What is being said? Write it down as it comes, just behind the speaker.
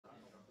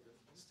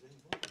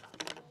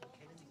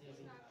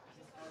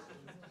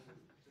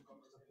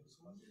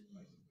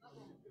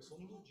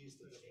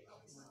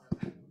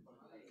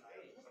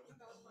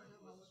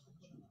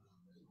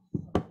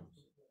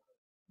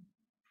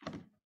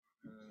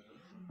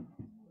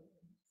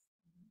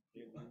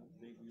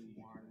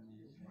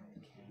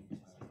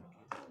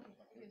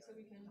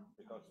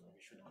Because we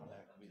should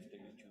connect with the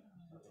YouTube.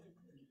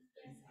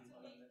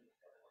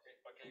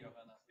 Okay,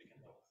 Johanna, we can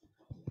go.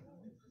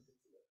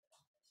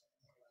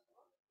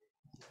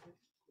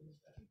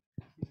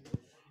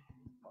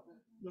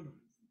 No, no.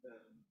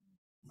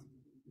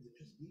 Is it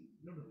just me?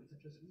 No, no. Is it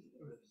just me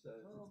or it's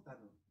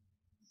panel?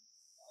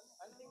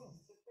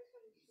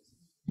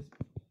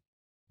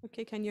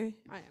 Okay, can you?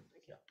 I am.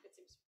 Okay. It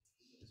seems.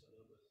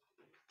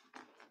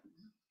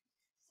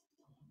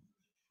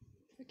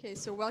 Okay,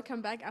 so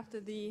welcome back after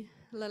the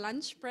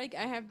lunch break.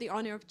 I have the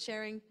honor of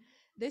chairing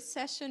this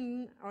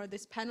session or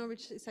this panel,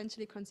 which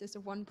essentially consists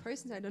of one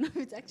person. So I don't know if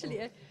it's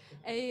actually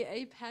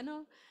a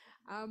panel.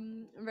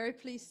 I'm very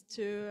pleased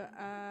to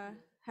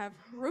have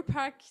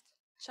Rupak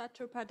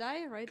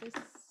Chattopadhyay, right? Is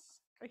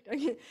correct?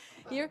 Okay,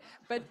 here,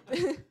 but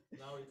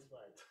Now it's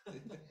right.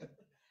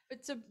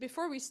 but so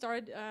before we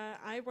start,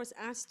 I was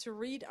asked to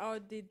read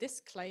out the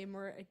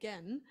disclaimer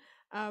again.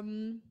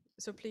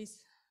 So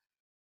please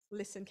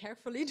listen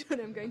carefully to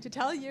what I'm going to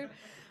tell you.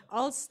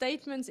 All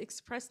statements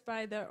expressed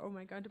by the, oh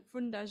my God,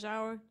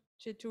 Fundação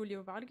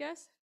Getulio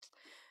Vargas,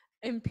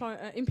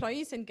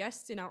 employees and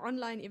guests in our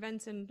online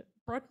events and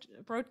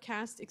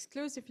broadcast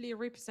exclusively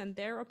represent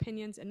their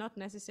opinions and not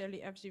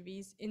necessarily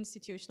FGV's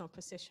institutional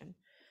position.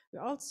 We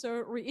also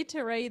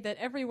reiterate that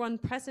everyone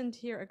present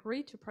here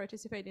agreed to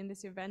participate in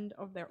this event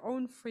of their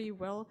own free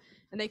will,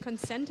 and they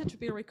consented to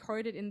be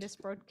recorded in this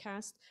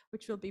broadcast,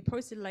 which will be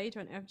posted later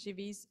on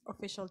FGV's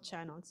official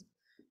channels.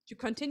 To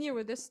continue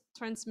with this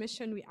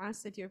transmission, we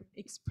ask that you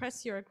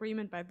express your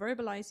agreement by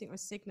verbalizing or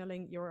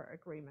signaling your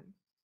agreement.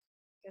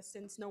 I guess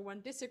since no one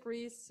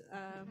disagrees,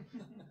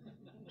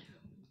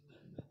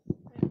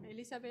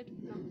 Elisabeth?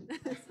 No.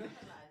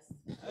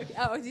 Okay.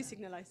 Oh, you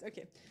signalized.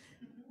 Okay.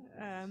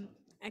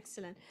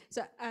 Excellent.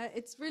 So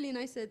it's really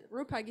nice that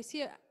Rupak is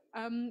here,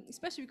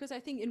 especially because I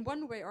think in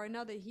one way or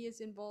another he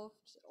is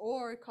involved,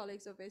 or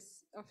colleagues of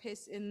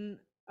his in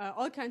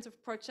all kinds of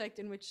projects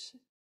in which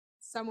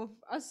some of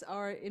us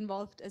are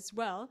involved as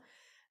well.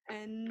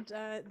 And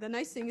the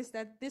nice thing is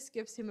that this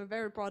gives him a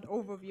very broad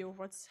overview of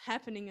what's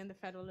happening in the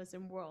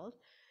federalism world.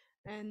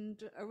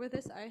 And with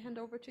this, I hand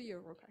over to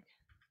you, Rupak.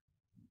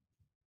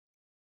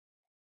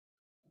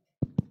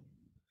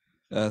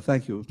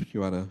 Thank you,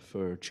 Joanna,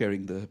 for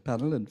chairing the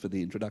panel and for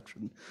the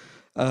introduction.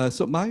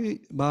 So my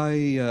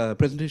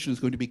presentation is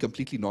going to be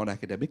completely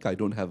non-academic. I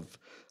don't have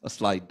a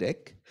slide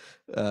deck.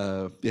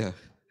 Yeah,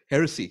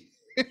 heresy.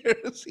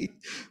 Heresy.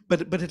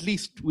 But at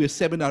least we're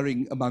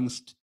seminaring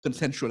amongst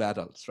consensual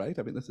adults, right?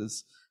 I mean, this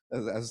is,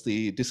 as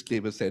the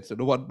disclaimer said, so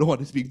no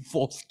one is being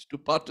forced to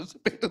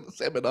participate in the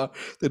seminar.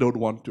 They don't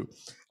want to.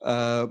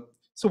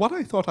 So what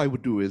I thought I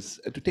would do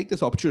is to take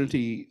this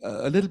opportunity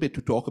a little bit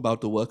to talk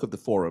about the work of the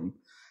forum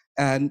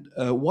and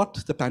what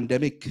the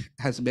pandemic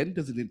has meant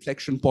as an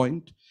inflection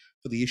point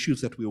for the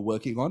issues that we're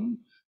working on,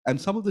 and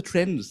some of the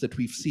trends that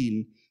we've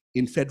seen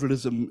in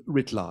federalism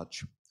writ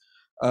large.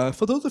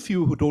 For those of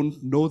you who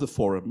don't know the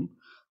forum,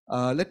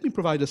 let me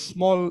provide a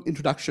small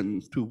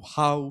introduction to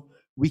how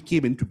we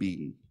came into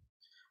being.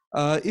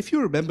 If you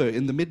remember,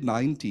 in the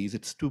mid-90s,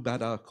 it's too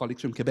bad our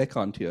colleagues from Quebec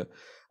aren't here,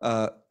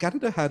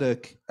 Canada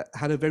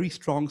had a very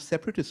strong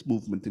separatist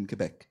movement in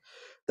Quebec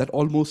that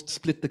almost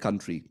split the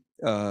country.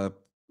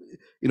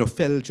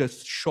 Fell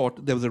just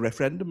short. There was a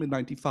referendum in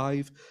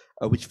 '95,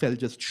 which fell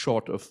just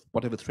short of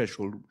whatever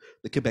threshold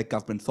the Quebec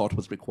government thought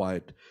was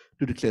required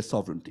to declare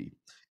sovereignty.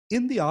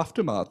 In the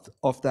aftermath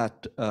of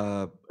that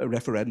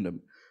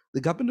referendum,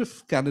 the government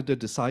of Canada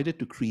decided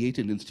to create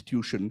an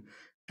institution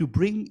to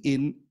bring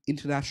in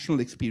international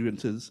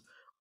experiences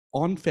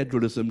on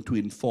federalism to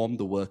inform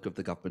the work of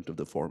the government of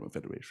the Forum of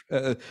Federation,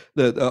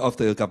 of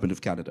the government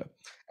of Canada.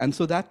 And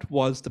so that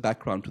was the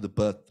background to the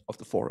birth of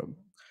the Forum.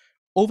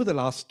 Over the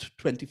last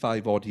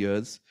 25 odd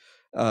years,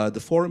 the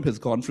Forum has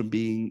gone from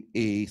being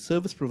a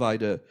service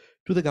provider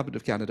to the Government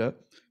of Canada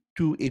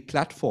to a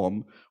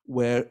platform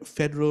where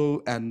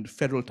federal and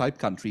federal type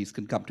countries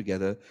can come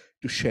together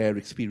to share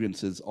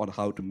experiences on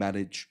how to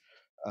manage,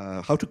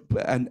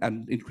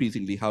 and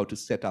increasingly how to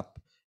set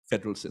up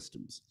federal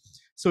systems.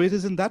 So it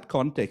is in that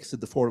context that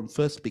the Forum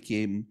first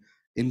became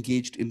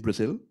engaged in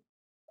Brazil.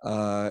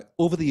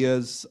 Over the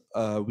years,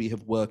 we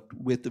have worked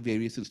with the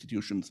various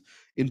institutions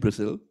in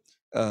Brazil,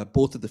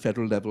 both at the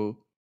federal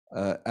level,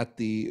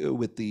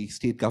 with the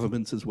state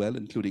governments as well,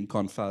 including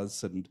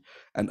CONFAS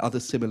and other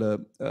similar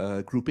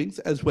groupings,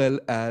 as well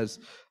as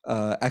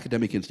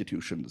academic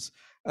institutions.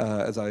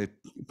 As I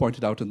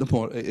pointed out in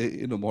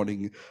the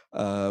morning,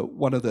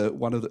 one of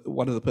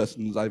the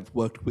persons I've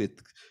worked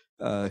with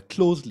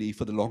closely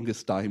for the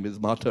longest time is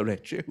Marta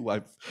Reche, who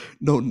I've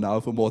known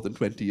now for more than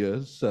 20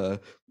 years, a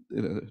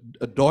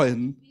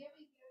doyen.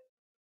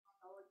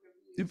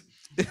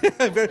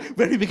 very,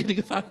 very beginning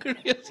of our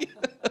careers,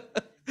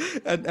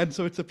 and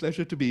so it's a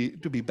pleasure to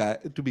be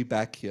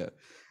back here,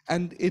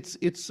 and it's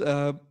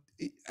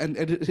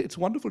it's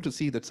wonderful to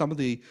see that some of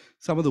the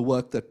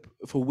work that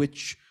for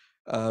which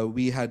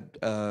we had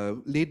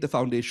laid the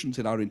foundations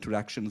in our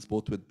interactions,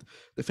 both with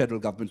the federal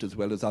government as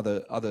well as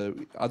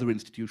other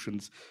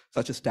institutions,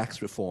 such as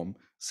tax reform,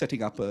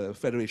 setting up a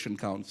federation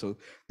council.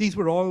 These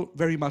were all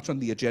very much on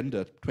the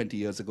agenda 20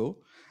 years ago,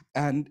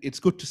 and it's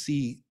good to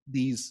see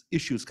these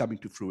issues coming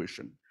to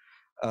fruition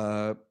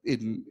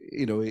in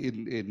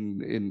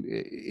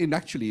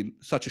actually in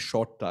such a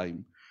short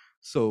time.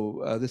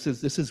 So this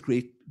is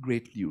great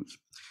news.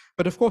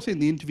 But of course, in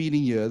the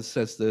intervening years,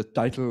 as the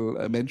title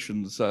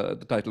mentions,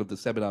 the title of the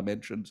seminar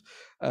mentions,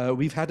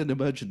 we've had an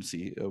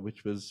emergency,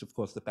 which was, of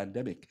course, the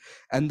pandemic.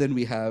 And then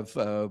we have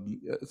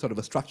sort of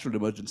a structural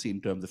emergency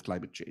in terms of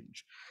climate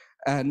change.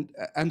 And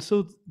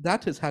so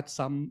that has had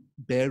some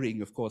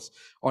bearing, of course,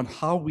 on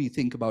how we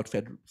think about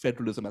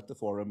federalism at the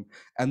forum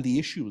and the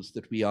issues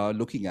that we are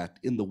looking at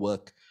in the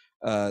work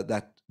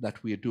that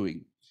we are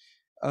doing.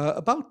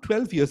 About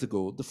 12 years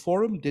ago, the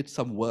forum did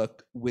some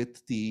work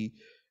with the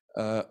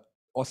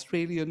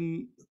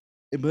Australian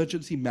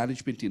Emergency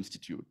Management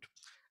Institute,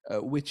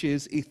 which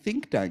is a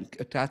think tank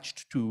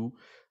attached to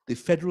the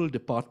Federal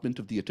Department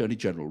of the Attorney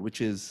General, which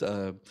is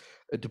a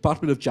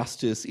Department of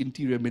Justice,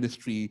 Interior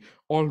Ministry,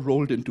 all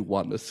rolled into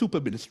one, a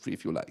super ministry,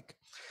 if you like.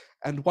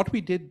 And what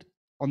we did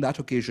on that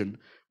occasion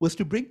was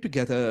to bring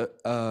together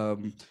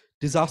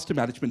disaster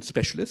management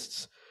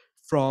specialists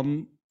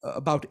from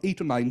about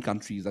 8 or 9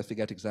 countries, I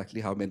forget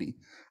exactly how many,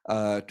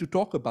 to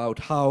talk about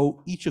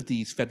how each of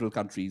these federal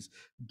countries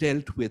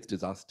dealt with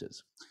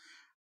disasters.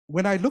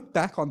 When I look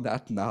back on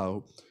that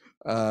now,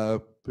 I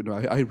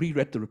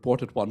reread the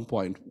report at one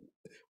point.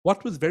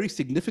 What was very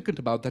significant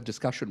about that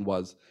discussion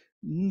was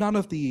none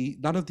of these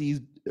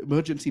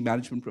emergency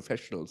management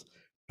professionals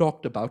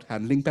talked about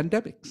handling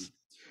pandemics.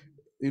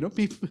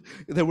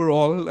 They were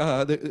all,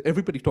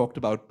 everybody talked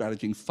about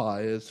managing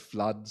fires,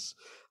 floods,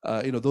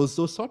 those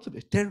sorts of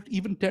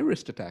even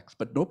terrorist attacks,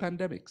 but no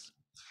pandemics.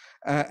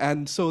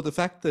 And so the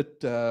fact that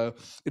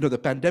the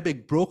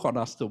pandemic broke on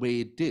us the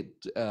way it did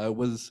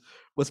was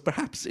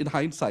perhaps, in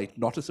hindsight,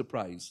 not a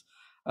surprise,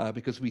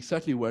 because we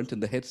certainly weren't in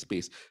the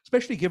headspace,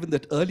 especially given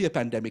that earlier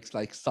pandemics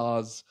like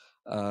SARS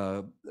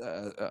and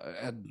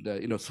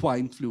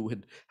swine flu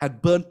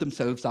had burnt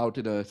themselves out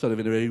in a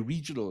very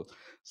regional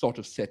sort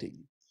of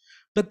setting.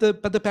 But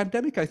the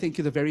pandemic, I think,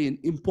 is a very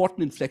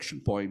important inflection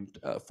point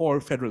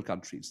for federal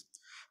countries,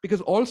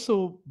 because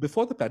also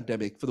before the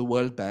pandemic, for the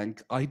World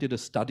Bank, I did a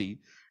study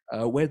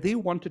where the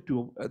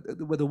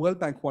World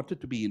Bank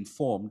wanted to be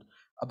informed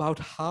about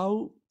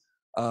how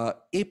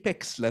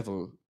apex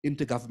level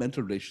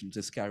intergovernmental relations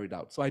is carried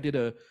out. So I did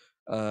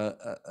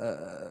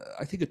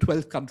I think a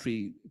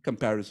 12-country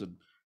comparison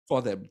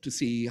for them to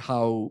see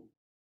how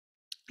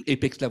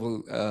apex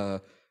level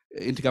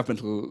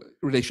intergovernmental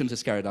relations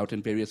is carried out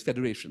in various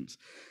federations.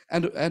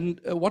 And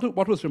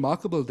what was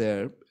remarkable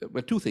there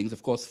were 2 things,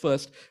 of course.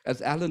 First,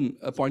 as Alan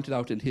pointed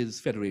out in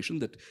his federation,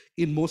 that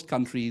in most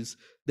countries,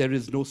 there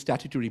is no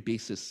statutory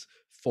basis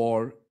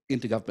for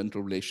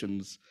intergovernmental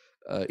relations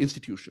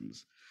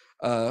institutions.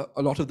 A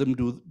lot of them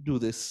do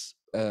this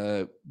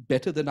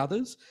better than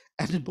others.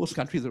 And in most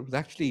countries, it was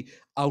actually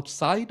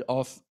outside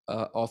of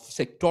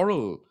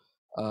sectoral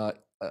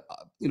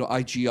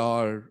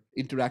IGR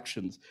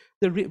interactions.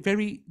 There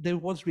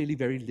was really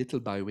very little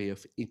by way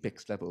of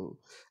apex level.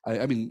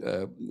 I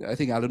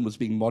think Alan was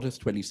being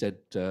modest when he said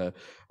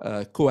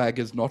COAG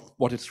is not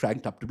what it's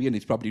ranked up to be, and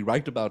he's probably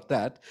right about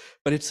that,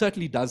 but it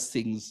certainly does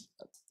things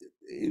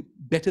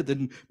better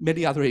than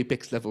many other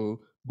apex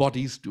level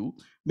bodies do.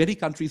 Many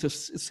countries have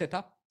set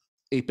up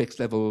apex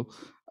level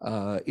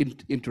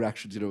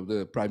interactions,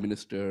 the prime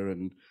minister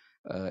and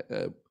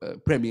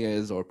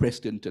premiers or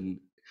president and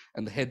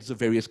the heads of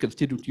various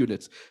constituent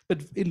units.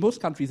 But in most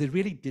countries, they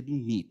really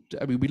didn't meet.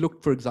 I mean, we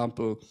looked, for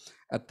example,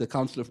 at the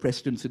Council of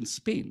Presidents in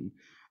Spain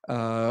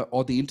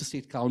or the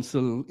Interstate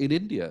Council in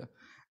India.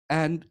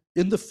 And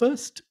in the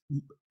first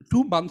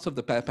 2 months of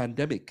the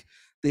pandemic,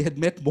 they had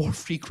met more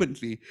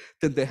frequently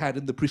than they had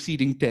in the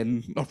preceding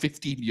 10 or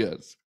 15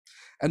 years.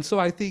 And so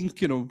I think,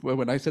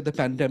 when I said the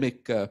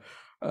pandemic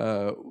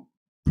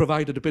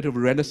provided a bit of a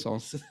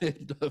renaissance of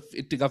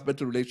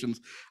intergovernmental relations,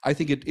 I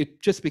think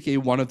it just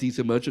became one of these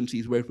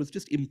emergencies where it was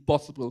just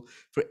impossible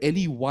for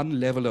any one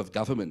level of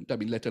government,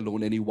 let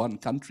alone any one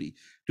country,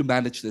 to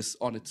manage this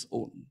on its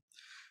own.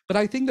 But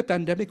I think the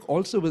pandemic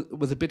also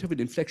was a bit of an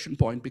inflection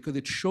point, because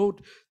it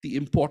showed the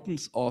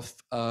importance of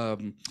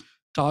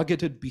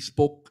targeted,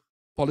 bespoke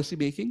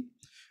policymaking,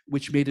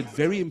 which made it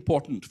very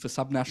important for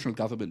subnational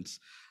governments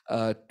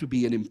to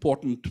be an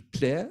important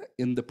player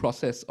in the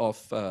process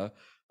of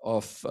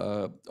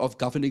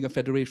governing a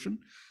federation.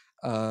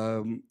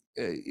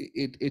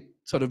 It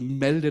sort of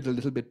melded a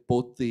little bit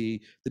both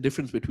the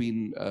difference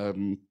between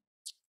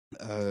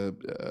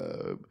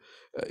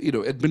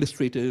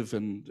administrative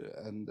and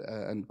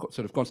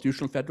sort of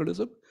constitutional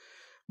federalism.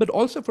 But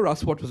also for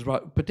us, what was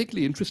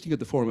particularly interesting at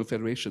the Forum of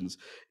Federations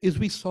is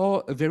we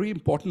saw a very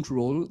important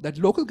role that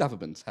local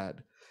governments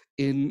had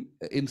in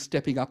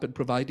stepping up and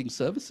providing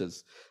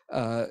services,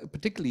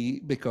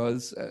 particularly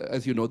because,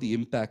 as you know, the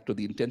impact or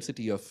the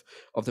intensity of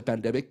the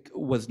pandemic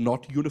was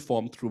not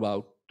uniform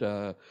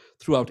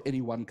throughout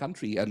any one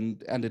country,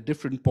 and at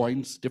different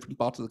points, different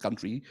parts of a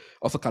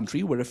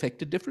country were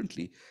affected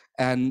differently,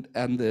 and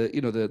the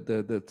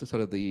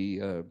sort of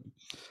the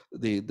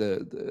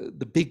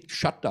big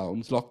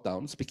shutdowns,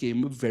 lockdowns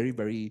became very,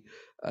 very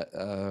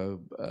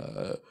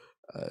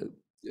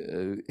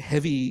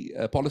heavy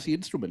policy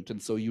instrument,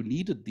 and so you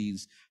needed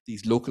these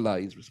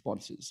localized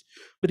responses.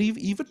 But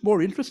even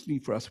more interestingly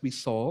for us, we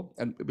saw,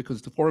 and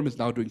because the forum is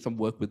now doing some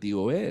work with the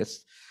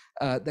OAS,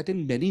 that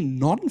in many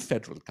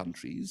non-federal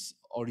countries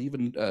or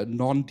even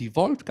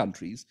non-devolved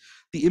countries,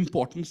 the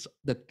importance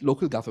that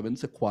local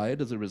governments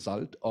acquired as a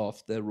result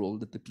of their role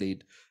that they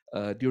played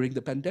during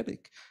the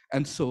pandemic.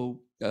 And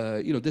so,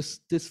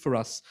 this for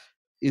us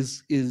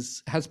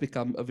has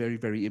become a very,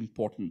 very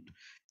important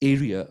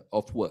area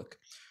of work.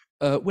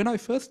 When I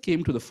first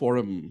came to the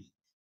forum,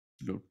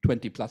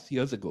 20 plus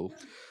years ago,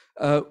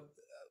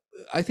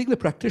 I think the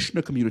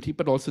practitioner community,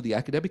 but also the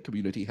academic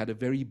community, had a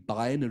very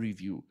binary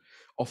view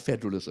of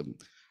federalism.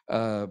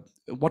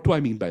 What do I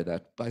mean by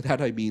that? By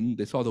that I mean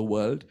they saw the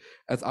world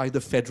as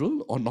either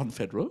federal or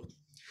non-federal.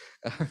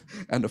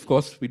 And of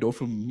course, we know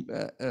from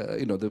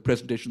the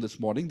presentation this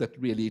morning that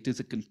really it is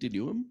a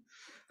continuum.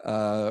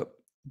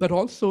 But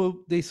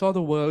also they saw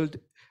the world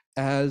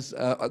as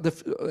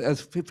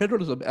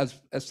federalism as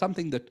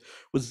something that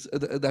was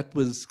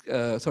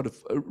sort of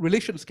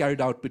relations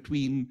carried out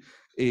between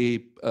a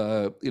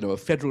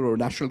federal or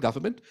national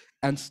government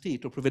and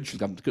state or provincial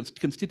government,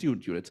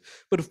 constituent units.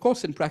 But of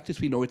course, in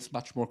practice, we know it's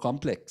much more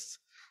complex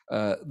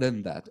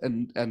than that,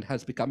 and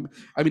has become.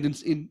 I mean,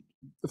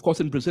 of course,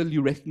 in Brazil,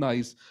 you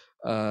recognize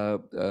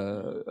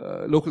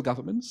local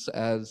governments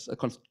as a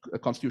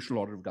constitutional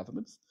order of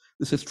governments.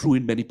 This is true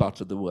in many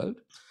parts of the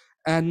world.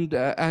 And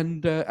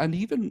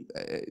even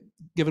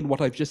given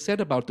what I've just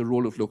said about the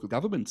role of local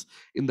governments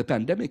in the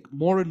pandemic,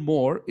 more and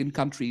more in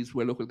countries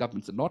where local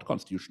governments are not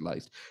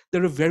constitutionalized,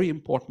 they're a very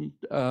important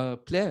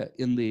player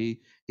in the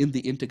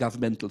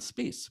intergovernmental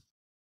space.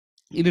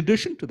 In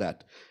addition to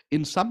that,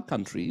 in some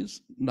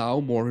countries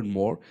now more and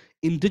more,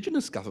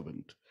 indigenous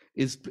government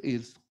is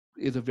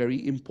a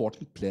very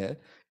important player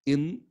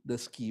in the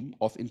scheme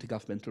of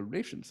intergovernmental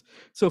relations.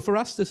 So for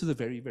us, this is a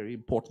very, very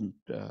important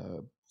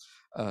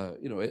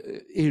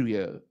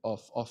area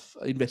of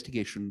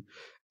investigation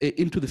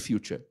into the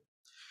future.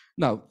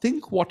 Now,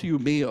 think what you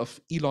may of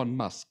Elon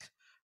Musk,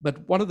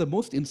 but one of the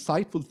most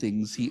insightful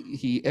things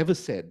he ever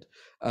said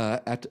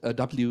at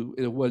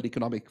a World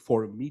Economic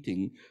Forum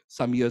meeting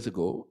some years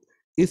ago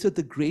is that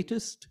the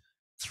greatest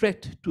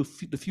threat to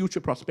the future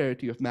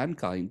prosperity of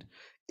mankind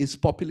is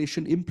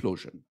population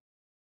implosion.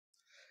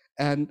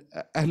 And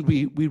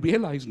we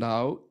realize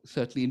now,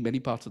 certainly in many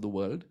parts of the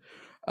world,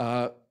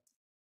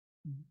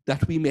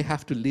 that we may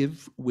have to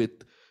live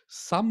with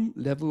some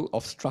level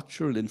of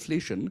structural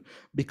inflation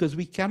because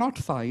we cannot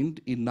find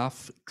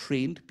enough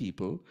trained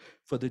people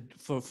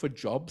for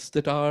jobs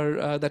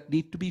that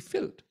need to be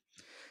filled.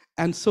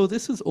 And so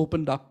this has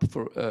opened up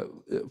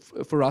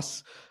for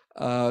us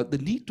the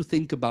need to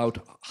think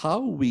about how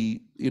we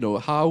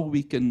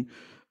can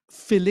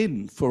fill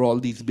in for all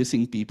these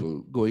missing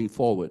people going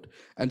forward.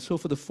 And so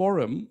for the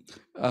forum,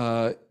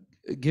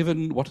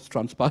 given what has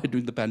transpired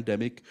during the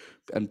pandemic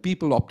and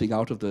people opting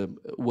out of the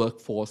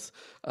workforce,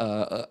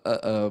 a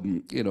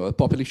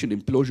population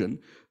implosion,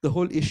 the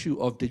whole issue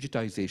of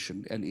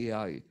digitization and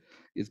AI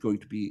is going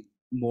to be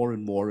more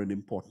and more an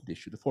important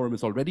issue. The forum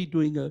is already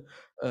doing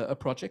a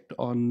project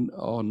on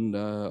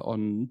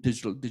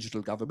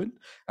digital government,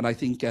 and I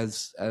think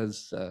as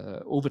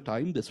over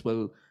time this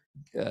will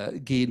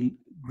gain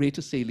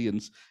greater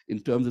salience in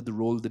terms of the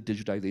role that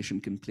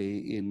digitization can play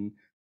in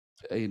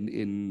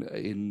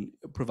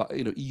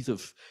ease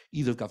of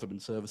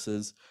government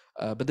services,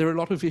 but there are a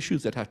lot of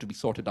issues that have to be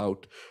sorted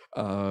out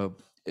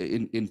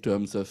in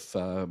terms of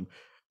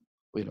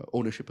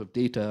ownership of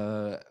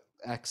data,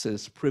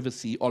 access,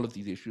 privacy, all of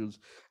these issues,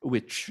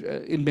 which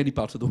in many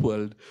parts of the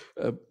world,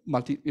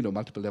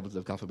 multiple levels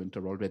of government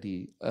are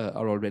already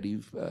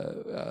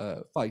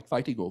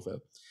fighting over.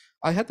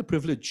 I had the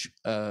privilege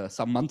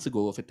some months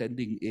ago of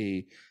attending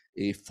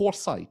a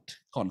Foresight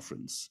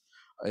conference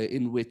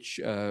in which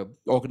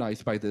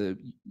organized by the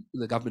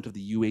government of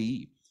the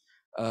UAE,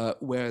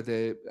 where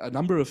a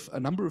number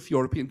of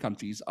European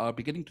countries are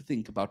beginning to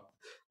think about,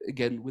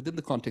 again, within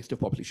the context of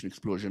population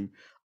explosion,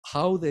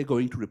 how they're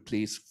going to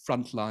replace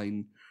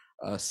frontline,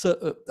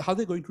 how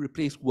they're going to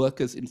replace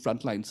workers in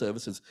frontline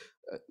services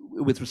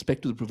with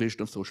respect to the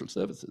provision of social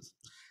services.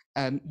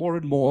 And more,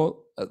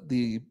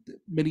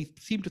 many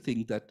seem to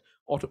think that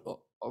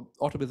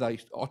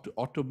automatization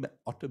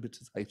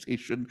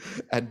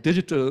and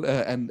digital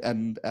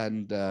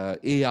and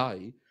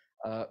AI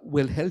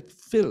will help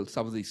fill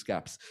some of these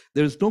gaps.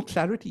 There is no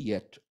clarity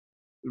yet,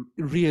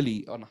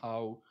 really, on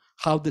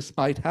how this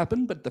might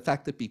happen, but the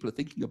fact that people are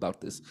thinking about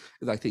this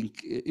is, I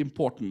think,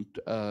 important,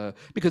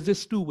 because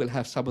this too will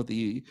have some of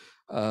the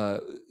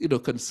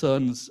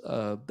concerns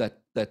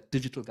that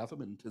digital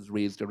government has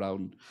raised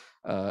around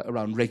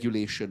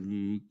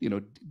regulation,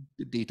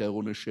 data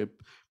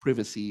ownership,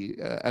 privacy,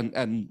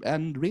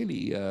 and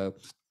really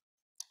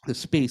the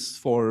space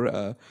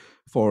for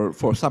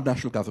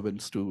subnational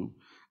governments to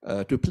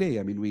play.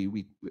 I mean, we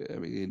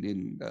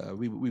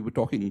were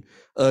talking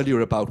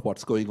earlier about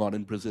what's going on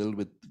in Brazil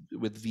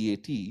with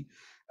VAT,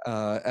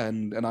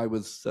 and I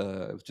was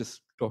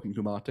just talking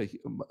to Marta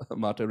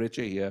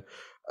Reche here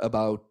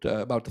about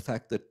the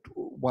fact that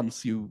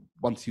once you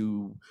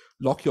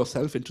lock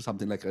yourself into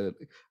something like a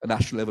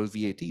national level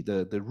VAT,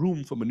 the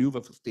room for maneuver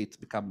for states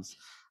becomes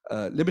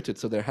limited.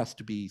 So there has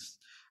to be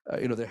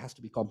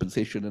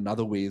compensation and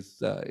other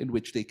ways in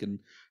which they can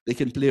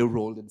play a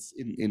role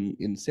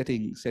in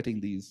setting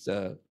these.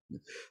 So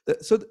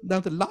now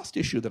the last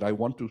issue that I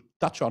want to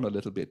touch on a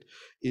little bit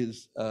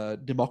is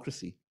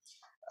democracy,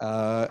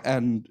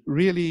 and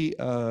really,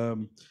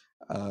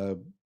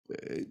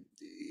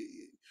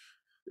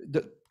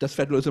 does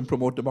federalism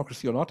promote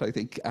democracy or not? I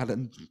think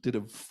Alan did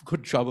a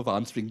good job of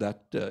answering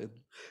that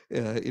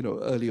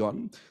early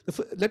on.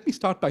 Let me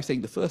start by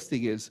saying the first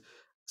thing is,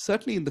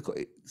 certainly the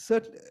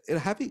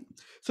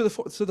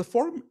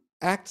forum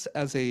acts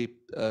as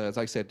as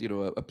I said,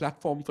 a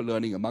platform for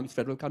learning amongst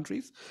federal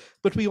countries,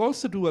 but we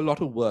also do a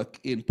lot of work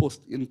in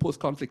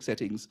post-conflict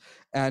settings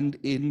and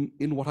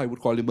in what I would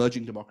call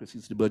emerging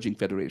democracies, emerging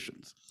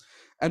federations.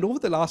 And over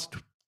the last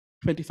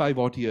 25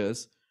 odd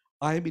years,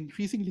 I am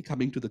increasingly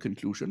coming to the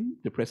conclusion,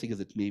 depressing as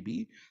it may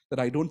be,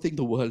 that I don't think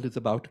the world is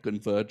about to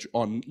converge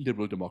on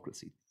liberal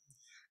democracy.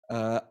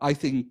 I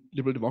think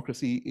liberal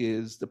democracy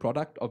is the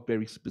product of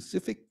very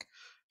specific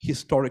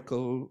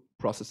historical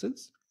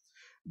processes,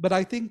 but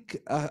I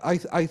think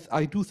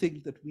I do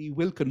think that we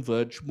will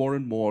converge more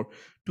and more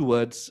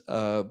towards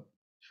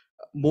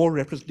more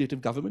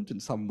representative government in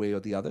some way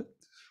or the other.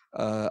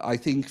 I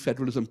think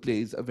federalism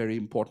plays a very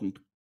important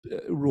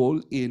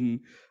role in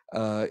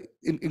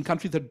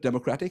countries that are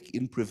democratic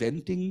in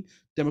preventing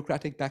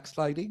democratic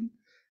backsliding.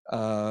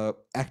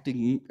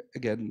 Acting,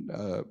 again,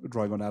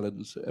 drawing on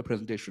Alan's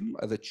presentation,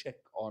 as a check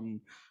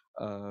on,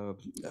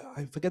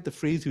 I forget the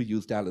phrase you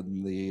used,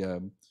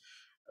 Alan,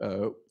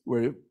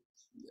 where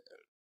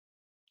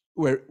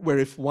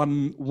if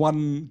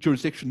one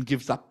jurisdiction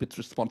gives up its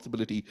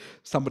responsibility,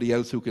 somebody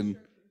else who can,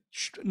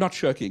 not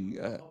shirking,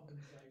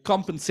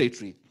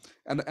 compensatory.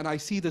 And I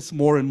see this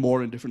more and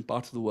more in different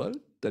parts of the world,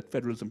 that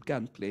federalism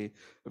can play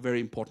a very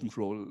important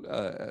role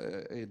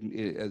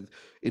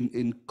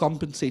in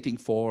compensating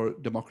for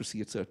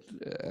democracy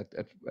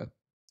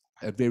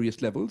at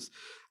various levels.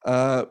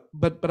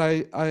 But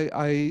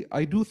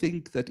I do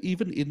think that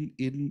even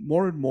in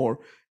more and more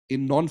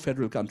in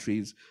non-federal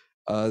countries,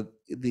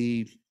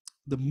 the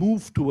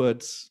move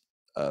towards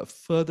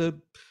further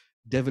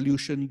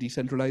devolution,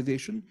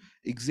 decentralization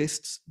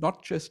exists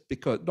not just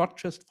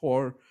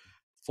for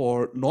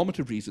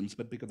normative reasons,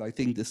 but because I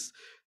think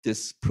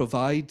this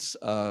provides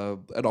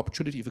an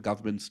opportunity for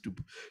governments to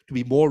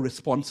be more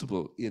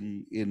responsible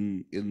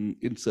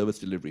in service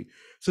delivery.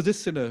 So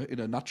this, in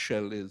a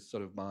nutshell, is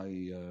sort of my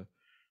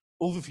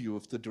overview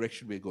of the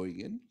direction we're going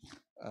in.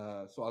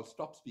 So I'll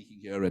stop speaking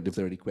here, and if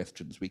there are any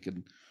questions, we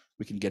can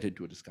get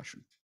into a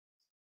discussion.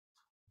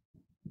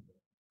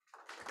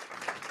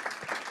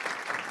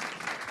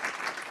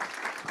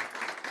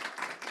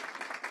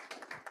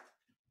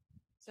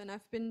 And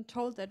I've been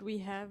told that we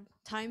have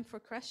time for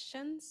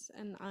questions,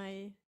 and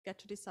I get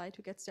to decide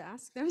who gets to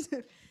ask them. So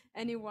if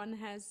anyone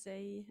has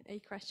a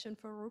question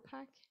for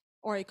Rupak,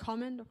 or a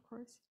comment, of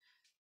course.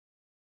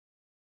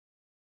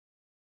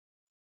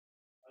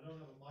 I don't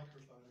have a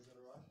microphone, is that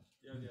all right?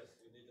 Yes,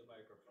 you need a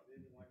microphone.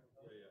 You need a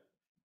microphone? Yeah.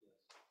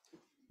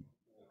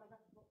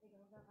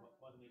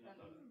 1 minute,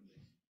 please.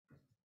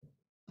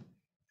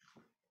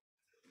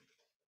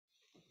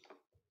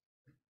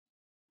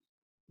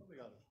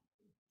 Obrigado.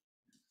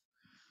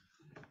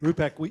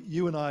 Rupak,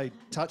 you and I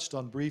touched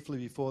on briefly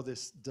before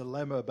this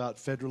dilemma about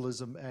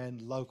federalism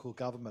and local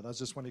government. I was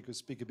just wondering if you could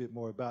speak a bit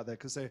more about that,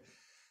 because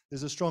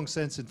there's a strong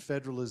sense in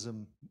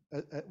federalism,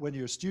 when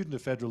you're a student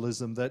of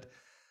federalism, that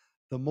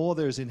the more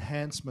there's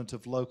enhancement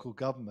of local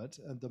government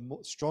and the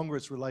stronger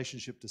its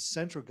relationship to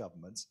central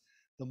governments,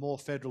 the more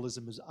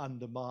federalism is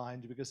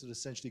undermined, because it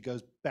essentially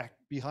goes back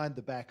behind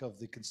the back of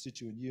the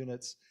constituent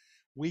units,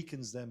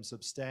 weakens them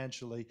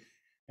substantially,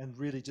 and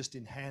really just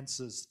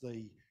enhances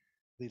the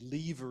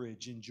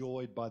leverage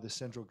enjoyed by the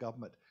central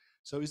government.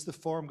 So is the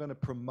forum going to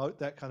promote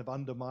that kind of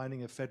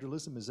undermining of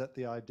federalism? Is that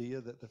the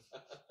idea that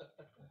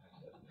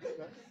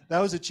that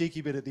was a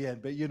cheeky bit at the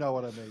end, but you know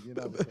what I mean. You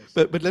know.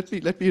 But let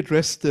me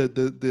address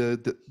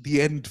the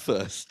end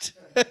first,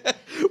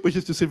 which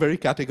is to say very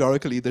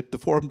categorically that the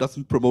forum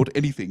doesn't promote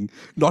anything,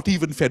 not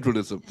even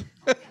federalism.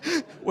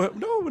 Well,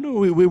 no,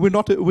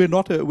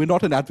 we're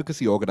not an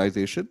advocacy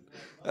organization.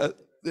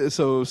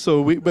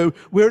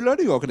 we're a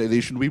learning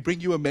organization. We bring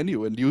you a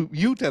menu, and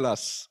you tell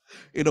us,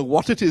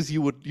 what it is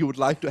you would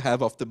like to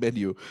have off the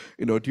menu.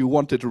 Do you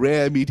want it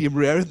rare, medium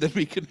rare, and then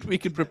we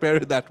can prepare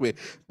it that way.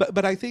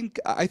 But I think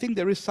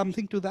there is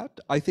something to that.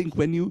 I think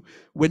when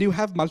you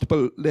have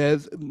multiple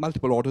layers,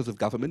 multiple orders of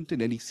government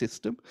in any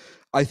system,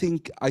 I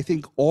think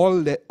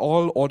all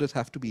orders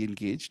have to be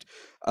engaged.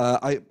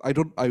 I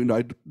don't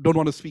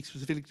want to speak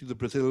specifically to the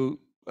Brazil.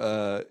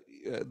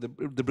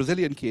 The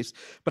Brazilian case,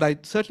 but I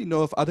certainly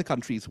know of other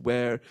countries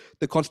where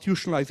the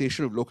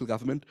constitutionalization of local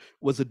government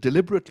was a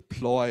deliberate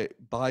ploy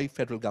by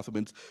federal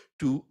governments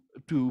to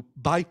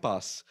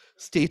bypass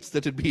states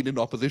that had been in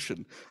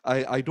opposition.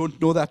 I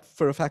don't know that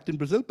for a fact in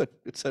Brazil, but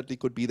it certainly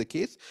could be the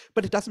case.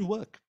 But it doesn't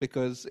work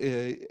because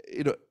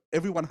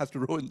everyone has to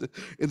row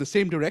in the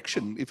same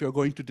direction if you're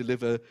going to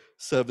deliver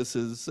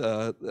services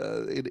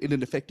in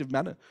an effective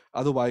manner.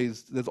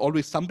 Otherwise, there's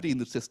always somebody in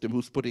the system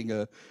who's putting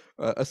a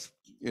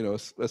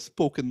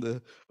spoke in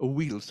the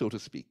wheel, so to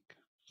speak.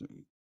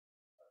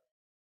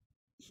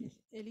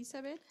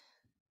 Elisabeth?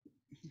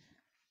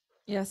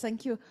 Yeah,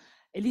 thank you.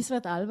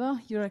 Elisabeth Alba,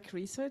 Urec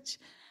Research.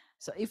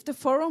 So if the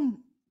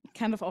forum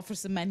kind of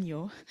offers a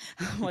menu,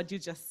 what you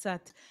just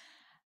said,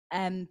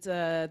 and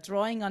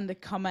drawing on the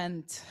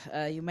comment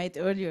you made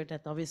earlier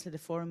that obviously the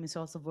forum is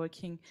also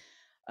working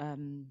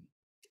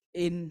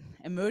in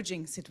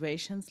emerging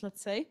situations,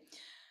 let's say,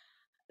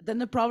 then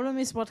the problem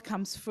is what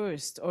comes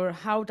first, or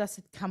how does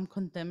it come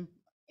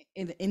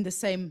in the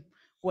same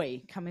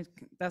way?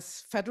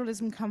 Does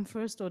federalism come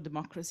first or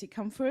democracy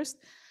come first?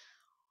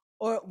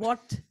 Or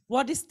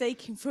what is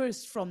taken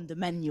first from the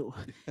menu?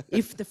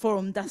 If the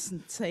forum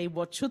doesn't say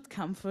what should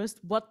come first,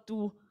 what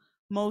do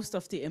most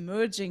of the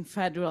emerging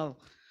federal,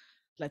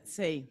 let's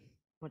say,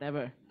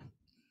 whatever,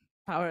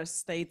 power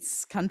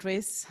states,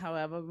 countries,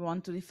 however we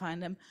want to define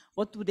them,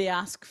 what do they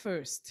ask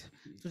first?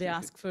 Do they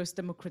ask first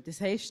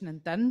democratization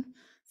and then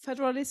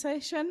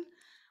federalization?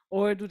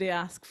 Or do they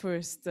ask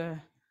first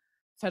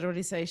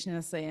federalization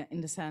in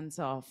the sense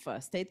of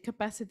state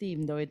capacity,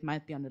 even though it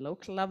might be on the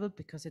local level,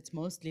 because it's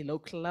mostly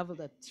local level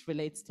that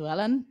relates to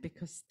Ellen,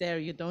 because there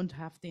you don't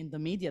have the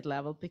intermediate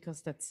level,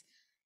 because that's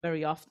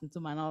very often, to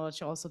my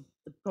knowledge, also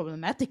the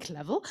problematic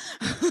level.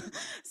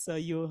 So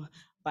you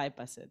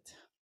bypass it.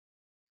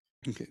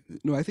 Okay.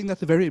 No, I think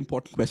that's a very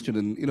important question,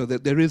 and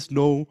there is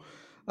no.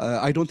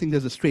 I don't think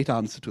there's a straight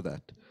answer to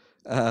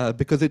that,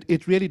 because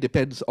it really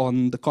depends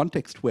on the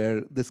context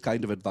where this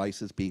kind of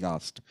advice is being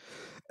asked.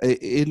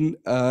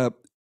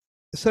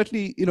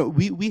 Certainly,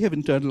 we have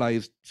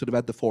internalized sort of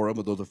at the forum,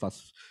 or those of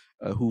us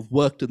who've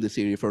worked in this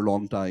area for a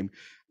long time,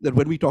 that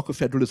when we talk of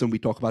federalism, we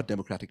talk about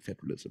democratic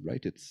federalism,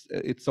 right?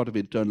 It's sort of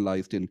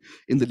internalized in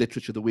the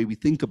literature, the way we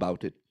think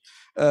about it.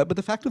 But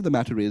the fact of the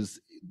matter is,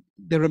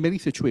 there are many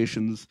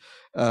situations,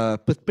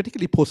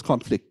 particularly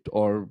post-conflict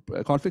or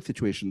conflict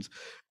situations,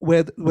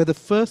 where the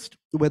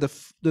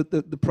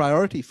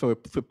priority for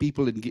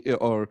people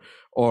or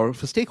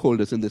for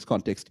stakeholders in this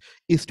context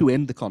is to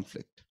end the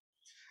conflict.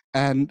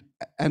 And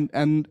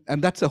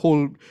that's a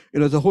whole,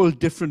 there's a whole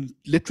different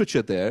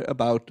literature there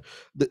about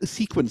the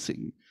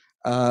sequencing.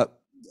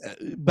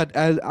 But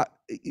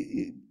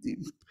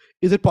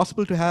is it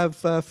possible to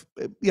have,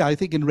 yeah, I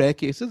think in rare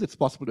cases, it's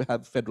possible to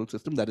have a federal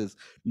system that is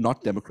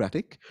not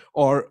democratic,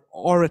 or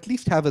at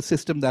least have a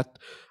system that,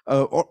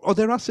 or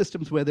there are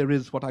systems where there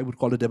is what I would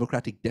call a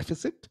democratic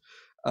deficit.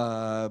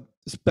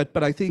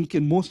 But I think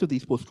in most of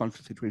these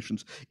post-conflict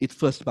situations, it's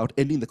first about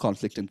ending the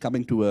conflict and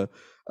coming to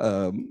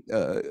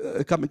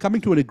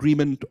an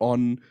agreement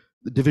on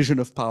the division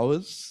of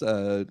powers.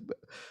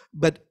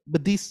 But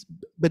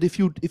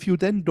if you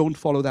then don't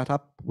follow that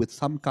up with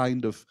some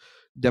kind of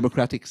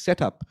democratic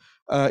setup,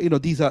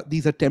 these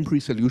are temporary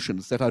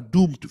solutions that are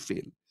doomed to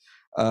fail.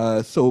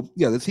 So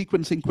yeah, the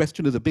sequencing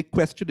question is a big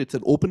question. It's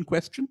an open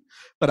question,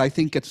 but I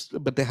think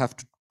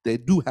they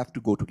do have to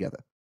go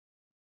together.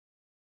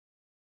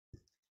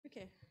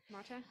 Okay,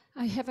 Marta.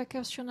 I have a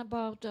question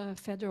about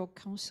federal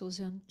councils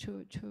and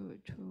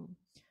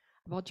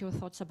about your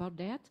thoughts about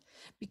that,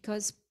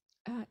 because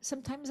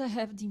sometimes I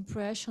have the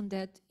impression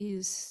that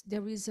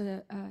there is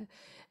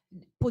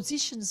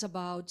positions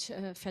about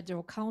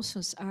federal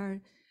councils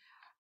are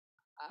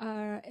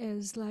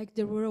as like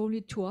there were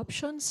only two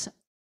options,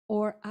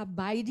 or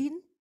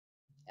abiding,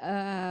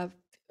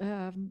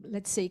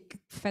 let's say,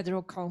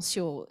 federal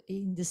council,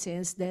 in the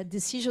sense that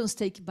decisions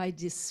taken by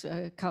this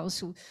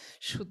council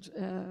should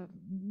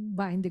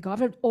bind the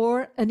government,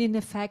 or an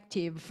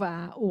ineffective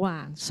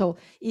one. So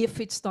if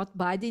it's not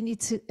binding,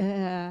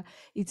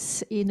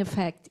 it's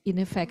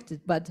ineffective.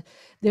 But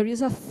there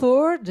is a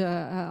third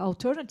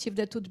alternative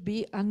that would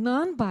be a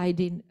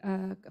non-binding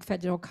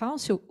federal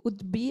council,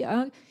 would be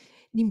an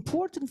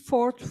important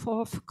form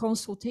of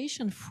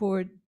consultation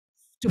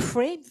to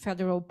frame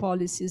federal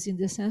policies, in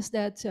the sense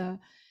that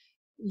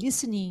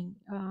listening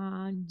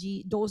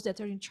those that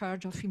are in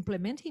charge of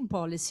implementing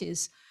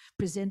policies,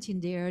 presenting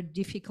their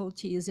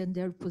difficulties and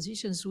their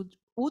positions,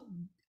 would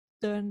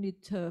turn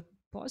it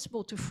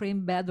possible to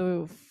frame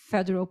better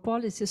federal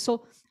policies.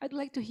 So I'd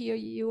like to hear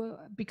you,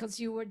 because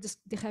you were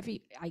the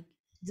heavy,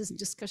 this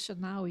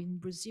discussion now in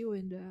Brazil,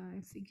 and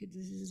I think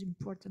this is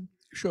important.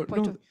 Sure.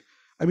 point No, of-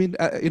 I mean,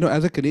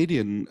 as a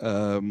Canadian,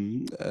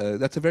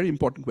 that's a very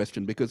important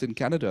question, because in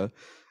Canada,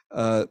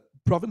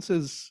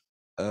 provinces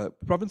are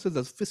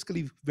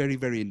fiscally very,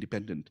 very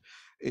independent.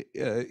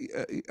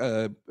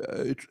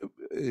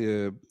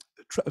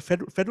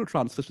 Federal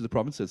transfers to the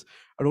provinces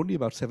are only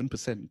about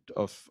 7%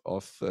 of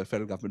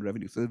federal government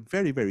revenue, so they're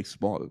very, very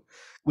small.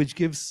 Which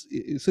gives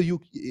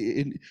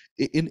in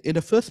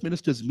a First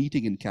Minister's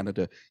meeting in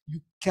Canada, you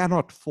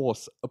cannot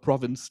force a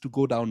province to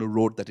go down a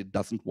road that it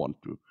doesn't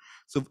want to.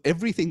 So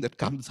everything that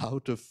comes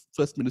out of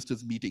First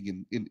Minister's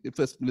meeting in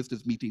First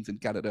Minister's meetings in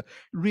Canada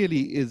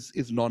really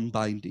is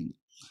non-binding.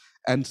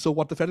 And so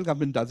what the federal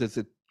government does is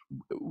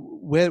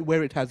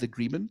where it has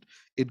agreement,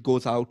 it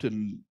goes out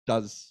and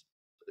does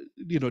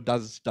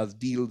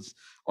deals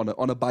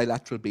on a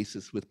bilateral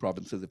basis with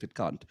provinces if it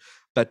can't.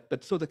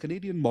 But so the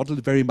Canadian model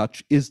very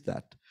much is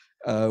that,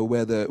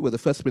 where the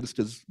First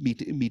Minister's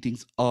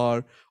meetings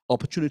are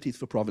opportunities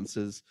for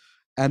provinces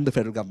and the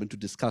federal government to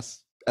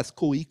discuss as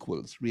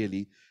co-equals,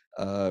 really,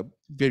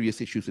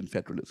 various issues in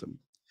federalism.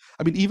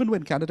 I mean, even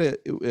when Canada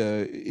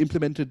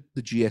implemented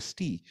the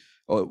GST,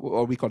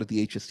 or we call it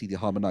the HST, the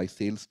Harmonized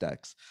Sales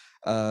Tax,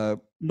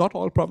 not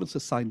all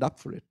provinces signed up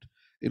for it.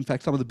 In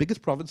fact, some of the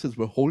biggest provinces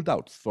were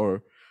holdouts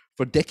for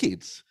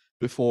decades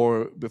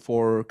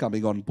before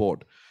coming on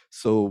board.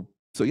 So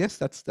yes,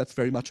 that's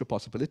very much a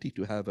possibility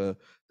to have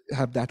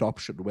that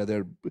option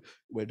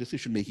where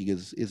decision making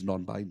is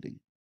non-binding.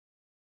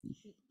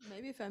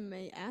 Maybe if I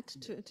may add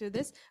to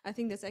this, I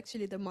think that's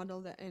actually the model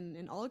that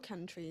in all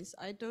countries.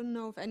 I don't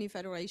know of any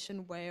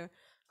federation where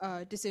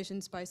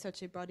decisions by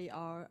such a body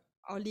are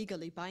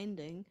legally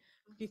binding,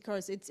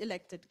 because it's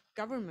elected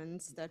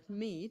governments that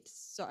meet.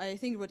 So I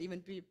think it would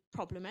even be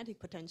problematic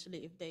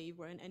potentially if they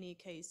were in any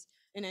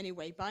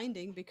way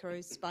binding,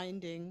 because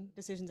binding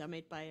decisions are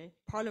made by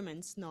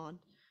parliaments, not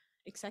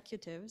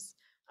executives.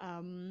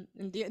 And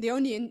the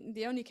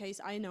only case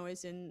I know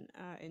is in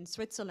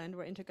Switzerland,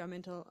 where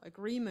intergovernmental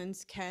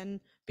agreements can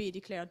be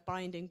declared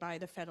binding by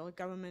the federal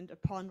government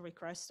upon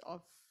request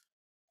of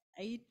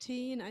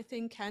 18, I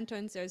think,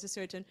 cantons. There's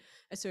a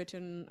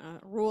certain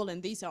rule,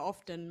 and these are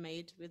often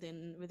made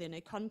within a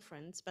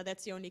conference. But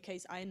that's the only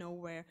case I know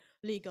where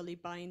legally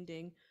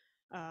binding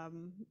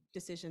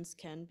decisions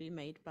can be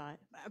made by.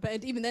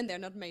 But even then, they're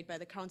not made by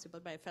the council,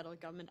 but by a federal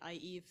government,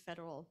 i.e.,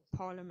 federal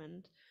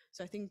parliament.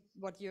 So I think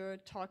what you're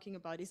talking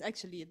about is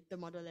actually the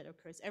model that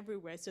occurs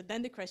everywhere. So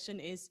then the question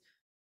is,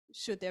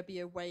 should there be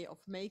a way of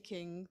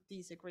making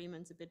these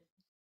agreements a bit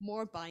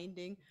more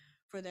binding,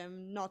 for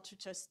them not to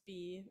just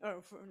be,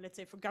 or let's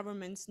say for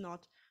governments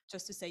not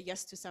just to say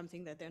yes to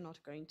something that they're not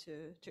going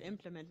to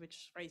implement,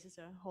 which raises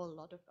a whole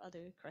lot of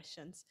other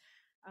questions.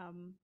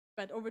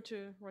 But over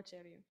to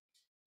Rogerio.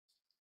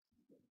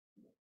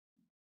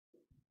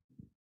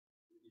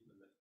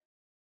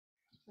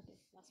 Okay,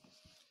 last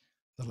question.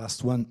 The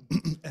last one.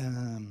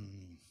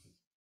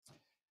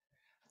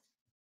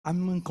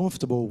 I'm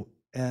uncomfortable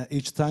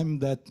each time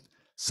that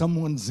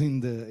someone's in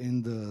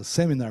the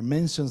seminar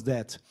mentions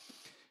that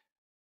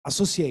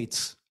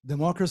associates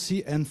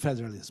democracy and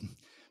federalism,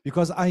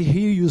 because I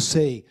hear you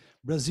say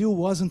Brazil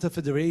wasn't a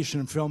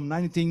federation from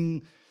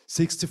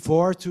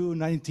 1964 to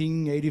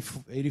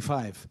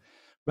 1985.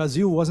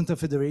 Brazil wasn't a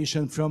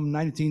federation from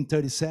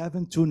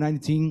 1937 to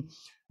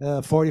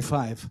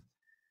 1945.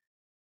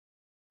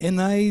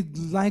 And I'd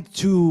like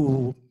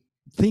to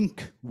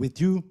think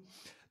with you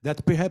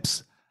that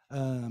perhaps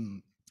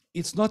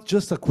it's not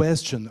just a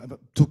question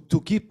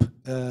to keep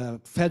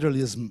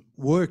federalism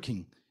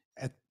working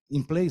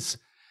in place.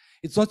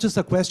 It's not just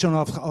a question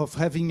of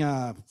having,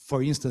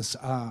 for instance,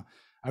 a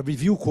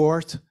review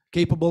court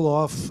capable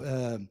of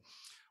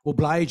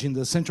obliging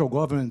the central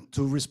government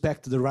to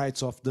respect the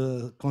rights of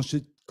the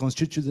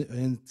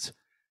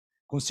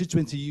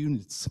constituent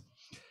units.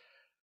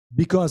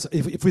 Because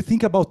if we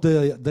think about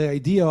the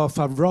idea of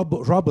a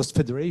robust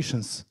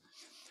federations,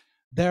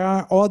 there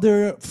are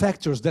other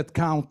factors that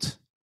count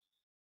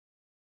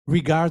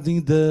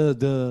regarding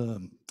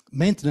the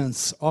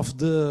maintenance of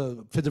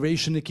the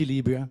federation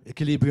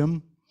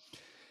equilibrium.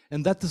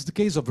 And that is the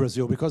case of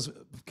Brazil, because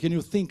can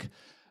you think,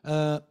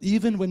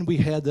 even when we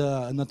had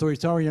an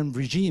authoritarian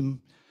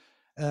regime,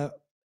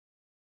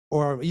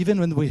 or even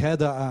when we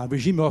had a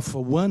regime of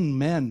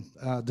one-man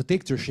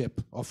dictatorship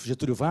of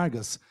Getulio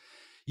Vargas,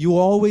 you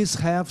always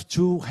have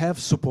to have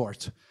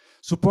support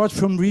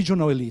from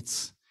regional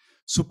elites,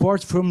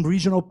 support from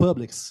regional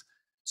publics.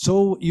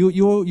 So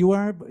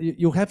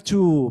you have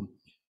to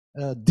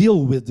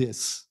deal with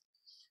this,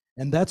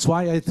 and that's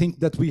why I think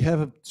that we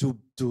have to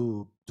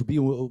be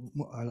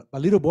a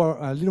little more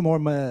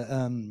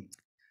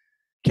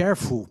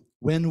careful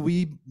when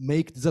we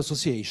make this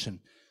association.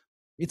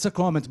 It's a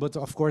comment, but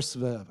of course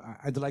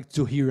I'd like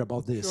to hear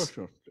about this.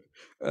 Sure.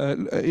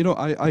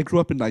 I grew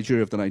up in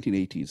Nigeria of the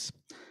 1980s,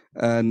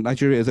 and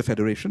Nigeria as a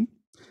federation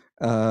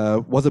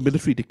was a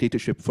military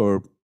dictatorship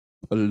for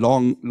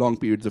long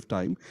periods of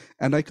time.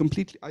 And I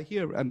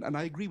hear and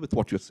I agree with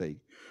what you're saying,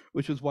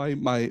 which is why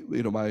my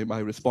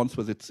response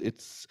was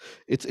it's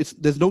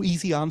there's no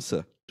easy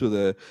answer to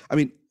the. I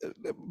mean,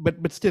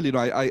 but still, the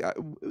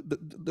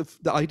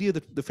idea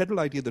that the federal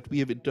idea that we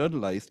have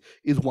internalized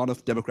is one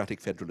of democratic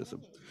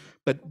federalism,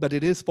 but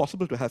it is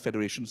possible to have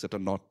federations that are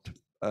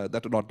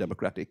not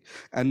democratic,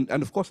 and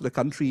of course, the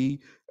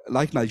country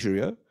like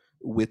Nigeria,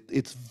 with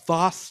its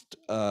vast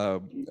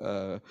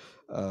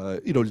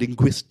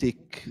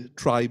linguistic,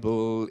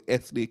 tribal,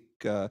 ethnic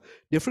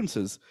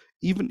differences,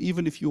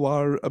 even if you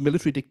are a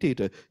military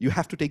dictator, you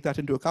have to take that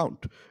into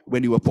account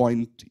when you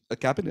appoint a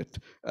cabinet,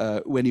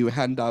 when you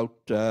hand out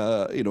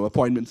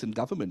appointments in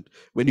government,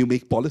 when you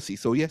make policy.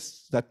 So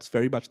yes, that's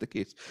very much the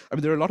case. I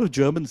mean, there are a lot of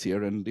Germans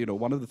here, and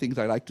one of the things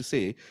I like to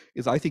say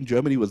is I think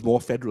Germany was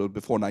more federal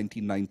before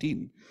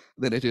 1919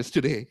 than it is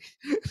today.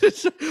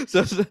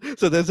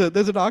 so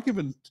there's an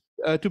argument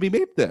to be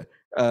made there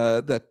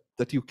that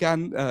you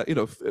can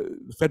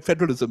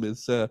federalism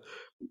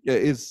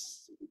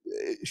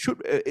should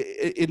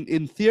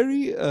in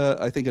theory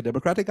I think a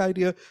democratic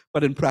idea,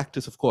 but in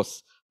practice, of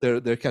course,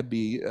 there can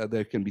be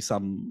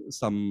some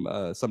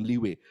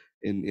leeway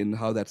in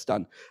how that's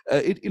done.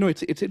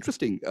 It's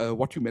interesting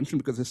what you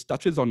mentioned, because this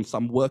touches on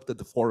some work that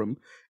the forum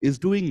is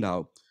doing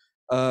now.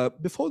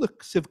 Before the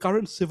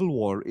current civil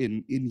war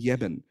in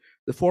Yemen,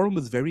 the forum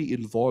was very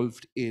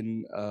involved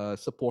in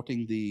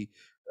supporting the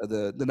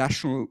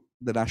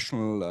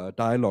national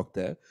dialogue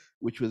there,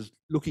 which was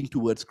looking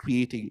towards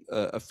creating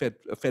a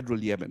federal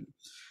Yemen.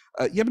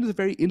 Yemen is a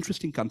very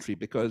interesting country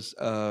because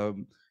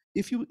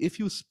if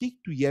you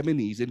speak to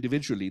Yemenis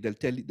individually, they'll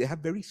tell you they have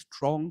very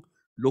strong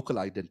local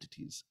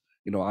identities.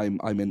 I'm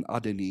an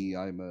Adeni,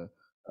 I'm a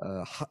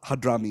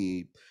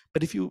Hadrami.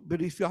 But if you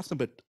ask them,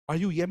 but are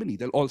you Yemeni?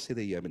 They'll all say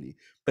they're Yemeni.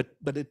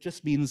 But it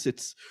just means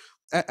it's.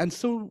 And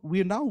so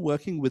we're now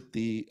working with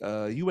the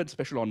UN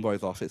Special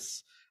Envoy's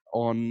office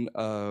on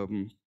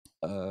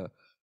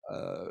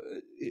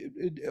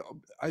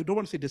I don't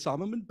want to say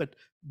disarmament, but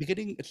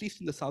beginning, at least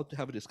in the South, to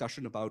have a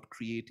discussion about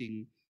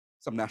creating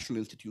some national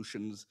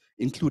institutions,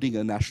 including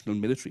a national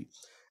military.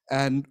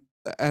 And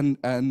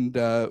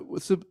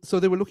so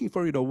they were looking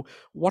for,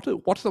 what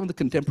are some of the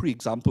contemporary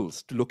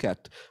examples to look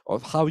at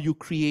of how you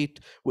create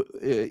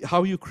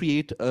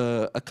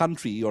a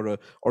country or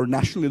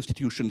national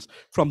institutions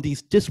from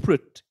these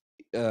disparate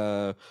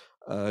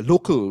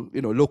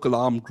local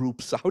armed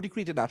groups. How do you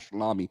create a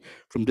national army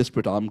from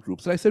disparate armed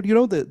groups? And I said,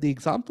 the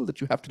example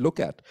that you have to look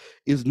at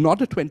is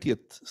not a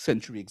 20th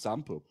century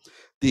example.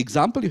 The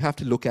example you have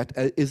to look at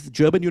is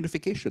German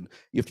unification.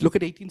 You have to look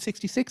at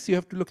 1866, you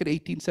have to look at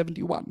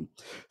 1871.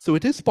 So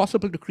it is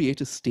possible to create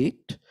a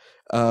state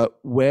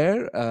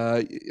where,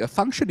 a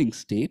functioning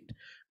state,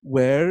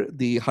 where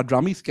the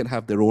Hadramis can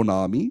have their own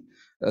army,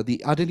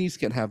 the Adenis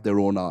can have their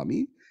own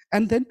army,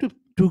 and then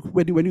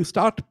when you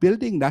start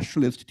building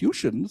national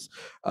institutions,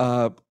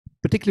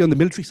 particularly on the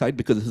military side,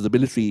 because this is a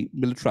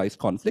militarized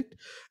conflict,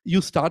 you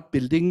start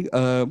building,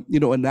 a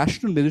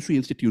national military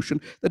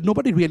institution that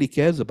nobody really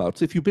cares about.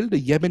 So if you build a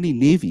Yemeni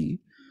navy,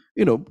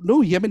 no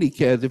Yemeni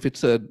cares if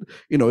it's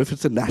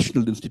a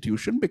national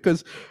institution,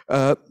 because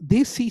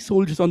they see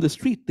soldiers on the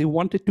street. They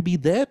want it to be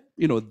their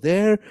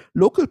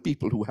local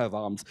people who have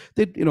arms.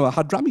 A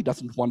Hadrami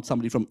doesn't want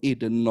somebody from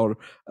Aden or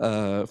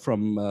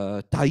from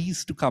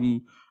Taiz to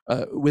come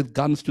with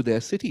guns to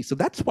their city. So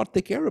that's what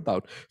they care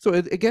about. So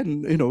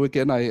again,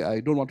 I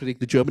don't want to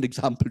take the German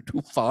example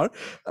too far,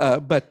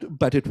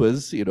 but it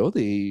was,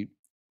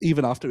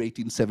 even after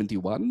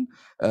 1871,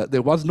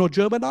 there was no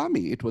German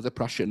army. It was a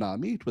Prussian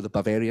army, it was a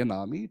Bavarian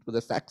army, it was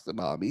a Saxon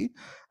army,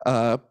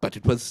 but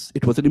it was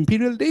an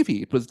imperial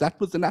navy. That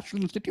was the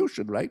national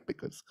institution, right?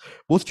 Because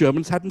most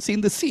Germans hadn't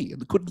seen the sea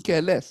and couldn't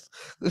care less.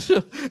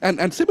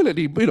 and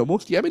similarly,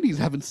 most Yemenis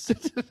haven't.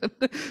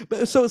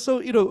 so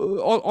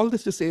all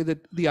this to say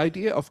that the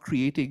idea of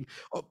creating,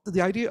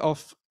 the idea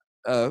of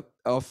the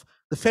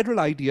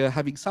federal idea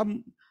having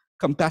some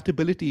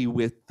compatibility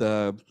with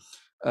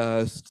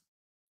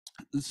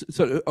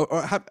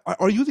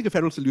or using a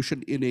federal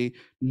solution in a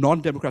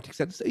non-democratic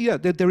sense, yeah,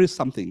 there is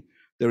something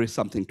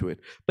to it.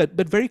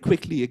 But very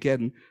quickly,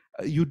 again,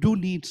 you do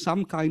need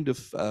some kind of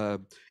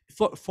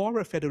for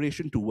a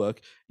federation to work,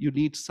 you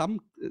need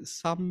some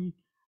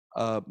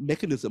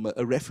mechanism,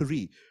 a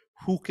referee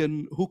who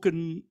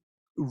can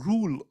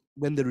rule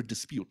when there are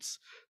disputes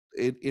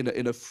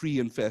in a free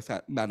and fair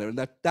manner. And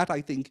that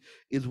I think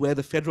is where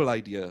the federal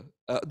idea,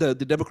 the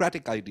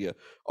democratic idea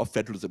of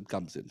federalism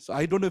comes in. So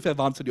I don't know if I've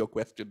answered your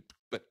question,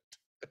 but.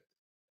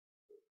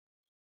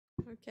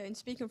 Okay, and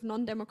speaking of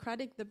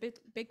non-democratic, the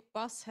big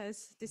boss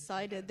has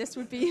decided this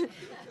would be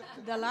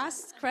the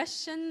last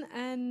question.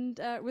 And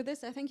with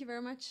this, I thank you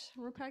very much,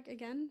 Rupak,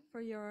 again,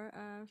 for your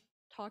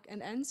talk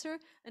and answer.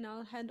 And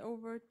I'll hand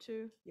over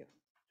to you.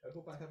 I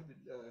hope I haven't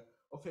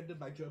offended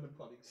my German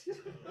colleagues.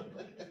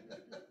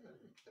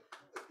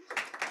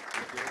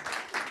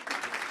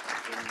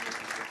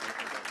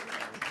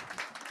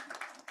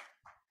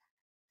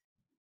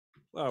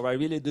 Well, Well, I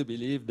really do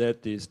believe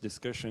that this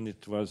discussion,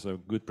 it was a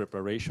good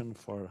preparation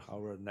for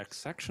our next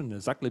section,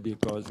 exactly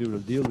because we will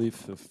deal with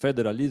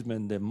federalism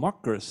and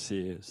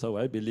democracy. So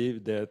I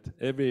believe that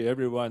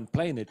everyone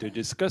planning to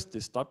discuss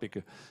this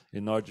topic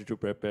in order to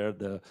prepare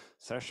the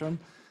session.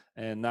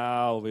 And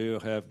now we will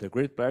have the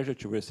great pleasure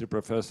to receive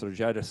Professor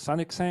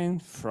Sonnicksen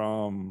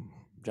from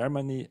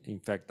Germany. In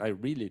fact, I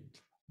really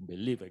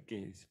believe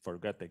again,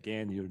 forgot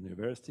again,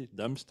 University,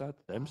 Darmstadt,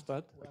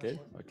 okay.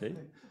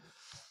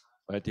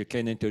 But you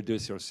can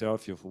introduce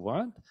yourself if you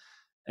want.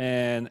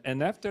 And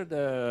after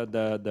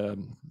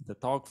the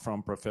talk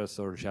from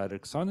Professor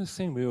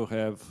Sonnicksen, we will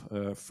have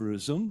through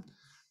Zoom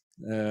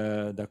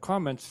the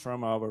comments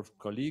from our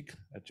colleague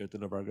at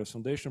Getulio Vargas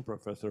Foundation,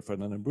 Professor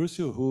Fernando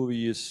Abrucio, who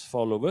is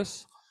follow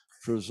us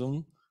through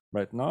Zoom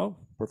right now.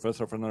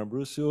 Professor Fernando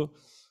Abrucio,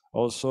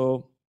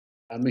 also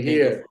I'm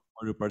here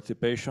for your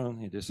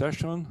participation in this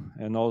session,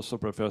 and also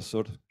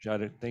Professor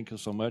Jarek, thank you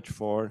so much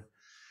for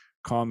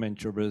coming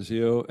to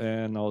Brazil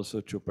and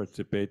also to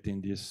participate in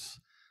this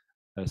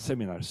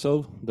seminar.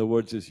 So the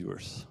word is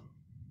yours.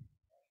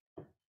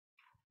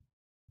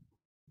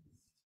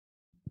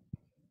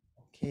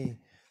 Okay.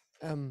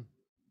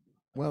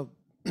 Well,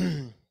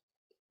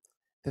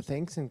 the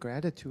thanks and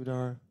gratitude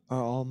are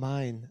all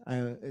mine.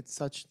 It's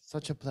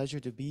such a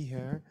pleasure to be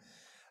here.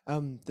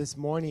 This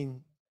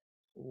morning,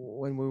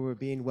 when we were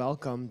being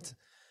welcomed,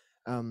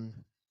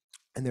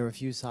 and there were a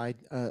few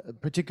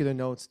particular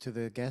notes to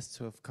the guests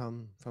who have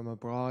come from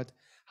abroad,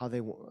 how they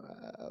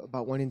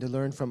about wanting to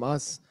learn from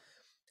us.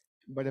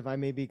 But if I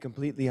may be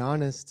completely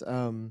honest,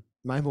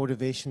 my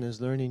motivation is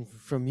learning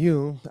from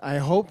you. I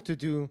hope to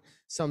do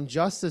some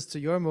justice to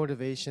your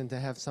motivation to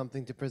have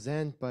something to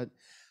present, but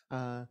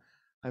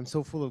I'm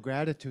so full of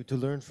gratitude to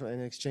learn from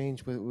and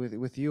exchange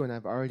with you. And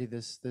I've already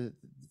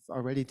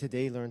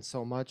today learned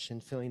so much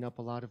and filling up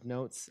a lot of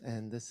notes,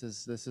 and this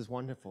is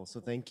wonderful.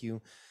 So thank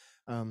you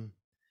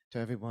to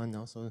everyone,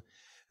 also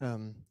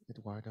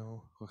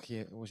Eduardo,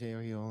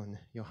 Rogerio, and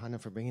Johanna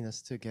for bringing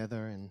us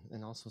together,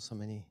 and also so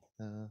many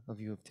of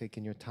you have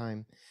taken your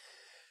time.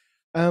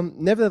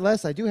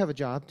 Nevertheless, I do have a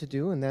job to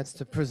do, and that's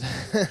to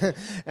present,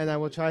 and I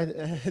will try,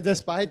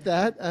 despite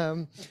that,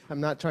 I'm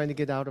not trying to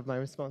get out of my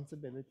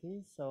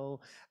responsibilities. So,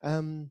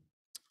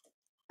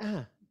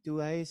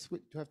 do I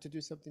have to do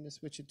something to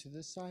switch it to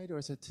this side, or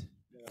is it?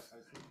 Yeah,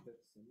 I think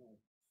that's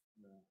enough.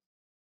 No.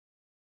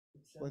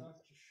 It's What? enough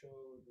to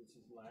show the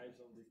slides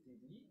on the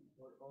TV,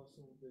 or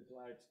also the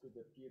slides could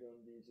appear on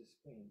this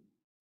screen.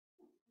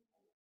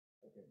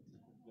 Okay.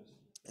 Just.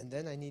 And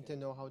then I need to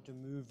know how to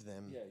move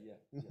them. Yeah.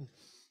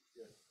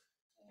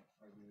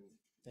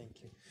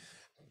 Thank you.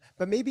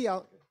 But maybe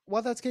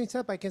while that's getting set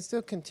up, I can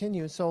still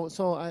continue. So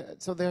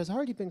there's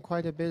already been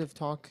quite a bit of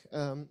talk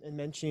and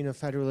mentioning of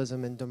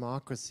federalism and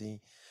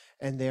democracy,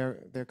 and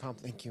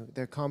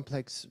their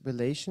complex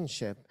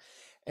relationship,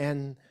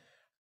 and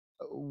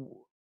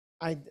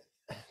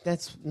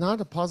that's not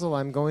a puzzle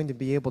I'm going to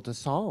be able to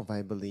solve,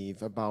 I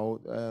believe,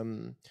 about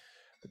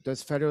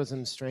does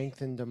federalism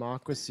strengthen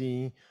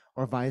democracy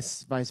or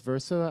vice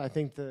versa. I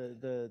think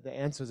the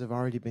answers have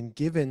already been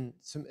given,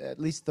 at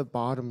least the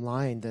bottom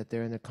line, that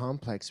they're in a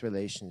complex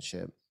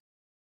relationship.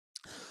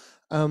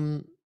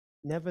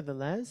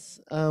 Nevertheless,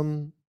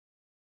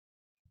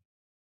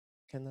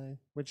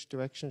 which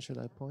direction should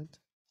I point?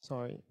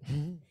 Sorry.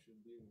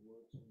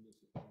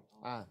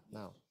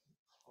 Now.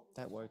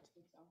 That worked.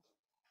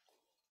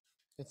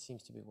 It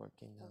seems to be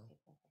working now.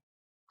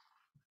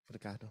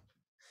 Obrigado.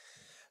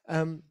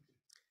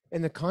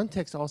 In the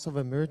context also of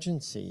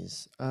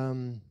emergencies,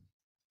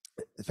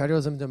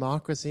 federalism,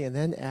 democracy, and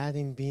then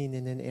adding being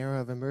in an era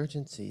of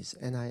emergencies,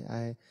 and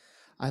I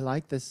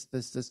like this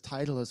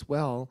title as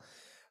well.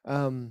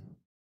 I'm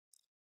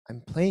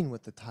playing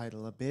with the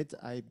title a bit.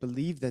 I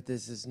believe that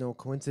this is no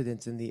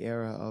coincidence in the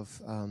era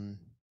of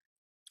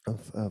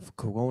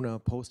Corona,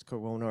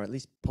 post-Corona, or at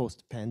least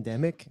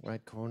post-pandemic,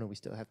 right? Corona we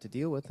still have to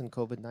deal with, and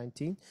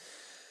COVID-19.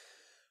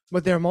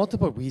 But there are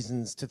multiple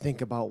reasons to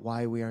think about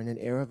why we are in an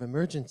era of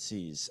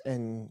emergencies,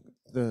 and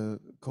the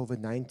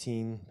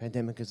COVID-19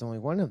 pandemic is only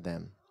one of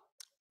them.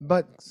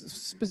 But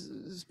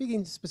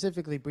speaking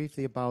specifically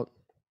briefly about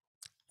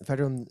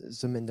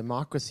federalism and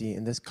democracy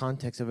in this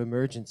context of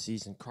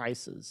emergencies and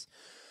crises,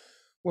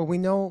 well, we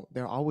know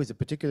they're always a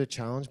particular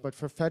challenge, but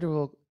for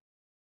federal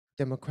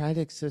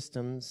democratic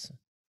systems,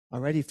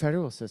 already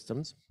federal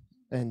systems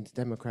and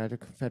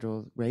democratic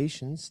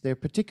federations, there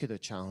are particular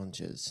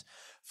challenges.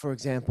 For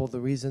example, the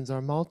reasons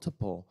are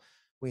multiple.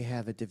 We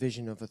have a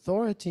division of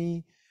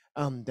authority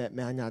that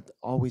may not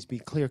always be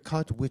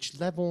clear-cut, which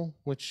level,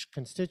 which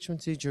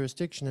constituency,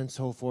 jurisdiction, and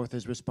so forth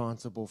is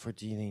responsible for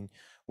dealing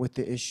with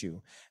the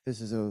issue. This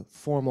is a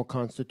formal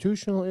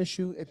constitutional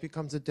issue. It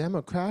becomes a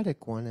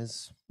democratic one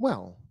as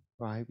well,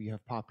 right? We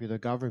have popular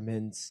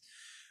governments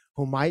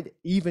who might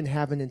even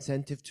have an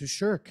incentive to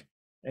shirk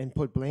and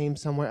put blame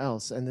somewhere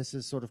else, and this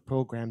is sort of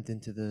programmed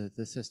into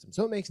the system.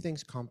 So it makes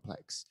things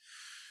complex.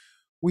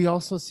 We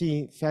also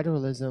see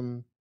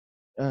federalism,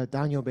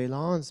 Daniel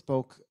Bailon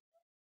spoke,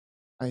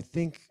 I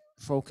think,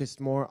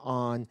 focused more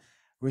on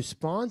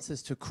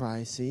responses to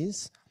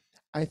crises,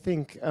 I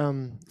think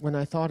when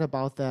I thought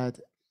about that,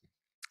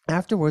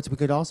 afterwards we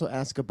could also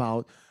ask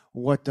about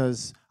what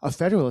does a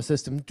federal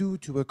system do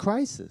to a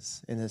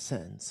crisis, in a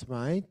sense,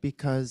 right?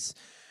 Because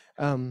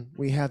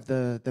we have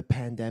the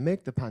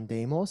pandemic, the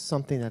pandemos,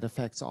 something that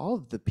affects all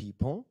of the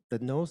people,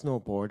 that knows no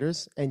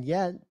borders, and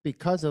yet,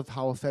 because of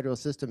how a federal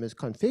system is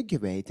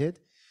configured,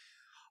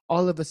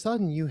 all of a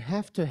sudden you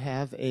have to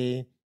have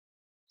a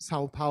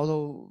Sao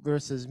Paulo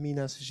versus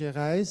Minas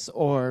Gerais,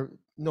 or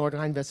North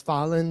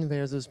Rhine-Westphalia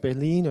versus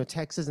Berlin, or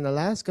Texas and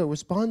Alaska,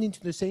 responding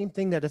to the same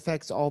thing that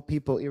affects all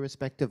people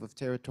irrespective of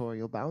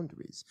territorial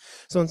boundaries.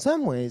 So in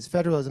some ways,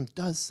 federalism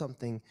does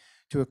something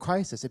to a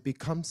crisis. It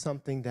becomes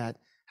something that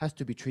has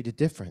to be treated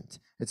different.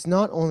 It's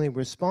not only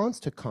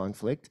response to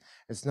conflict,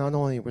 it's not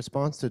only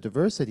response to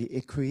diversity,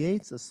 it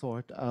creates a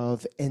sort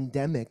of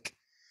endemic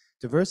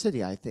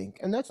diversity, I think.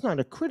 And that's not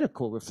a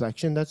critical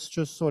reflection, that's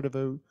just sort of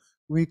a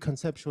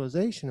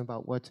reconceptualization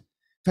about what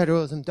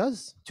federalism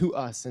does to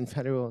us in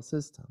federal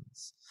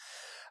systems.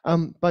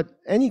 But in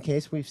any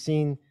case, we've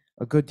seen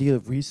a good deal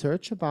of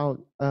research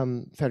about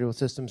federal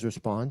systems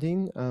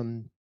responding,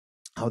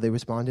 how they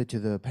responded to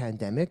the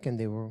pandemic, and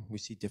we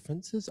see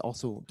differences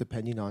also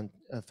depending on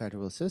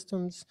federal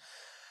systems.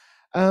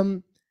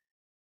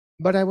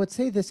 But I would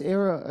say this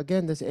era,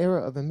 again, this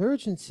era of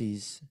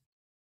emergencies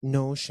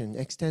notion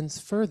extends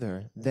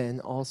further than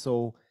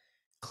also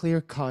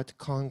clear-cut,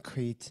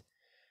 concrete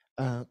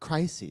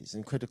crises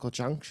and critical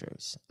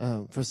junctures.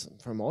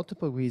 For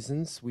multiple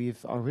reasons,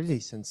 we've already,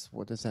 since,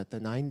 what is that, the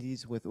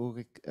 90s with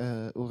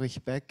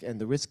Ulrich Beck and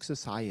the Risk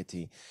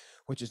Society,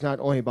 which is not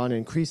only about an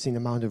increasing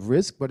amount of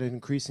risk, but an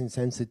increasing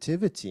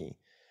sensitivity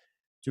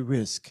to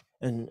risk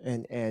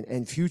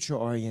and future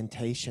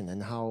orientation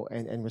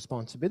and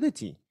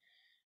responsibility.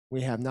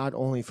 We have not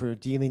only for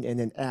dealing in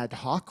an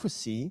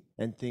adhocracy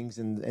and things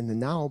in the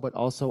now, but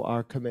also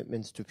our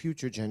commitments to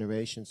future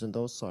generations and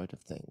those sort of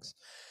things.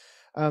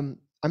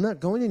 I'm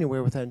not going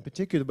anywhere with that in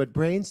particular, but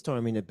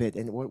brainstorming a bit,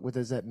 and what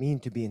does that mean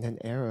to be in an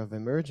era of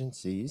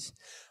emergencies?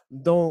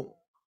 Though,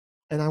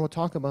 and I will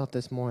talk about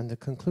this more in the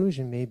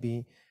conclusion,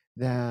 maybe,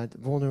 that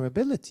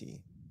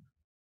vulnerability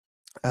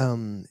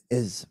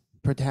is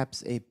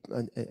perhaps an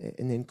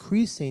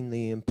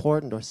increasingly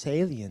important or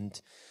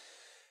salient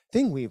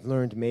thing we've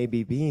learned,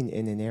 maybe being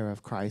in an era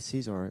of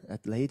crises, or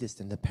at latest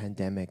in the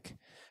pandemic,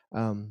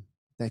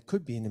 that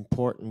could be an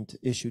important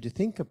issue to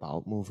think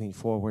about moving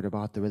forward,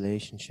 about the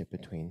relationship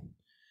between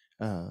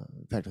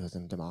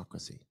federalism and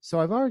democracy. So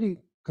I've already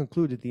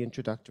concluded the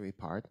introductory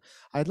part.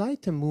 I'd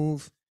like to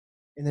move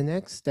in the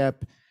next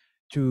step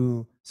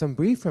to some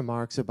brief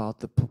remarks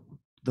about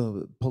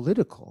the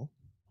political,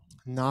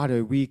 not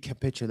a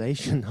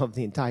recapitulation of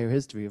the entire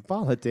history of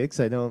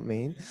politics, I don't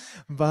mean,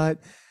 but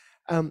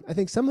I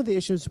think some of the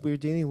issues we're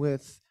dealing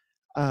with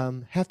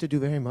have to do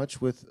very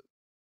much with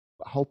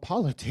how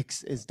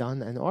politics is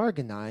done and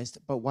organized,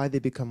 but why they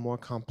become more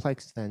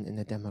complex than in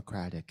the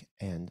democratic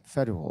and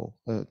federal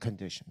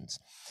conditions.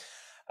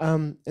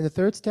 In the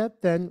third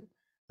step, then,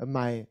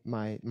 my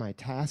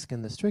task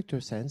in the stricter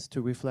sense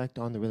to reflect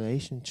on the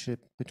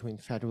relationship between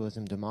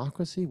federalism and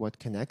democracy, what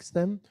connects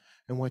them,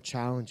 and what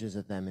challenges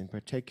of them in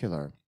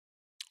particular.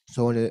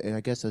 So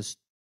I guess a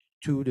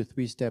 2 to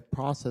 3 step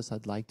process,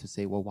 I'd like to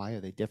say, well, why are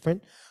they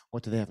different?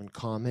 What do they have in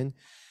common?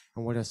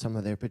 And what are some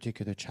of their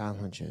particular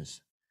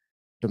challenges?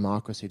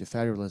 Democracy to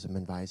federalism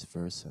and vice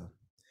versa.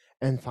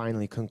 And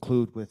finally,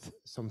 conclude with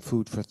some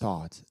food for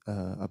thought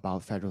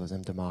about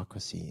federalism,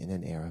 democracy in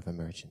an era of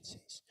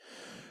emergencies.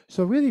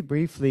 So really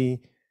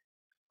briefly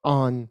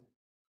on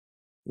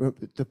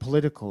the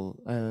political,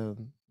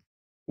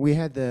 we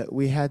had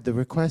the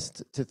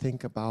request to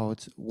think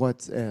about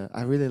what,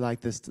 I really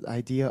like this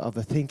idea of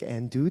a think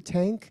and do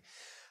tank.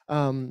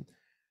 And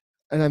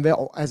I'm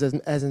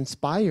as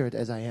inspired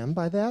as I am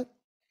by that,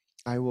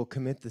 I will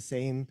commit the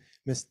same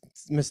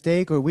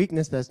mistake or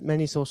weakness that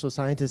many social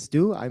scientists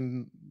do.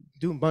 I'm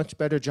doing a much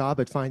better job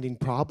at finding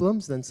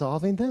problems than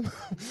solving them.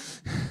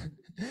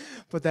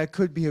 But that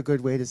could be a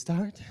good way to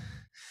start.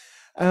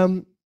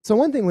 So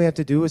one thing we have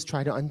to do is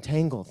try to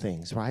untangle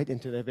things, right,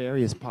 into their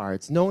various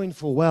parts, knowing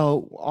full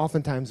well,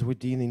 oftentimes we're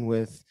dealing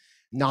with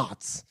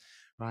knots,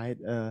 right?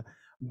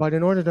 But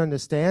in order to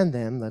understand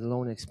them, let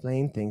alone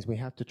explain things, we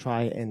have to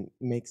try and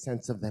make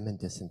sense of them and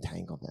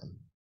disentangle them.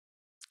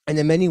 And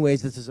in many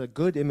ways, this is a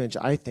good image,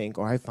 I think,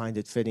 or I find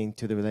it fitting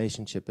to the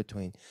relationship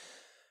between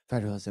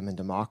federalism and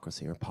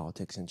democracy, or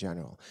politics in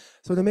general.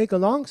 So to make a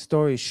long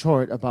story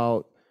short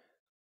about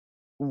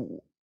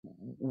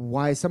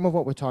why some of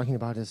what we're talking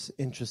about is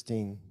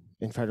interesting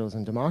in federalism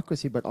and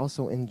democracy, but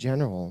also in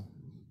general,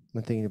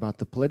 when thinking about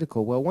the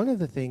political, well, one of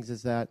the things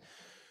is that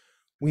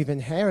we've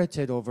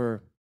inherited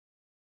over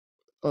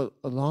a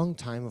long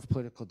time of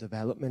political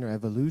development or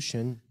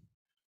evolution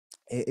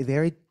a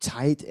very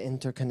tight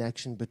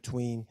interconnection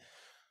between,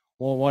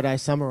 well, what I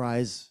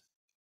summarize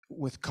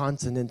with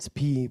consonants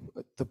P,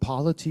 the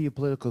polity, a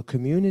political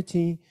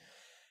community,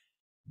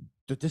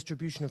 the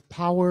distribution of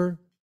power,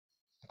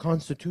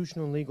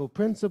 constitutional and legal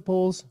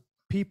principles,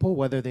 people,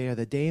 whether they are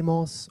the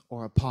demos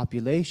or a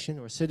population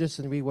or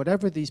citizenry,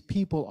 whatever these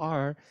people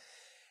are,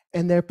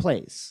 and their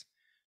place.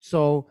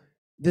 So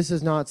this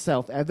is not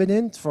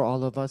self-evident for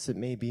all of us. It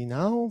may be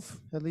now,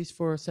 at least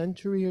for a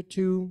century or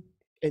two.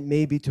 It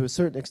may be to a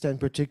certain extent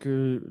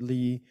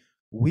particularly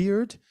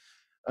weird.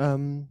 I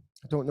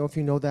don't know if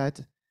you know that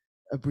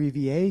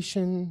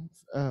abbreviation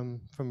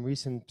from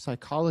recent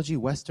psychology: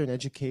 Western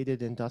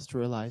educated,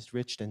 industrialized,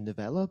 rich, and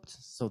developed.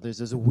 So there's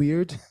this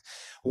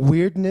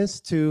weirdness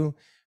to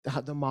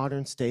the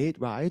modern state,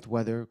 right?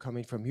 Whether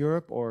coming from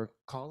Europe or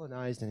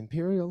colonized and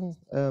imperial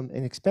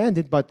and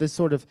expanded, but this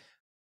sort of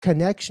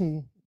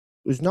connection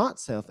is not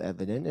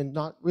self-evident and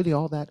not really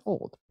all that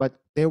old, but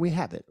there we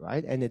have it,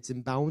 right? And it's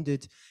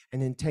imbounded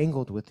and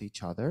entangled with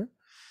each other,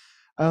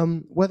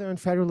 whether in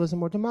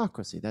federalism or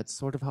democracy. That's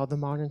sort of how the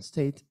modern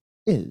state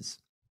is.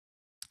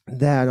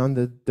 That on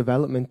the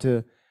development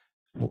to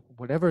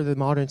whatever the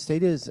modern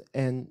state is,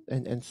 and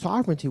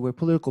sovereignty, where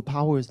political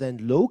power is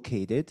then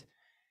located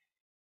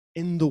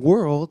in the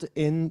world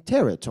in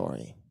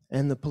territory,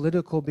 and the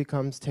political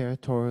becomes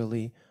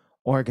territorially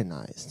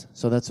organized.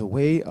 So that's a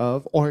way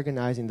of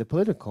organizing the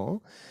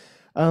political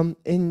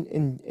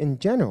in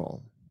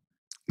general.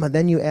 But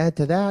then you add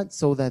to that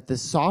so that the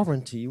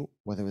sovereignty,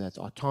 whether that's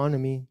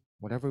autonomy,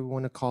 whatever we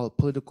want to call it,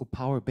 political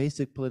power,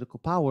 basic political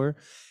power,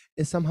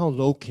 is somehow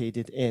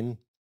located in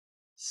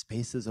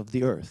spaces of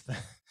the earth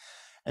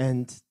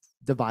and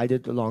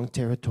divided along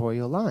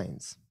territorial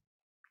lines.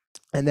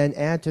 And then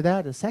add to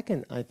that a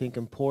second, I think,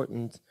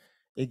 important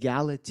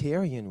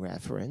egalitarian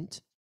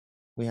referent.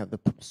 We have the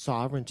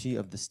sovereignty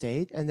of the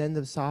state and then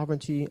the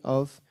sovereignty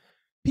of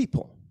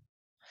people,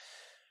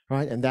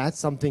 right? And that's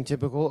something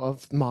typical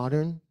of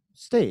modern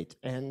state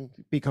and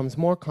becomes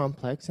more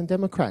complex in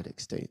democratic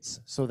states,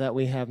 so that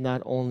we have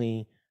not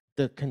only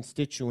the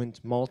constituent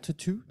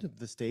multitude of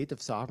the state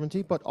of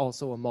sovereignty, but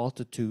also a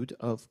multitude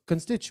of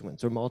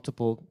constituents or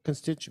multiple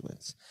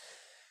constituents.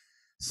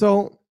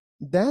 So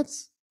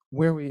that's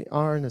where we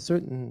are, in a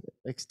certain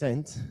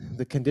extent,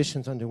 the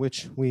conditions under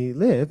which we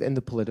live in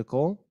the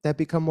political that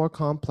become more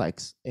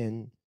complex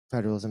in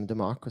federalism and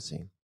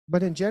democracy.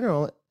 But in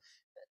general,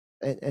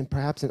 and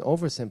perhaps an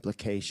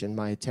oversimplification,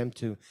 my attempt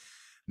to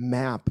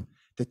map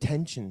the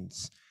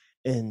tensions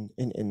in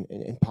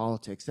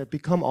politics that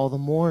become all the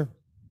more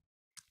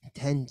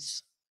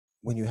tense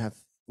when you have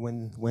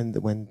when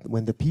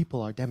the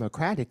people are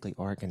democratically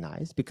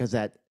organized, because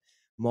that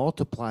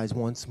multiplies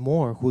once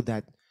more who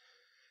that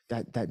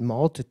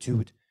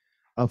multitude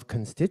of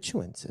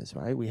constituents is,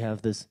 right? We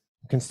have this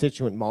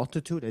constituent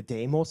multitude, a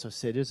demos or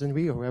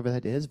citizenry or whoever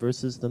that is,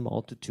 versus the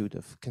multitude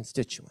of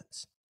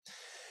constituents.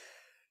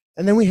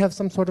 And then we have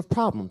some sort of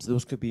problems.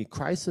 Those could be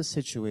crisis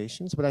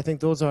situations, but I think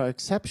those are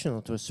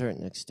exceptional to a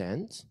certain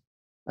extent.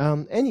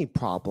 Any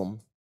problem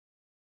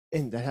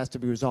that has to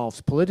be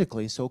resolved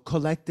politically, so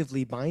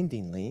collectively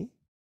bindingly,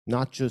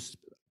 not just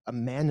a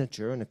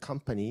manager in a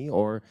company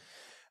or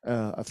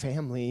a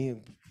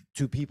family,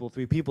 2 people,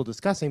 3 people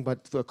discussing,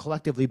 but for a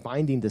collectively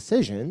binding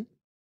decision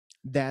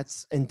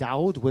that's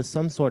endowed with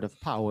some sort of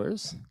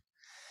powers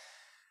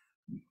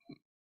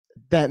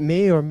that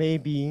may or may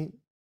be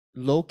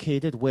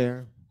located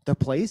where the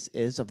place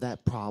is of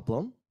that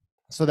problem.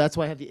 So that's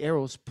why I have the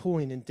arrows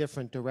pulling in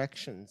different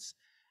directions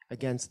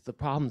against the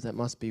problems that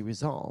must be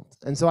resolved.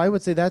 And so I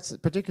would say that's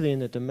particularly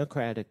in a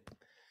democratic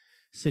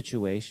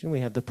situation. We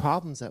have the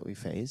problems that we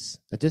face,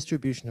 a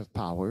distribution of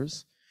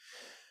powers,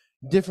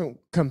 different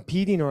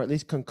competing or at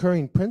least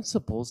concurring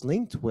principles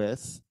linked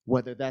with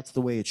whether that's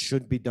the way it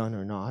should be done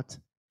or not.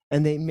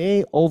 And they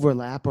may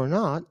overlap or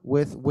not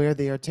with where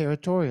they are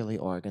territorially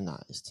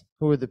organized.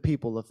 Who are the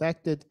people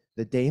affected?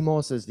 The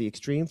demos is the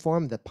extreme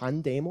form, the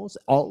pandemos,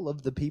 all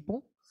of the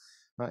people,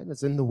 right?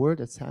 That's in the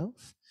word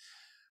itself.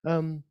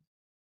 I'll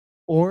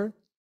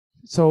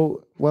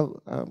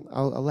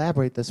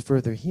elaborate this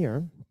further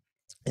here.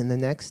 In the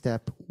next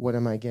step, what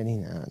am I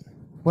getting at?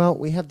 Well,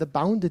 we have the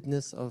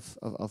boundedness of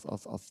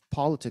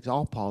politics,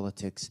 all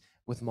politics,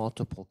 with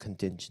multiple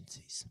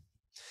contingencies.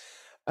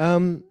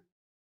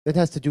 It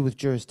has to do with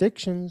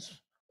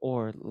jurisdictions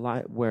or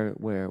where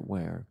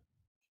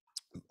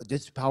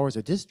powers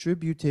are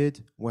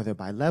distributed, whether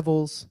by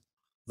levels,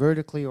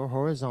 vertically or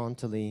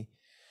horizontally,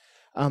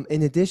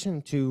 in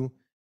addition to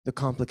the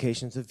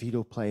complications of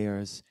veto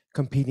players,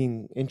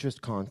 competing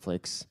interest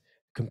conflicts,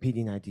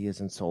 competing ideas,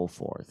 and so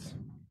forth.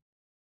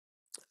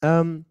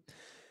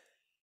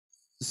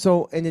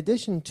 So in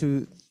addition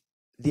to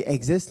the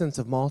existence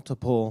of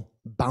multiple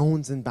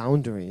bounds and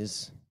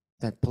boundaries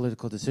that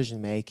political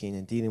decision making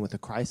and dealing with a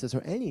crisis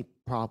or any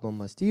problem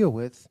must deal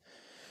with,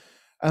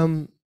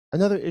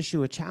 another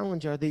issue, a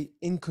challenge, are the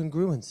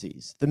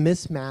incongruencies, the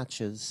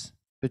mismatches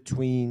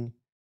between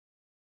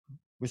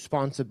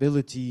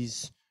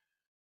responsibilities,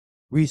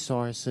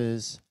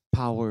 resources,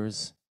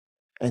 powers,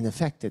 and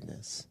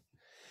effectiveness.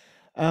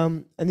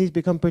 And these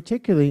become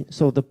particularly,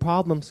 so the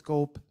problem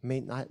scope may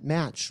not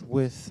match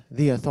with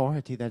the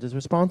authority that is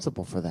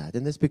responsible for that.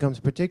 And this becomes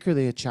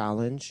particularly a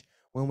challenge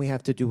when we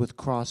have to do with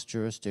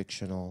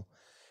cross-jurisdictional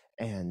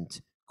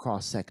and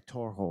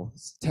cross-sectoral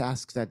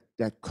tasks that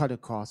cut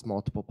across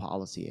multiple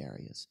policy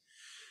areas.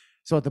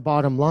 So at the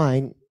bottom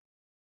line,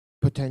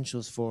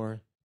 potentials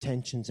for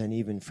tensions and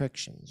even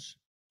frictions.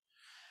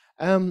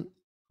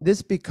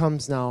 This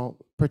becomes now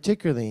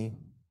particularly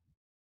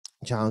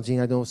challenging.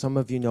 I know some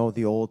of you know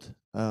the old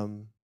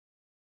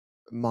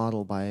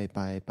model by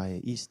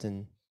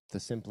Easton, the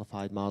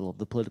simplified model of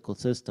the political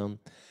system.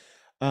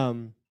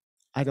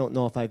 I don't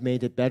know if I've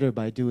made it better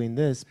by doing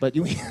this, but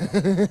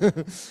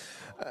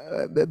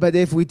but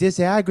if we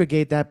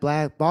disaggregate that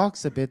black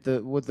box a bit,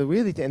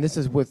 and this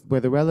is where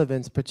the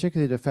relevance,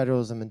 particularly to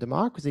federalism and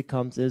democracy,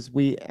 comes, is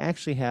we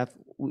actually have,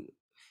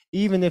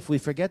 even if we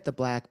forget the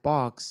black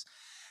box,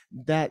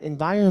 that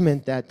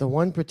environment that the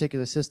one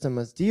particular system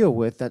must deal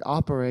with, that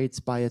operates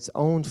by its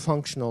own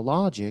functional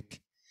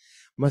logic,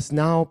 must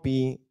now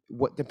be,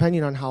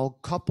 depending on how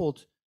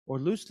coupled or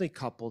loosely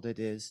coupled it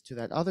is to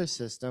that other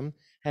system,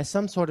 has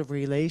some sort of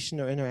relation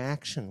or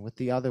interaction with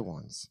the other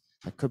ones.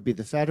 It could be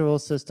the federal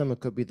system, it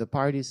could be the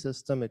party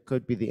system, it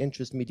could be the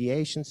interest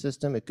mediation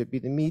system, it could be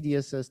the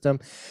media system.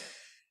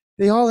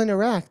 They all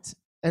interact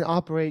and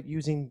operate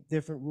using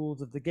different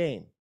rules of the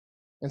game,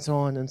 and so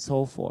on and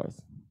so forth.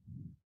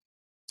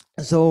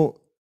 So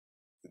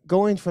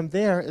going from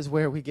there is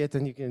where we get,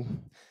 and you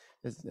can,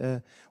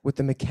 with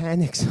the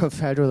mechanics of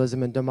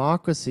federalism and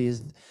democracy,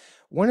 is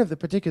one of the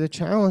particular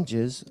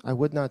challenges. I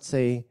would not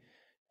say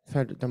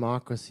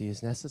democracy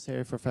is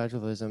necessary for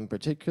federalism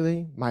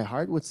particularly. My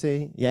heart would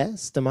say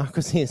yes,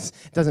 democracy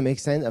doesn't make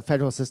sense. A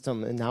federal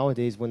system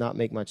nowadays would not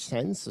make much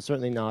sense, so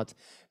certainly not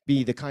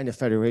be the kind of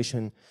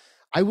federation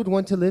I would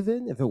want to live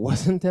in if it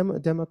wasn't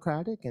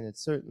democratic, and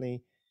it's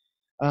certainly,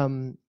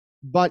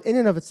 but in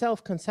and of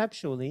itself,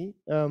 conceptually,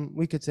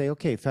 we could say,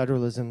 okay,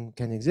 federalism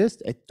can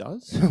exist. It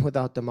does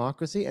without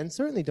democracy, and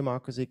certainly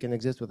democracy can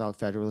exist without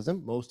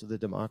federalism. Most of the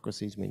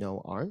democracies we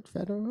know aren't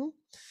federal.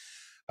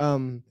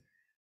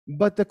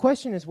 But the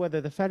question is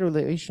whether the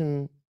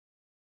federation,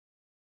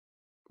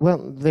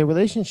 well, their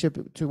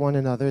relationship to one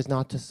another is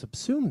not to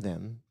subsume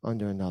them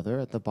under another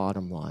at the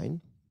bottom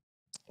line,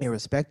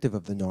 irrespective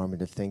of the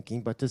normative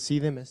thinking, but to see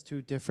them as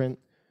two different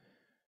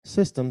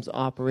systems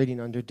operating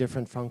under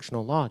different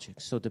functional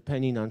logics. So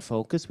depending on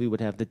focus, we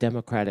would have the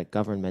democratic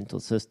governmental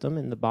system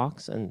in the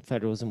box, and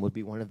federalism would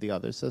be one of the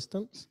other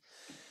systems,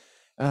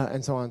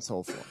 and so on and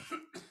so forth.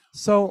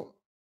 So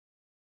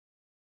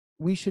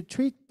we should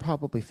treat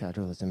probably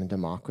federalism and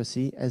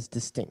democracy as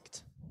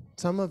distinct.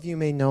 Some of you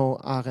may know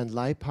Arend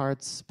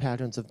Leiphardt's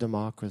patterns of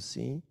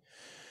democracy,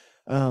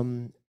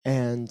 and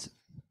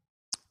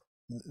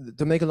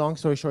to make a long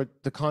story short,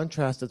 the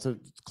contrast, it's a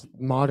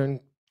modern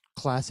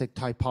classic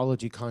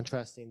typology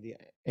contrasting the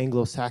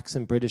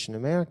Anglo-Saxon, British, and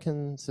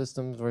American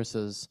systems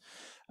versus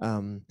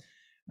some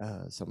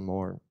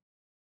more,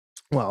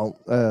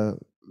 well,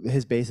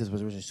 his basis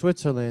was originally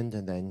Switzerland,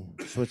 and then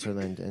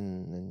Switzerland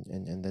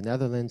and the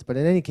Netherlands. But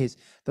in any case,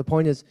 the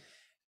point is,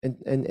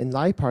 in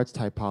Leiphardt's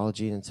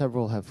typology, and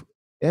several have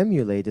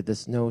emulated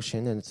this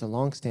notion, and it's a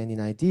long-standing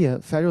idea,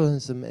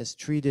 federalism is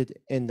treated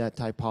in that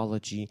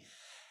typology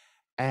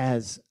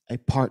as a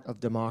part of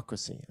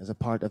democracy, as a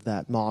part of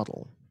that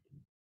model.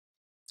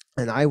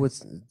 And I would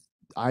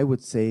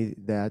say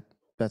that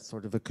that's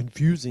sort of a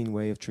confusing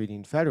way of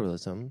treating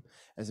federalism.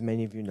 As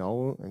many of you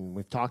know, and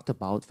we've talked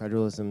about,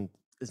 federalism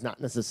is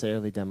not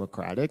necessarily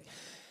democratic,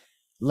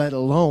 let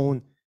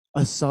alone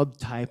a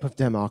subtype of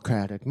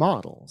democratic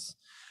models.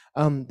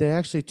 There are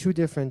actually two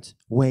different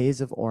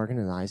ways of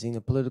organizing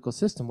a political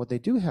system. What they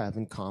do have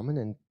in common,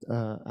 and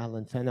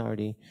Alan Fenn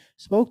already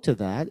spoke to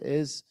that,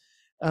 is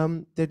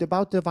they're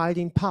about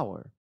dividing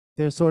power.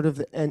 They're sort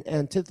of an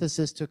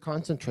antithesis to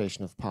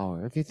concentration of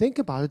power. If you think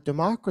about it,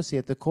 democracy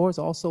at the core is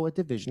also a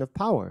division of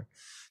power.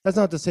 That's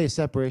not to say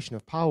separation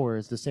of power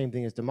is the same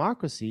thing as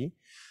democracy.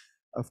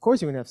 Of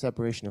course, you're going to have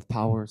separation of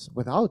powers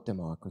without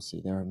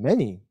democracy. There are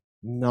many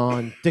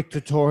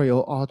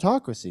non-dictatorial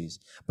autocracies,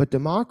 but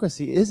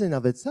democracy is in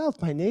of itself,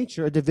 by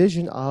nature, a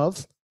division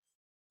of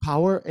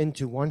power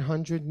into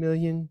 100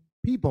 million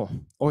people,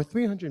 or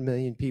 300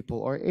 million people,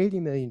 or 80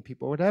 million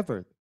people,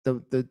 whatever.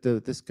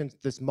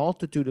 This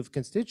multitude of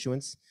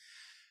constituents,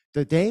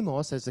 the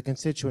demos as a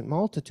constituent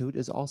multitude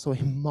is also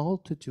a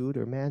multitude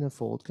or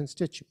manifold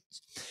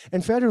constituents.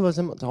 And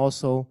federalism is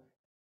also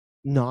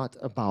not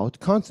about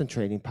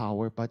concentrating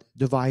power, but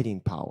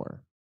dividing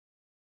power.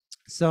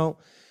 So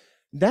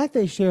that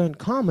they share in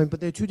common, but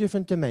they're two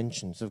different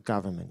dimensions of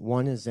government.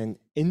 One is an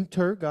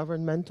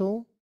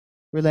intergovernmental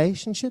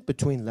relationship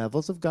between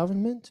levels of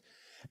government,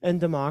 and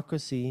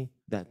democracy,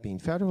 that being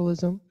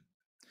federalism,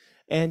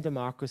 and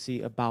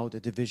democracy about a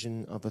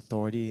division of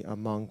authority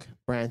among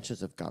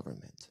branches of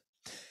government.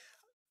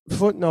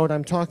 Footnote,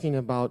 I'm talking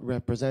about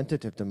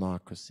representative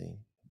democracy.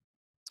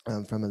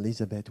 From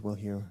Elizabeth, we'll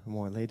hear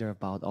more later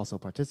about also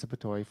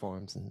participatory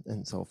forms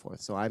and so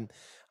forth. So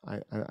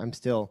I'm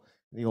still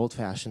the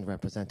old-fashioned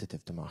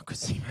representative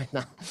democracy right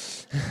now.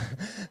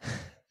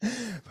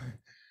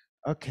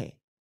 Okay,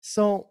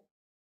 so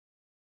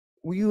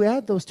when you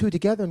add those two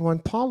together in one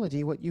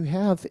polity, what you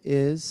have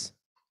is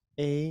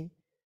a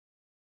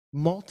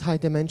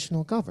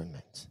multi-dimensional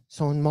government,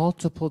 so in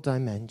multiple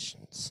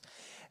dimensions.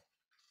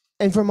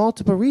 And for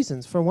multiple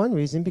reasons. For one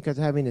reason, because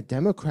having a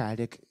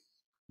democratic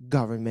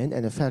government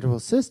and a federal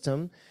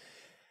system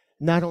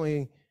not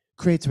only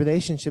creates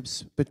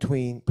relationships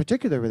between,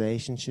 particular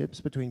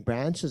relationships between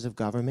branches of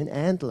government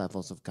and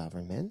levels of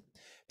government.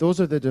 Those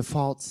are the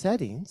default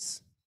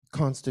settings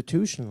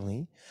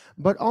constitutionally,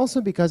 but also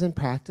because in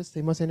practice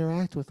they must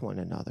interact with one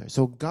another.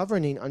 So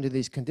governing under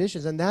these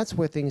conditions, and that's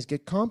where things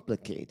get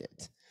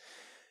complicated.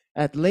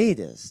 At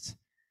latest,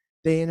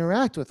 they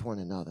interact with one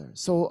another.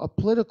 So a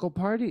political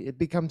party, it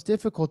becomes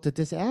difficult to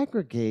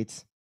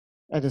disaggregate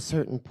at a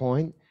certain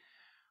point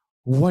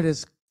what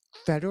is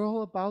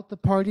federal about the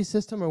party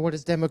system or what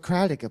is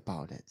democratic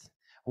about it.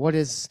 What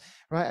is,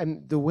 right,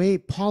 and the way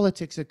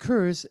politics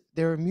occurs,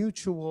 there are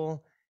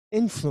mutual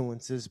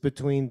influences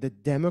between the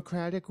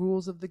democratic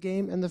rules of the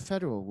game and the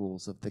federal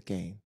rules of the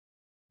game.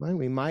 Right?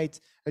 We might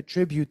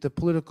attribute the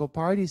political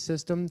party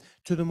system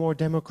to the more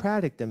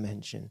democratic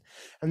dimension,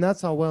 and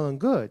that's all well and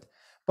good.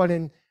 But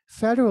in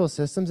federal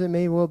systems, it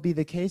may well be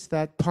the case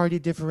that party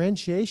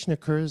differentiation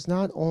occurs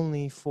not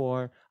only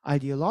for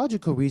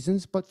ideological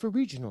reasons, but for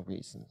regional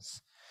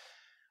reasons.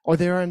 Or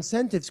there are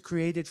incentives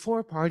created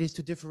for parties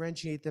to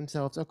differentiate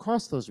themselves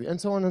across those, and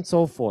so on and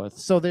so forth.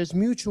 So there's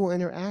mutual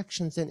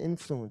interactions and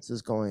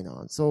influences going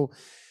on. So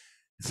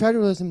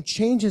federalism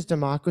changes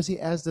democracy,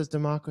 as does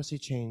democracy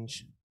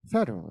change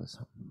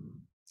federalism.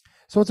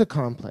 So it's a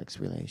complex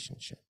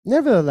relationship.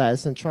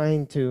 Nevertheless, in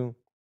trying to,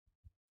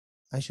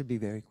 I should be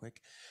very quick,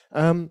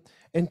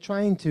 in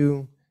trying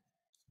to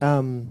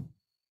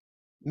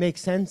make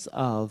sense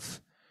of,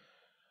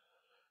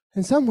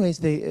 in some ways,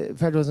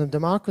 federalism and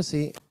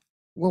democracy,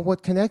 well,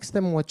 what connects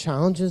them, what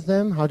challenges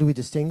them, how do we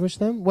distinguish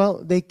them?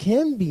 Well, they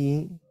can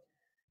be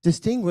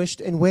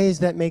distinguished in ways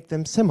that make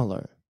them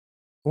similar.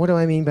 What do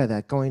I mean by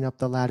that? Going up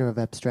the ladder of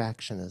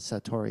abstraction, as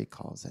Sartori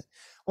calls it.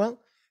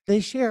 Well, they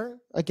share,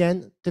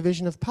 again,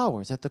 division of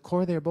powers. At the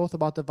core, they're both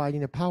about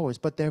dividing of powers,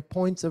 but their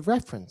points of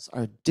reference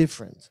are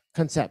different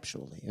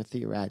conceptually or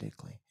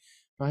theoretically,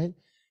 right?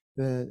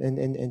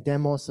 In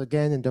demos,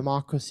 again, in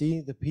democracy,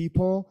 the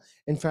people,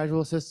 in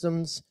federal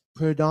systems,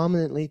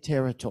 predominantly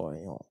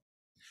territorial.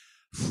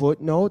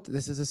 Footnote,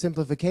 this is a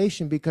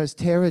simplification because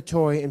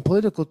territory in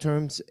political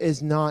terms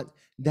is not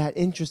that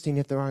interesting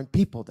if there aren't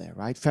people there,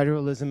 right?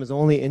 Federalism is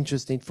only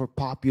interesting for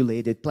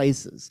populated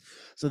places.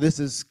 So this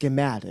is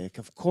schematic.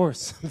 Of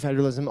course,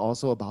 federalism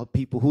also about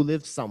people who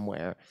live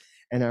somewhere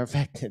and are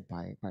affected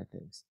by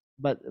things.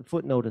 But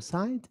footnote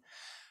aside,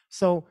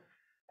 so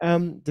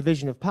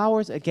division of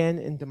powers, again,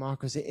 in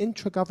democracy,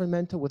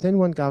 intragovernmental, within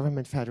one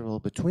government, federal,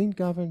 between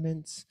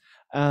governments.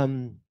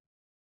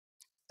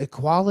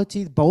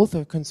 Equality, both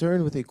are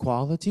concerned with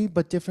equality,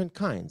 but different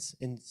kinds,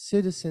 in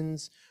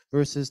citizens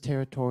versus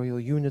territorial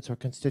units or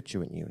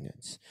constituent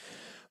units.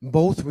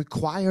 Both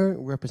require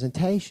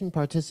representation,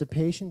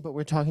 participation, but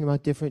we're talking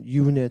about different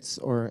units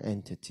or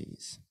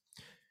entities.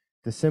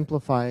 The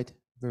simplified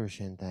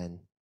version then.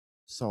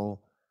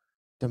 So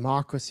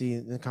democracy,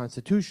 the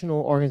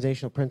constitutional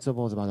organizational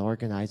principle is about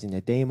organizing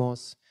a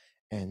demos,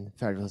 and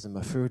federalism,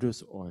 a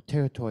ferdus, or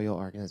territorial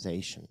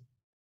organization.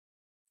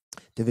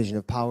 Division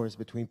of powers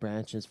between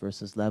branches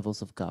versus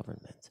levels of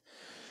government.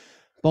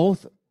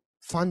 Both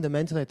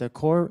fundamentally at their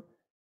core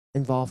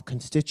involve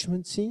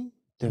constituency,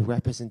 the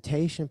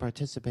representation,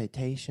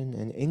 participation,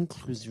 and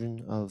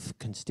inclusion of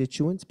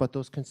constituents, but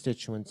those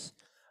constituents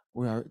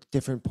are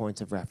different points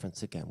of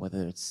reference again,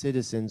 whether it's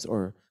citizens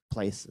or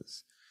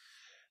places.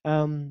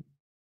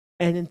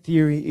 And in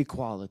theory,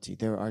 equality.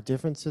 There are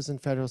differences in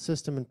federal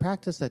system and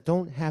practice that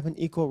don't have an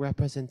equal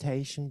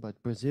representation,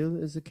 but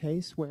Brazil is a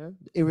case where,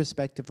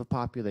 irrespective of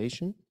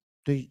population,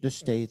 the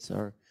states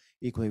are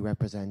equally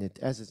represented,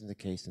 as is the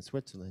case in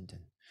Switzerland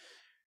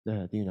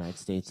and the United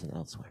States and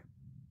elsewhere.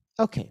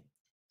 Okay,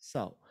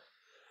 so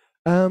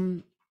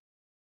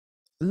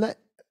let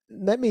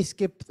me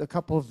skip a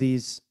couple of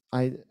these.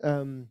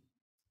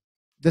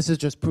 This is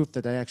just proof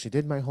that I actually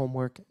did my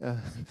homework.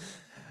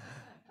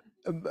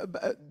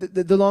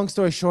 The long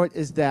story short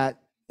is that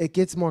it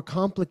gets more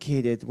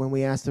complicated when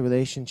we ask the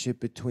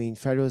relationship between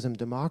federalism and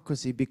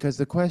democracy, because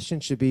the question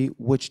should be,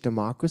 which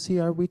democracy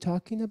are we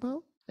talking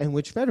about? And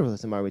which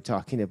federalism are we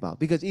talking about?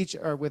 Because each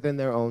are within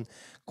their own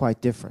quite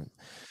different.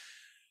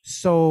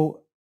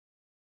 So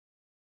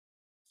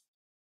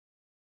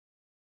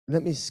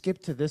let me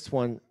skip to this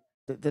one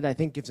that I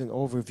think gives an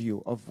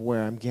overview of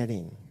where I'm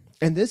getting.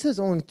 And this is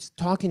only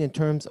talking in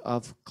terms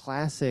of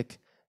classic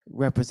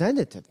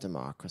representative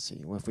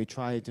democracy, if we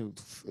try to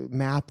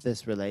map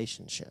this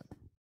relationship.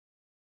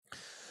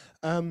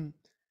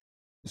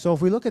 So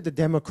if we look at the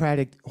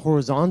democratic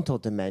horizontal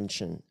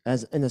dimension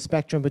as in a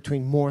spectrum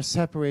between more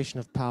separation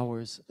of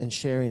powers and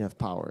sharing of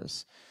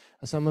powers,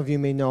 some of you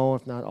may know,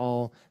 if not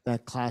all,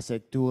 that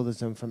classic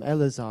dualism from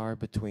Elazar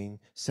between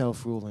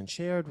self-rule and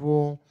shared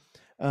rule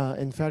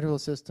in federal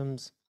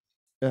systems.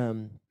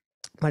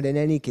 But in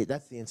any case,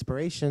 that's the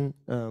inspiration,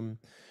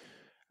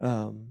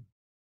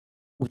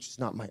 which is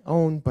not my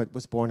own, but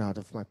was born out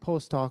of my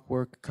postdoc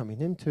work coming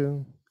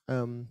into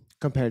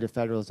comparative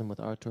federalism with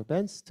Arthur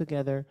Benz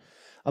together,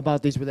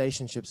 about these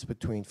relationships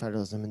between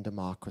federalism and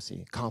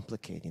democracy,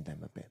 complicating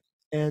them a bit.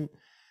 And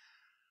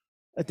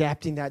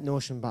adapting that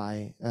notion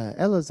by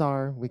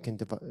Elazar,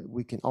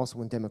 we can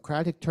also, in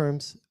democratic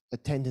terms, a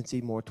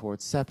tendency more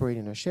towards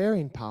separating or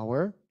sharing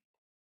power.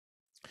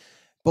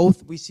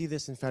 Both we see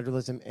this in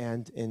federalism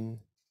and in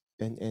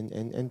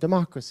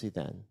democracy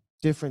then,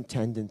 different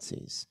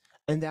tendencies.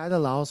 And that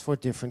allows for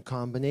different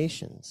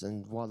combinations.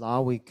 And voila,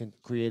 we can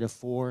create a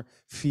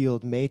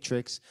 4-field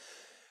matrix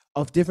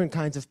of different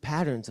kinds of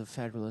patterns of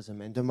federalism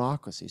and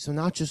democracy. So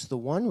not just the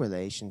one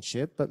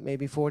relationship, but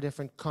maybe 4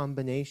 different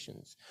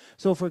combinations.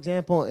 So for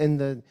example, in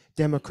the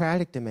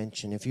democratic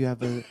dimension, if you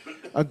have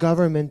a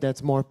government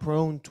that's more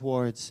prone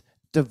towards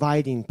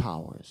dividing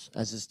powers,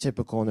 as is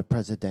typical in the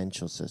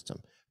presidential system,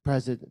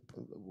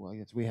 well, I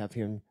guess we have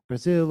here in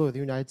Brazil or the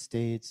United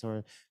States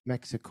or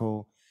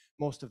Mexico,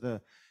 most of the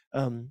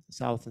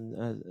South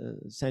and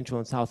Central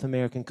and South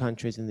American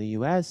countries in the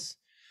US.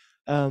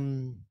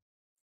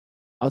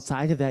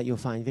 Outside of that, you'll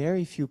find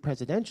very few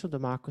presidential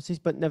democracies,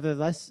 but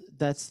nevertheless,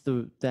 that's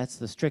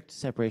the strict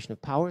separation of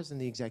powers in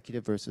the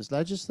executive versus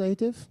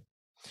legislative.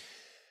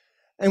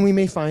 And we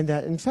may find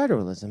that in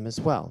federalism as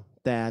well,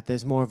 that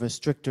there's more of a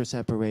stricter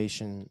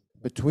separation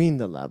between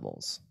the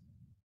levels.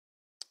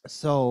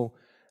 So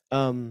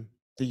the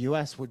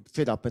US would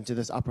fit up into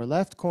this upper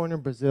left corner.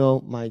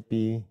 Brazil might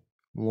be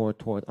more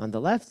toward on the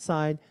left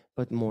side,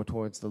 but more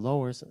towards the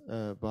lower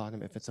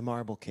bottom if it's a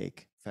marble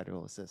cake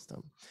federal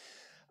system.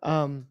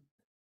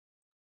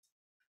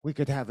 We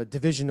could have a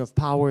division of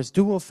powers,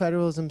 dual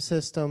federalism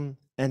system,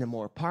 and a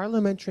more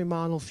parliamentary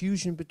model,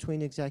 fusion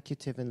between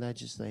executive and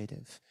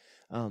legislative.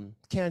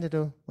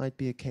 Canada might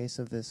be a case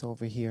of this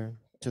over here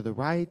to the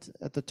right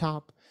at the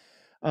top.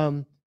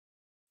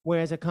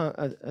 Whereas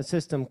a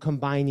system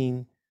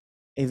combining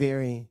a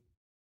very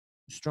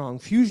strong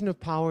fusion of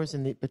powers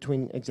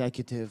between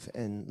executive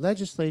and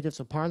legislative,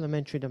 so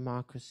parliamentary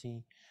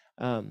democracy,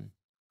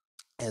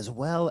 as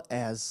well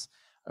as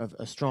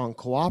a strong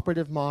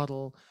cooperative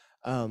model,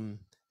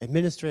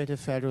 administrative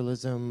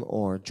federalism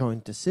or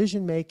joint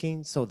decision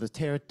making, so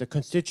the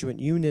constituent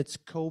units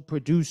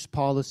co-produce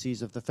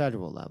policies of the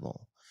federal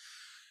level.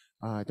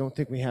 I don't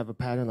think we have a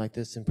pattern like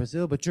this in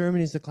Brazil, but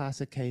Germany is the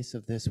classic case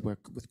of this, where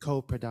with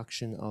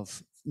co-production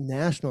of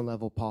national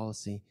level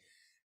policy,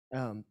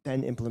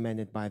 then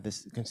implemented by the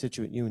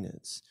constituent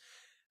units,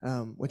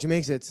 which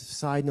makes it,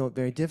 side note,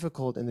 very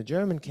difficult in the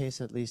German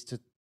case, at least, to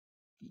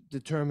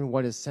determine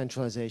what is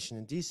centralization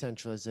and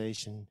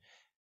decentralization.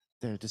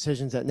 There are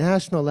decisions at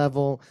national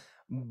level,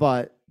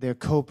 but they're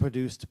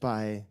co-produced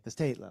by the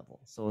state level,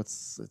 so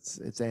it's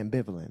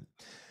ambivalent.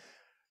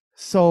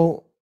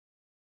 So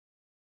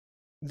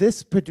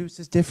this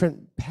produces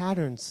different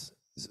patterns.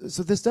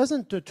 So this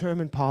doesn't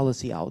determine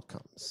policy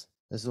outcomes.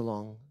 This is a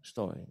long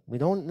story. We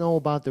don't know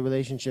about the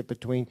relationship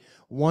between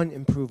one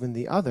improving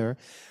the other.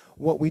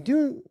 What we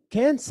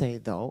can say,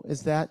 though,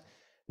 is that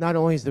not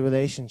only is the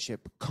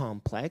relationship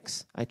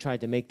complex, I tried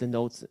to make the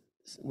notes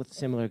with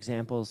similar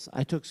examples.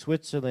 I took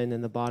Switzerland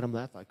in the bottom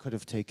left. I could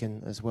have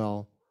taken as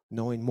well,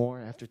 knowing more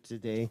after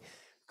today,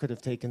 could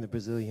have taken the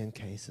Brazilian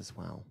case as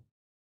well.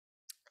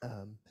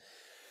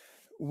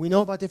 We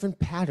know about different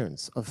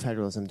patterns of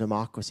federalism,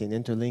 democracy, and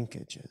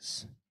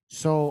interlinkages.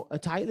 So a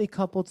tightly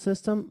coupled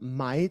system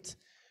might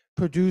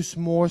produce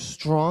more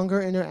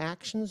stronger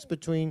interactions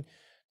between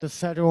the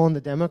federal and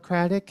the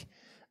democratic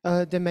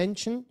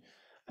dimension.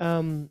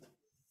 The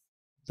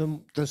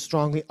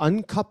strongly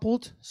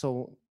uncoupled,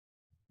 so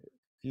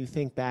if you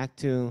think back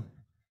to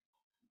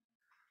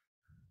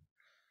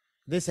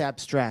this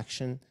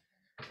abstraction,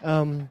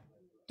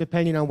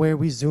 depending on where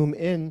we zoom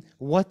in,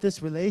 what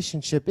this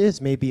relationship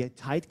is may be a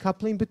tight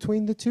coupling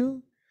between the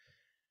two,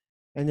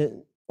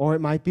 or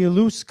it might be a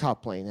loose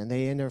coupling, and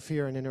they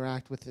interfere and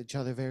interact with each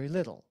other very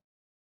little.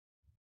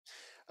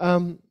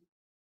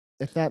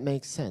 If that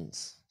makes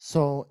sense.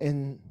 So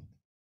in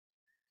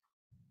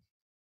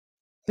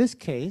this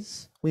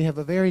case, we have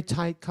a very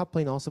tight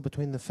coupling also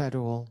between the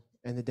federal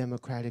and the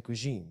democratic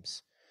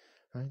regimes.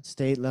 Right?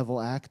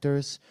 State-level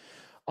actors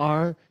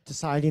are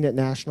deciding at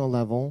national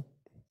level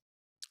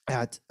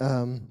at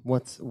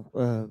what's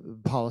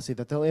policy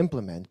that they'll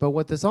implement. But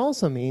what this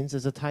also means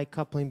is a tight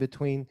coupling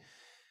between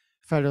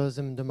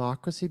federalism and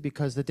democracy,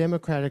 because the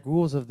democratic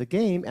rules of the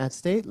game at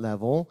state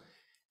level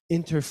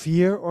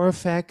interfere or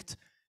affect,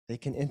 they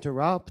can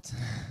interrupt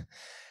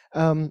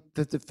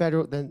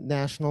the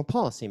national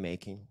policy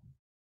making.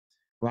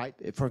 Right?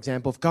 For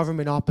example, if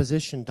government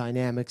opposition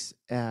dynamics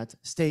at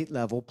state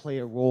level play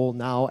a role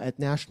now at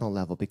national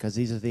level, because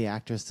these are the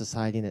actors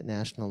deciding at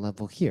national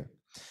level here.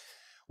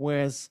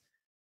 Whereas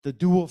the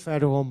dual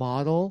federal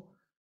model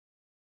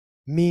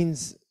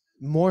means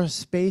more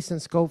space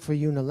and scope for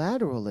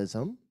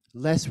unilateralism,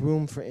 less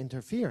room for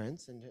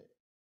interference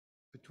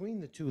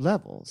between the two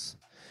levels.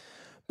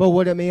 But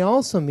what it may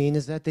also mean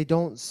is that they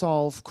don't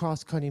solve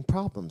cross-cutting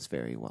problems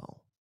very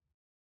well.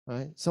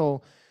 Right?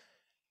 So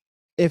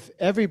if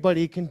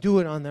everybody can do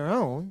it on their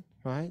own,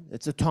 right,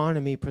 it's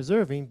autonomy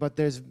preserving, but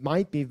there's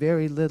might be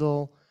very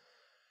little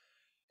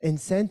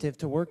incentive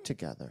to work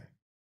together,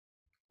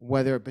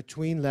 whether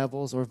between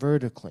levels or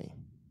vertically,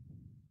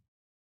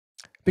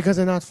 because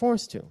they're not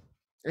forced to.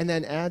 And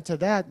then add to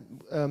that,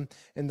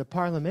 in the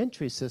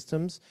parliamentary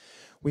systems,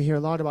 we hear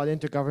a lot about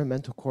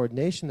intergovernmental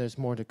coordination. There's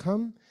more to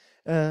come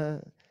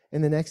in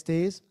the next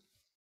days.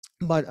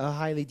 But a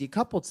highly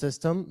decoupled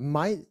system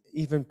might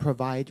even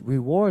provide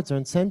rewards or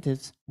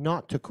incentives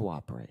not to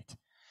cooperate.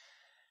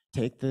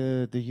 Take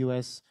the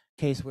US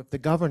case with the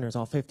governors,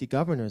 all 50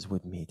 governors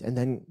would meet and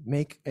then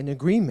make an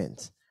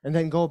agreement and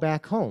then go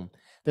back home.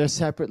 Their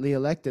separately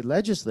elected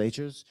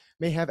legislatures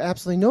may have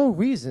absolutely no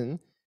reason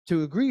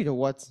to agree to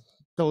what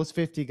those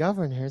 50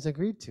 governors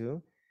agreed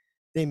to.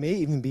 They may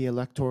even be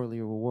electorally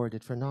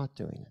rewarded for not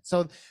doing it.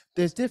 So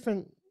there's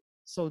different,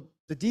 so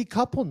the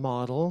decoupled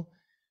model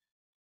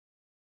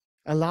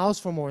allows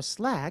for more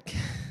slack,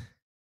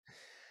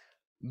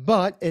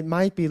 but it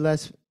might be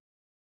less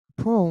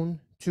prone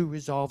to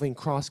resolving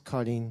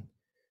cross-cutting,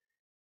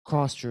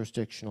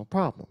 cross-jurisdictional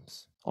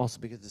problems, also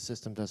because the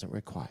system doesn't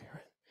require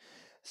it.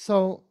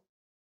 So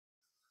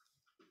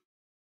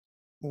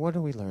what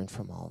do we learn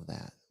from all of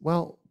that?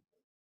 Well,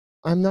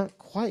 I'm not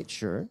quite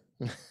sure,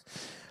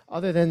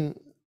 other than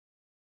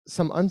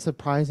some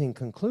unsurprising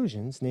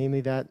conclusions,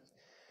 namely that,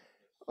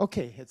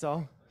 okay, it's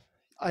all,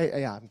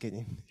 I'm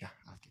kidding, yeah,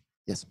 okay,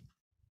 yes.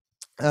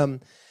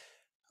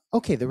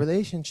 Okay, the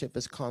relationship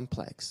is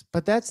complex,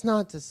 but that's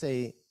not to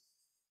say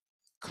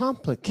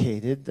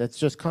complicated, that's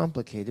just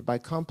complicated. By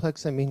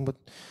complex, I mean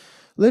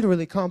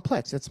literally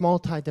complex, it's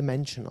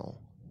multidimensional.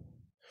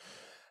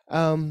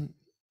 And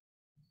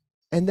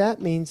that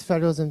means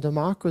federalism and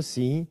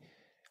democracy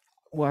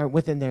were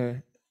within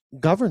their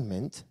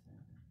government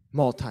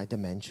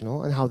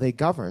multidimensional and how they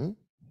govern,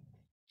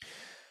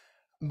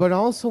 but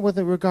also with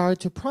regard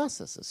to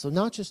processes. So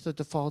not just the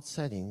default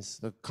settings,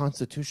 the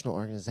constitutional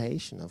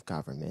organization of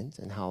government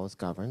and how it's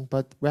governed,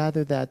 but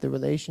rather that the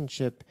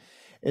relationship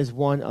is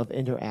one of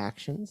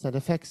interactions that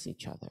affects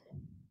each other.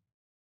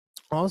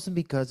 Also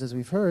because, as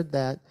we've heard,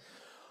 that,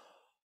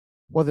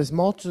 well, this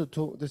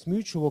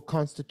mutual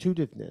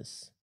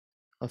constitutiveness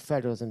of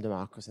federalism and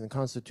democracy in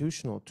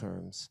constitutional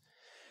terms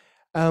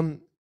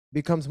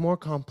becomes more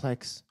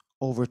complex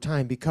over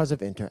time because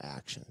of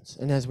interactions.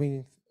 And as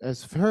we've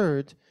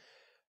heard,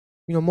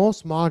 you know,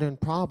 most modern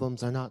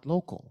problems are not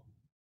local.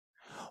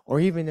 Or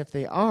even if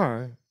they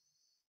are,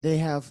 they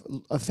have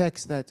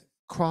effects that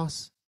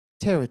cross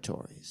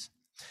territories.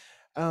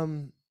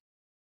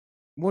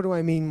 What do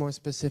I mean more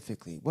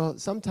specifically? Well,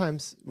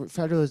 sometimes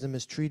federalism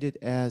is treated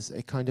as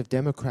a kind of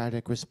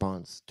democratic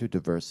response to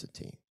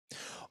diversity,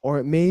 or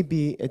it may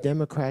be a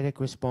democratic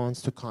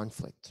response to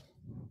conflict.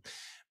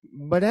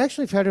 But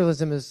actually,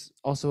 federalism is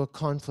also a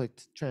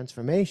conflict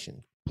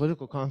transformation.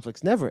 Political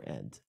conflicts never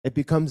end. It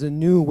becomes a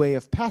new way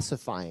of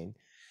pacifying,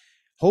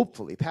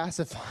 hopefully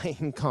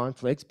pacifying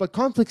conflicts, but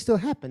conflicts still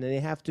happen and they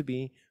have to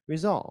be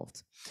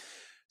resolved.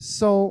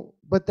 So,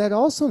 but that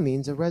also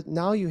means that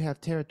now you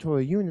have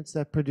territorial units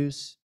that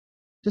produce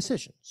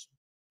decisions,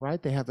 right?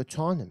 They have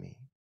autonomy.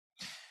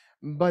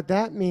 But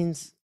that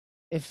means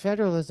if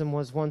federalism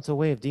was once a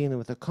way of dealing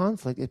with a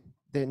conflict,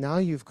 that now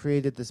you've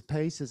created the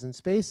spaces and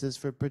spaces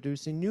for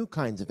producing new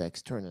kinds of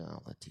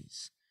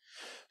externalities.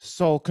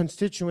 So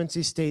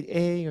constituency state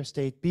A or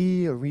state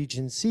B or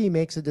region C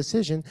makes a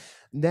decision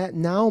that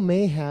now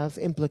may have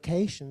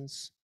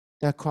implications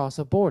that cross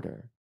a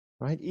border,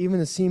 right? Even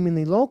a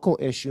seemingly local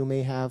issue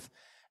may have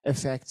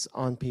effects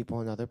on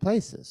people in other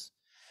places.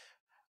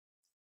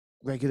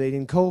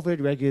 Regulating COVID,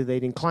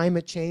 regulating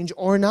climate change,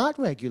 or not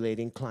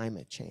regulating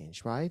climate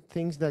change, right?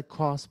 Things that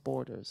cross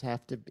borders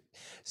have to be,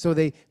 so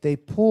they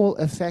pull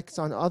effects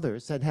on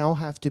others that now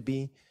have to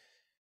be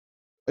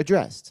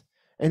addressed.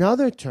 In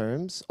other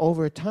terms,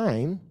 over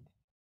time,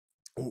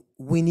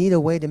 we need a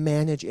way to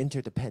manage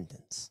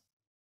interdependence.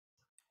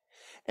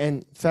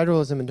 And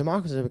federalism and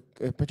democracy is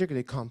a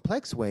particularly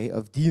complex way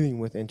of dealing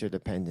with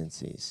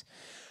interdependencies,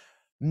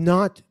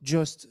 not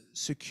just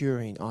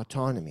securing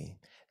autonomy.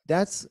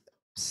 That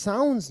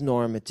sounds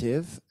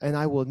normative, and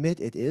I will admit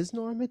it is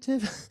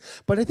normative,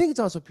 but I think it's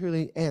also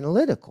purely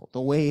analytical,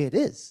 the way it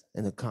is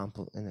in a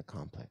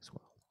complex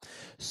world.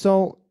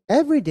 So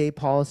everyday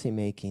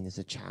policymaking is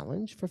a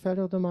challenge for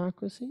federal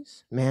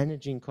democracies,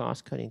 managing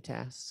cross-cutting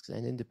tasks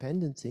and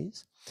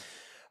independencies.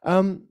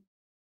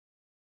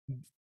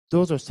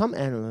 Those are some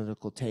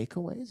analytical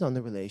takeaways on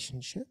the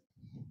relationship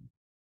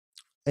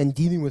and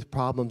dealing with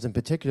problems in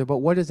particular, but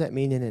what does that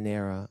mean in an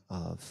era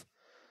of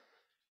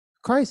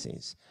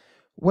crises?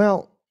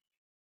 Well,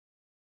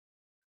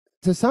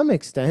 to some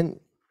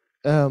extent,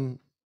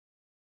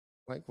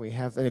 like we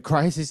have in a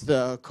crisis,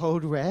 the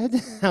code red,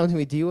 how do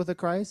we deal with a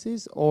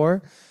crisis?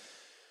 Or,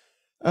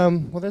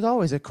 well, there's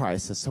always a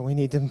crisis, so we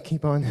need to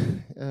keep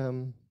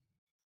on,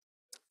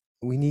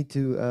 we need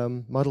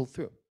to muddle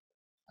through.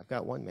 I've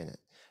got 1 minute.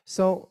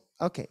 So,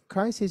 okay,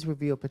 crises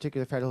reveal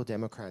particular federal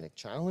democratic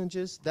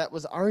challenges. That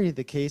was already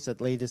the case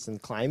at latest in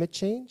climate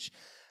change.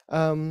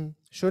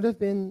 Should have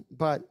been,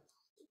 but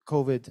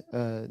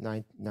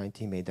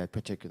COVID-19 made that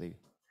particularly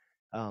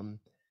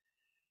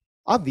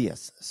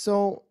obvious.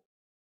 So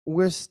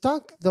we're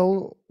stuck,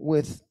 though,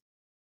 with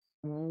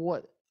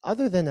what,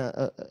 other than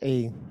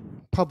a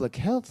public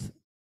health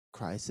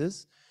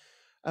crisis,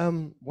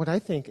 What I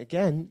think,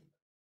 again,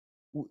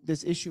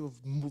 this issue of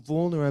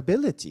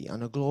vulnerability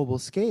on a global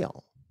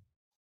scale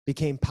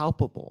became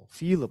palpable,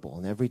 feelable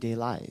in everyday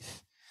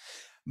life.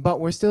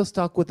 But we're still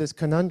stuck with this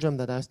conundrum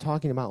that I was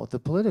talking about with the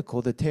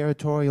political, the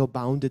territorial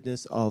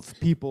boundedness of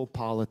people,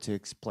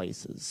 politics,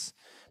 places,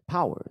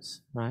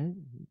 powers, right?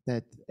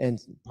 That and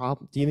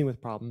dealing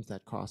with problems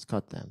that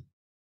cross-cut them.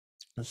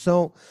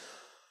 So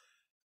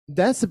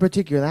that's the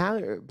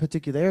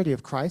particularity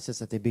of crisis,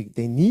 that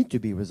they need to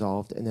be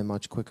resolved in a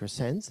much quicker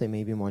sense. They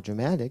may be more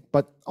dramatic,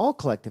 but all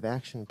collective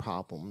action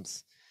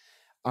problems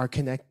are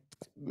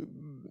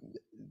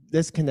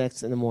this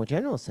connects in a more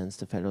general sense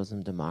to federalism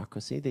and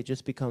democracy. They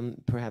just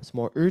become perhaps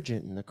more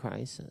urgent in the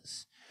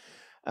crisis.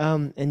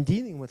 And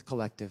dealing with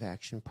collective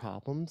action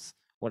problems,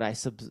 what I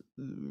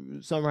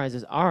summarize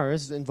as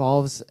ours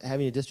involves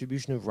having a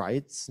distribution of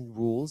rights and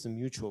rules and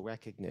mutual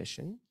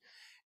recognition,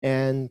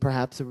 and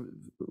perhaps a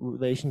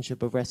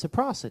relationship of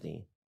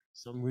reciprocity,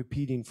 some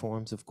repeating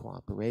forms of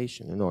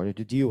cooperation in order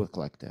to deal with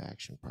collective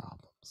action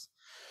problems.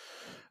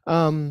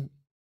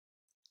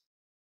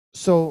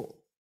 So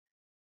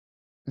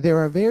there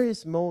are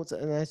various modes,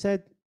 and I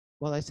said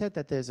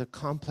that there's a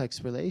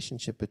complex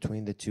relationship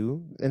between the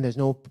two, and there's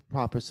no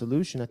proper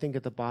solution. I think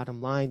at the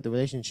bottom line, the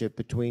relationship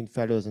between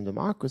federalism and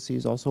democracy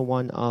is also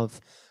one of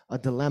a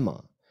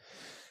dilemma.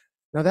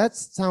 Now that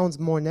sounds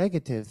more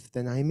negative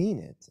than I mean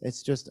it.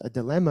 It's just a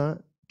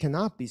dilemma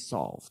cannot be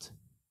solved,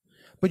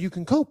 but you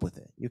can cope with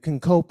it. You can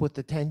cope with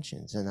the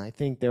tensions, and I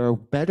think there are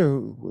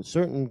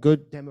certain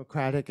good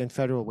democratic and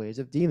federal ways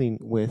of dealing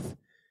with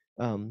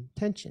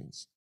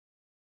tensions.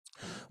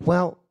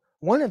 Well,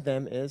 one of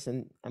them is,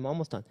 and I'm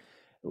almost done,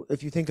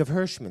 if you think of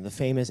Hirschman, the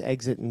famous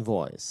exit and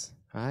voice,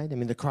 right? I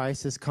mean, the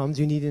crisis comes,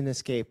 you need an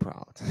escape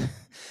route.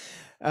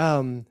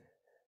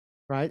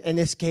 Right? An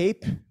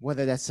escape,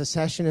 whether that's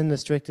secession in the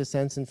strictest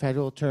sense in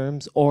federal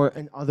terms, or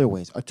in other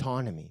ways,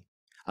 autonomy,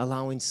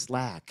 allowing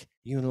slack,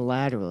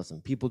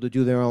 unilateralism, people to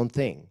do their own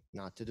thing,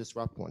 not to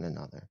disrupt one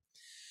another.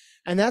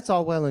 And that's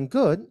all well and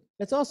good.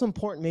 It's also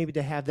important maybe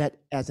to have that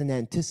as an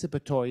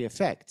anticipatory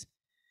effect,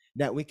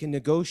 that we can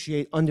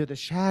negotiate under the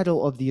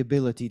shadow of the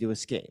ability to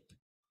escape,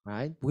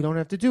 right? We don't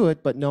have to do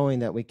it, but knowing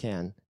that we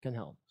can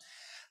help.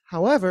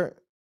 However,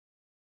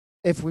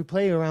 if we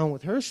play around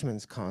with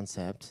Hirschman's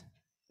concept,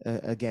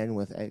 again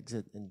with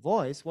exit and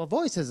voice, well,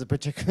 voice is a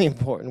particularly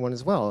important one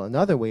as well.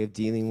 Another way of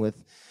dealing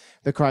with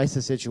the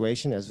crisis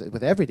situation, as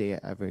with everyday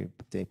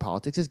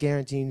politics, is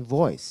guaranteeing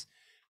voice.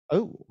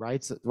 Oh,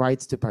 rights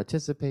to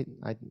participate.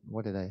 I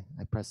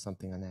pressed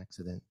something on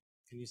accident.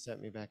 Can you set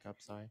me back up?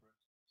 Sorry.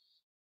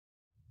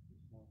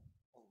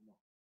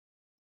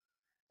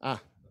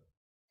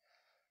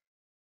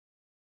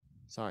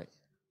 Sorry.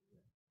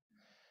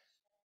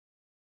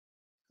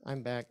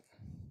 I'm back.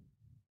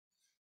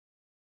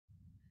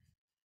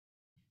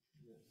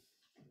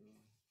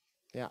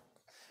 Yeah.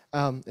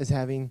 Is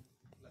having.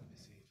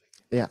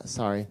 Yeah,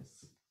 sorry.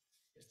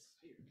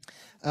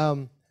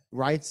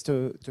 Rights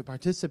to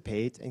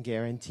participate and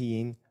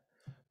guaranteeing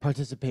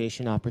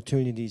participation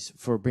opportunities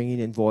for bringing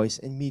in voice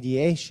and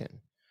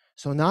mediation.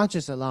 So not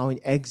just allowing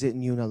exit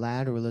and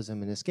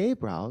unilateralism and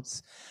escape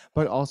routes,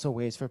 but also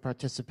ways for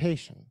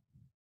participation.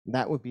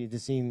 That would be,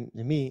 to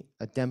me,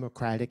 a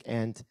democratic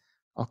and,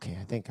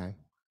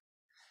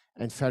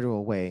 and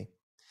federal way.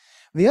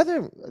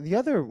 The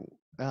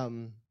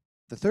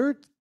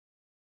third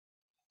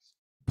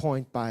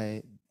point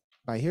by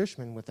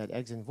Hirschman with that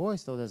exit and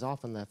voice, though, that's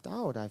often left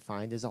out, I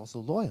find, is also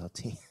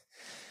loyalty.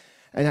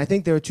 And I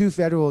think there are two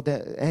federal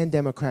and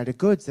democratic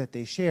goods that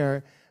they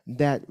share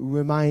that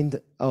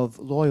remind of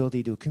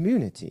loyalty to a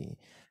community.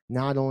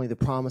 Not only the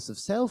promise of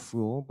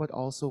self-rule, but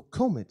also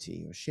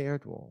comity or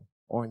shared rule.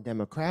 Or in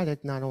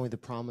democratic, not only the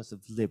promise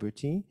of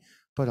liberty,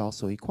 but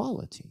also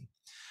equality.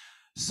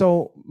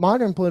 So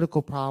modern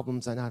political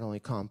problems are not only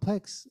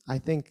complex, I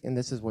think, and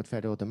this is what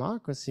federal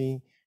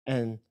democracy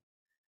and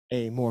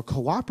a more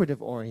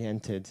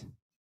cooperative-oriented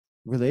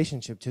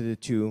relationship to the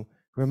two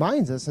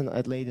reminds us, and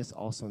at latest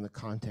also in the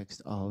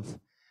context of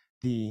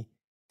the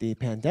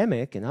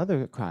pandemic and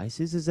other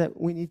crises, is that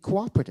we need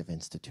cooperative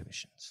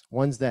institutions,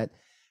 ones that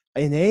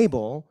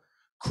enable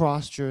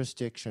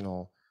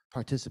cross-jurisdictional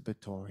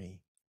participatory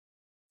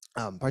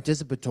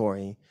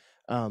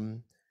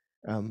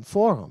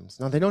forums.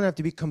 Now, they don't have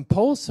to be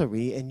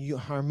compulsory and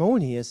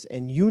harmonious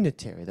and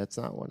unitary. That's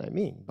not what I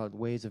mean, but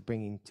ways of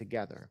bringing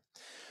together.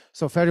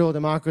 So federal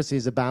democracy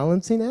is a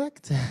balancing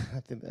act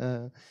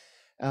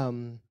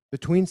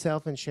between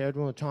self and shared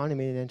rule,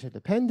 autonomy and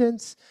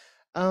interdependence.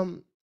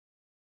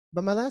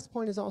 But my last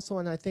point is also,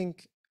 and I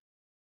think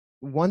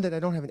one that I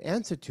don't have an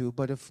answer to,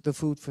 but if the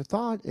food for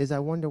thought is, I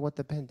wonder what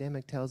the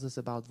pandemic tells us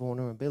about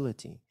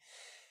vulnerability.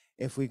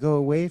 If we go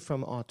away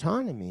from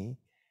autonomy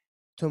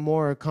to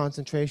more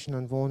concentration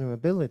on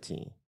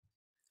vulnerability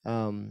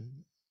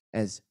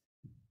as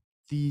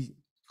the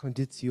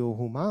conditio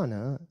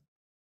humana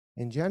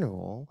in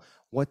general,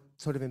 what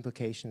sort of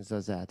implications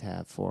does that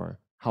have for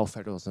how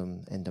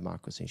federalism and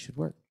democracy should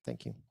work?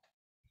 Thank you.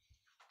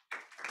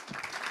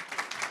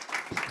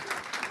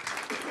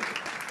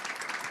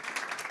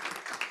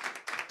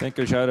 Thank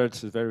you, Jared.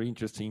 It's a very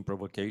interesting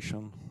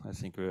provocation. I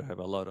think we have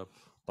a lot of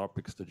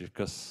topics to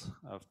discuss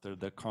after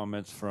the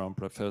comments from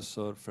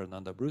Professor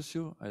Fernando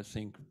Abrucio. I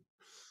think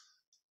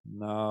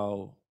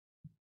now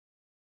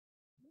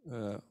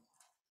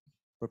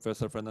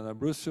Professor Fernando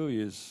Abrucio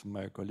is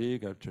my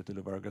colleague at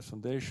Getulio Vargas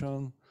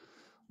Foundation.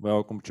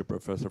 Welcome to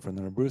Professor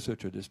Fernando Abrucio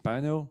to this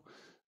panel.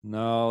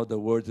 Now the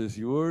word is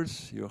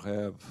yours. You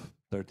have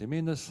 30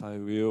 minutes. I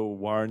will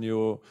warn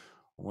you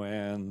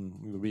when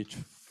we reach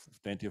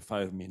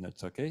 25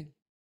 minutes, okay?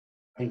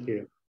 Thank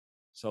you.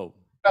 So,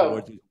 the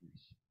word is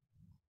yours.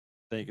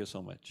 Thank you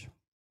so much.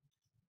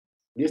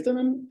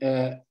 Listen,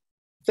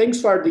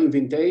 thanks for the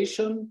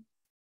invitation.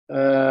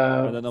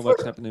 I don't know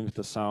what's happening with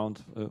the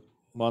sound.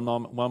 One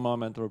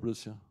moment,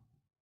 Abrucio.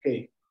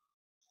 Okay.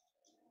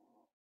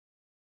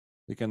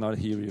 We cannot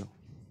hear you.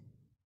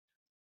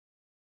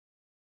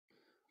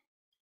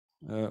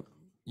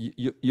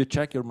 You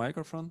check your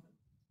microphone,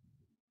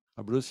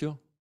 Abrucio?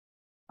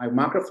 My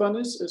microphone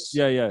is...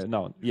 Yeah,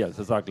 no, yes,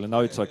 exactly.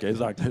 Now it's okay,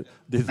 exactly.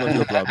 This was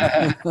your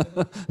problem.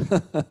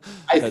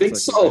 I think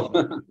so.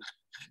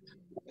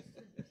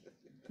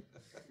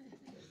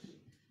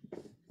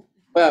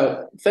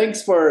 Well,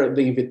 thanks for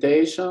the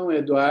invitation,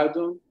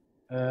 Eduardo.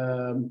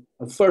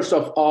 First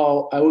of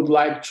all, I would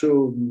like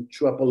to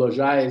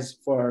apologize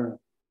for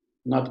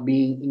not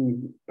being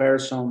in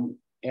person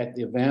at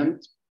the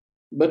event,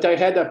 but I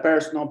had a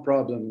personal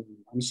problem.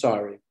 I'm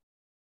sorry.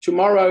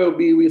 Tomorrow I will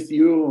be with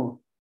you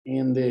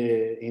in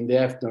the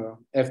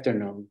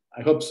afternoon.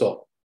 I hope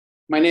so.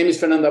 My name is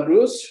Fernando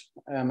Abrucio.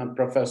 I'm a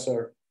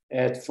professor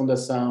at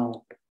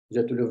Fundação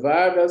Getulio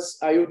Vargas.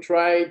 I will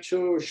try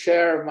to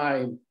share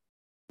my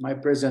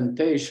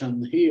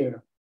presentation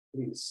here,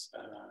 please.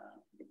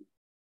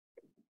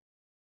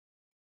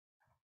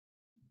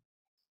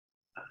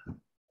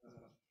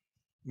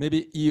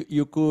 Maybe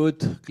you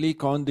could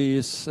click on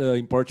this,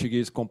 in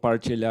Portuguese,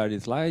 compartilhar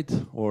slide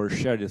or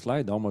share the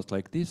slide, almost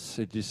like this.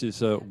 This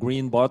is a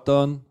green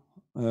button,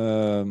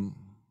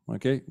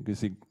 okay? You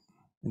see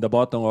in the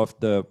bottom of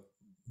the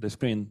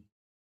screen.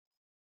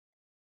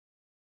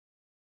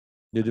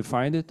 Did you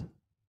find it?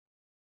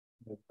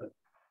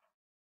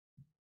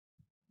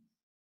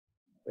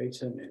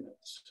 Wait a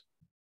minute.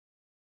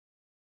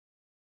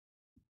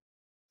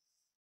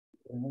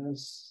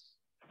 Yes.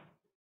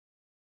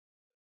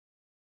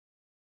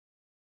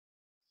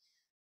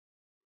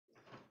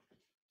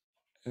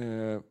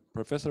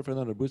 Professor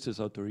Fernando Abrucio is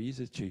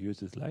authorized to use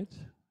the slides.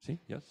 See,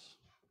 yes.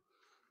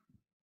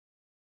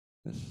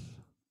 Yes.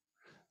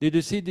 Did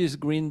you see this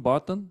green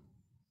button?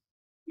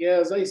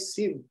 Yes, I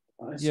see.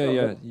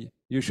 Yeah.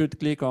 You should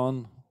click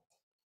on.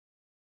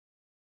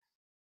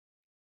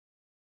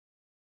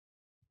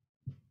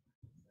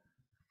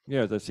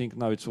 Yes, I think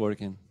now it's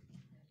working.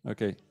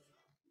 Okay.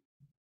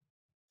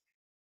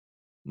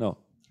 No,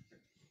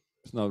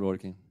 it's not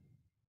working.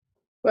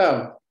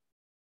 Well,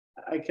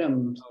 I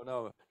can.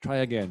 No. Try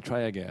again.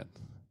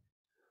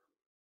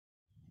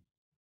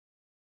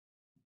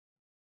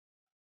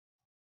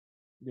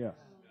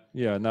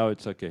 Yeah, now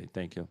it's okay.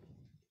 Thank you.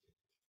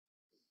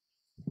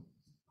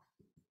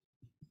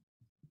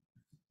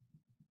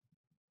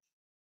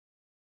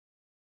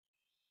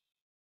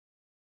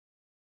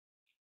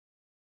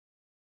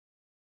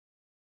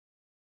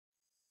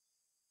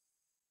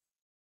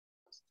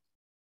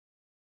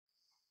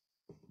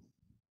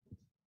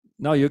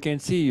 Now you can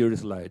see your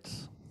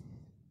slides.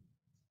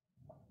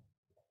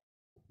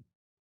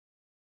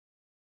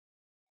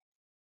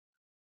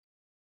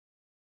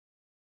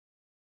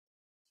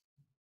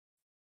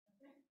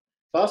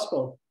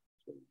 Possible.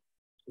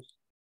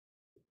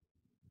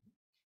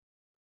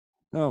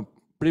 No,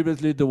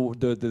 previously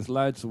the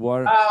slides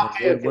were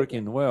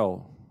working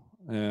well,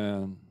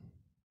 and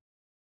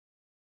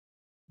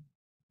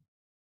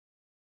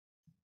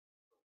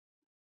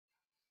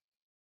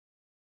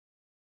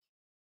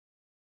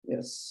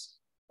yes.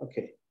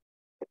 Okay.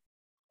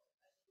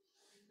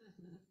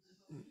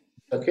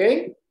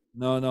 Okay.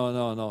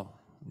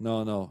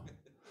 No.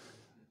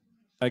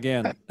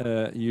 Again,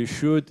 you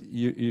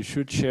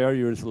should share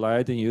your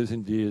slide and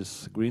using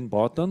this green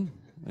button.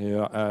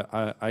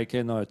 I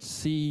cannot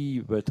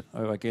see, but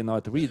I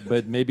cannot read.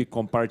 But maybe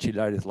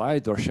compartilhar the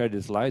slide or share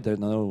the slide. I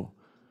don't know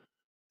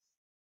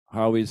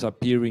how it's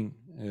appearing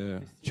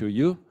to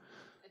you.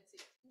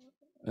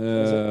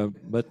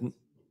 But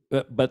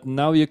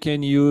now you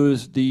can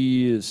use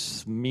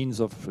these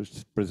means of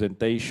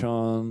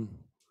presentation.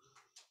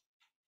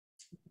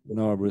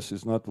 No, Bruce,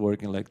 it's not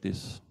working like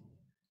this.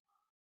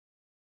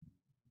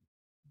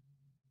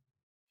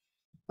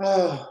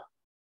 Don't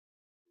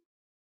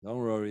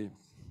worry,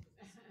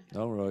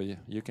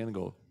 you can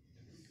go.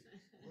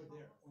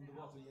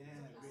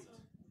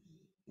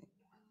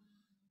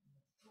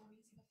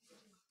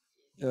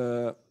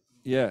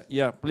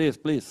 Yeah,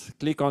 please,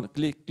 click on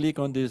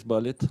this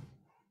bullet.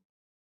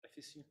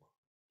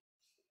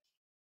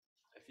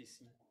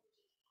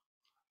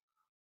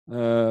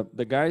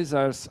 The guys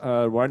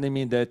are warning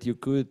me that you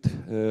could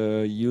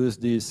use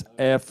this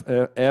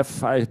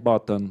F5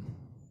 button.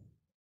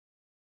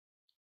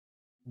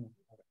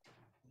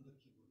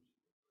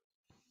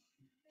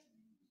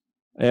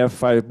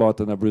 F5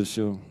 button,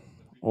 Abrucio,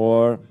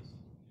 or...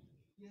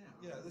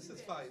 Yeah, this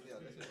is fine. Yeah,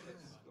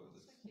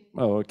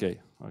 Oh, okay,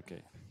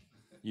 okay.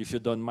 If you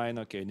don't mind,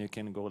 okay, you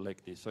can go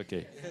like this.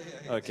 Okay,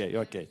 okay,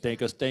 okay.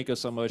 Thank you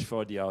so much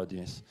for the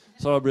audience.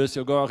 So,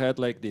 Abrucio, go ahead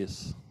like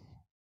this.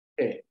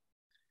 Okay,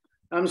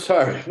 I'm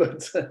sorry,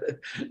 but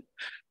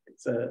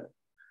it's a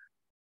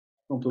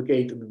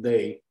complicated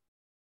day.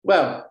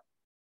 Well,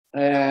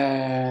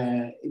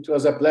 it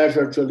was a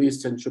pleasure to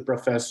listen to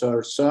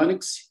Professor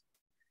Sonnicksen,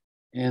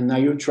 and I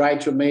will try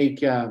to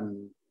make a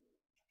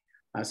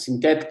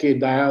synthetic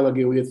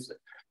dialogue with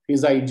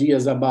his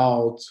ideas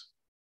about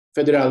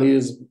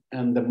federalism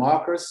and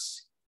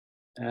democracy,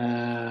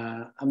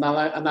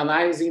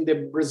 analyzing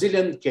the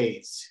Brazilian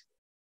case.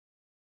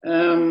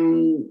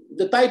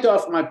 The title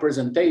of my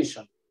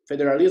presentation,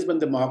 Federalism and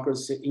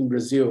Democracy in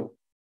Brazil,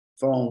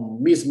 from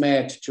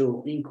mismatch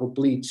to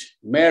incomplete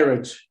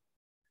marriage,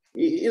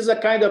 is a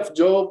kind of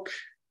joke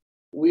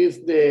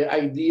with the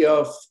idea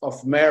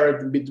of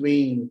marriage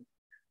between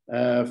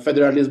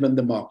federalism and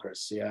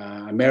democracy,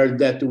 a marriage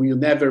that will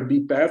never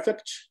be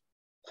perfect,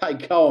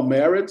 like our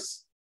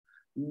marriages,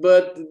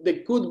 but they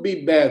could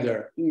be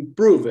better,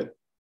 improved,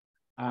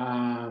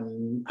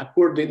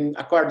 according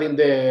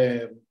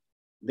the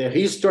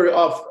history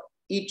of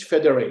each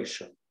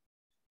federation.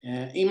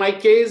 In my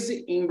case,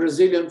 in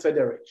Brazilian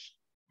Federation,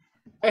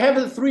 I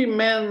have three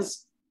main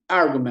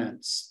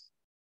arguments.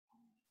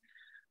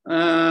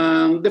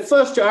 The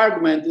first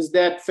argument is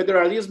that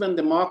federalism and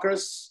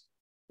democracy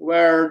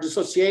were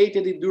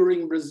dissociated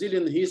during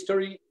Brazilian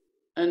history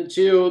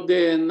until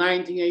the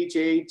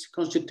 1988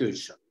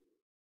 Constitution.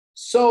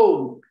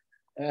 So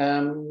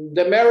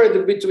the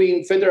marriage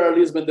between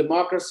federalism and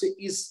democracy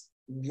is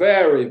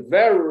very,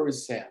 very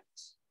recent.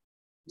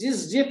 This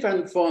is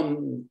different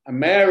from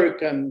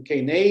American,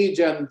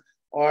 Canadian,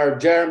 or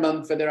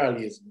German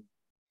federalism.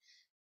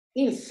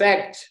 In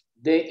fact,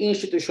 the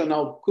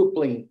institutional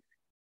coupling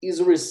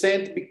is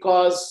recent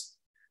because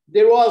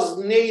there was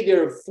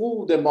neither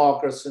full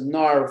democracy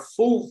nor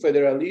full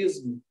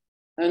federalism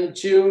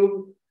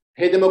until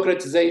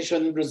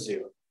redemocratization in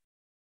Brazil.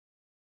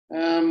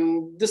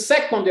 The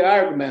second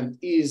argument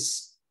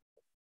is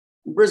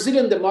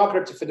Brazilian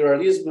democratic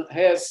federalism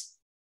has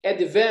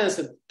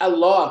advanced a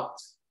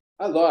lot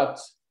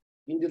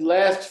in the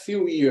last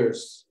few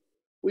years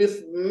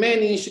with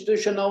many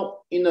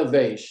institutional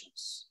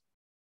innovations.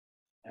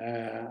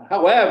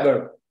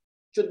 However,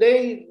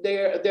 today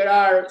there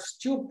are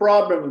still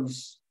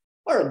problems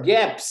or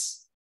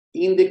gaps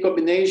in the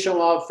combination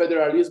of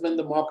federalism and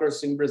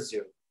democracy in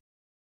Brazil.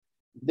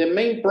 The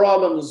main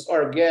problems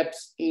or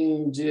gaps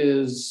in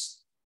this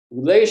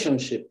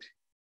relationship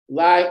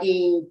lie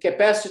in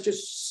capacity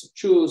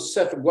to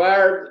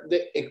safeguard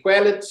the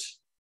equality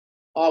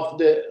of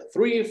the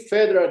three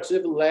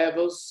federative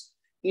levels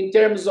in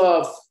terms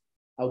of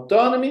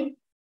autonomy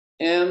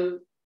and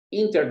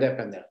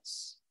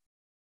interdependence.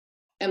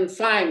 And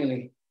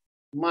finally,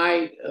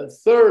 my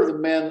third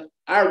main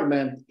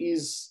argument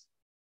is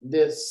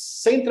the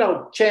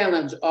central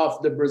challenge of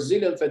the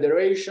Brazilian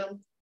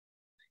Federation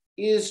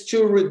is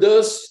to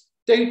reduce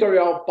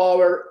territorial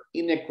power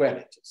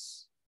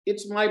inequalities.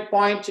 It's my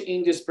point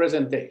in this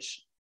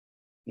presentation.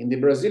 In the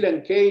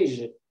Brazilian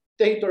case,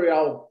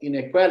 territorial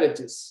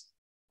inequalities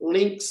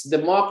links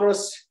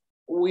democracy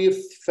with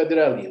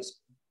federalism.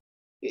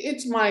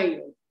 It's my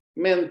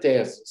main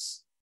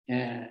thesis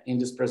in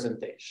this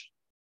presentation.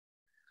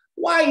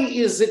 Why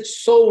is it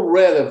so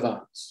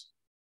relevant?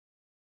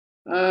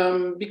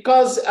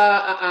 Because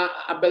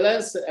a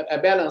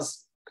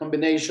balanced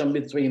combination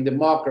between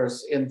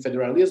democracy and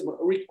federalism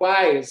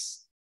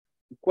requires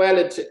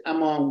equality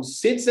among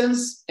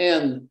citizens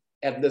and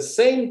at the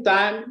same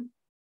time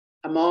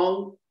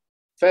among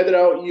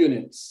federal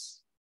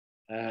units,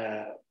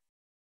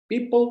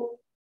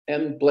 people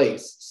and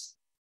places.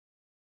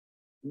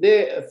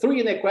 The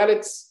three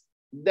inequalities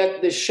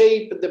that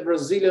shape the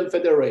Brazilian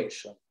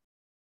Federation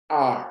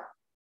are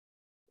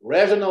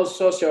regional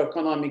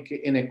socioeconomic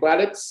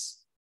inequalities,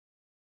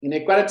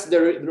 inequalities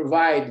that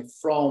derive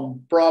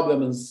from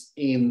problems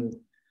in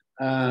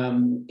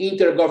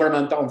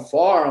intergovernmental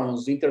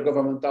forums,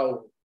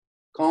 intergovernmental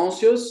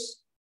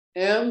councils,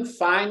 and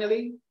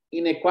finally,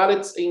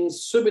 inequalities in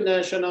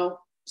subnational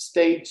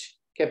state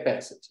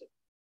capacity.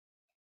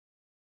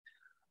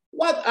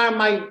 What are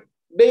my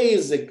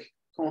basic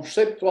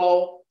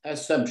conceptual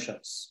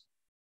assumptions?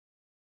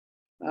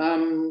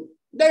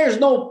 There is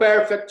no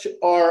perfect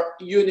or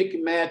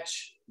unique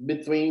match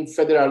between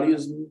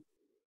federalism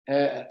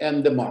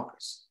and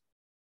democracy.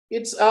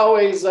 It's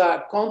always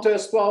a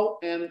contextual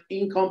and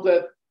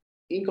incomplete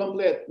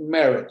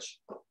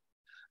marriage.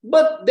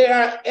 But there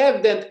are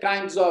evident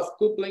kinds of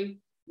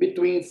coupling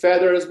between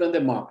federalism and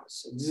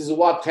democracy. This is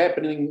what's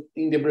happening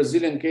in the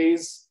Brazilian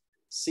case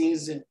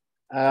since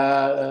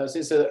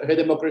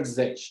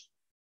redemocratization.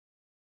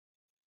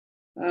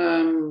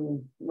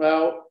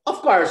 Well,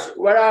 of course,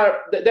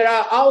 there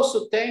are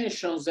also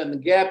tensions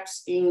and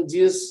gaps in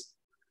these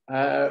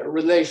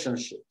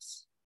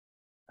relationships.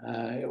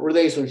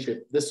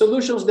 The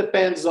solutions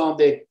depends on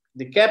the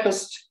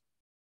capacity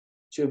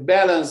to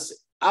balance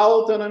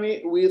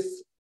autonomy with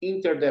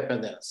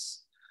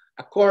interdependence,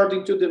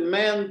 according to the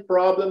main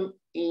problem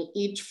in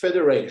each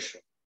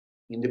federation.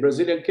 In the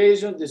Brazilian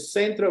case, the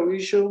central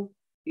issue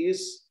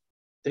is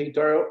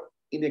territorial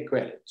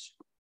inequality.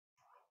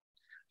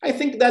 I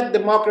think that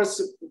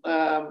democracy,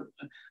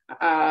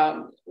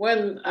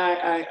 when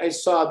I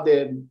saw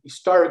the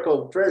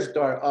historical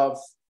trajectory of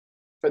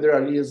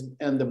federalism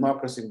and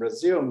democracy in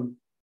Brazil,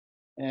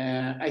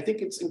 I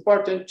think it's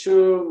important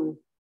to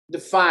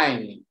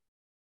define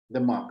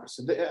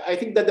democracy. I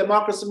think that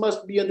democracy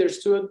must be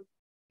understood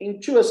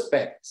in two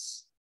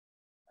aspects: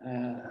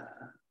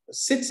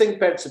 citizen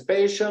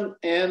participation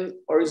and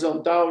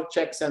horizontal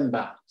checks and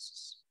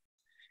balances.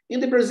 In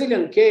the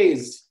Brazilian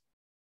case,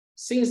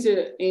 since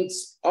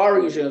its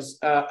origins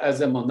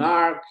as a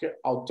monarch,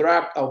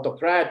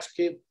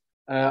 autocratic,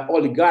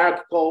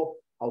 oligarchical,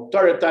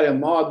 authoritarian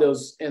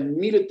models, and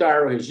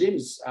military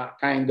regimes, a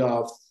kind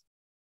of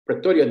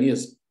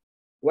Pretorianism,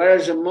 were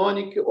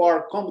hegemonic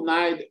or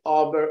combined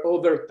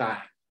over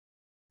time.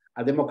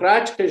 A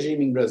democratic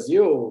regime in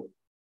Brazil,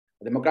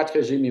 a democratic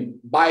regime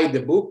by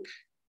the book,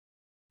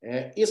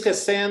 is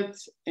recent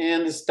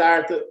and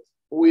started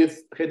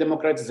with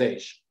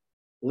redemocratization,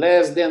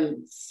 less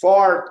than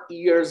 4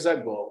 years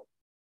ago.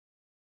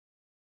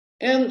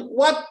 And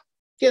what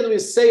can we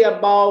say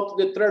about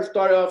the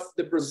trajectory of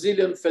the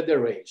Brazilian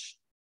Federation?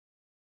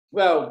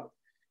 Well,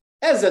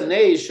 as a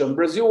nation,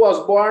 Brazil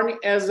was born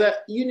as a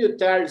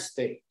unitary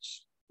state,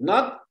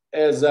 not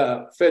as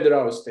a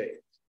federal state.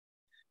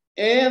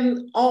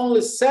 And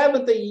only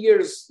 70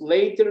 years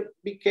later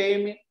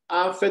became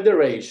a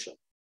federation.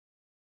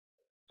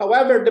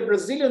 However, the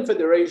Brazilian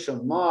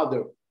federation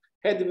model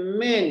had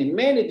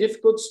many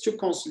difficulties to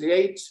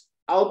conciliate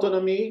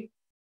autonomy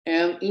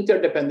and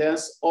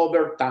interdependence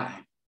over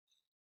time.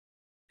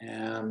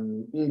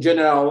 In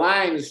general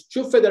lines,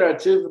 two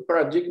federative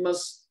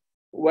paradigms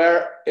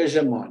were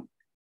hegemonic.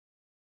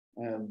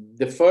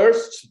 The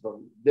first,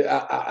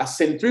 a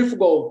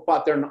centrifugal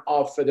pattern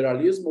of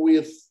federalism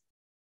with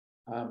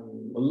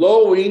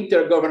low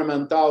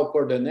intergovernmental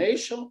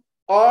coordination,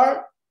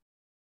 or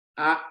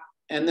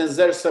an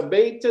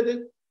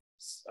exacerbated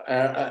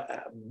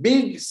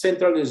big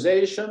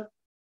centralization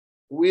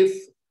with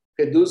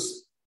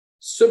reduced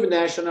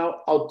subnational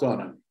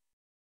autonomy.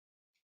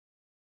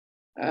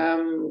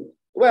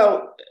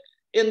 Well,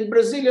 in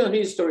Brazilian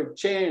history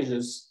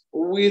changes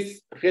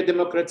with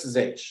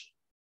redemocratization.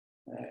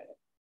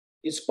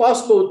 It's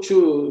possible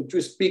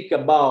to speak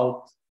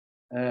about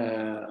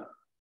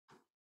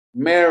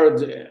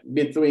marriage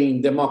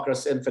between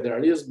democracy and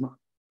federalism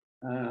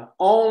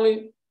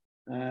only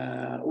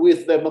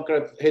with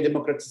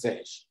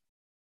redemocratization.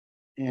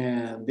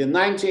 And the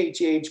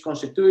 1988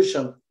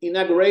 Constitution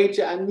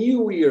inaugurated a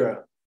new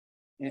era,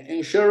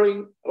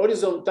 ensuring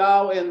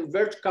horizontal and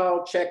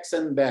vertical checks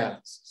and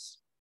balances.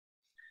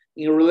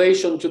 In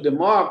relation to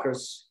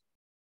democracy,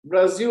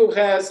 Brazil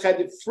has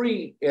had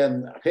free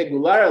and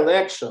regular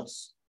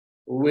elections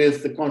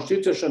with the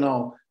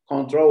constitutional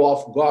control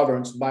of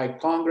governance by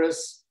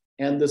Congress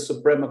and the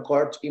Supreme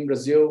Court in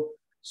Brazil,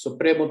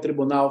 Supremo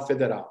Tribunal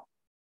Federal.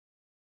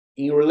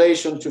 In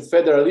relation to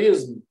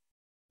federalism,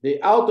 the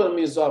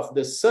autonomies of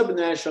the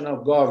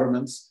subnational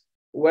governments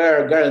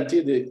were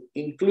guaranteed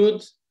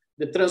include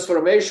the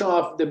transformation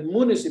of the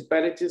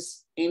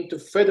municipalities into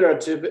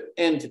federative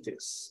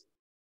entities.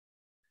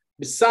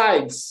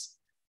 Besides,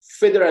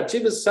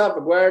 federative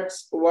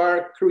safeguards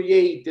were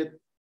created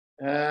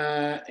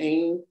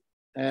in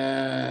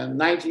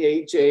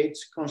 1988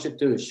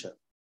 Constitution.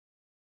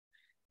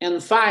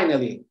 And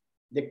finally,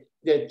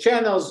 the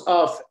channels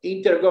of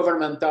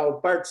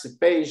intergovernmental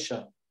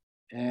participation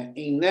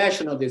in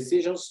national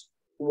decisions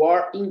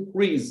were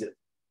increased.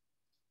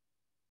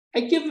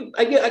 I can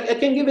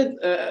give it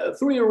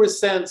 3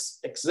 recent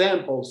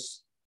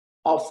examples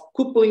of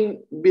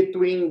coupling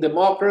between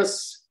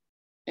democracy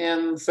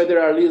and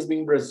federalism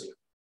in Brazil.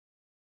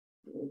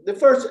 The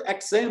first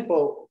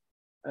example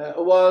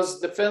was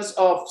defense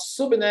of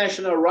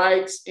subnational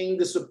rights in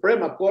the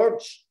Supreme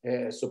Court,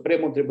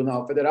 Supremo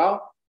Tribunal Federal,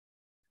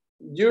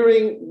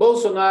 during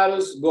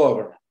Bolsonaro's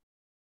government.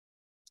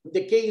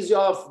 The case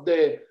of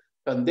the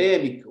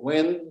pandemic,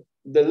 when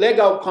the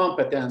legal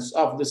competence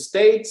of the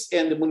states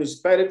and the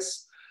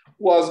municipalities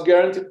was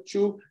guaranteed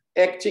to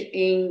act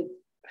in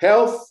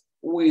health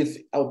with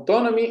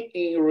autonomy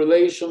in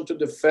relation to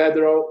the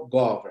federal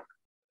government.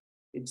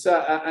 It's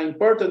an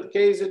important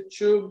case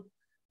to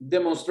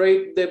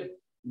demonstrate the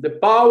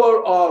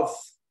power of,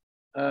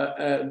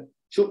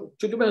 to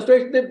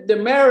demonstrate the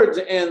merit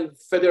in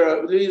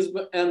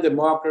federalism and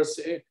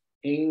democracy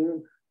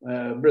in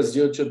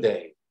Brazil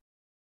today.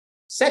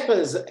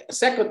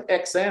 Second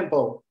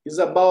example is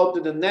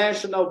about the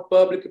national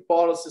public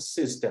policy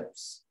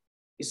systems,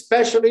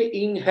 especially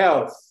in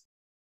health.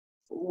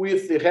 We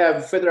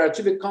have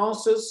federative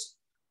councils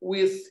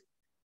with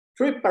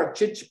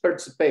tripartite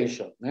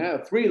participation,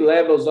 3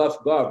 levels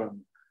of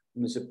government: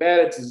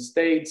 municipalities,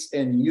 states,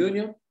 and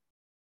union,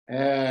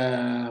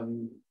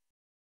 and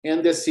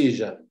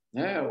decision.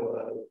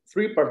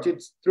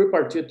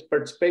 Tripartite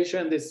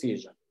participation and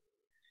decision.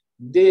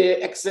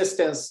 the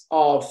existence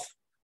of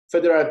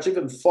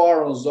federative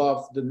forums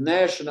of the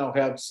national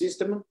health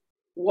system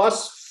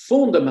was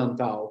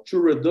fundamental to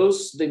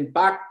reduce the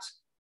impact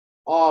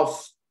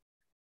of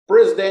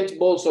President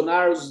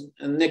Bolsonaro's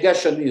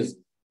negationism,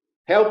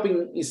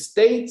 helping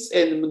states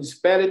and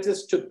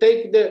municipalities to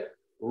take the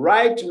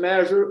right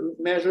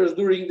measures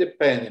during the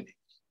pandemic.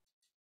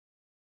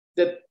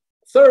 The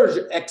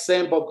third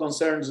example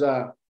concerns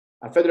a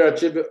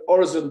federative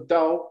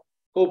horizontal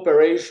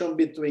cooperation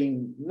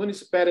between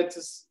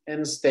municipalities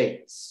and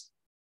states.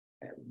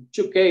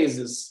 Two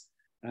cases,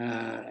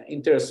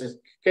 interesting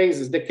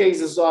cases, the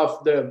cases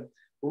of the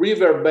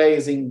river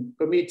basin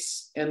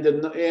committees and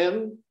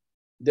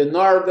the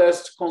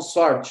Northeast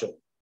Consortium,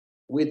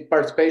 with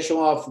participation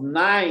of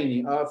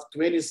 9 of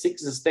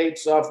 26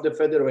 states of the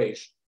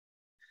Federation.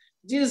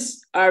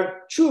 These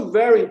are two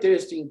very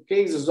interesting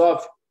cases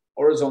of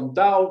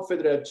horizontal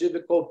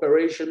federative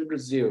cooperation in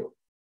Brazil.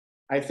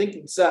 I think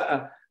it's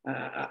the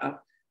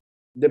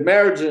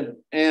merger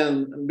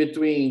and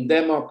between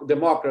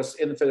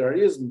democracy and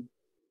federalism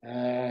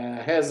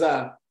has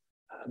a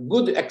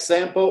good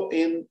example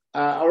in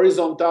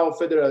horizontal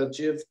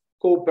federative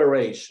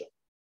cooperation.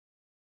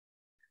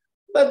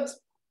 But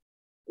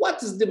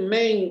what is the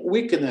main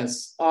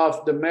weakness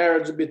of the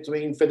marriage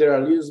between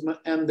federalism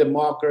and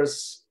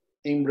democracy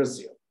in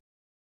Brazil?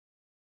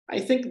 I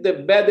think the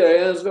better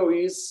answer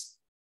is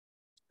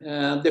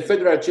the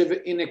federative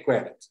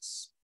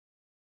inequalities.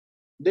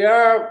 There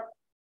are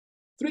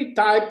 3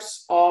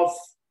 types of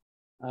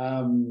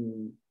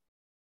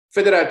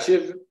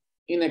federative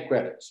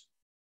inequality.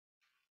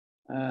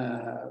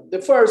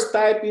 The first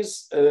type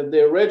is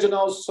the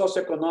regional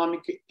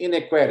socioeconomic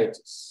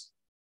inequalities,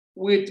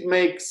 which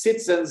make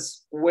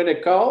citizens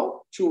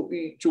cynical to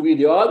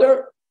the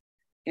other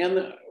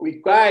and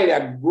require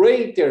a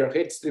greater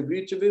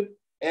redistributive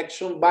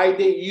action by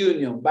the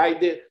union, by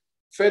the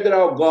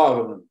federal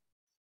government,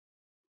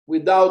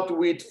 without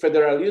which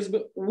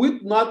federalism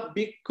would not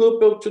be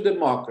coupled to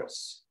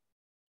democracy.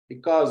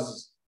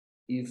 Because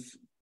if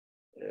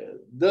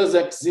does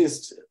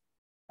exist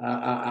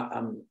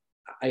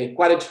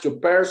equality to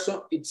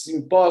person, it's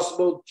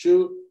impossible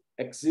to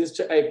exist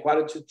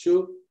equality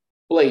to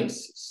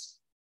places.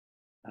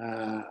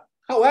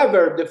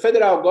 However, the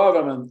federal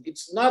government,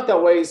 it's not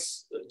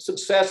always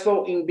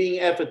successful in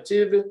being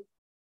effective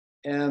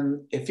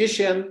and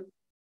efficient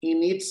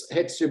in its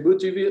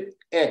redistributive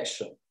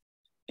action.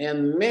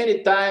 And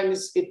many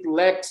times it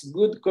lacks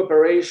good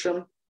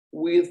cooperation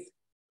with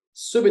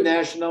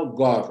subnational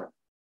government.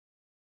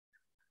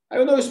 I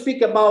will now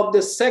speak about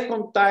the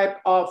second type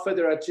of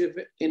federative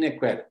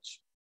inequality.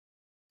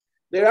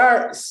 There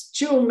are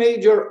still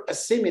major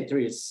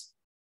asymmetries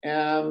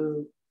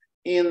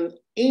in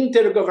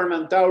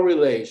intergovernmental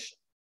relations,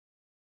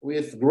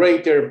 with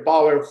greater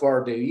power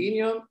for the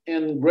union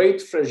and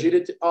great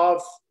fragility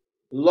of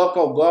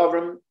local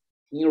government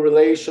in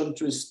relation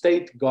to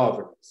state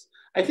governments.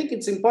 I think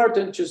it's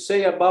important to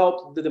say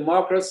about the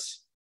democracy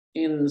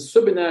in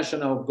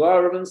subnational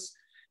governments,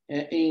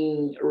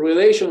 in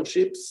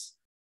relationships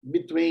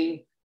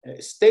between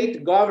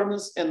state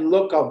governments and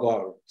local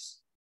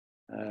governments.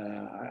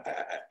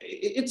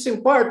 It's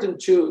important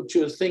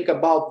to think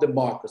about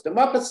democracy.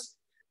 Democracy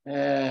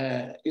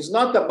is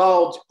not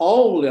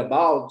only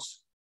about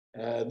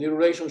the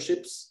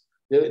relationships,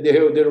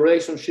 the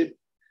relationship,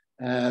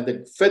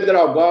 the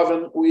federal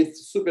government with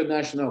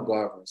supranational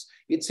governments.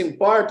 It's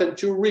important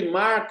to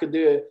remark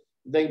the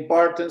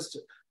importance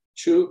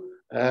to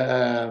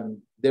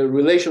the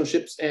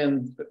relationships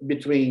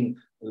between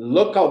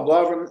local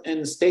government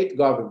and state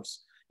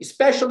governments,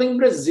 especially in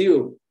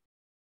Brazil,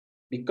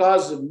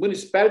 because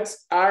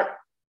municipalities are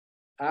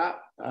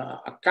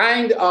a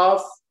kind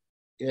of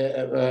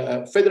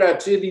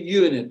federative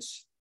unit.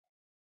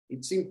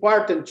 It's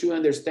important to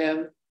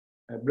understand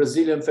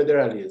Brazilian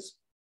federalism.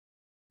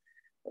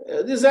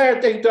 These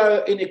are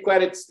territorial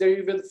inequalities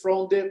derived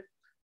from the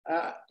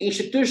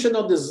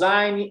institutional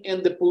design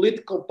and the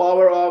political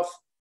power of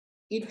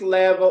each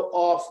level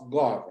of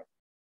government.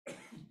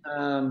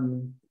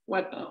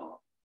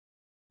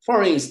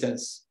 For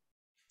instance,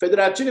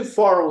 federative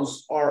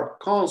forums or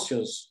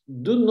councils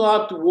do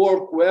not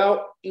work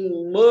well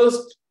in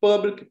most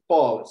public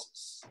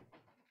policies.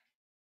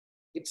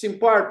 It's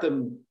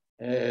important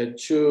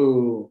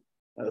to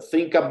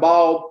think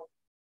about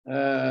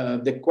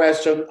the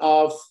question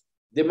of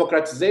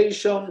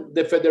democratization,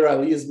 the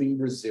federalism in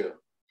Brazil.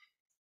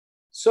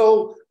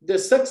 So the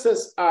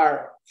success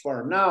are,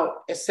 for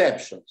now,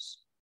 exceptions.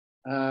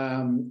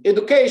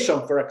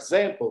 Education, for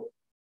example,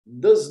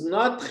 does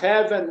not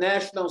have a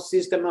national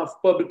system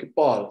of public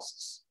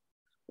policies.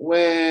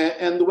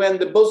 When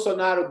the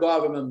Bolsonaro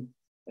government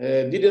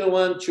didn't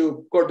want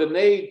to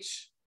coordinate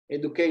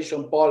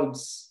education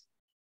policies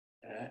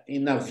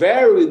in a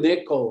very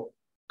unequal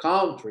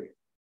country,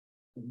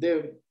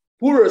 the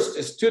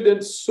poorest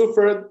students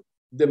suffered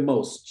the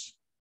most.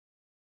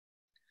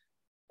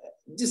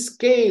 This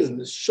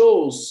case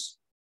shows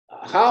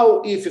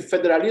how if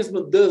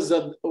federalism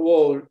doesn't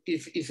work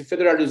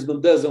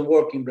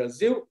in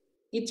Brazil,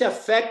 it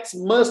affects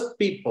most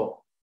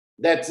people,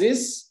 That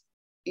is,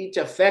 it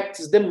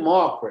affects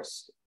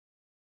democracy.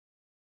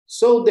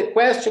 So the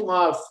question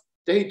of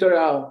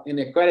territorial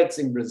inequalities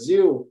in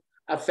Brazil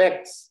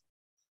affects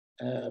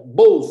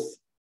both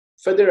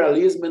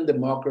federalism and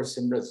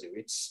democracy in Brazil.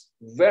 It's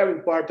very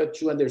important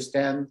to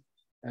understand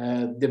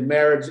the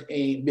marriage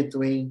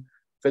between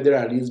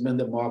federalism and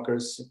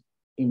democracy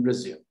in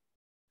Brazil.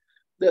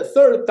 The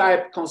third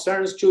type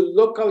concerns to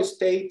local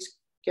state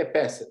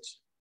capacity.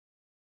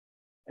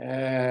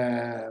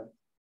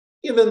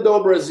 Even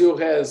though Brazil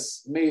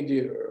has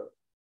made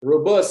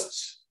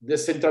robust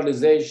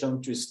decentralization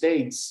to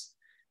states,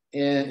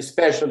 and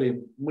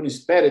especially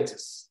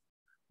municipalities,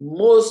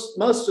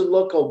 most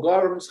local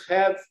governments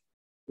have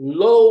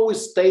low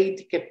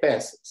state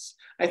capacities.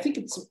 I think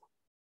it's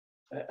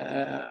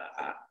an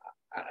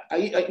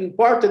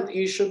important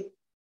issue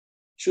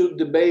to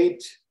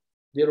debate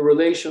the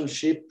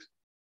relationship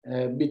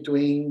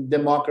between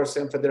democracy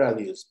and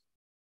federalism.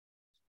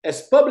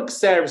 As public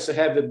services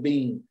have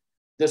been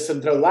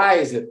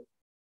decentralized,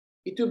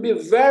 it will be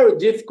very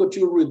difficult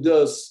to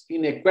reduce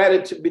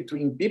inequality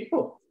between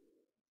people.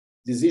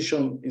 This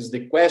issue is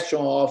the question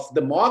of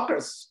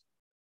democracy.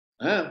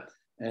 How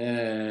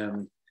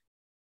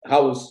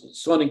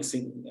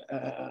Sonnicksen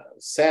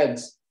said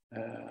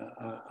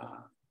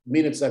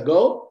minutes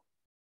ago,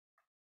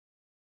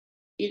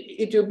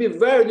 it will be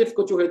very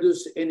difficult to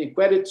reduce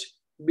inequality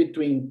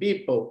between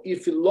people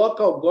if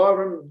local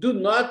governments do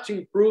not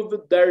improve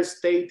their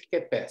state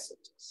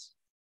capacities.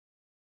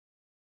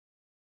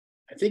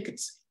 I think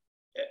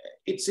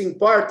it's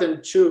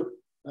important to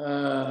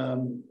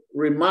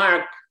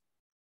remark,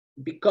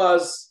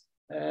 because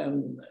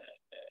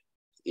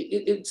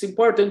it's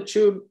important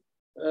to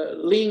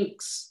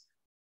link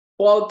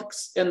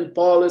politics and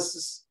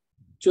policies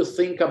to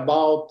think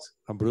about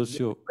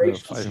Abrucio,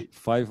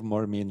 five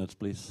more minutes,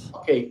 please.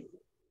 Okay,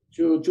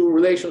 to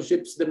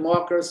relationships,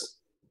 democracy,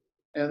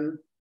 and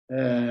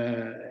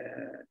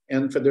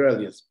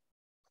federalism.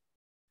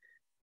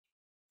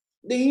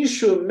 The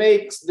issue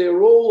makes the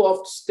role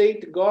of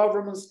state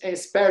governments,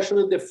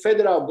 especially the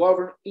federal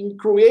government, in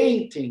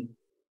creating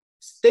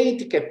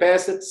state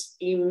capacities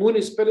in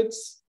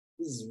municipalities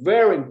is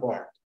very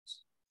important.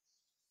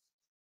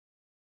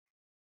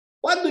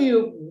 What do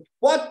you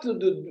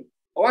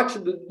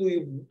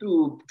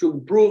do to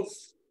improve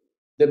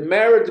the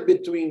marriage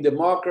between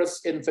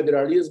democracy and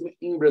federalism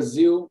in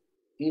Brazil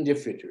in the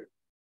future?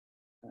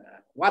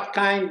 What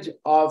kind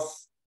of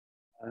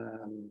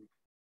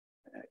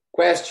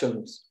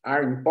questions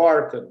are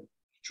important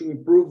to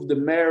improve the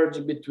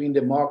marriage between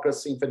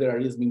democracy and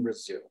federalism in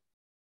Brazil?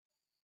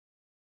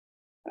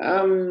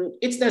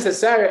 It's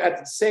necessary at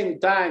the same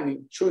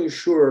time to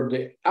ensure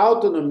the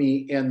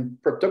autonomy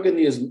and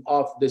protagonism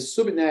of the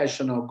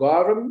subnational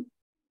government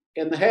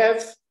and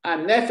have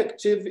an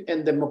effective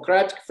and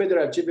democratic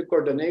federative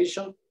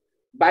coordination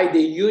by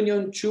the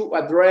Union to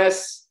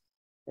address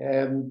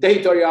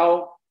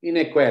territorial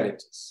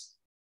inequalities.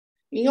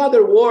 In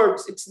other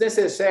words, it's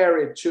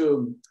necessary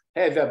to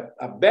have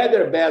a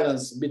better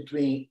balance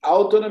between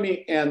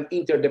autonomy and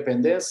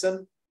interdependence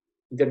in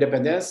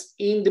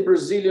the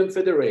Brazilian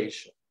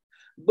Federation.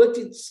 But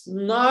it's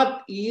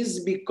not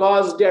easy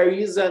because there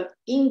is an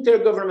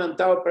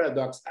intergovernmental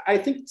paradox. I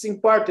think it's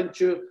important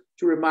to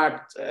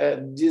remark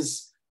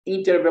this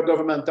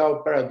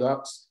intergovernmental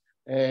paradox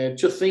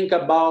to think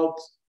about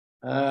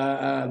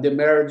the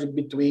marriage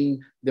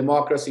between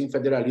democracy and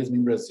federalism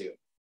in Brazil.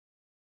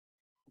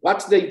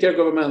 What's the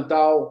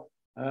intergovernmental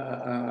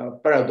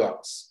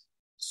paradox?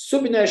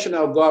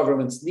 Subnational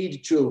governments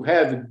need to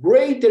have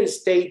greater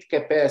state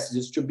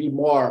capacities to be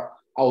more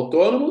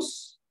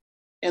autonomous,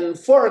 and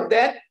for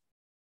that,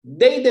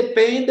 they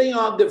depend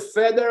on the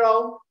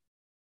federal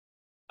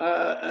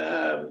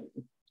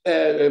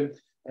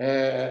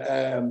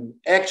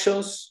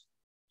actions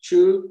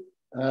to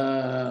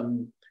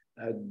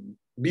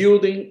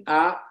building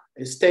a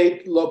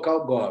state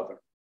local government.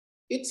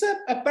 It's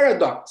a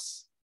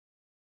paradox.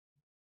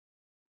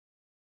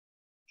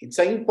 It's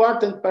an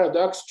important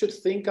paradox to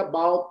think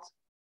about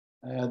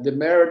the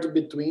marriage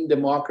between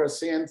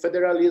democracy and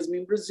federalism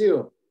in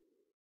Brazil.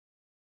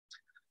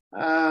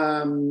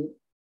 I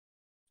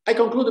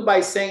conclude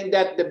by saying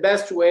that the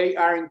best way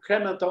are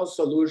incremental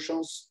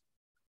solutions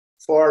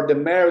for the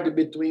marriage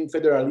between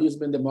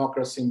federalism and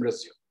democracy in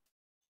Brazil.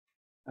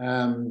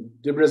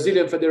 The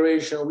Brazilian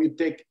Federation will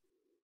take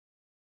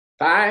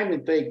time,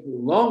 it takes a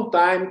long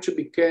time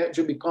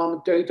to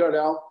become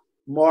territorial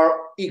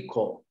more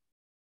equal.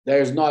 There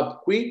is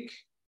not quick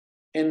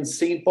and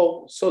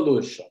simple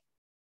solution.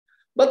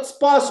 But it's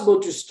possible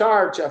to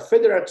start a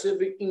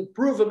federative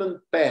improvement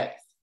path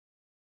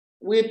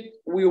which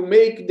will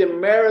make the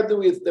marriage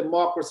with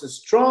democracy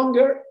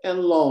stronger and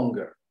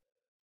longer.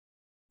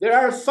 There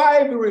are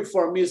 5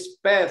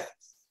 reformist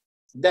paths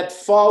that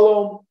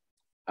follow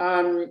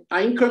an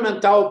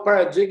incremental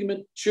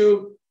paradigm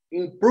to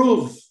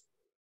improve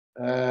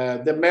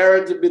the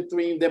marriage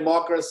between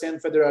democracy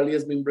and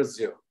federalism in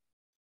Brazil.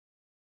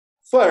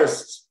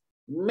 First,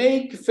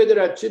 make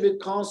federative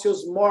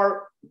councils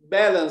more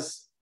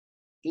balanced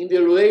in the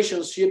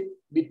relationship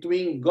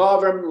between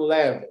government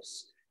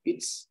levels.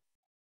 It's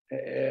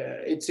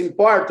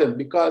important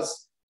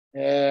because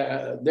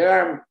there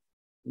are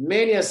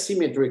many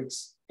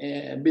asymmetries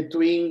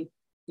between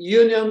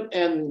union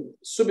and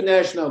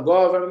subnational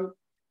government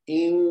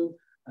in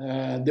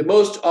the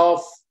most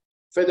of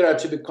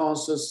federative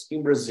councils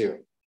in Brazil.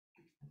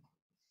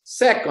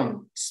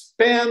 Second,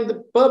 expand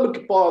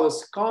public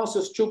policy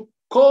councils to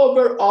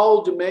cover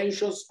all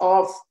dimensions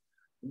of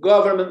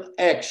government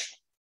action.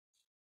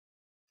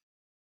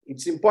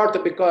 It's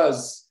important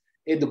because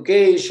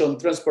education,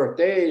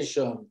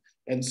 transportation,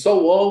 and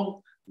so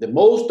on, the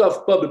most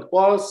of public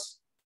policy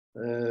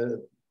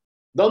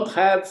don't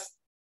have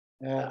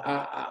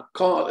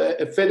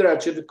a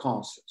federative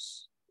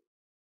councils.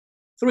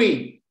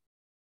 Three,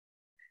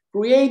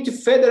 create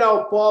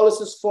federal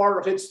policies for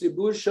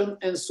redistribution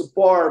and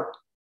support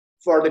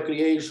for the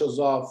creations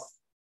of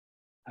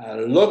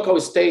local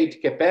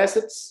state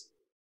capacities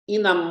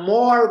in a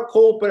more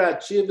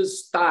cooperative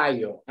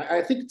style.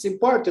 I think it's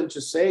important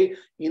to say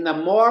in a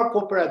more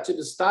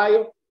cooperative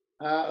style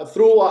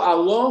through a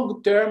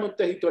long-term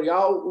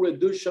territorial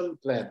reduction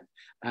plan.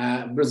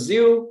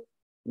 Brazil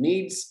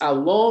needs a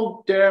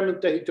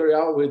long-term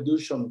territorial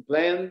reduction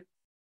plan,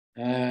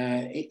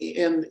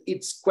 and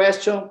its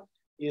question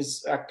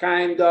is a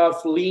kind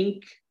of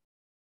link,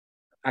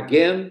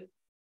 again,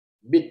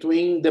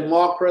 between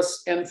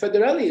democracy and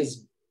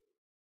federalism.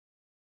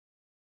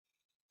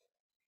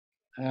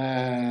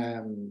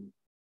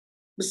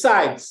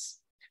 Besides,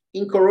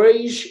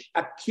 encourage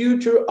a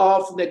culture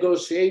of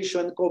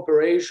negotiation and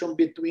cooperation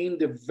between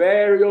the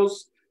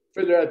various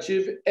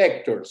federative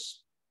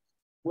actors,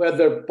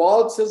 whether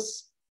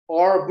policies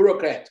or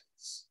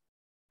bureaucrats.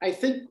 I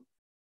think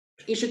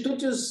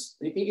institutions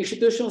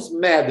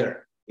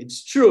matter,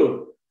 it's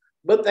true,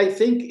 but I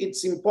think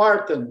it's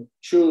important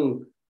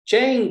to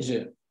change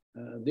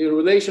the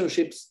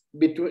relationship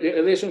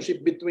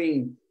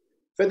between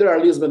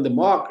federalism and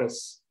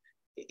democracy.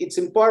 It's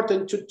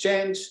important to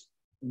change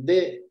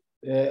the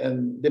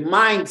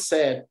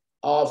mindset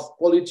of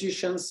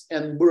politicians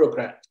and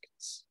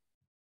bureaucrats.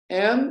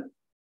 And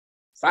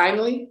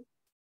finally,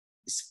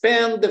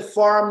 expand the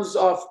forms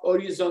of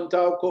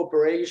horizontal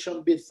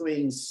cooperation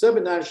between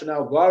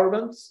subnational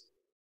governments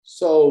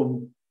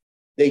so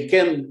they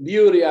can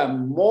build a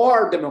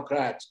more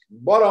democratic,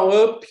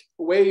 bottom-up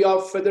way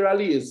of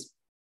federalism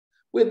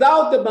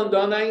without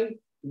abandoning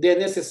the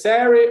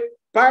necessary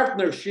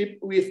partnership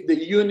with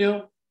the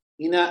Union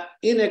in an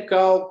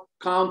unequal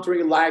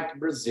country like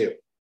Brazil.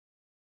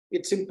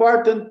 It's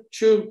important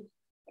to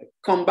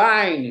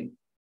combine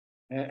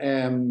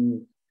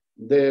the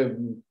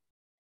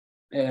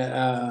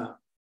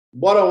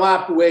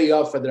bottom-up way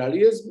of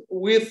federalism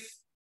with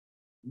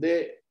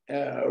the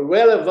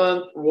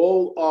relevant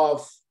role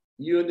of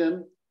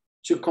Union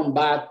to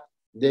combat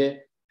the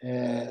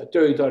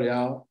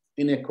territorial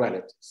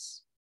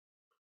inequalities.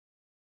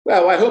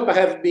 Well, I hope I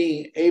have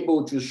been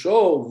able to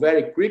show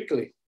very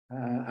quickly,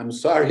 I'm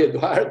sorry,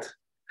 Eduardo,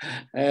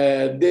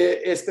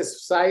 the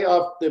specificity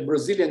of the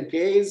Brazilian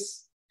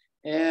case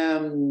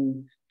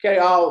and carry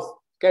out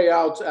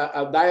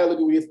a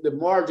dialogue with the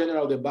more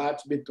general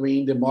debate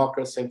between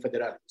democracy and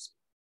federalism.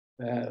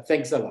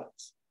 Thanks a lot.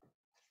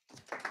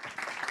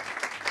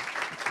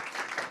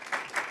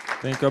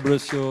 Thank you,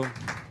 Abrucio.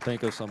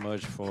 Thank you so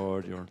much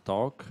for your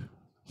talk.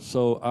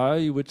 So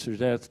I would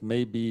suggest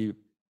maybe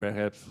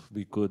perhaps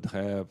we could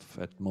have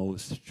at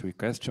most 3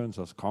 questions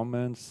or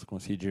comments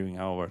considering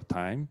our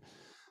time,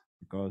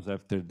 because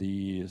after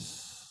this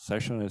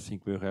session, I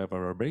think we'll have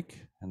our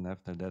break, and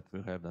after that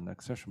we'll have the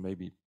next session,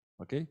 maybe,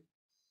 okay?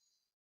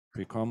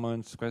 3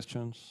 comments,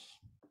 questions,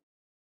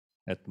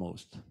 at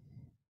most.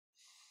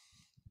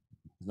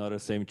 It's not the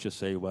same to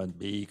say 1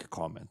 big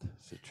comment,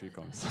 so 3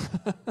 comments.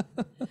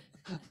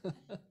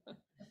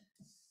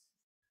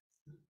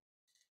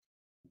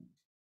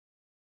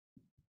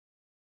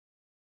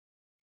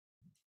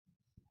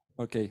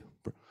 Okay,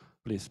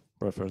 please,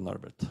 Professor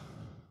Norbert. Yes,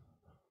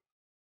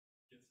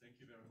 thank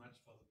you very much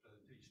for the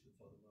presentation,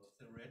 for the more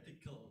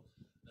theoretical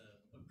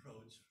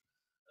approach,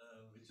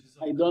 which is...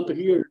 I don't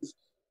hear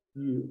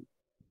you.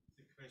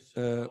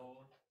 The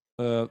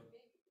question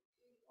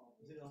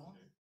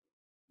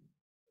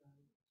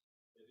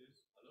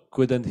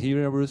couldn't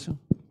hear, Abrucio?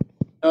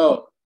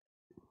 Oh.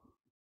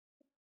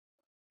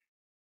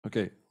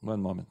 Okay,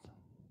 1 moment.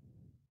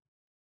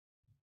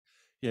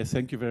 Yes,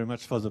 thank you very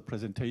much for the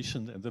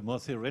presentation and the more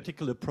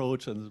theoretical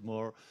approach and the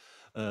more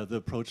the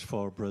approach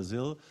for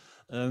Brazil.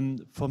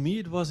 For me,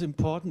 it was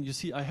important. You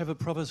see, I have a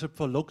professorship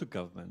for local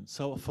government.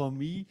 So for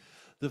me,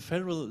 the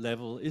federal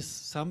level is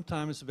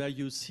sometimes where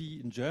you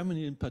see in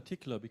Germany in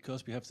particular,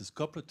 because we have this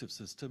cooperative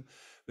system,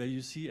 where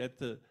you see at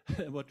the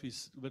what we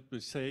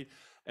say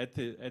at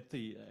the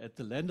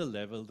Länder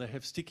level, they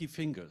have sticky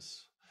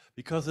fingers.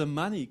 because the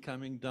money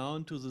coming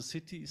down to the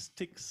city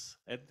sticks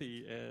at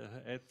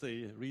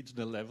the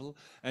regional level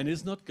and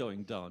is not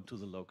going down to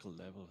the local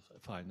level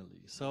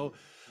finally. So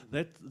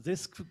that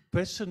this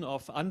question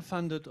of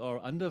unfunded or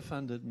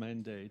underfunded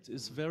mandates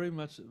is very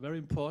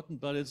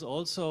important, but it's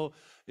also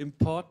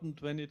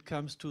important when it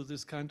comes to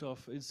this kind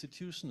of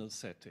institutional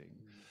setting.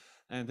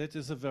 And that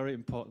is a very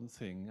important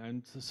thing.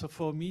 And so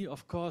for me,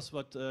 of course,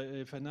 what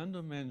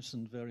Fernando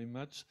mentioned very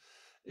much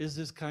is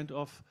this kind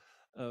of,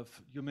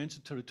 you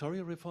mentioned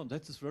territorial reform.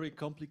 That is very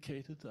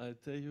complicated, I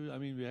tell you. I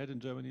mean, we had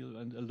in Germany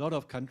and a lot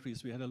of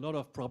countries, we had a lot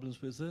of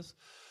problems with this.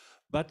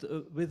 But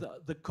with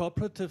the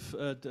cooperative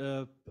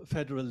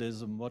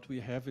federalism, what we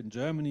have in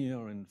Germany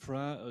or in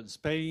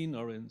Spain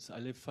or I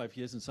lived 5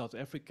 years in South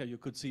Africa, you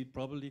could see it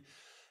probably.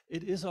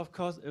 It is, of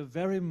course, a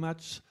very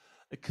much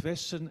a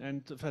question,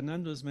 and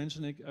Fernando is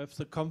mentioning of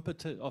the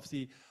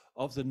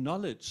of the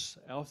knowledge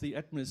of the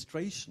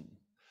administration,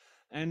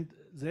 and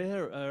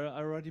there I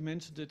already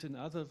mentioned it in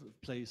other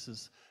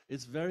places.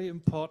 It's very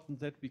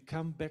important that we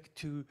come back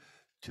to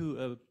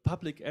a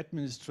public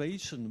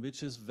administration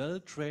which is well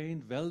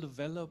trained, well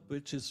developed,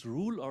 which is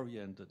rule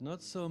oriented,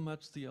 not so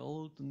much the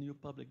old new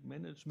public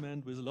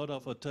management with a lot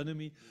of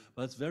autonomy,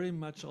 but very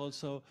much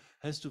also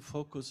has to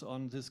focus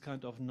on this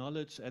kind of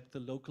knowledge at the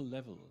local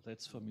level.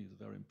 That's for me the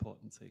very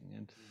important thing.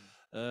 And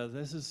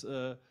this is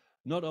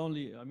not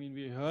only, I mean,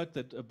 we heard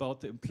that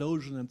about the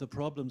implosion and the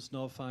problems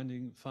now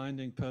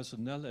finding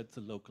personnel at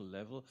the local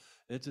level.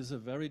 It is a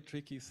very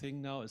tricky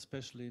thing now,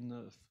 especially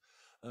in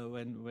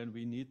when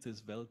we need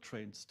this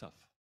well-trained staff.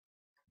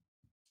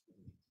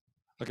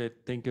 Okay,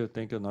 thank you,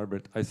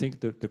 Norbert. I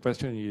think the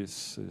question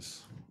is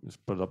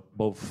put up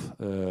both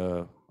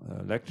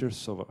lectures,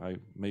 so I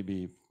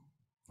maybe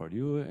for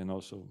you and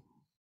also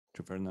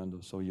to Fernando,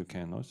 so you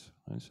can also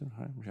answer.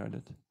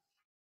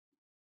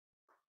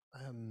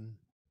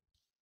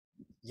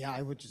 Yeah,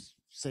 I would just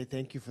say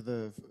thank you for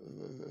the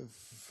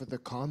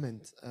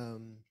comment.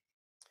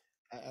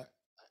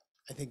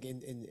 I think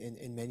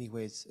in many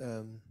ways.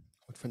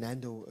 What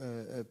Fernando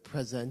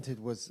presented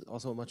was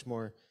also a much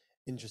more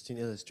interesting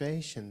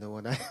illustration than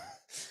what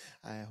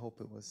I hope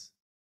it was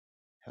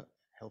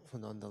helpful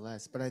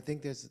nonetheless. But I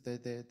think there's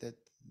that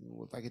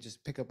if I could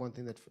just pick up one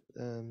thing that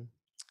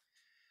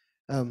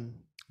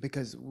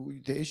because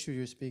the issue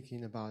you're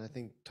speaking about, I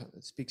think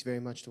speaks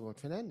very much to what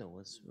Fernando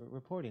was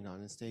reporting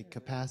on, is state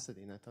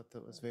capacity, and I thought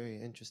that was a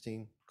very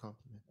interesting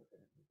compliment.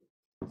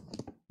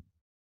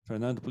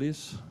 Fernando,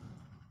 please.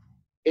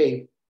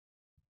 Hey,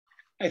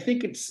 I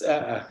think it's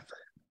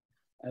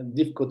a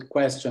difficult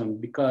question,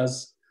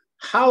 because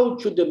how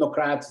to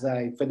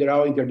democratize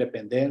federal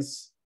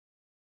interdependence?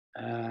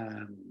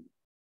 I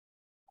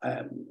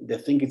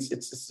think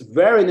it's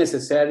very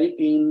necessary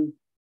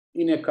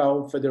in a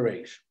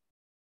federation.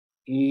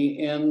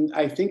 And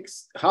I think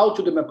how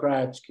to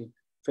democratize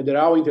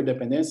federal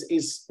interdependence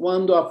is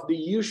one of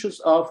the issues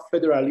of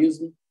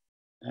federalism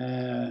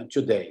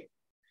today.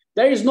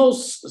 There is no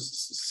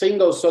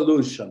single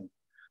solution.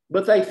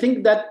 But I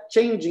think that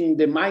changing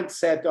the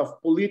mindset of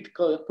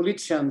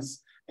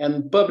politicians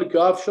and public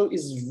officials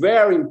is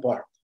very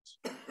important,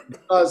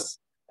 because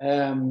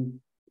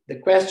the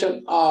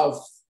question of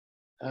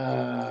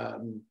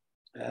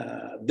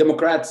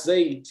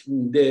democratizing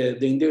the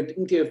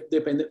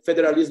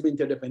federalism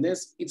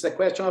interdependence, it's a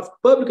question of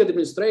public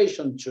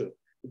administration too.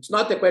 It's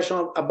not a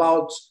question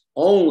about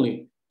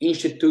only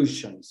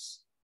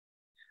institutions.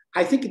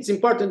 I think it's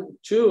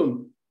important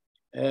too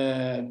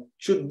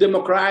to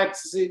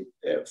democratize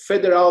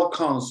federal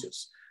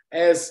councils,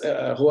 as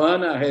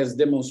Juana has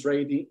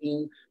demonstrated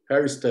in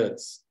her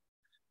studies.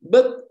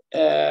 But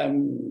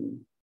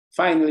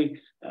finally,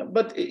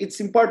 but it's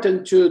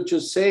important to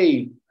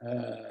say,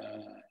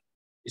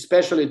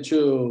 especially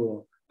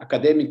to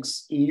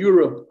academics in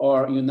Europe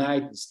or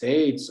United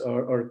States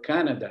or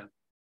Canada,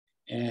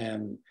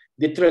 and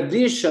the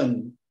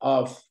tradition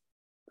of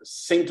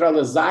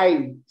centralized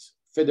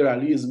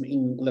federalism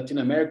in Latin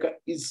America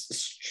is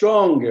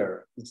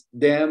stronger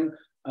than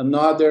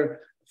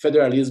another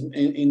federalism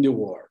in the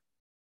world.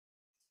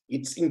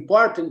 It's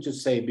important to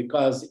say,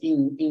 because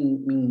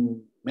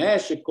in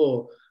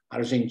Mexico,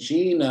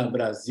 Argentina,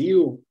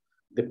 Brazil,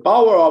 the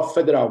power of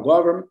federal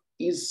government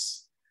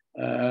is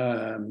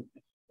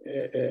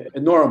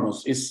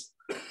enormous, is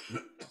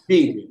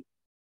big.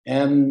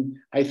 And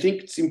I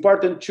think it's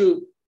important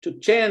to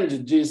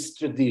change this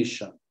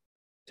tradition.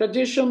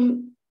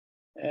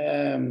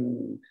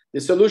 The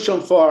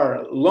solution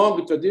for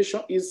long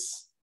tradition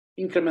is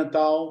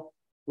incremental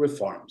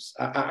reforms.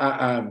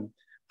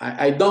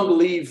 I don't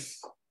believe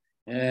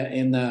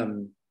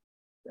in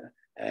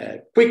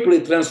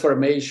quickly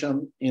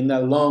transformation in a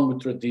long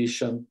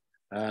tradition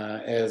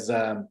as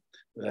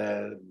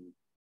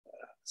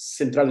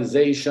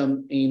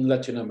centralization in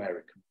Latin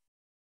America.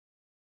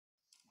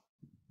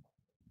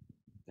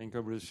 Thank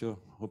you, Abrucio.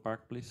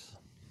 Rupak, please.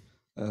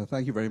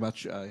 Thank you very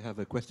much. I have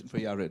a question for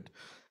Yared.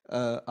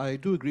 I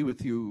do agree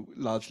with you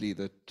largely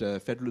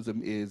that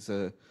federalism is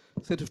a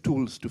set of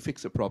tools to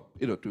fix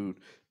to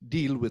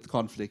deal with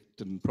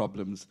conflict and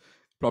problems,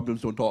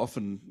 problems don't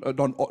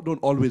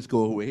always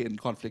go away,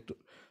 and conflict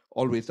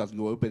always doesn't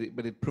go away,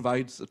 but it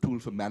provides a tool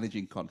for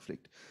managing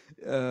conflict.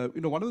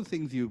 One of the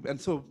things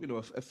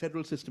a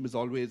federal system is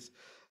always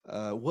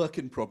work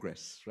in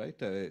progress,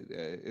 right?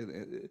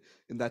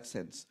 In that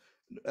sense.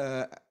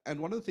 And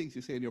one of the things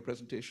you say in your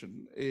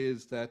presentation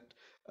is that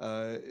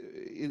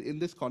in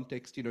this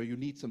context, you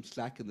need some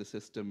slack in the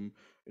system.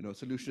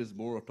 Solution is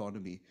more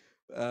autonomy.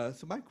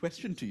 So my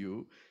question to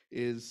you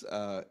is,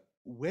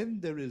 when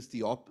there is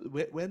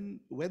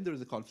when there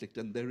is a conflict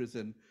and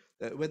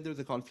when there is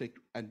a conflict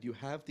and you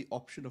have the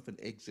option of an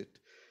exit,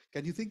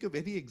 can you think of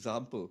any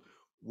example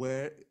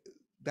where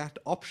that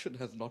option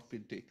has not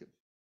been taken?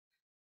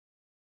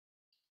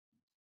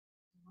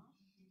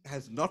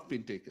 Has not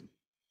been taken.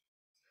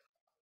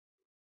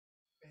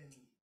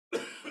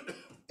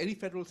 Any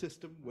federal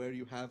system where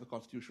you have a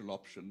constitutional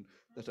option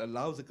that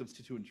allows a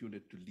constituent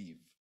unit to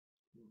leave,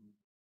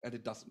 and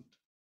it doesn't.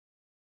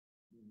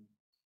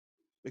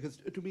 Because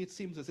to me, it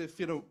seems as if,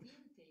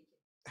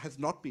 has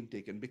not been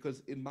taken,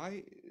 because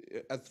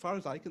as far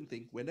as I can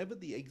think, whenever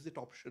the exit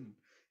option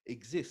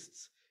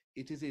exists,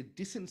 it is a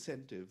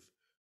disincentive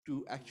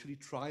to actually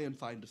try and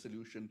find a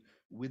solution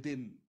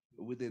within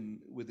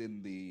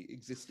the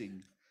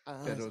existing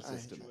federal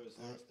system.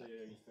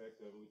 In fact,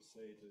 I would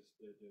say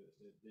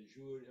the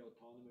jure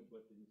autonomy,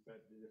 but in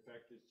fact, the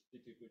effect is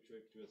difficult to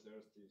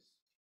exert this.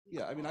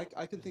 Yeah, I mean,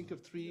 I can think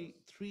of three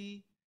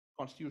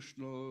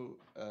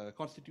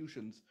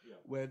constitutions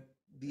where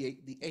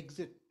the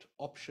exit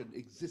option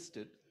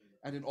existed,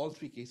 and in all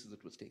three cases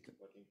it was taken.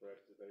 But in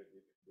practice, very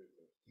difficult.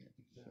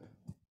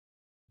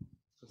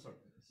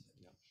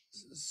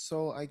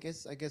 So I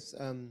guess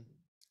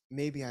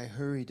maybe I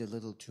hurried a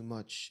little too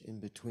much in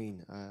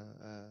between.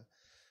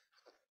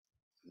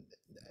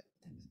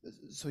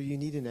 So you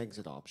need an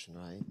exit option,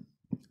 right?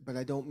 But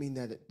I don't mean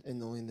that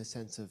only in the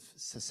sense of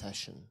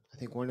secession. I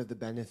think one of the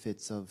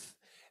benefits of,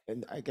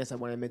 and I guess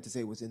what I meant to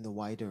say was in the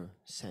wider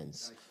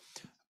sense,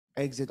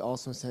 exit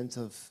also a sense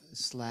of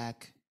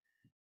slack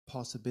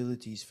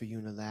possibilities for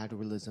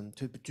unilateralism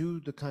to do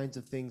the kinds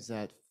of things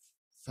that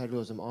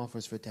federalism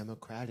offers for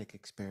democratic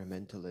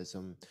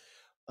experimentalism,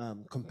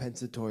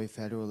 compensatory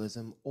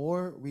federalism,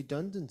 or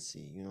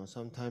redundancy.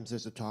 Sometimes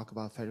there's a talk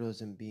about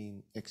federalism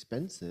being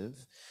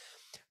expensive,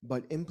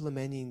 but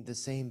implementing the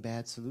same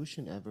bad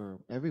solution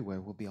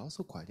everywhere will be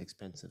also quite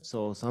expensive.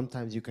 So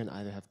sometimes you can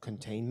either have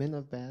containment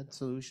of bad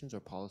solutions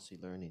or policy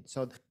learning.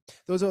 So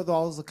those are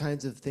all the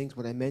kinds of things,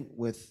 what I meant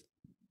with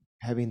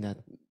having that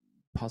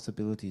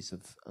possibilities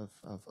of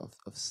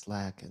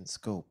slack and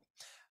scope.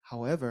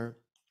 However,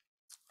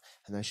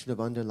 and I should have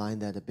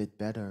underlined that a bit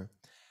better,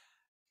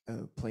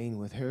 playing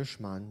with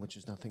Hirschman, which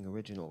is nothing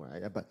original,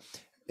 right? But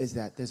is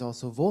that there's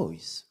also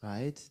voice,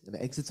 right?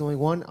 The exit's only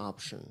one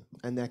option,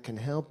 and that can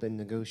help in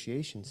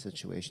negotiation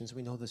situations.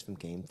 We know this from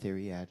game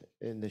theory.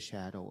 In the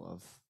shadow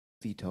of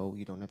veto,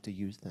 you don't have to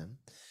use them.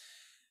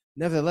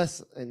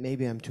 Nevertheless, and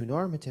maybe I'm too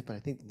normative, but I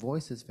think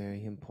voice is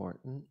very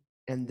important.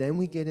 And then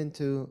we get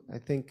into, I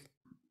think,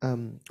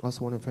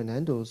 also one of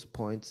Fernando's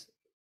points,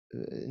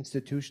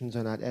 institutions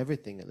are not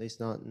everything, at least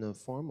not in a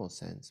formal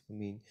sense. I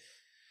mean,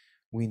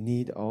 we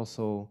need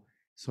also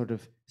sort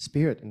of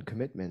spirit and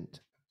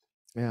commitment.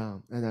 Yeah,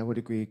 and I would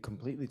agree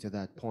completely to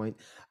that point.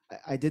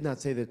 I did not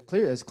say that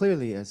as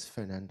clearly as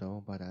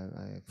Fernando, but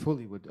I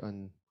fully would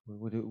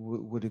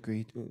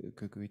agree to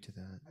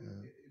that.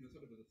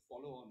 Sort of as a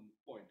follow-on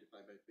point, if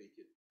I might make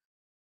it,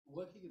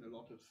 working in a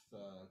lot of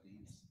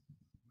these.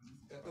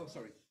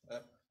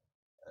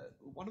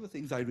 One of the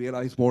things I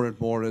realize more and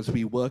more as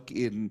we work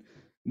in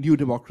new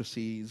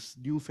democracies,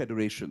 new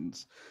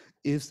federations,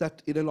 is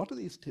that in a lot of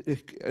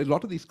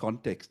these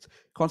contexts,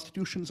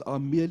 constitutions are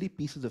merely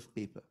pieces of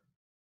paper.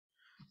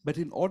 But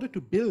in order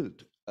to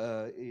build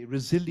a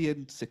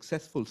resilient,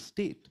 successful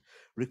state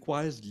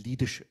requires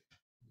leadership.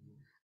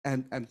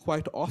 And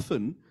quite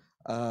often,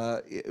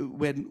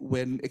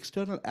 when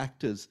external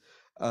actors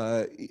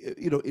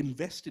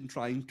invest in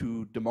trying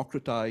to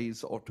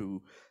democratize or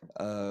to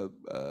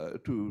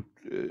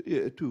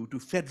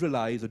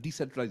federalize or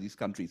decentralize these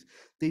countries,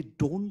 they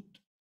don't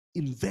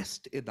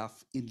invest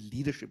enough in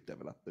leadership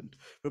development.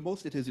 For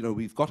most, it is,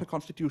 we've got a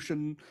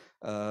constitution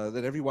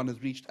that everyone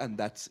has reached, and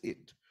that's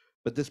it.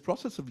 But this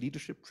process of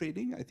leadership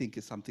training, I think,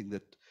 is something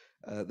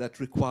that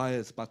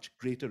requires much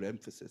greater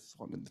emphasis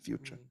on in the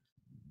future.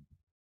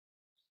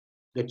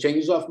 The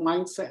change of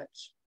mindset.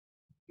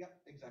 Yeah,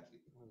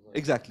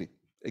 exactly.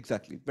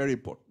 Very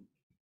important.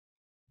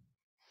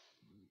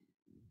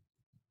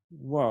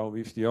 Well,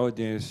 if the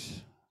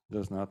audience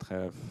does not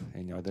have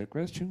any other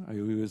question, I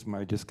will use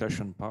my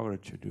discussion power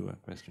to do a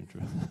question.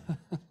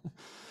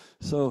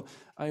 So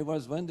I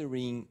was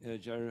wondering,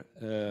 Jar,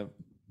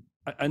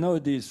 I know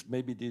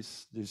maybe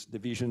this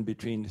division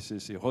between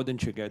holding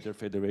together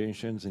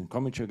federations and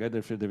coming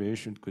together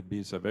federation could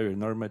be so very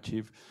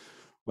normative.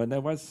 When I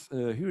was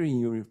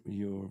hearing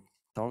your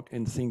talk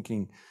and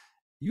thinking,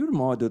 your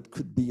model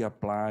could be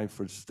applied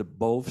for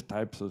both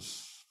types of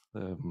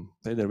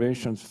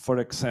federations. For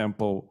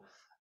example,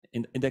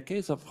 in the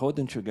case of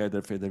holding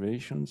together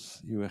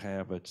federations, you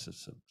have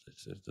it's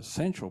the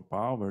central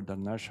power. The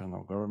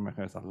national government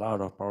has a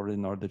lot of power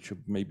in order to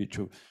maybe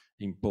to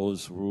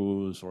impose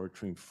rules or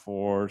to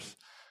enforce,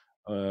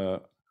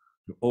 to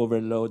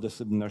overload the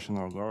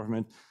subnational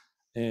government.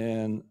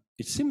 And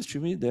it seems to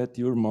me that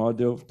your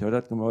model,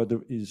 theoretical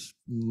model, is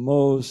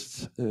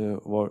most,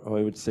 or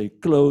I would say,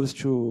 close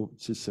to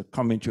this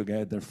coming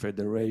together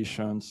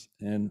federations.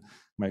 And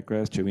my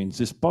question is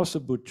it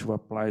possible to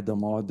apply the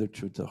model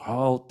to the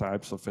whole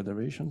types of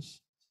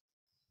federations?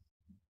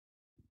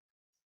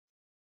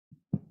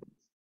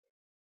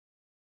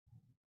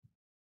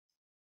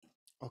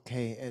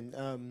 Okay,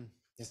 and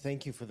yes,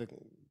 thank you for the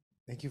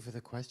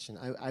question.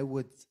 I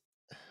would,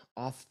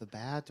 off the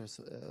bat or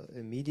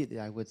immediately,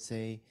 I would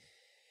say,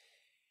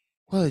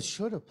 well, it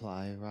should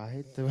apply,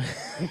 right?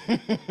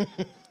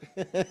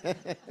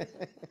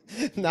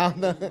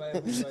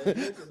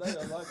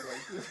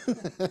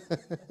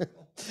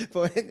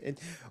 But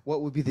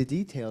what would be the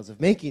details of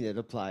making it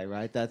apply,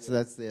 right? That's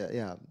the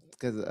yeah.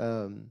 Because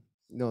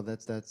no,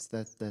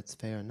 that's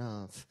fair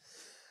enough.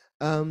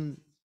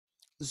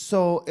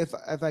 So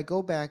if I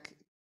go back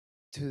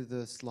to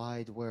the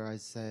slide where I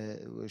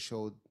said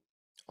showed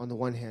on the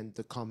one hand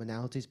the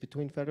commonalities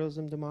between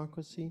federalism and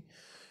democracy,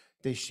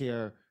 they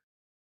share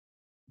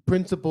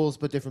principles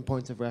but different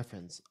points of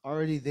reference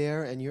already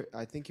there, and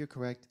I think you're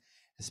correct.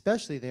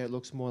 Especially there, it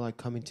looks more like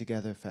coming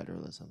together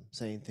federalism,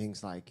 saying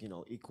things like, you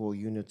know, equal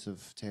units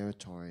of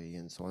territory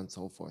and so on and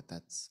so forth.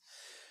 That's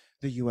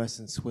the U.S.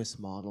 and Swiss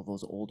model,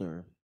 those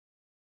older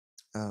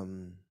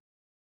coming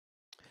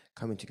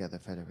together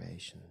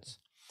federations.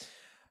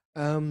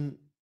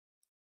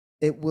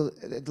 It will.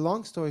 The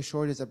long story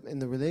short is in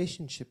the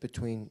relationship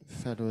between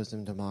federalism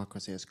and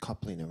democracy as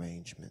coupling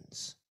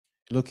arrangements,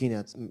 looking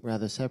at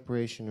rather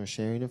separation or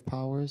sharing of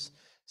powers,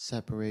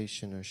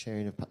 separation or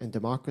sharing of in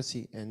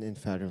democracy and in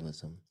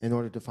federalism, in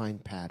order to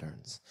find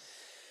patterns.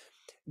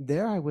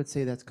 There, I would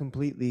say that's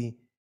completely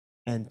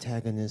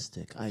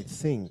antagonistic, I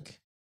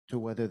think, to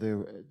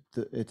whether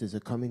it is a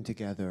coming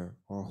together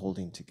or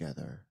holding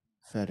together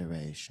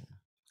federation.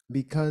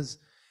 Because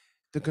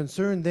the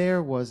concern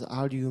there was,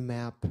 how do you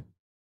map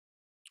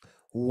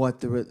what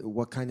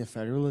kind of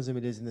federalism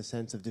it is in the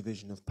sense of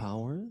division of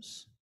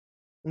powers,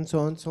 and so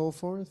on and so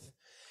forth.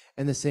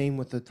 And the same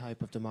with the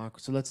type of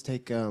democracy. So let's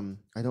take,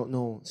 I don't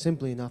know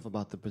simply enough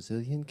about the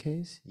Brazilian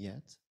case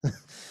yet,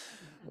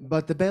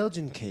 but the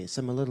Belgian case,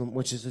 I'm a little,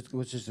 which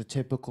is a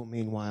typical,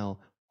 meanwhile,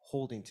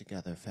 holding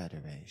together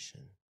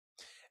federation.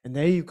 And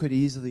there you could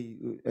easily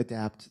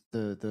adapt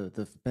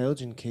the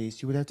Belgian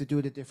case. You would have to do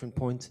it at different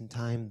points in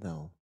time,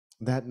 though.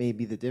 That may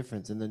be the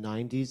difference. In the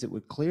 90s, it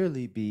would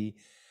clearly be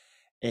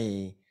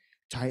a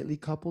tightly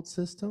coupled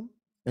system,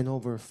 and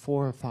over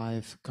 4 or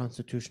 5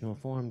 constitutional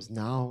reforms,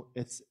 now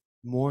it's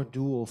more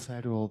dual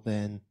federal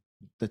than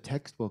the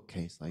textbook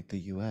case like the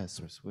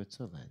US or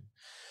Switzerland.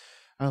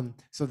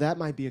 So that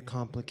might be a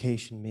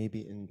complication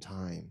maybe in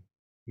time.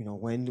 You know,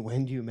 when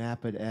do you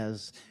map it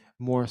as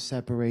more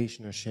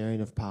separation or sharing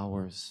of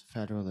powers,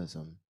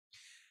 federalism?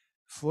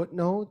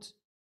 Footnote,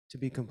 to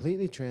be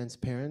completely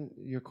transparent,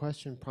 your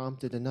question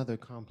prompted another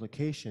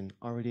complication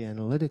already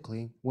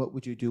analytically. What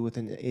would you do with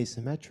an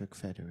asymmetric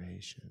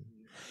federation?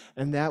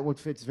 And that would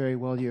fit very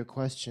well to your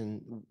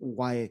question,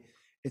 why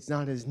it's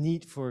not as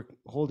neat for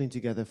holding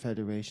together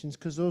federations,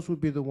 because those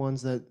would be the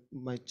ones that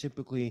might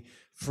typically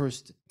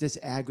first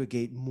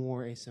disaggregate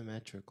more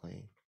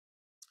asymmetrically.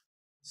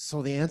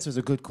 So the answer is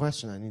a good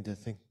question. I need to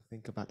think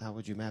about how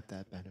would you map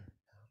that better.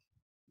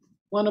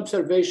 One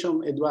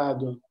observation,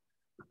 Eduardo.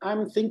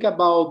 I'm thinking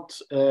about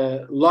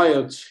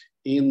loyalty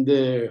in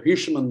the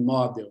Hirschman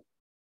model.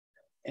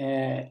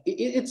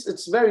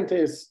 It's very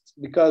interesting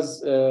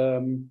because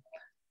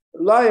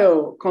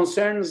loyal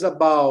concerns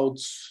about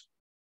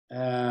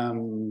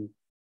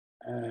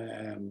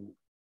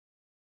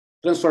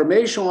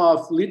transformation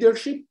of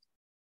leadership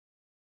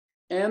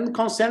and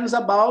concerns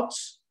about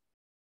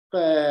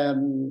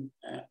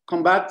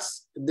combat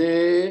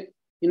the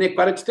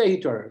inequality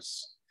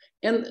territories.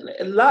 And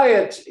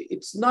loyalty,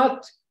 it's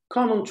not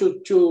common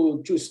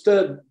to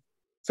study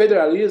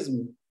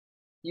federalism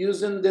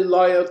using the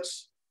loyalty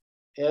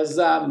as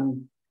a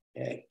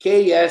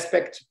key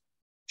aspect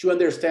to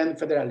understand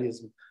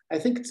federalism. I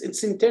think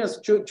it's intense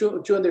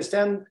to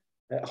understand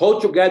how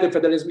together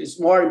federalism is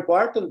more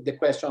important, the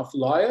question of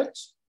loyalty.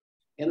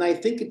 And I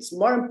think it's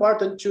more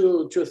important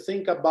to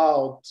think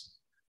about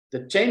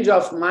the change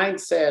of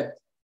mindset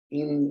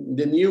in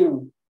the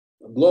new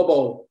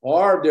global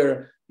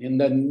order, in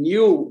the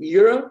new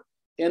era,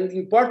 and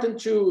important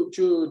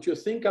to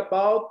think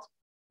about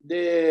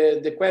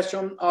the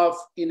question of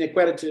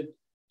inequality,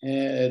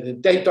 the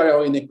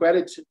territorial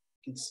inequality.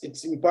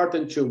 It's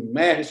important to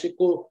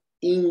Mexico,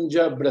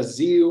 India,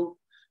 Brazil.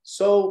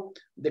 So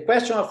the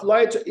question of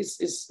loyalty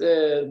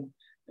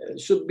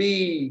should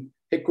be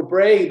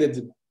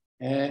recuperated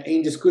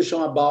in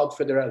discussion about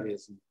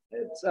federalism.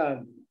 It's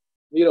a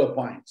little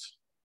point.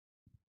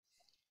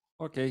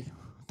 Okay.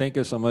 Thank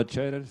you so much,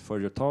 Jared, for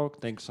your talk.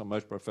 Thanks so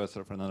much,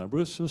 Professor Fernando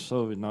Abrucio.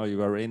 So now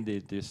you are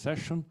ending this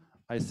session.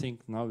 I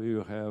think now we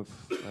will have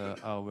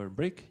our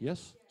break.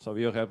 Yes, so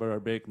we will have our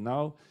break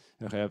now.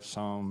 We'll have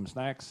some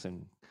snacks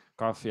and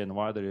coffee and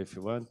water if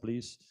you want,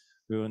 please.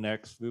 We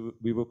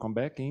will come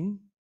back in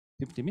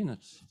 50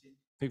 minutes.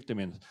 50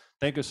 minutes.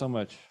 Thank you so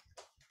much.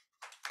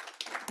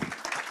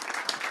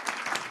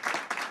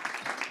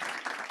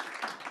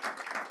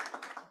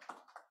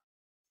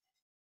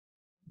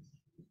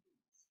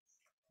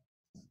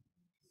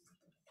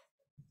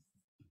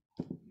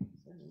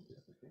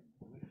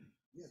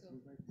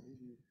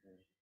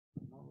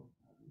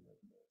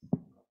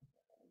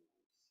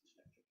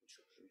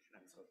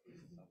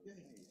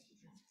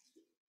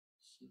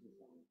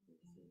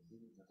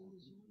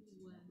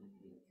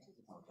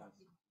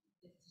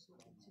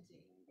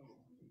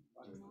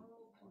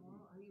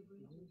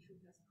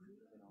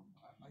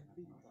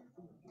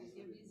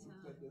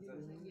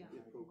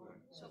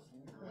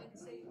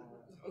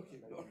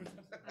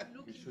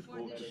 We should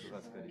go to the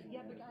Raspberry.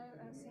 Yeah, but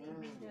I'm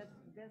saying that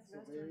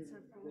restaurants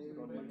are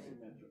closed.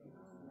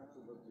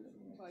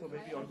 So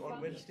maybe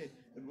on Wednesday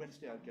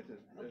I'll get a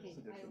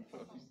suggestion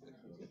from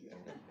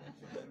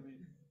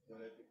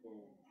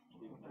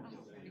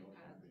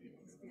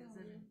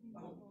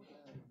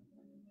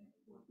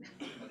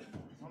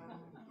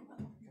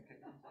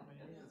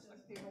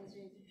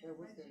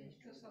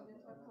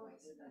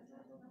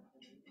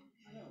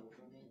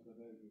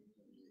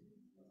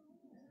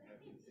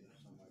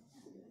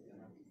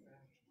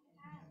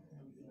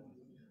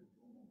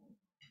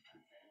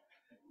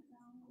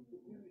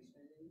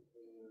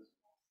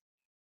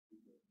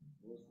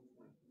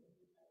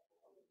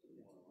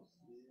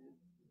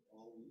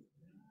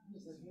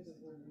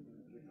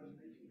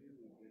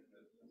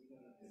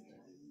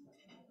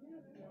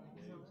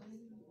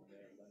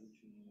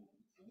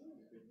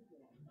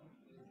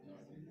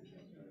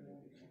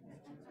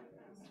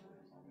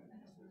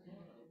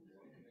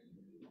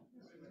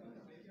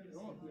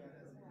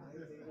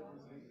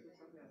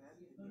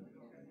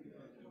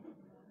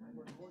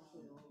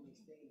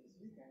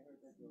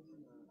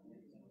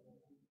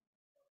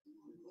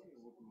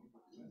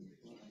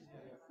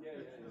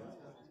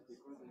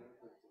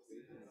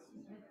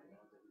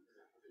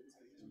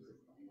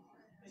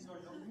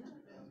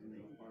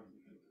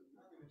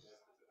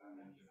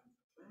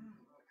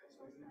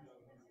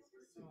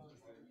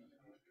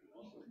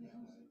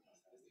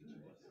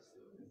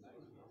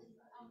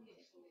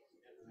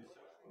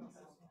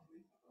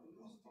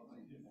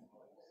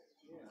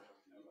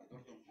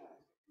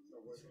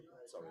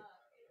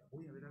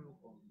Voy a ver algo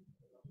con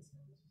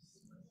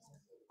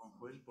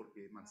Joel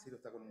porque Marcelo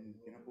está con un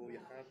que no pudo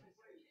viajar.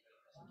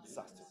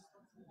 Desastre.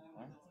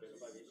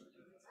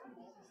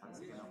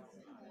 Así que no.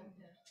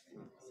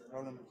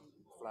 Problem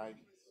flight.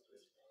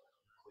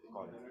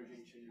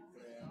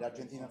 The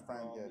Argentina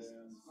friend, yes.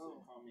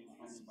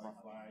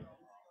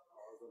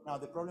 Now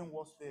the problem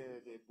was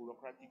the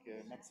bureaucratic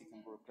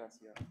Mexican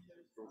bureaucracy.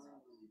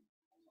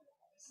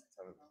 It's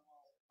terrible.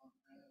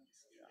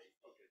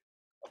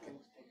 Okay.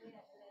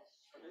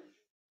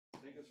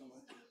 Thank you so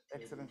much.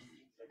 Excellent.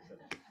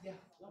 Yeah.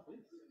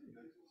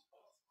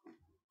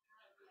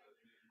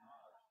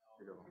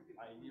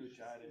 I knew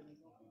Chad in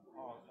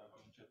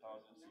 2016.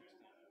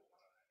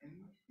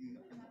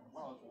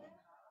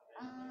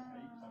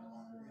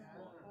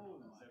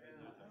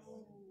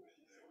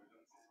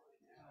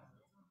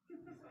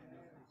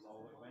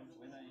 So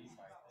when I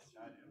invited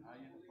Chad, I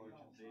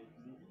unfortunately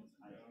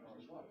I forgot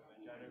when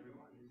Chad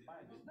everyone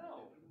invited me.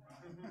 No.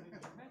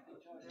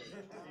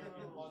 Met each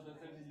other on the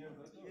 30 years.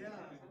 Yeah.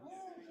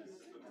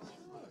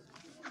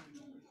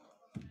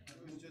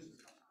 It's just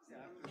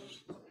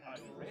Are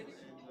you ready?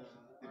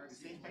 the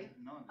same height?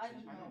 No.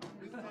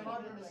 We were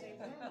not in the same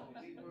panel.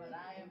 We were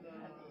in the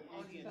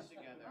audience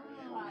together.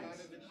 Part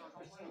of the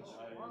conversation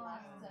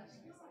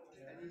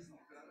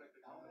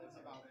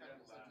about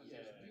federal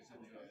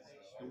centralization.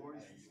 The word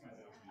is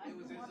It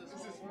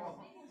was a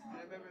small. And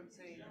I remember him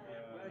saying,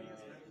 well,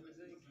 yes,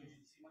 federalism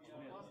is much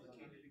more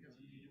complicated because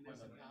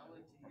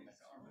municipalities,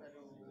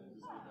 federal.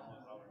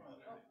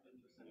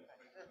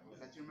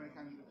 Latin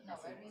American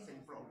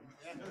same problem.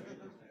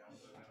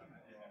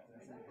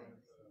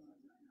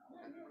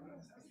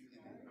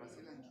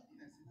 Brazil and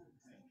Argentina is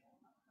interesting.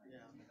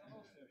 Yeah.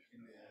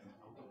 In the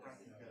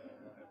autocratic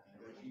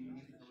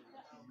regime, starting with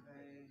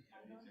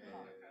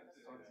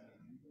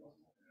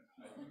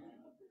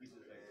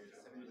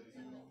the 70s,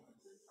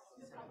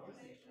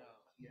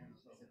 yeah,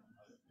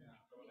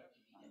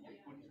 and the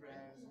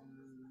contrast,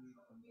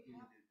 complicated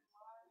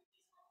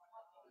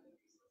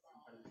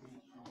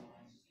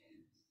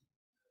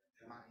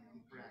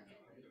mining, brand,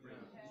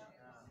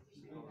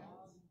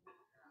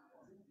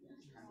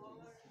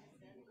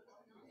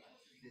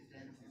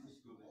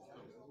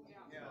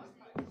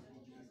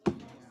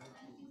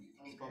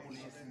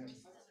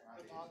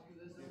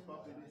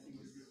 populism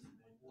is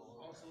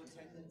also a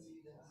tendency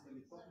that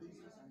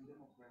populism and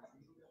democracy.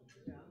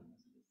 Yeah.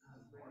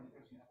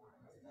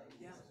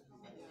 Yeah.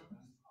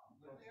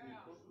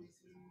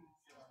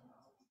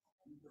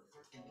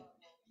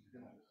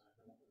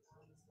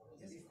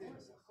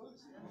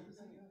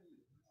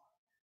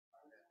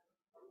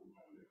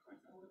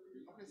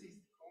 Democracy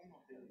is one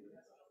of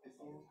the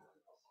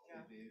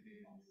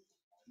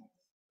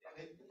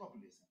the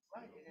populism,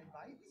 right? It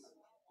invites.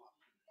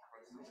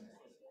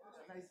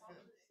 Nice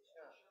finish.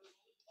 Yeah.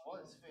 Oh,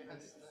 it's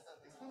famous.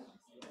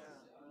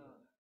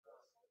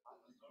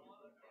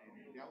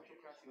 The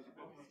autocracy of the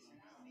populism.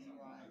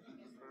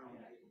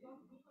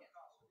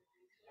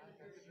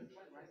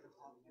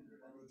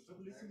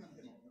 Federalism and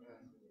democracy.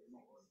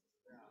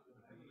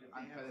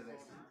 And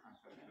federalism.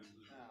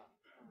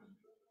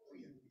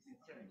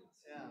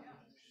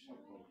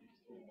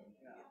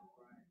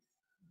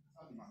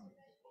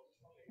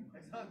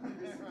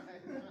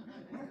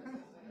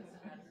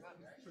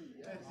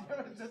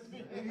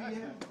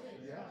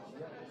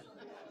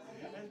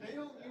 And they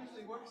don't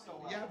usually work so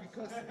well. Yeah,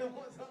 because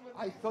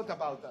I thought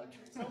about that.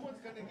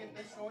 Someone's going to get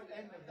the short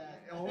end of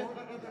that.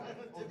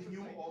 Or the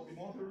new, or the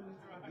modern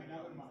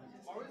mind.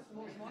 Or it's the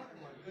most modern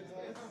one. Good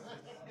guess.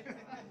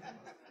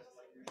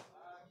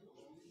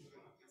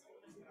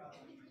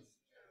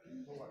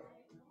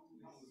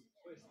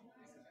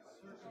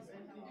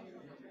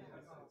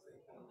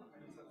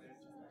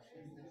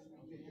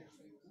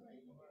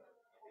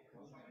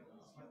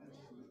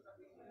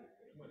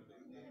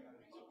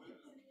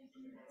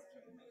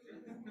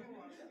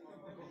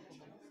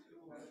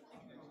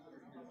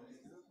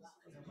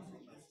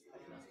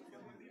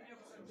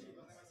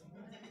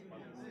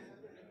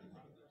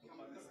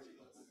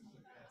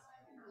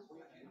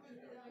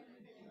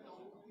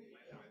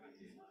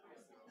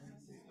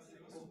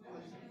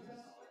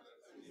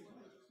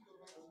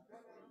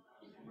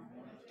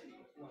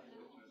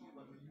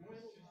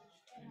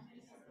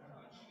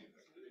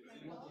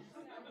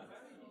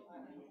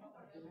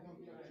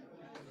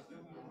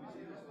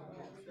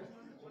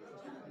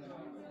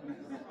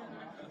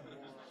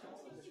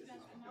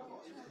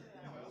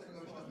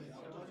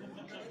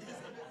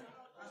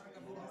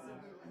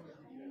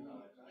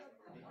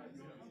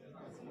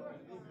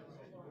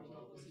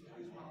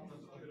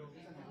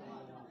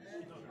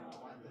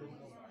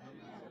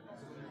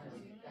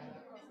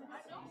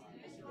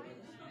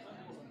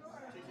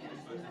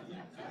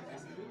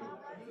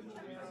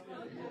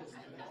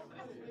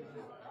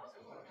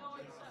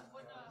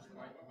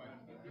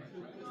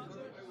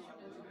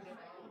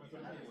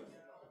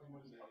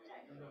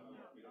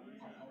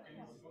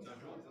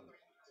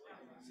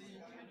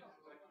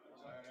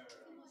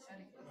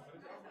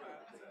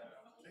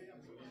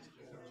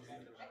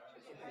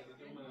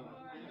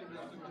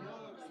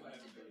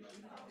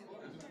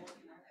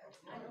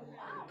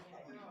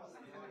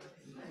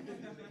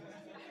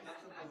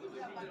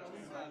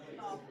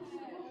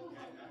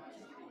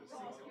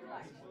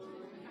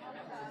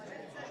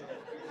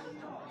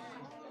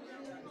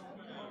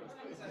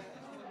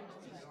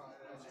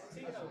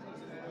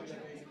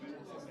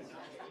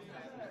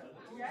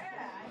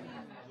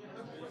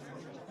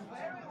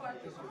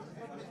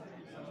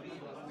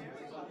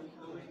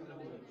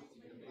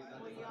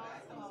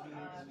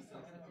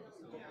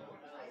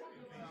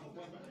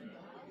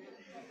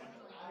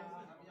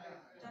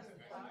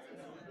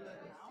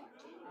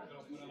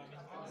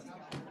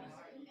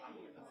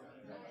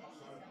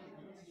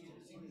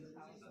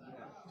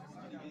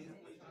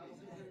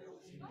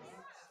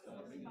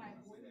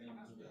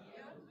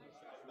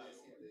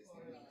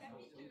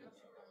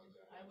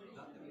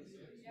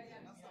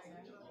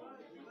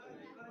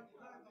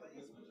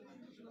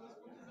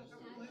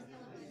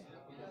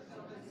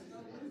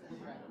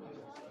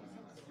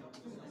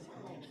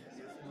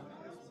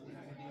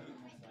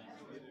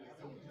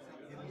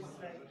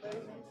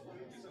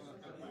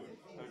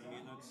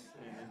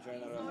 In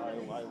general,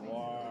 I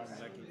warn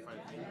like in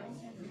 5 minutes.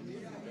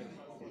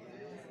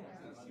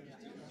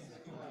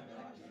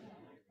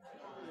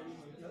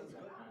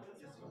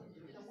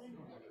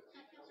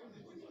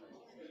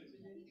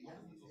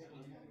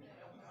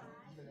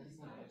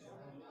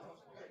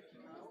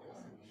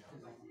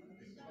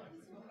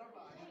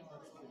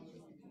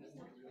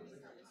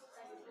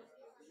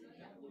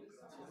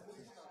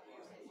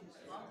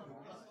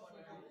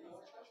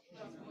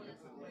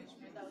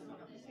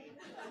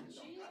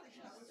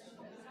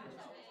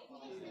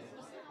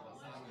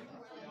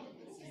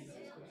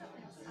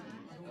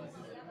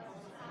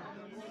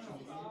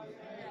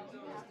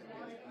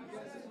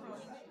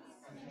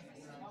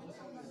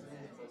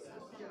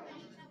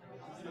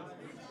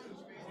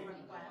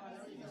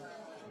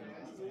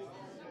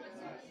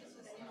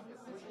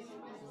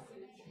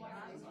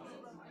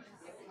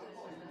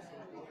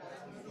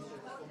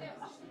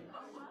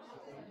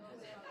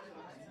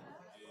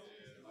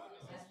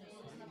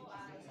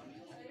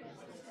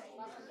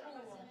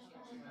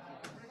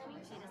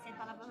 Mentira,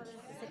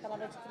 sem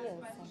palavra de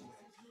criança.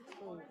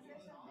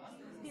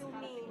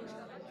 Filminho.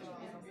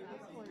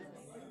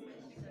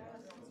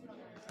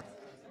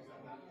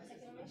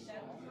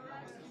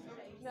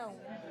 Não.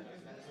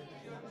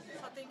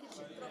 Só tem que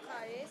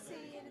trocar esse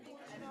e ele tem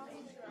que tirar o.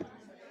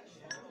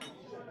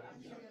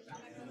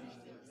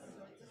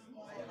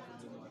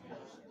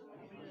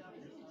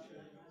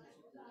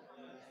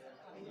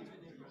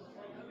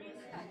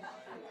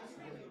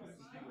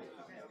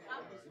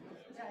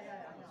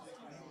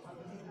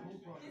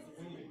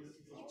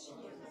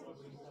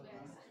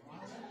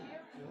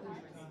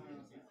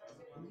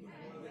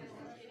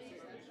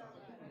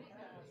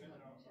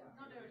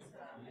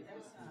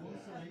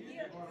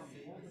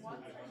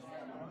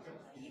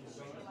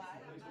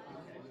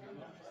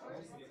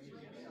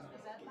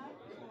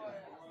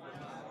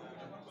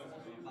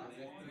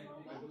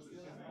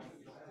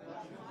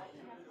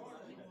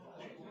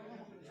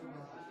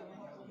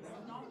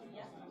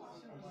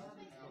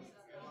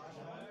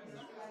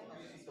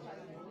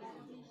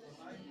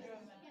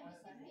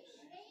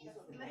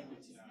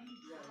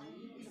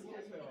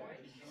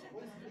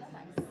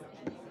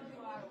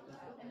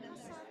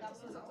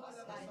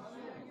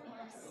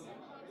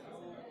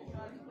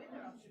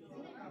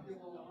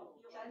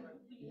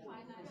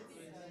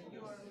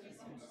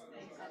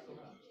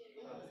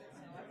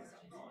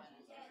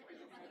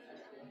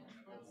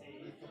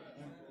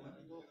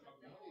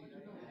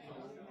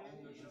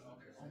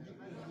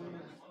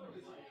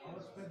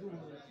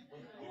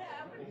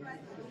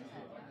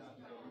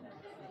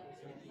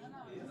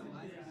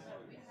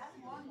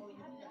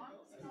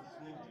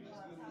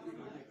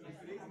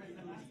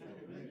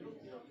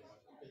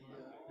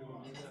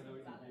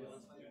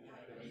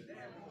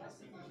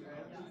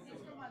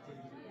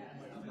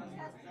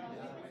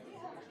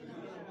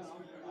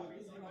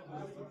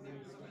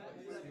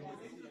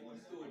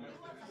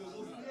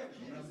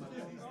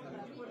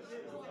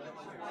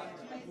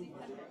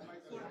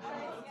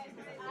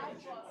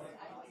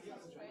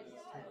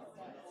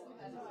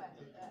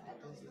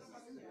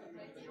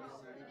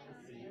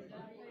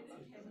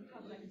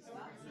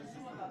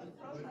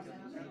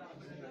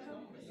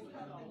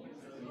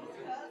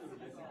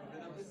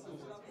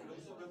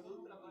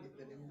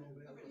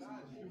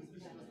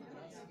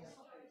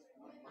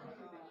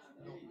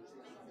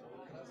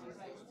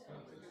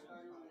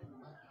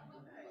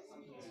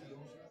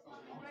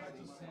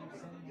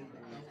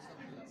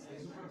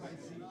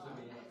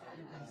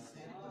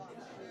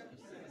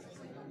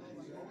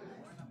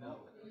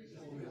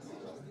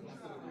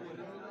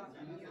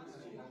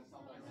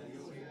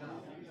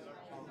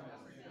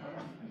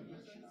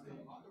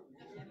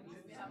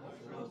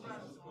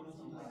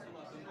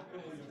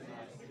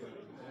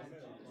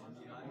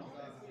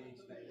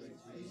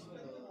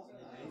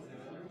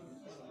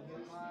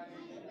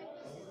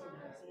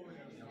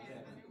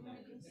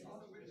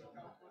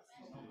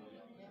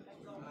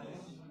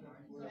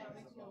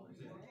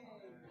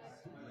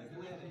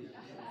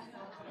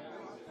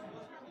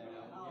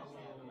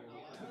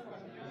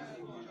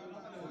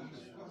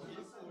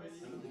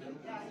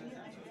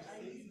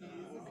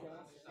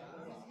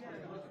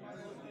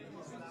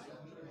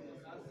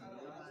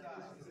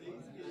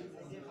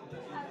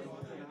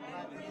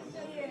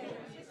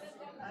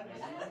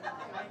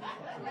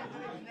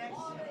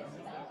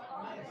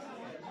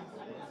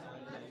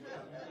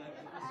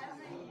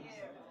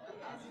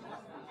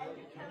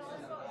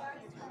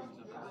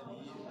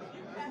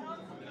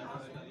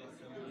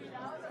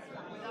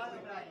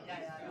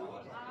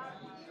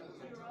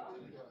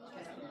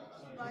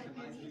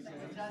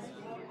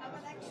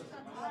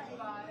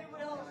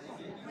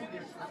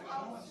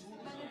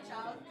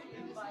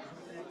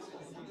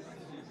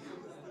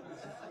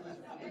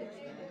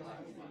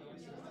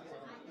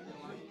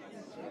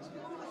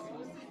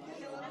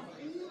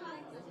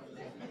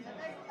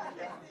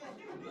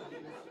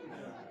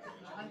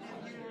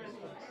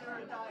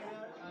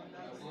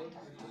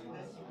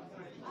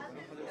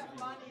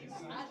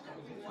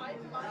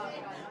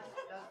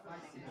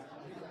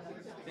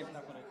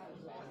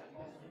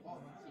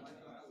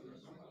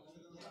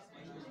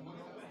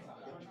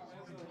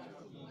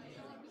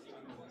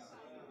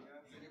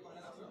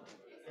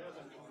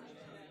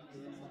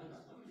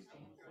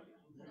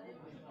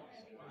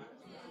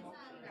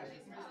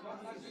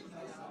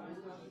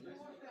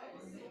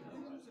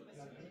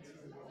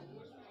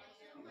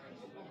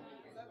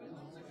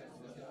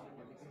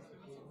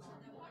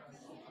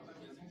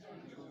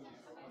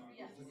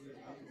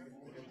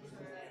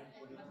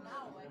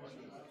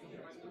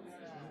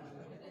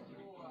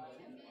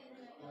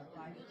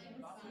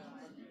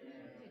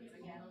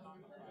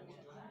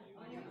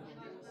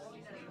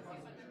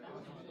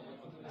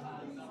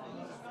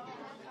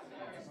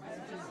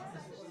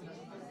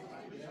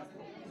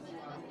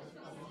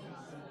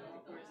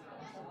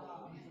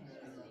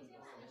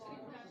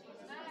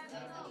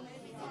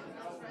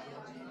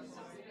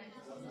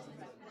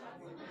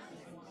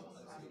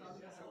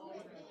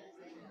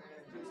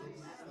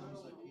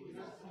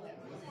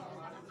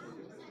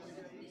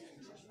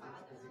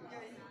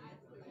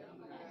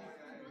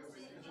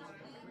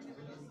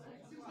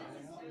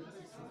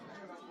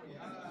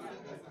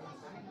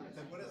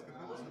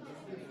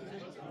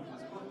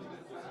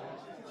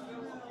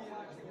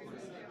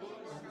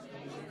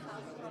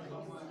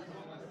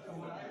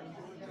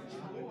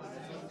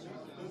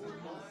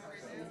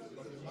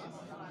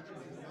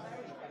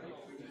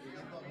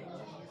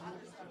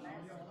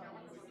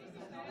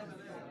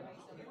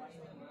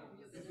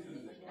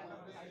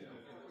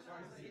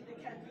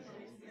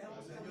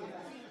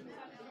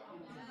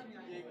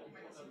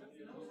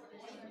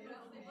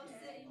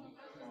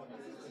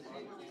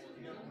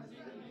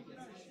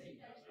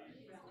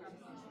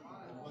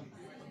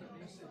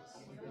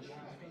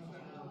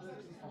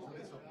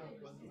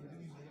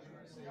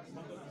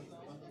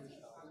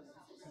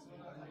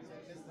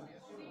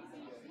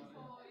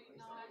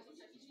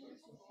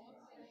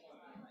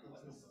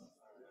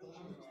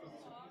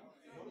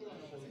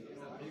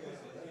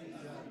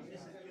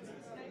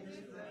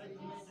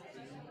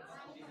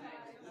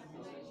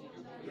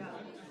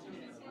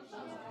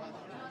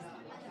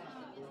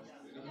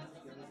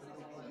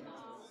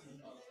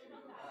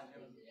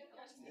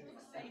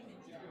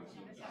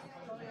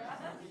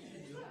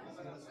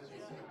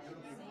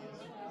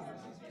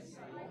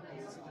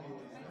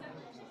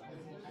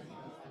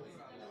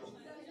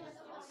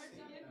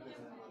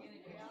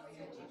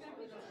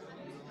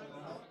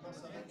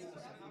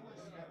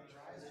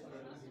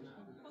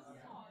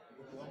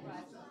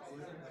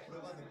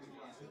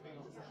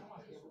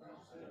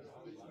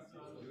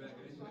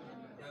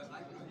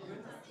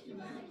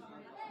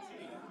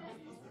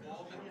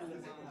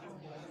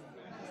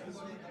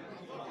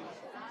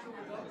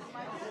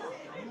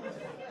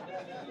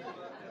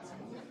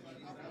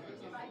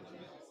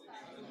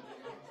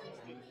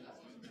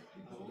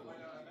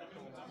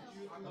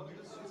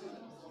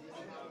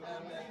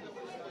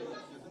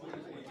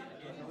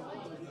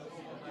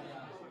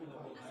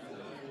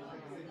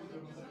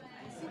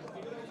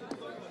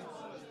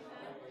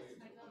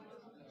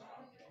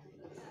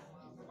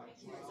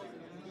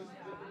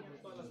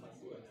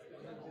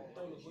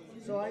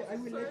 So I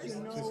will let you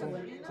know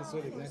when.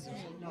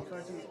 No,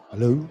 first you.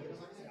 Hello.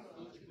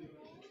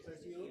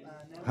 First you.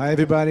 Hi,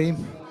 everybody.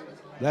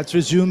 Let's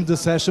resume the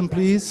session,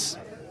 please.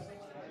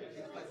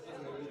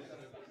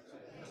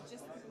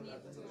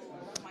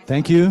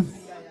 Thank you.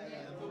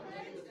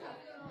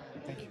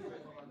 Thank you.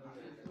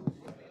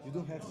 You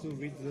don't have to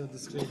read the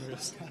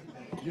disclaimers,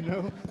 you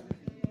know?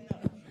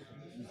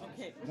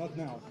 Okay. Not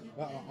now.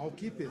 I'll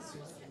keep it.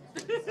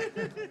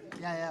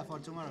 Yeah, for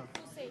tomorrow.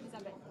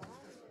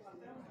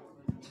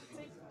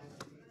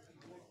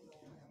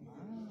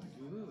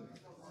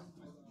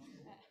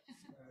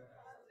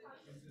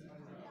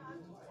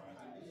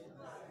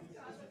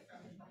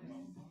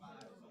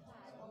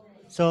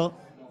 So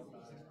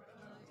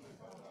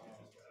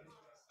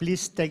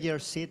please take your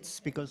seats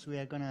because we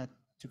are gonna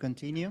to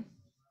continue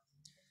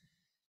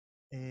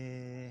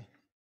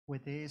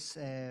with this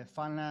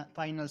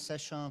final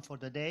session for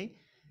the day.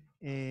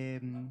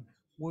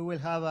 We will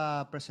have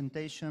a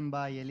presentation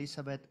by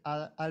Elizabeth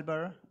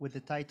Albert with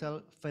the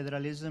title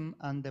Federalism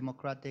and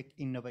Democratic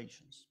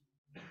Innovations.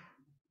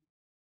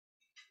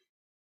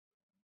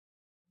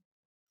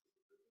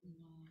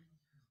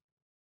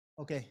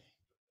 Okay,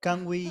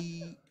 can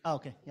we,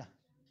 okay, yeah.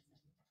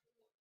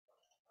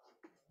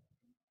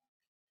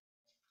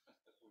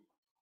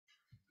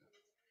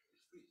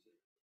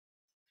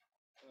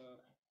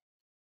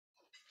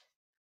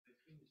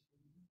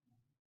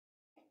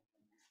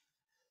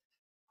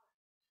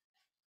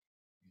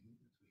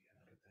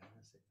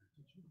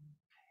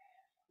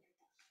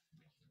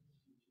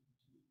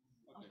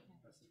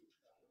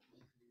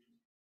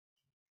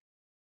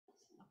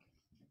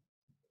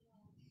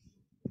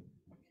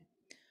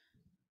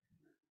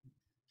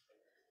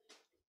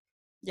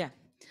 Yeah.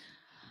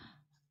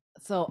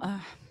 So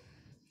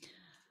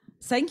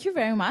thank you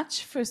very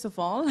much, first of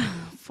all,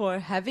 for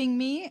having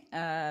me.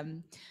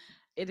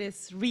 It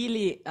is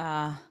really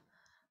a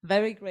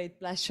very great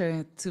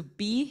pleasure to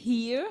be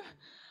here,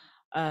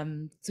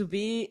 to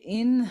be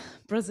in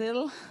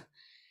Brazil,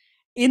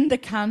 in the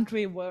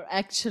country where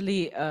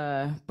actually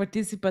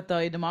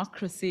participatory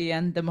democracy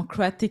and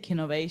democratic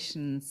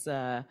innovations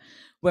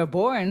were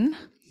born.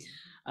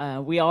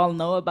 We all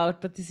know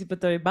about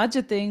participatory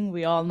budgeting.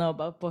 We all know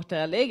about Porto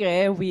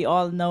Alegre. We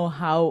all know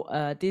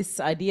how these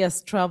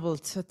ideas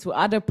traveled to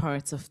other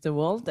parts of the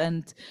world.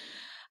 And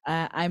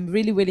I'm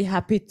really, really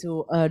happy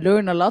to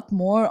learn a lot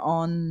more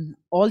on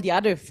all the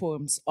other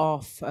forms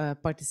of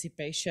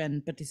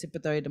participation,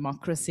 participatory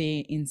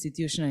democracy,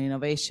 institutional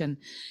innovation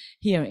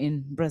here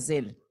in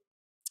Brazil.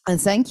 And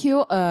thank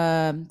you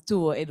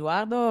to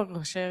Eduardo,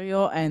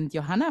 Rogerio, and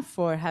Johanna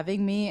for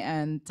having me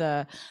and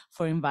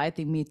for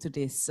inviting me to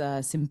this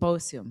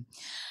symposium.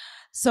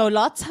 So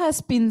lots has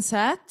been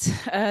said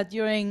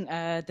during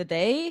the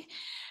day.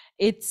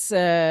 It's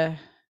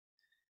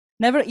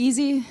never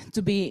easy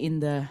to be in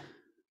the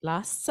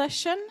last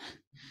session,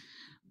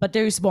 but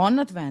there is one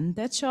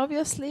advantage,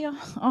 obviously,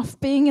 of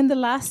being in the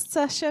last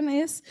session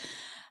is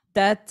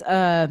that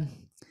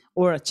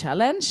or a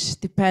challenge,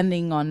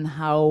 depending on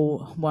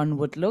how one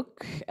would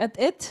look at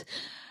it,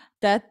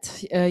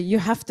 that you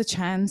have the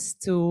chance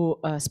to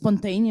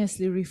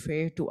spontaneously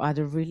refer to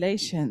other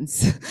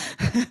relations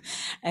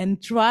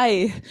and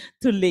try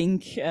to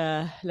link,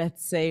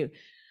 let's say,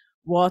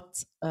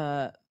 what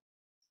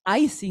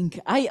I think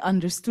I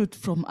understood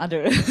from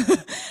other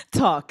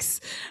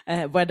talks,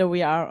 whether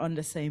we are on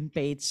the same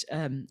page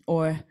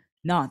or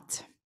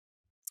not.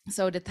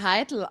 So the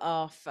title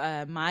of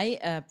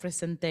my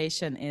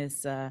presentation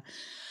is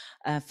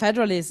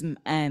Federalism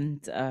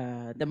and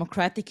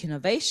Democratic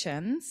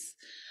Innovations.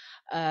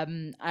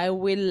 I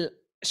will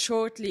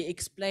shortly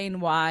explain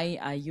why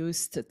I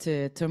used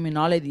the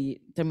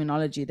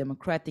terminology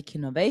democratic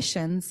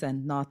innovations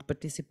and not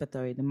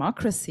participatory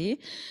democracy.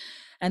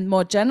 And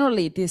more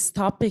generally, this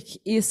topic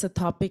is a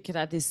topic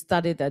that is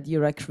studied at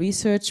UREC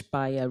Research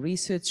by a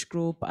research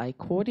group I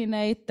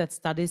coordinate that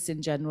studies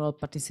in general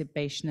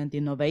participation and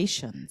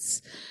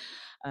innovations.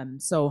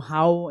 So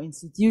how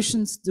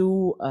institutions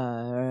do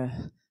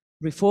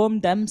reform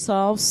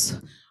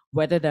themselves,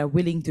 whether they're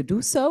willing to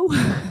do so.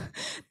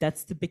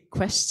 That's the big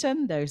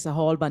question. There's a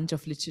whole bunch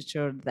of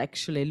literature that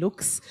actually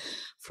looks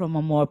from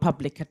a more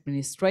public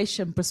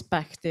administration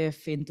perspective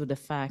into the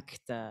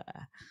fact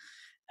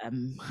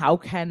how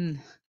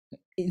can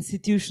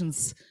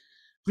institutions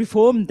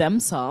reform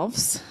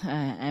themselves?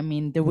 I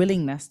mean, the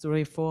willingness to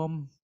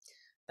reform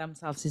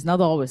themselves is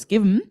not always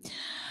given.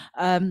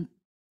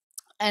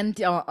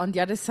 And on the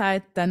other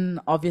side, then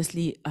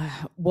obviously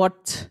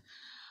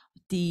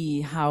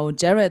how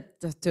Jared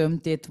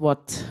termed it,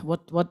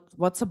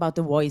 what's about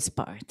the voice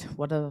part?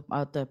 What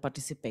about the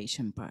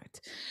participation part?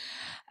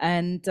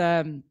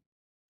 And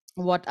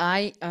what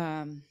I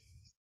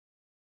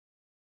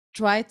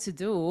try to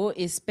do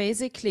is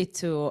basically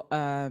to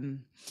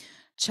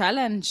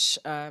challenge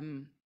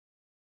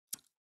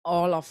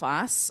all of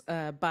us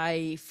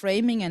by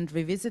framing and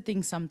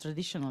revisiting some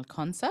traditional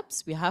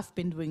concepts. We have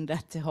been doing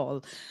that the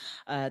whole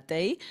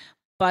day,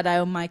 but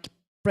I might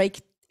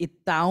break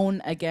it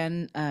down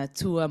again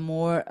to a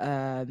more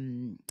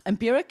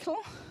empirical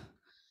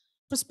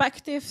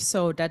perspective.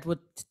 So that would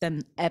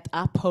then add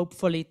up,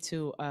 hopefully,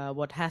 to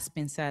what has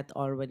been said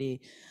already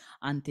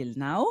until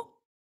now.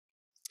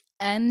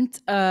 And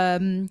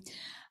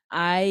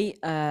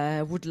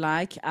I would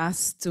like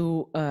us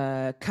to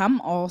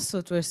come also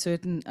to a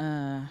certain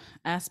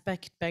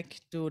aspect back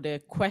to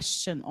the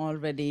question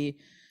already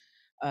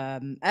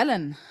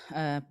Alan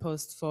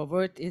posed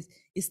forward,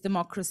 is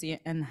democracy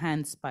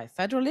enhanced by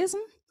federalism?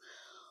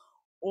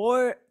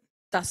 Or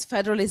does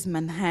federalism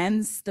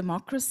enhance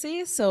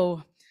democracy?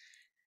 So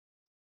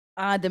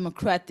are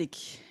democratic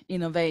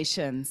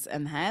innovations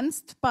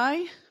enhanced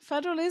by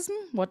federalism?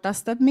 What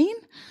does that mean?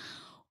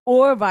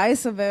 Or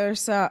vice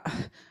versa,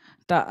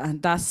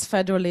 does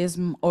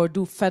federalism or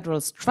do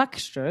federal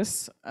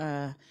structures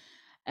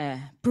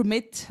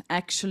permit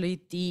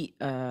actually the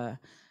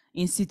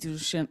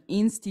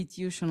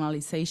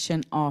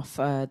institutionalization of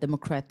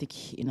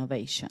democratic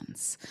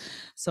innovations?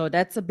 So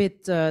that's a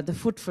bit the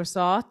food for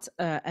thought,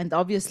 and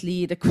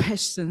obviously the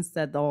questions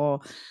that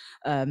all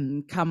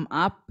come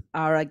up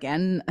are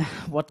again,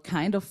 what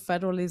kind of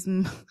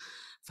federalisms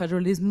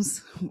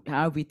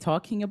are we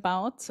talking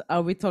about?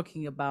 Are we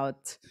talking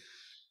about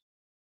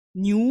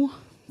new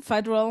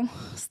federal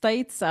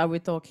states? Are we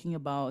talking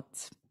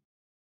about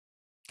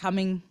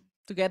coming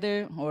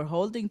together or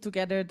holding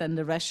together? Then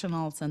the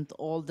rationales and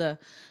all the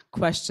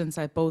questions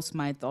I pose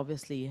might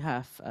obviously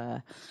have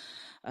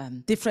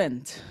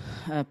different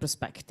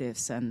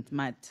perspectives and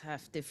might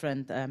have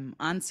different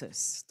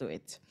answers to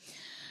it.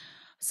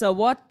 So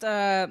what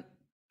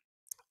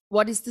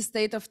is the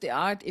state of the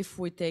art if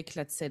we take,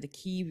 let's say, the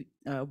key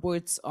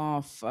words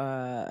of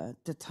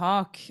the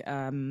talk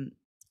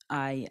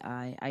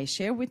I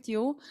share with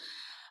you?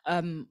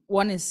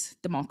 One is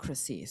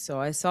democracy. So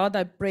I thought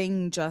I'd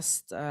bring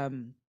just,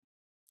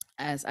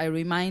 as I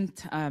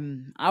remind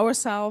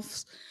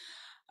ourselves,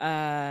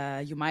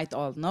 you might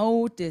all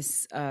know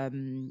this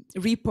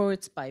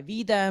reports by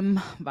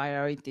VDEM,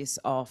 Varieties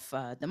of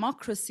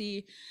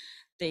Democracy.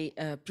 They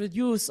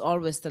produce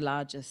always the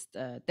largest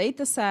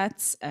data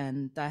sets,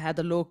 and I had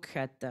a look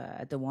at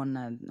the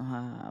one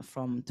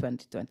from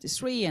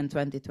 2023 and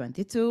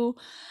 2022.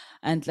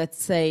 And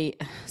let's say,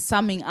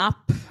 summing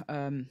up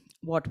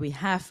what we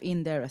have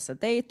in there as a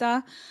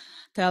data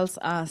tells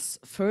us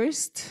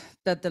first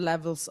that the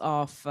levels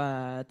of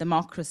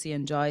democracy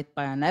enjoyed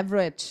by an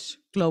average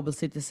global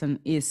citizen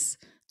is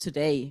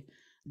today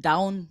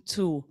down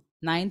to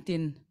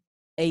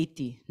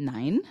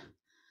 1989.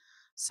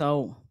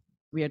 So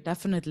we are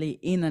definitely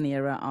in an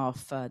era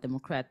of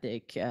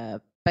democratic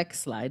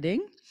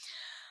backsliding.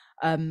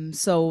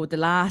 So the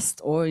last,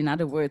 or in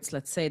other words,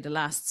 let's say the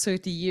last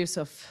 30 years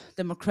of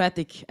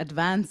democratic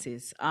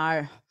advances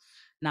are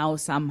now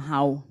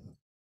somehow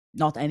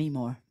not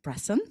anymore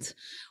present,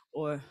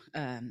 or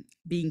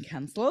being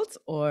cancelled,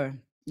 or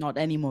not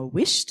anymore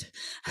wished.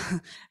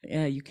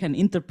 You can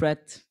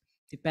interpret,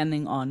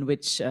 depending on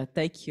which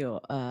take you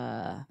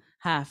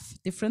have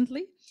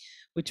differently,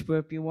 which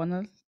verb you want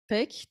to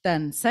take.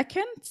 Then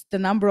second, the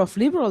number of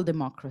liberal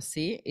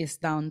democracy is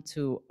down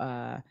to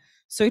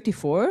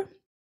 34.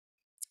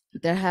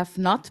 There have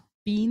not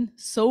been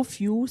so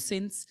few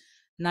since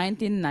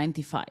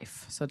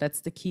 1995. So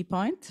that's the key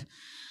point.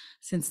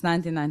 Since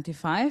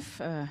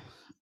 1995,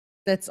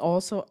 that's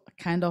also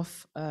kind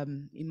of,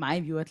 in my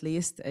view at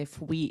least,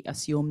 if we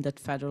assume that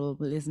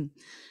federalism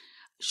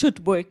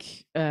should work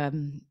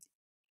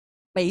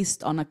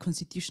based on a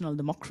constitutional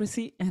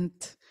democracy and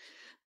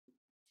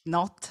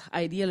not,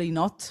 ideally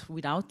not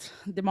without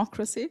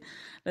democracy,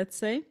 let's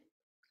say.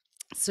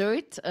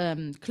 Third,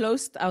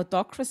 closed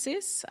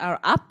autocracies are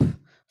up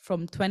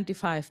from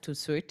 25 to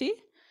 30.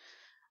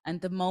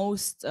 And the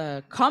most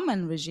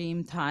common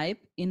regime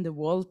type in the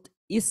world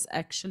is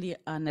actually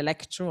an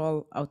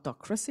electoral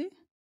autocracy.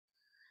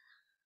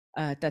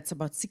 That's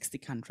about 60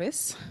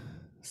 countries.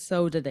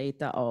 So the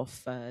data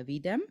of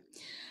VDEM.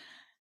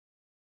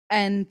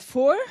 And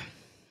four,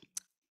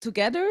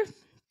 together,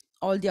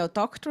 all the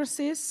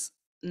autocracies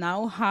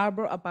now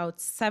harbor about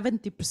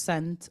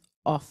 70%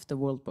 of the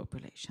world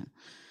population.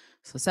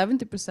 So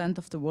 70%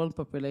 of the world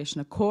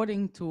population,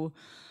 according to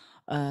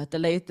the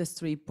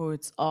latest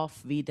reports of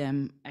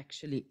VDEM,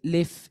 actually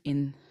live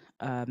in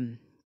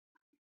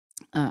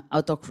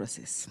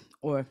autocracies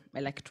or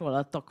electoral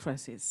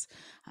autocracies.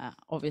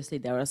 Obviously,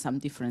 there are some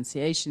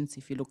differentiations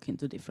if you look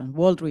into different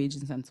world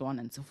regions and so on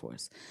and so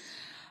forth.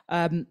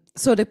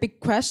 So the big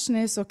question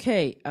is,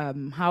 okay,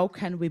 how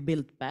can we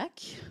build back?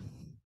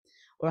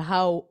 Or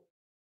how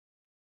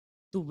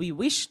do we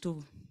wish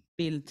to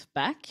build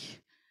back?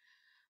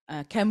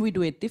 Can we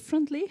do it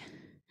differently?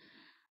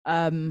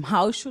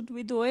 How should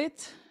we do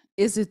it?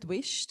 Is it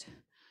wished?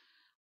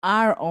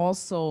 Are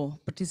also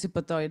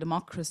participatory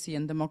democracy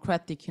and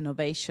democratic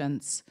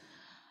innovations,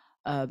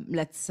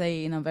 let's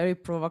say in a very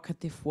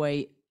provocative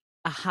way,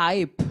 a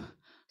hype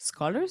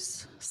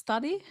scholars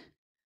study?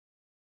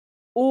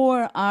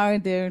 Or are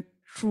there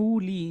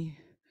truly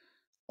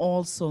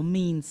also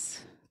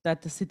means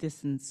that the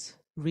citizens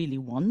really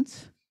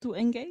want to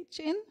engage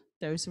in?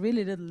 There is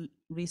really little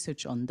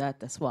research on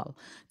that as well.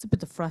 It's a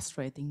bit of a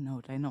frustrating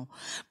note, I know,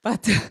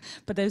 but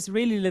there's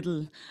really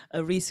little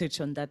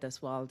research on that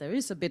as well. There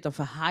is a bit of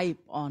a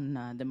hype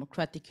on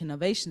democratic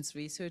innovations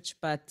research,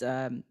 but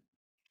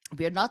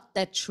we are not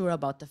that sure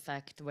about the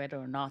fact whether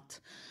or not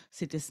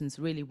citizens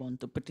really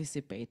want to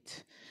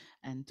participate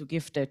and to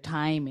give their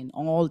time in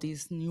all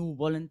these new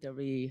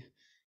voluntary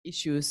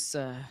issues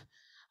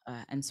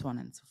and so on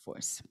and so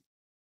forth.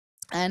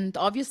 And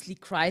obviously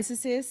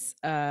crises,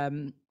 I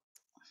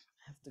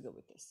have to go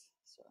with this,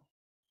 sorry.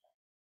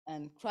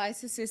 And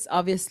crises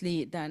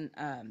obviously then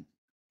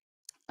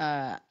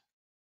add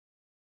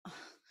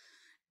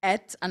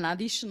an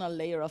additional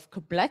layer of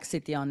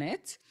complexity on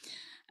it.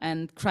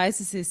 And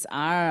crises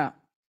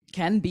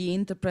can be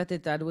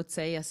interpreted, I would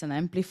say, as an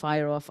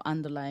amplifier of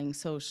underlying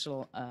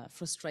social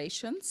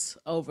frustrations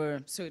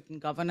over certain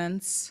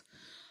governance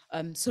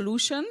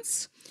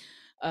solutions.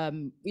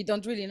 We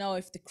don't really know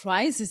if the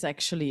crisis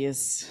actually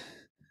is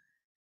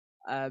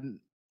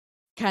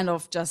kind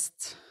of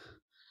just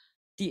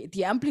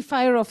the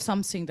amplifier of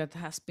something that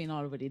has been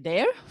already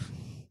there.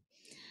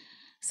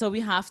 So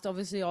we have to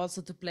obviously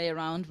also to play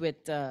around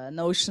with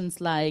notions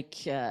like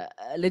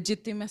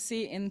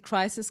legitimacy in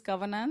crisis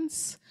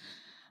governance.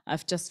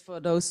 I've just,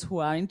 for those who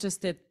are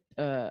interested,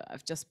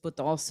 I've just put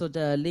also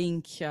the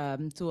link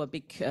to a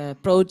big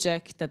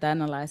project that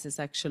analyzes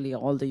actually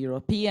all the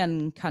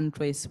European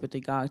countries with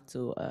regard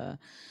to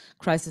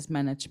crisis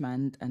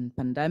management and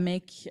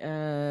pandemic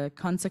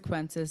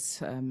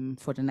consequences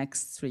for the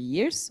next 3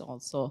 years.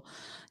 Also,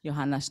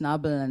 Johanna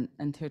Schnabel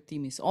and her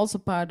team is also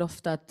part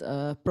of that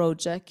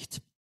project.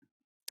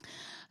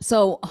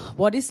 So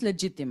what is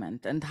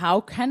legitimate and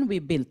how can we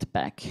build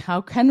back? How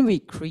can we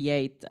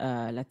create,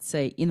 let's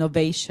say,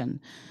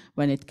 innovation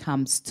when it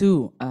comes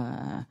to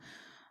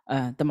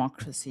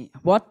democracy?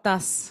 What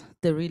does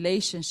the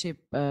relationship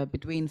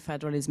between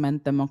federalism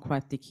and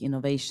democratic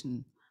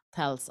innovation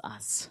tells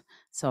us?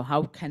 So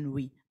how can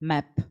we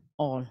map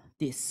all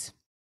this?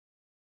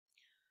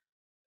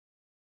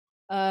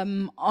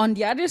 On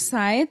the other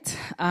side,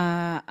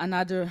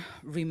 another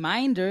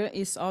reminder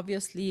is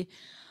obviously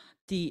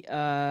the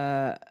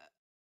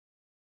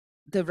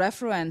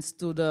reference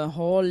to the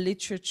whole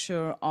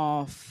literature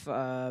of,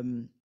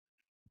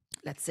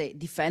 let's say,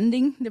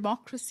 defending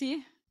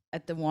democracy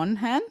at the one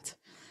hand.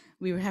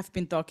 We have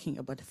been talking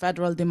about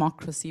federal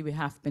democracy. We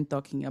have been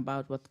talking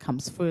about what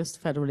comes first,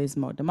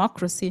 federalism or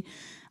democracy.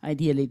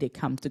 Ideally, they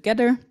come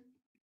together.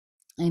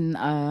 And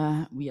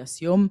we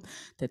assume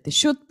that they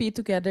should be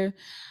together.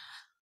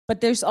 But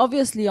there's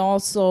obviously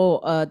also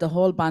the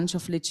whole bunch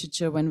of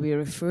literature when we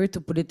refer to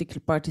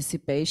political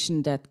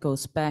participation that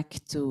goes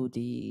back to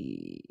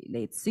the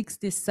late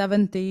 60s,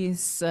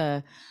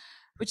 70s,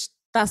 which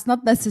does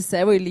not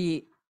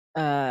necessarily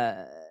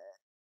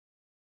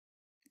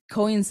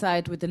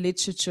coincide with the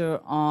literature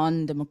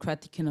on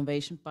democratic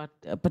innovation, but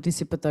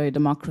participatory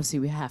democracy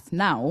we have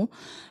now,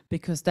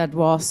 because that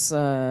was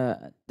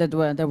there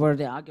were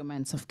the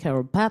arguments of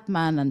Carol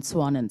Patman and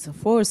so on and so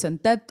forth,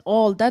 and that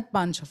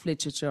bunch of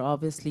literature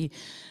obviously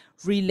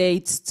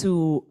relates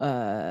to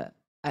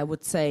I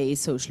would say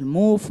social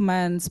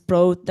movements,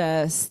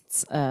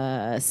 protests,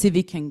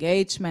 civic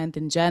engagement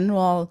in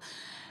general,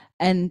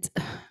 and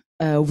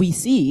we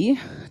see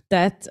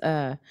that.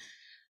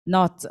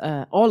 Not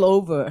all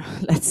over,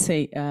 let's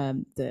say,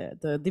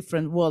 the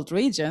different world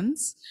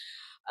regions,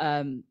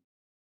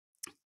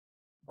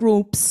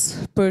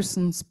 groups,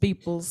 persons,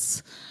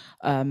 peoples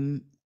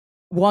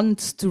want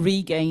to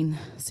regain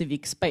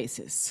civic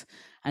spaces.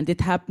 And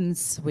it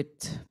happens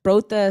with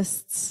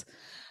protests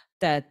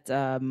that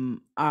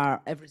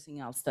are everything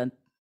else than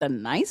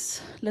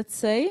nice, let's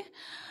say.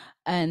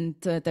 And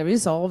there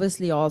is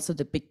obviously also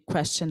the big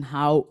question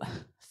how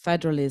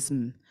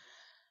federalism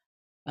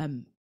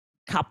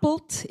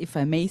coupled, if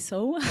I may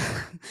so,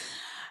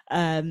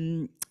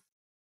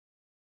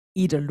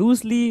 either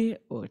loosely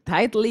or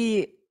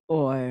tightly,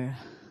 or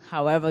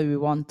however we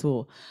want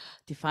to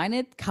define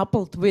it,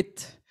 coupled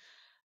with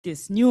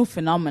this new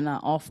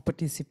phenomena of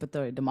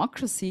participatory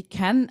democracy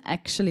can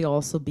actually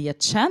also be a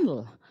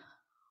channel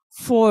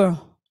for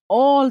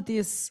all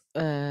these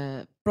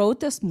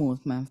protest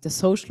movements, the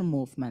social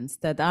movements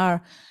that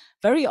are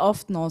very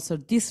often also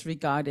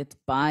disregarded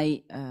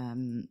by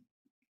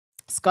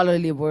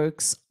scholarly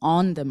works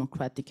on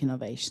democratic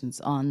innovations,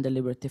 on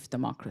deliberative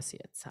democracy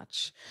as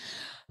such.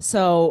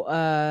 So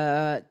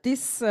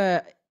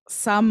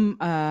some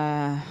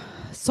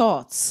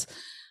thoughts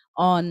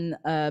on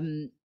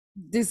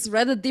this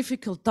rather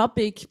difficult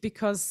topic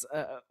because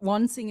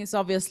one thing is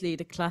obviously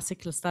the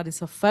classical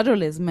studies of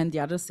federalism, and the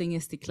other thing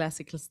is the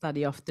classical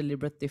study of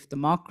deliberative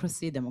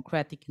democracy,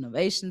 democratic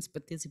innovations,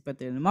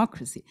 participatory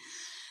democracy.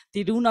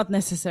 They do not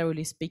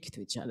necessarily speak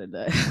to each other,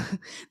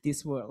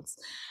 these worlds.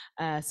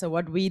 So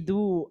what we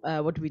do,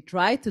 what we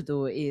try to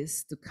do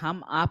is to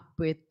come up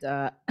with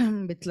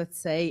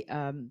let's say,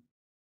 a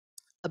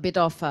bit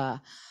of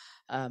a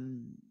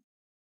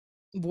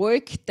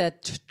work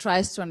that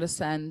tries to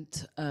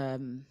understand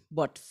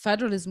what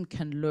federalism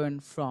can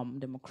learn from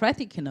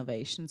democratic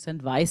innovations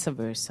and vice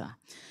versa.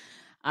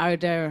 Are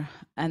there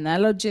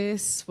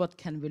analogies? What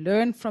can we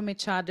learn from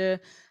each other?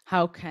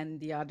 How can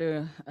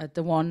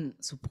the one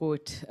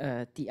support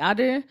the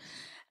other?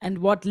 And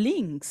what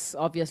links,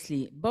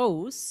 obviously,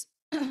 both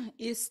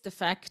is the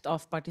fact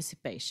of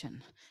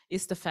participation,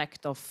 is the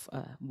fact of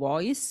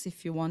voice,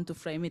 if you want to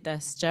frame it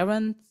as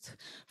Gerard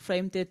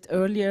framed it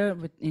earlier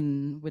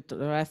with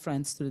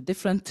reference to the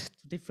different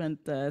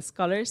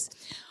scholars,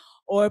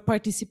 or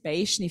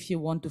participation, if you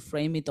want to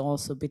frame it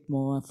also a bit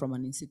more from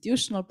an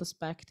institutional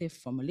perspective,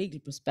 from a legal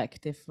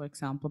perspective, for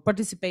example.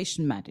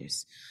 Participation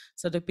matters.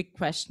 So the big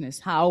question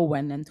is how,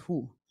 when, and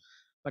who.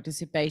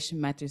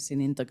 Participation matters in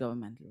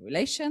intergovernmental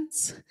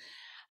relations.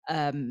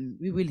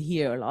 We will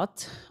hear a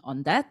lot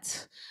on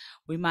that.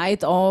 We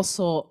might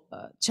also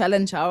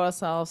challenge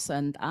ourselves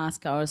and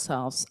ask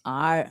ourselves,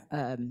 are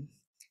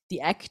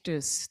the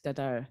actors that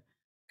are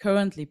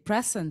currently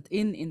present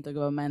in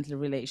intergovernmental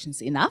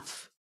relations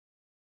enough?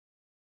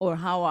 Or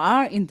how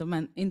are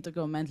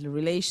intergovernmental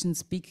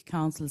relations, big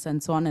councils,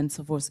 and so on and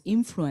so forth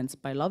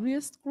influenced by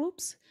lobbyist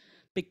groups?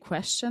 Big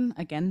question.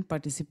 Again,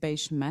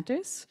 participation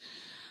matters.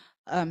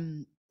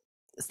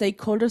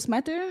 Stakeholders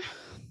matter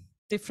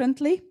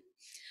differently.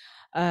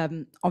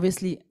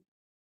 Obviously,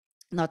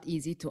 not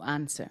easy to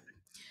answer.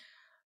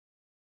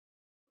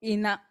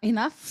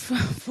 Enough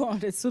for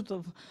the sort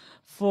of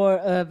for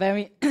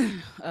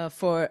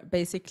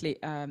basically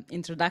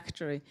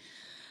introductory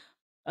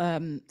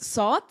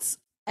thoughts.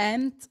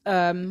 And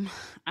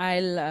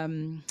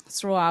I'll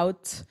throw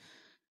out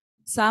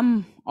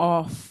some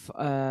of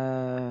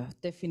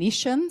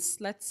definitions,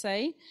 let's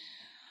say,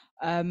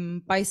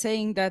 by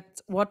saying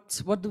that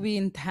what do we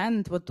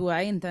intend, what do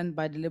I intend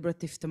by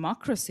deliberative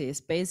democracy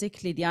is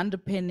basically the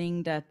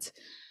underpinning that,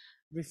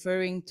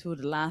 referring to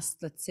the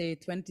last, let's say,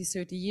 20,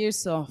 30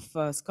 years of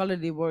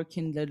scholarly work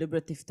in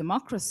deliberative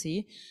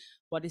democracy,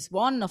 what is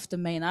one of the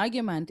main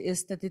arguments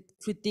is that it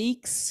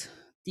critiques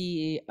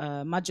the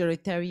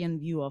majoritarian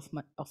view of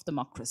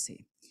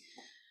democracy.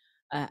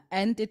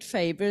 And it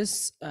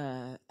favors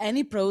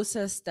any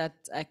process that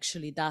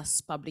actually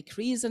does public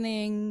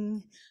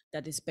reasoning,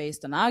 that is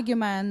based on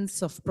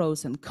arguments of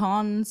pros and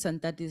cons, and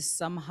that is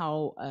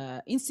somehow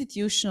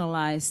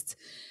institutionalized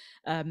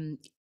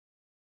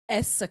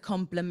as a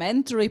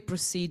complementary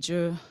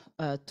procedure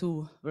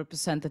to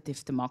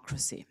representative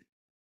democracy.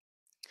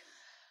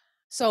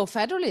 So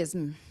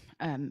federalism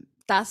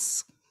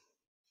does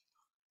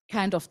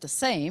kind of the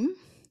same,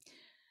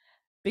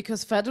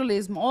 because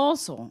federalism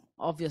also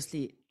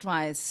obviously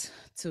tries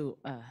to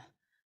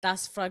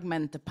thus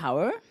fragment the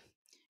power.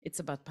 It's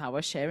about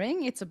power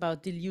sharing. It's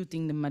about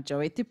diluting the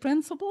majority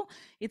principle.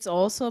 It's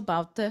also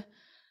about the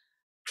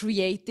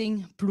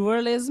creating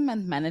pluralism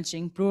and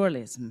managing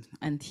pluralism.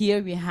 And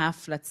here we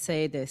have, let's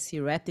say, the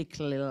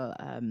theoretical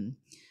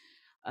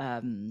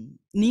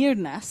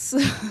nearness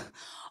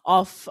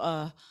of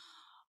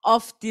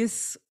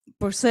this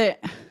per se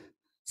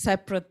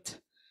separate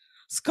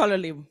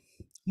scholarly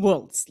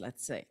worlds,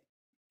 let's say.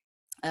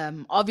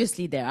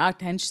 Obviously, there are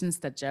tensions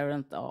that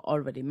Gerard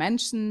already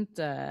mentioned,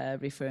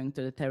 referring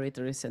to the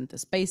territories and the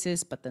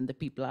spaces, but then the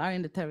people are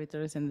in the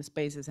territories and the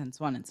spaces, and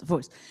so on and so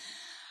forth.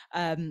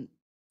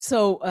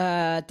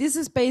 So this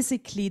is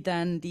basically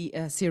then the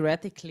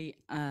theoretically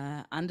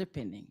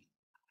underpinning.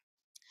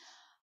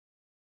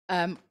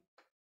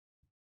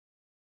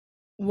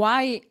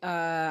 Why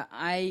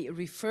I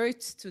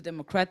referred to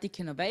democratic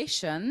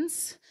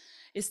innovations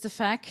is the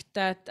fact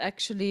that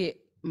actually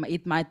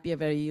it might be a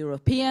very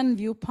European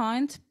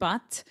viewpoint,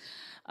 but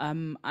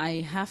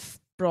I have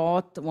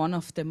brought one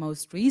of the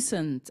most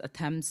recent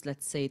attempts,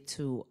 let's say,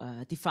 to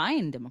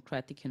define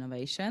democratic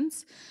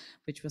innovations,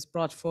 which was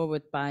brought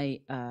forward by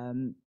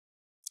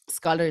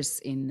scholars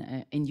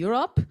in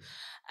Europe.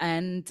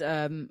 And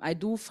I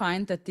do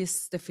find that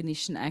this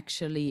definition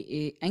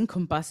actually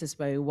encompasses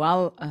very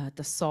well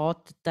the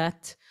thought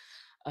that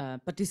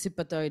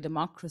participatory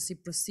democracy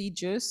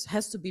procedures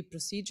has to be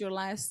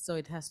proceduralized, so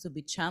it has to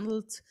be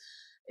channeled,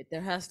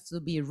 there has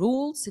to be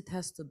rules, it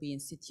has to be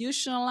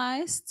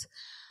institutionalized,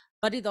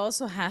 but it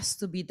also has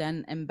to be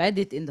then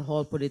embedded in the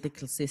whole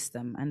political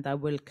system, and I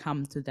will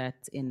come to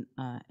that in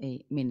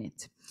a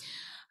minute.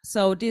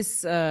 So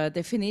this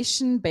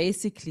definition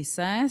basically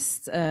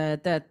says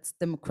that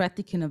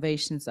democratic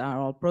innovations are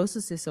all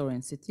processes or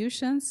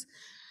institutions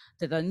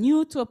that are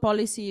new to a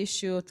policy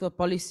issue, to a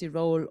policy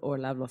role or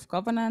level of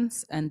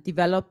governance, and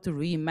developed to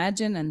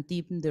reimagine and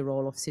deepen the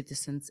role of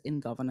citizens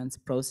in governance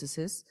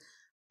processes,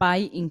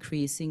 by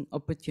increasing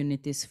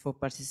opportunities for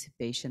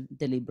participation,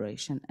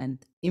 deliberation,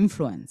 and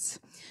influence.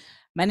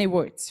 Many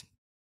words.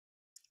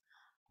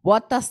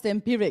 What does the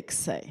empirics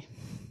say?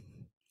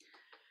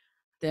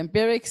 The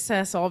empirics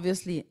says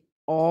obviously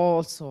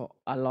also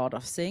a lot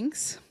of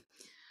things.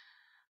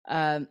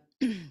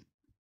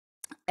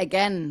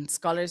 Again,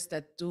 scholars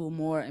that do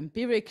more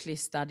empirically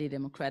study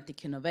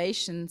democratic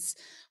innovations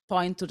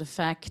point to the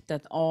fact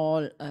that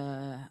all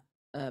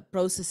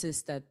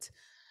processes that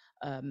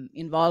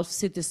involve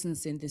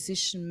citizens in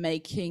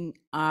decision-making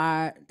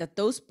that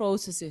those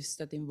processes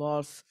that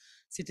involve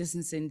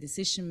citizens in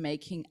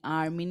decision-making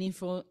are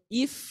meaningful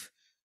if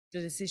the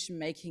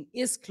decision-making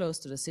is close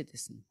to the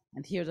citizen.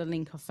 And here the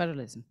link of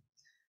federalism.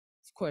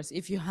 Of course,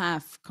 if you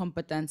have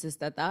competences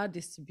that are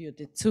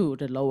distributed to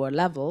the lower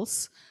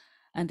levels,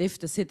 and if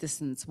the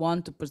citizens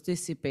want to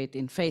participate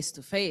in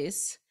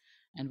face-to-face,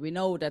 and we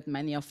know that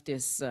many of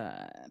these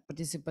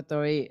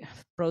participatory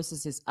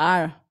processes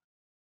are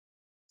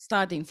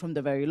starting from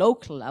the very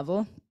local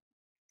level,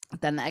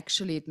 then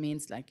actually it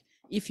means like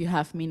if you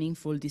have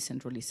meaningful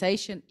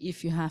decentralization,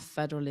 if you have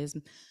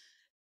federalism,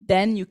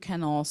 then you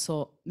can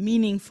also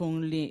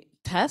meaningfully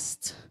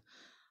test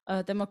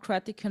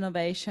democratic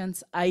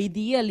innovations,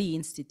 ideally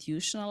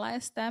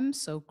institutionalize them,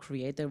 so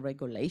create a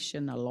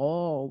regulation, a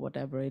law, or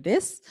whatever it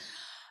is,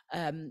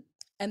 and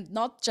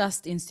not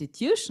just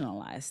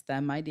institutionalize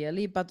them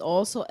ideally, but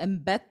also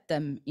embed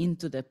them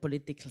into the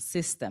political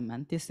system.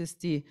 And this is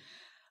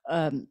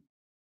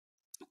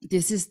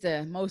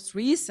the most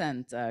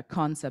recent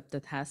concept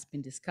that has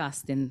been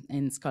discussed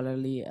in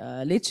scholarly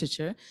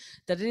literature,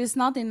 that it is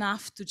not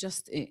enough to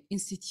just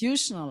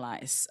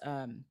institutionalize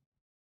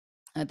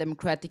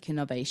democratic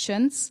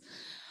innovations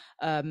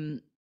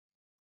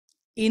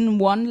in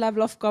one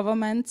level of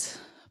government,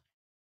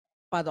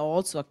 but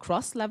also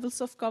across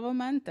levels of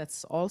government.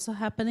 That's also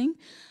happening.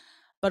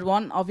 But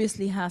one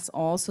obviously has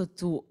also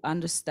to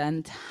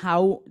understand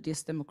how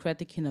these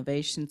democratic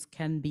innovations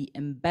can be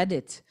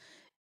embedded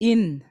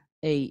in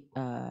a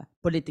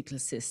political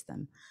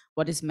system.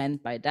 What is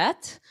meant by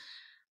that?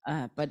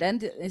 But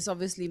then it's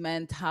obviously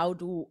meant how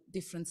do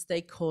different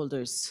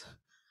stakeholders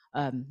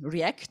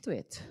react to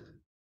it?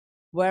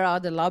 Where are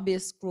the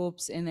lobbyist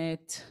groups in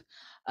it?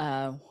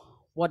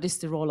 What is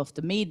the role of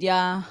the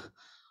media?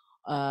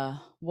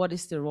 What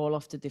is the role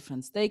of the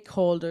different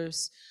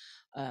stakeholders?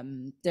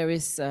 There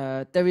is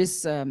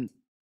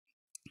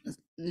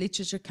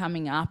literature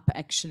coming up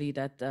actually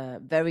that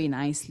very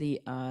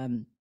nicely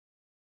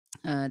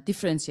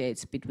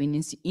differentiates between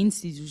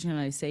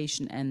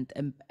institutionalization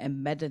and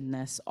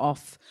embeddedness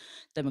of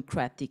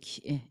democratic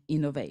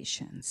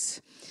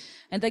innovations.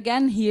 And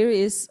again, here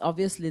is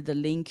obviously the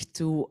link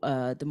to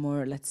the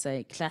more, let's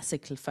say,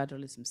 classical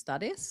federalism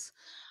studies,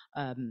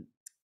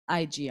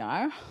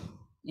 IGR,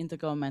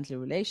 intergovernmental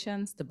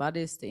relations, the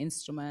bodies, the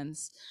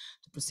instruments,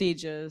 the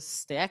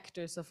procedures, the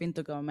actors of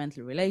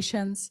intergovernmental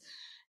relations.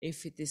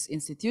 If it is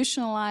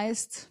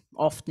institutionalized,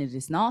 often it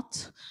is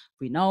not.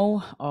 We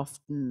know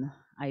often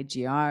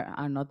IGR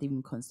are not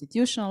even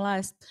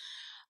constitutionalized,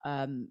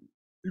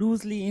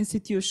 loosely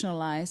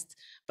institutionalized.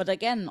 But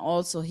again,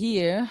 also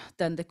here,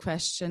 then the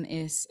question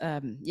is,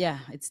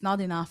 it's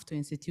not enough to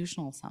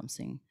institutionalize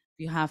something.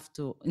 You have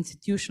to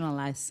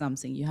institutionalize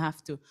something. You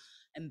have to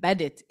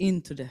embed it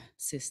into the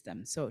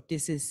system. So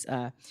this is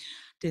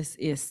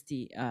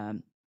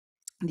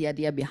the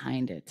idea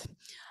behind it.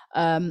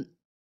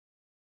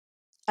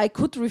 I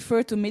could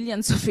refer to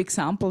millions of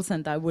examples,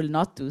 and I will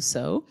not do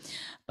so,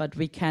 but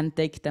we can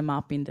take them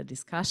up in the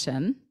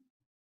discussion.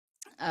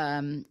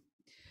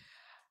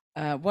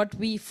 What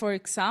we, for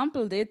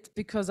example, did,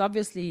 because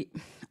obviously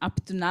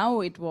up to now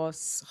it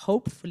was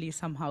hopefully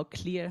somehow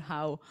clear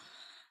how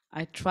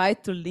I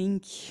tried to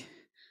link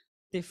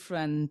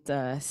different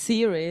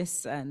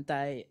theories, and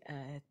I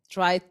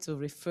tried to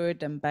refer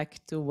them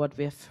back to what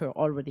we have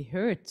already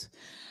heard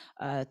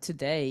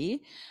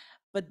today.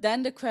 But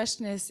then the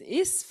question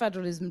is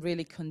federalism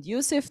really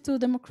conducive to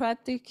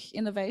democratic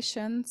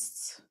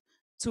innovations,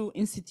 to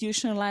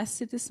institutionalize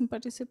citizen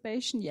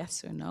participation,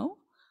 yes or no?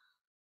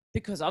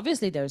 Because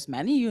obviously there's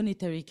many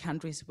unitary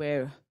countries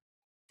where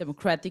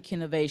democratic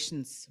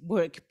innovations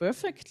work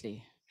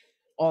perfectly.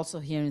 Also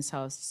here in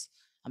South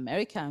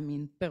America, I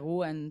mean,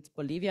 Peru and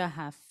Bolivia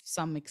have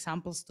some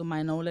examples to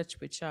my knowledge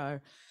which are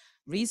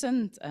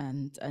recent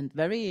and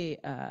very,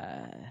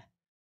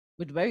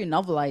 with very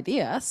novel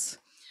ideas.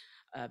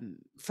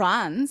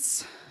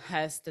 France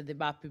has the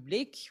débat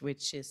public,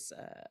 which is,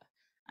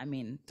 I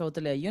mean,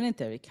 totally a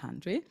unitary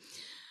country.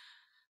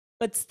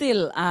 But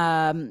still,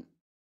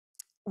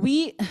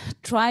 we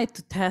tried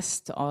to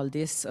test all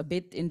this a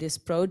bit in this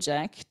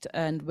project,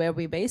 and where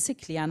we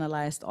basically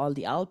analyzed all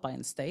the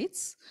Alpine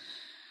states.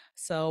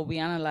 So we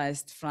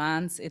analyzed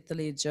France,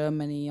 Italy,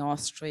 Germany,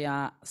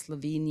 Austria,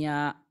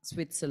 Slovenia,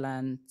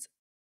 Switzerland,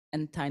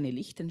 and tiny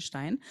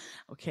Liechtenstein.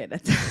 Okay,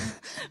 that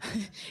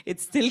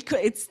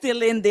it's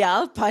still in the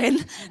Alpine,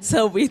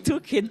 so we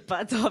took it,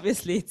 but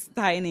obviously it's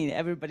tiny.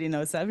 Everybody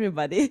knows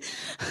everybody.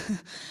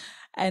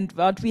 And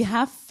what we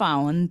have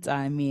found,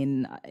 I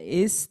mean,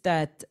 is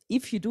that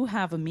if you do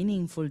have a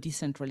meaningful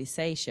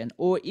decentralization,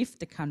 or if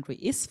the country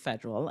is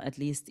federal, at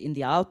least in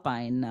the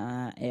Alpine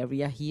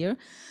area here,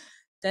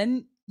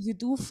 then you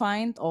do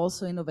find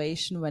also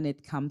innovation when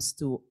it comes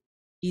to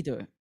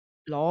either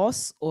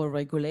laws or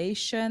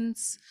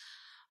regulations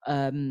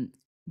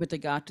with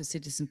regard to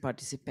citizen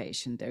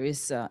participation. There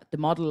is the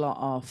model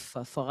of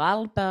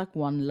Vorarlberg,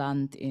 one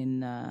land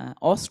in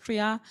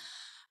Austria,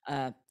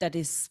 that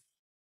is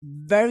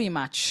very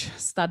much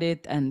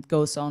studied and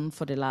goes on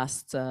for the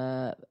last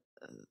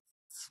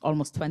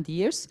almost 20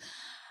 years.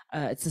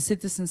 It's a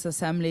citizens'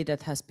 assembly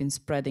that has been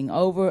spreading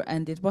over,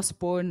 and it was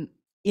born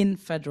in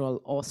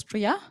federal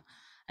Austria,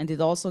 and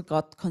it also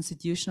got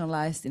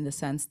constitutionalized in the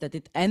sense that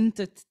it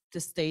entered the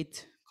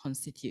state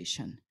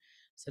constitution.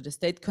 So the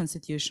state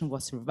constitution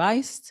was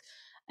revised,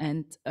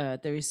 and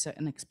there is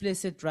an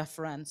explicit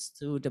reference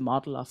to the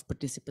model of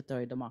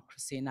participatory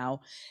democracy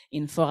now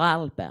in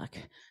Vorarlberg,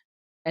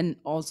 and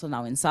also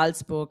now in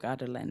Salzburg,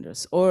 other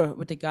lenders. Or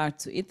with regard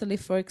to Italy,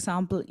 for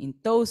example, in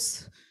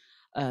those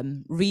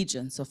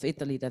regions of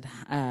Italy that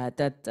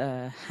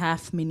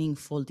have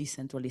meaningful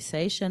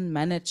decentralization,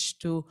 managed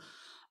to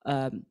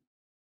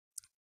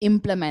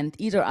implement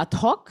either ad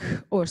hoc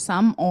or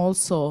some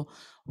also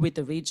with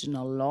the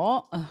regional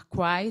law,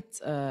 quite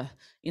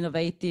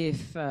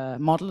innovative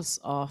models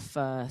of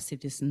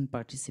citizen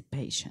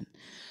participation.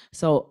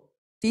 So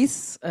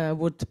this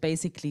would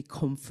basically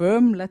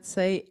confirm, let's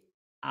say,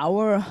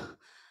 our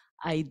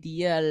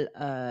ideal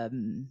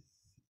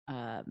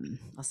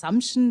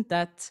assumption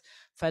that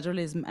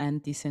federalism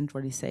and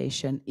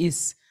decentralization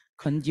is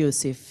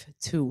conducive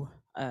to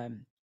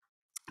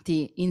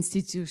the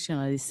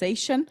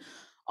institutionalization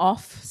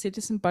of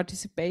citizen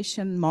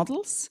participation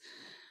models.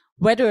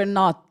 Whether or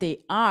not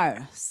they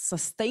are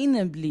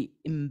sustainably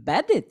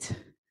embedded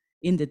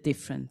in the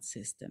different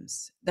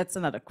systems, that's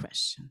another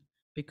question,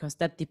 because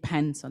that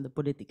depends on the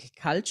political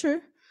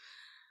culture,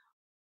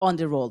 on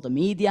the role the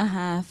media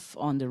have,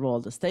 on the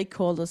role the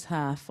stakeholders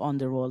have, on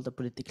the role the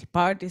political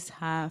parties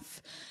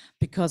have,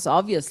 because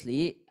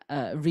obviously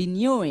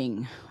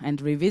renewing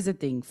and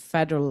revisiting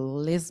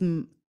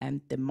federalism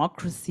and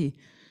democracy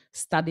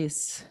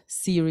studies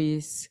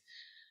series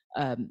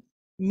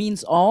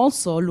means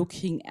also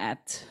looking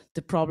at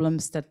the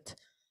problems that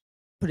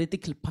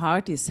political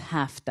parties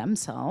have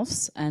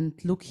themselves and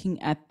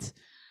looking at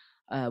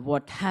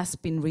what has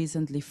been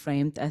recently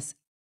framed as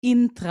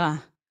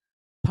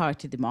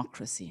intra-party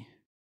democracy.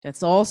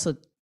 That's also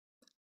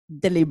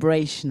the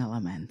liberation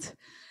element.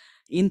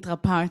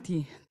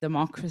 Intra-party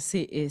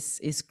democracy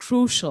is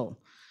crucial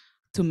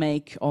to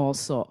make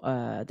also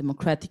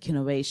democratic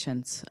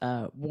innovations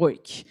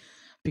work.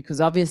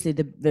 Because obviously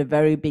the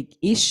very big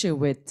issue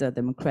with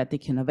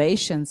democratic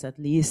innovations, at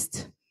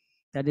least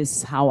that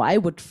is how I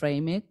would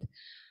frame it,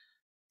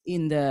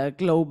 in the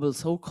global,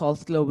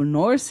 so-called global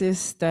north,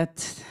 is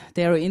that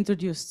they are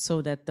introduced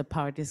so that the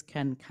parties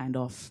can kind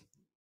of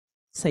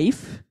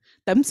save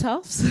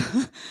themselves,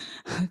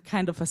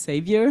 kind of a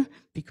savior,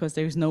 because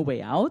there is no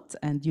way out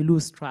and you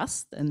lose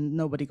trust and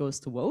nobody goes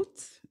to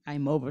vote.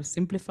 I'm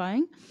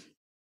oversimplifying.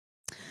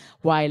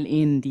 While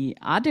in the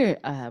other,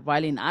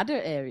 in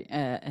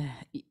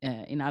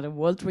other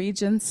world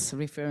regions,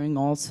 referring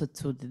also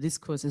to the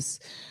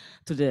discourses,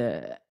 to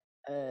the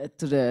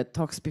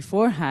talks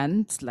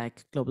beforehand,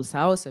 like Global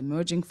South,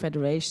 emerging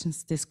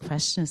federations, this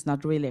question is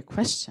not really a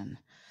question,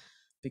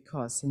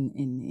 because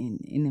in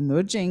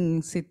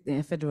emerging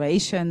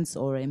federations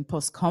or in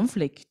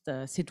post-conflict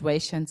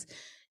situations,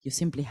 you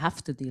simply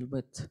have to deal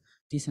with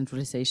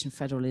decentralization,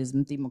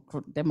 federalism,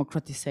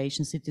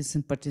 democratization,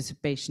 citizen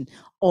participation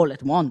all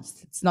at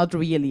once. It's not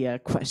really a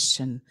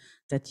question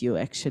that you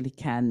actually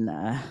can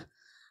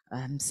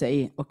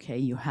say, okay,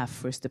 you have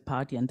first the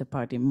party and the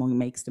party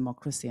makes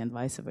democracy and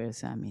vice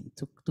versa. I mean,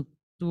 to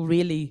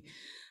really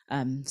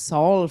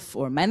solve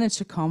or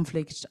manage a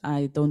conflict,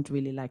 I don't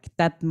really like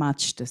that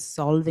much the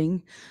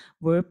solving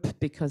verb,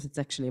 because it's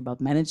actually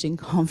about managing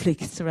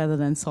conflicts rather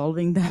than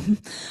solving them.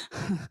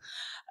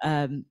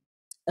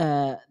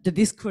 The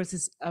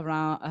discourses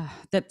around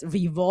that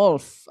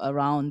revolve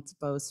around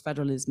both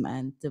federalism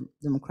and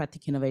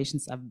democratic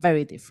innovations are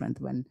very different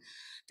when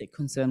they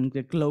concern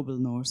the global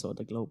north or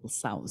the global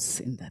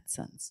south in that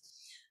sense.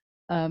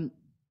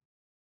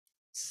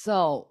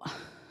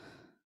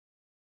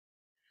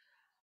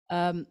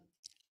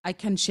 I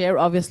can share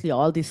obviously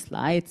all these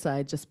slides.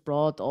 I just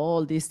brought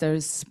all these.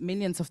 There's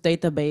millions of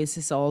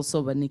databases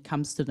also when it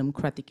comes to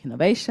democratic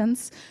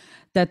innovations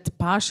that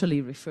partially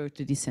refer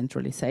to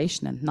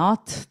decentralization and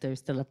not.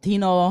 There's the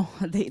Latino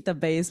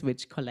database,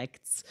 which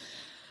collects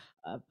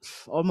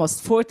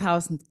almost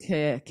 4,000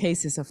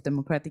 cases of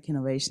democratic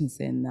innovations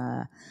in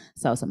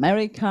South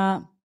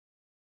America.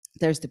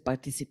 There's the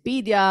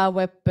Participedia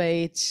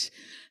webpage.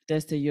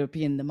 There's the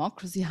European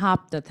Democracy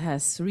Hub that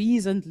has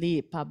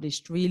recently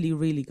published really,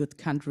 really good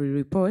country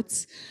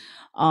reports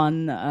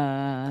on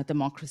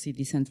democracy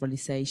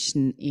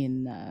decentralization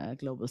in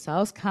Global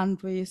South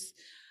countries.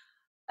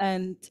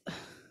 And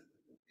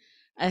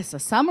as a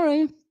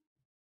summary,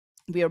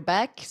 we are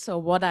back. So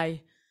what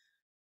I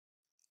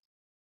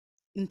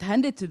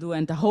intended to do,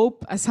 and I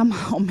hope I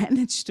somehow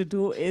managed to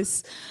do,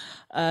 is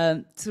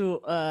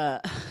to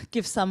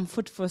give some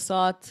food for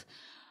thought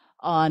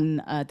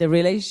on the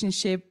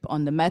relationship,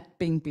 on the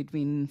mapping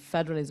between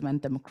federalism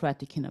and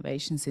democratic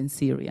innovations in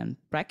Syrian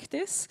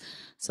practice.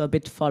 So a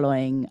bit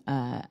following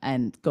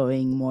and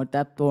going more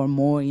depth or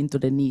more into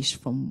the niche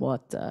from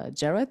what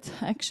Jared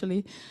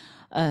actually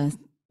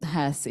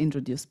has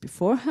introduced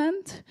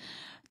beforehand.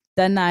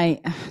 Then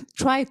I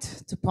tried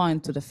to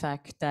point to the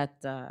fact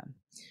that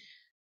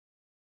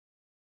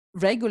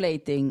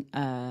regulating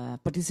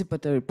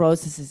participatory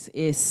processes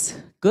is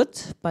good,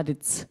 but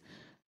it's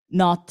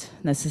not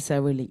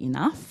necessarily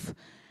enough,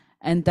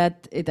 and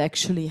that it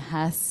actually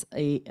has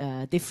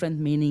a different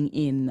meaning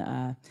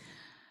in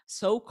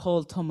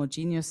so-called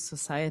homogeneous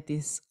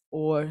societies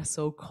or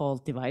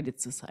so-called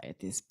divided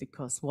societies,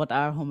 because what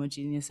are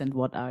homogeneous and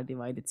what are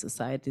divided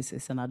societies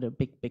is another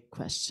big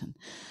question.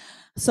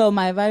 So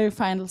my very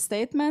final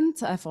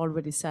statement, I've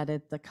already said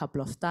it a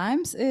couple of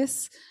times,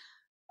 is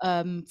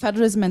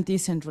federalism and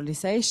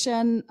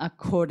decentralization,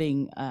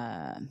 according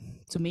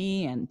to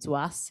me and to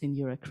us in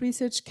Eurek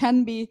Research,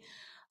 can be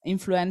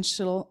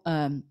influential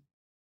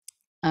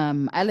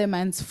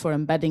elements for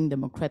embedding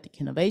democratic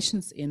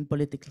innovations in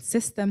political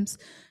systems.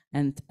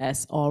 And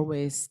as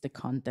always, the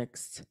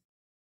context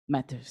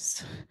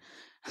matters.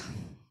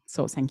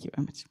 So thank you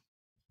very much.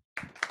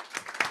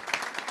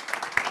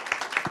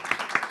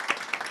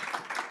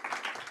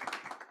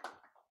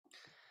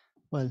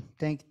 Well,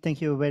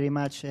 thank you very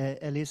much,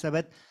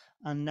 Elizabeth.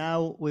 And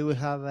now we will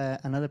have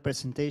another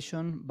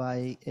presentation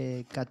by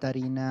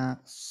Katarina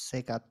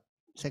Segat.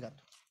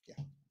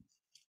 Yeah.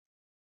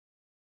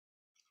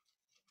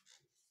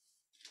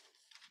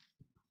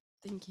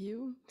 Thank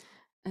you.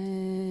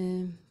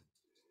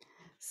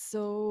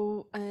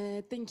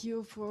 Thank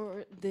you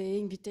for the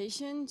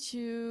invitation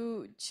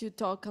to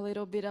talk a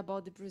little bit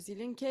about the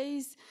Brazilian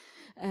case.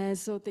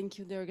 So thank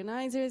you, the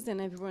organizers and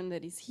everyone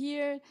that is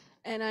here.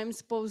 And I'm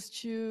supposed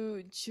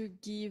to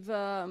give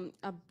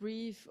a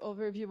brief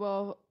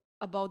overview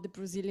about the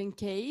Brazilian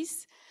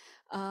case.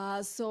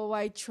 So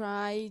I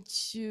try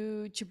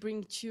to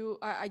bring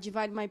I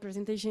divide my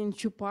presentation in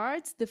two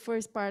parts. The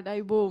first part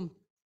I will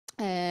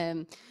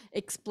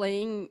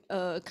explain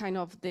kind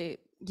of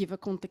give a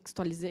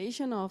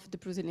contextualization of the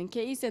Brazilian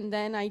case, and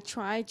then I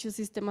try to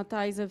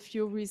systematize a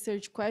few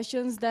research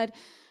questions that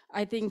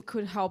I think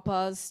could help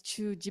us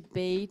to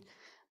debate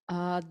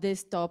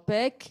this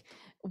topic,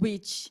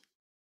 which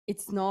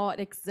it's not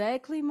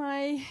exactly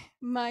my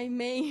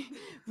main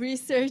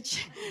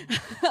research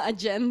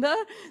agenda,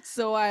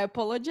 so I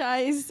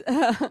apologize,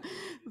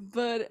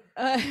 but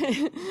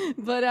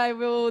I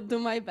will do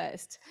my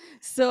best.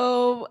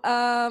 So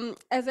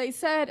as I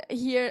said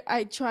here,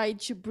 I tried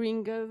to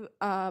bring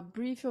a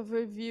brief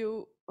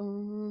overview.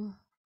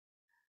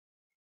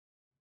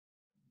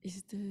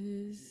 Is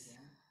this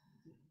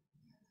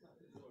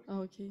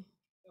okay?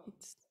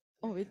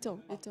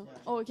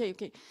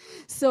 Okay.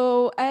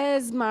 So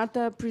as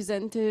Marta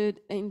presented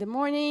in the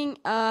morning,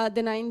 the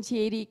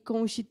 1980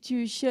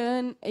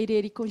 Constitution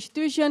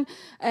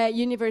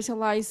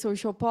universalized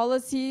social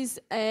policies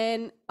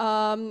and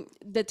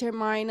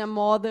determine a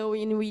model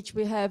in which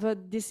we have a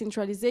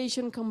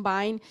decentralization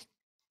combined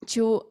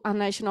to a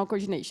national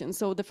coordination.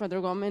 So the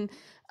federal government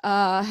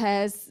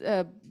has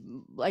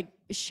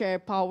share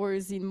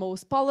powers in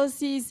most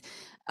policies.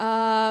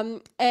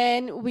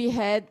 And we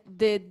had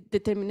the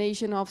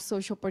determination of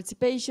social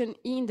participation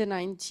in the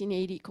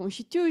 1980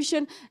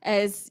 Constitution.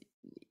 As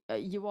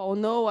you all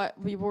know,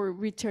 we were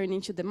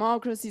returning to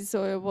democracy,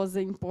 so it was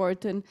an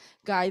important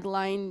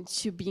guideline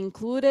to be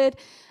included.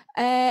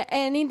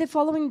 And in the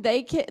following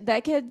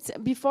decades,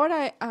 before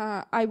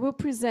I will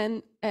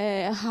present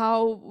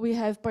how we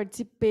have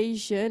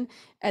participation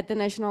at the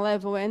national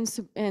level and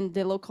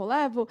the local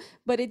level,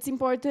 but it's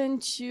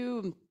important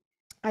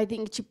I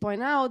think to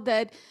point out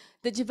that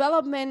the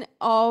development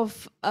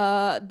of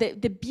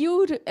the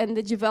build and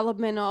the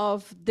development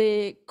of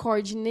the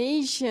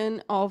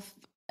coordination of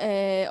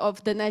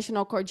the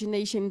national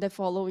coordination in the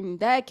following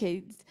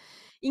decades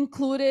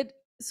included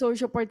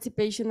social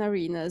participation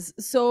arenas.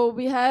 So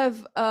we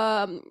have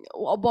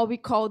what we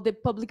call the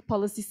public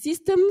policy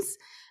systems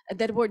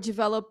that were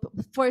developed.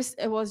 First,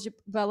 it was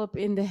developed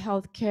in the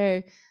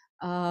healthcare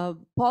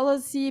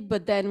policy,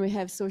 but then we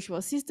have social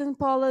assistance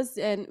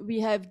policy, and we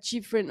have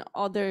different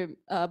other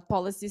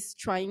policies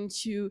trying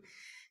to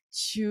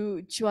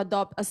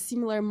adopt a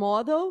similar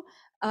model.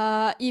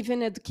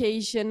 Even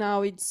education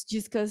now, it's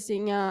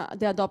discussing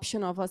the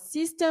adoption of a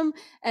system,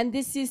 and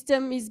this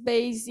system is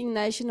based in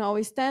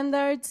national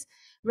standards,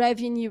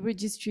 revenue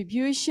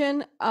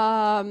redistribution,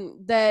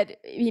 that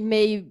it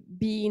may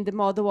be in the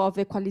model of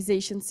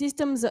equalization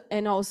systems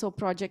and also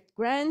project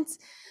grants.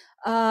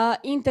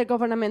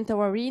 Intergovernmental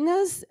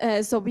arenas.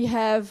 So we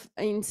have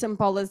in some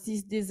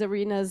policies these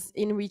arenas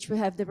in which we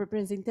have the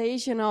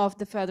representation of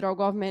the federal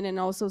government and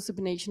also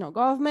subnational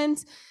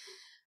governments.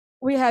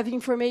 We have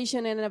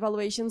information and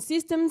evaluation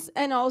systems,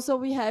 and also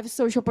we have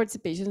social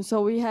participation.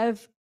 So we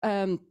have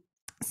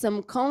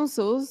some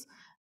councils.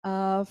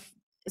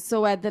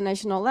 So at the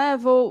national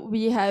level,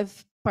 we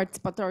have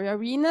participatory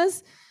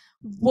arenas.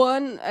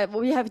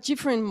 We have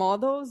different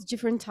models,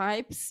 different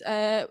types,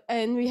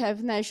 and we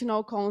have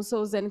national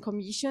councils and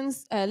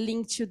commissions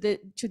linked to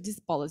this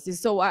policy.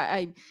 So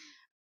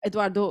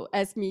Eduardo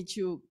asked me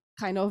to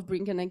kind of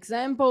bring an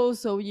example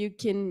so you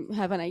can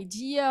have an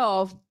idea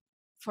of,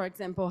 for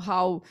example,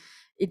 how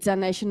it's a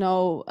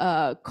national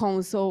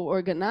council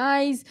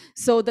organized.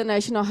 So the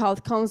National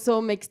Health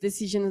Council makes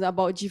decisions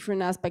about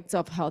different aspects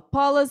of health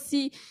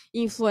policy,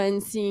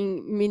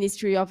 influencing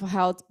Ministry of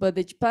Health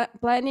budget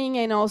planning,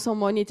 and also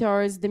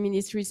monitors the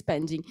ministry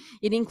spending.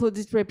 It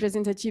includes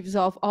representatives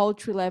of all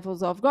 3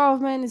 levels of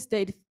government,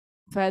 state,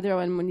 federal,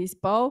 and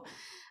municipal,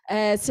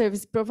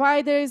 service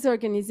providers,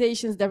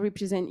 organizations that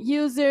represent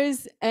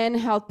users, and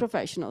health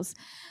professionals.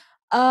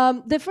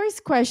 The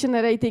first question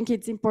that I think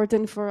it's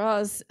important for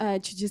us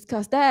to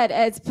discuss that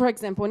is, for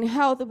example, in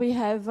health, we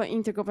have an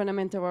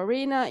intergovernmental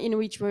arena in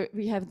which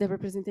we have the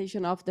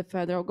representation of the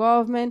federal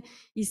government,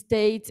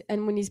 state,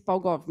 and municipal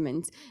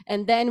governments.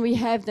 And then we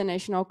have the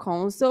National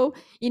Council,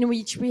 in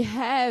which we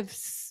have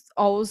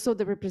also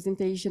the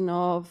representation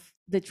of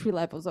the 3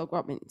 levels of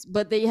government.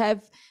 But they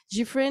have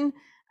different,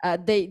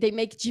 they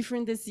make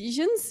different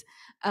decisions.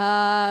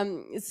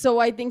 So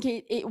I think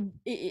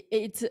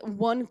it's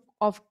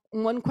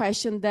one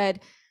question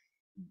that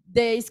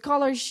the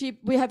scholarship,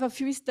 we have a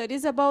few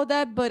studies about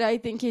that, but I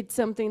think it's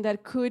something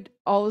that could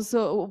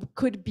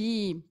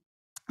be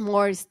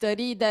more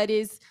studied. That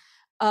is,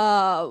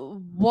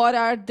 what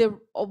are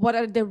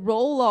the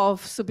role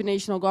of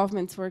subnational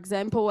governments, for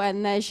example,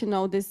 and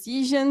national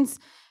decisions,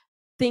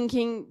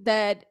 thinking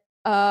that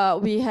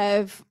we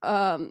have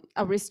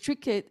a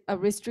restricted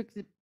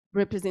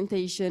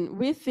representation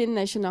within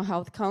national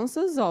health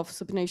councils of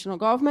subnational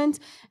governments,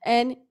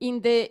 and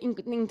in the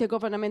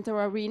intergovernmental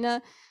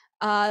arena,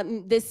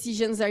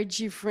 decisions are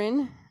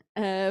different.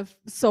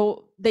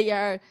 So they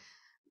are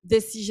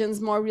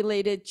decisions more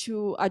related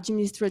to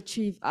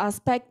administrative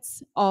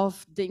aspects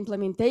of the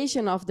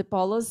implementation of the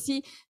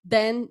policy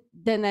than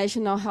the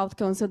National Health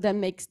Council that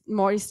makes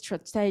more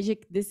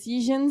strategic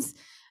decisions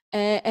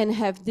and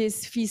have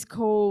this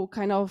fiscal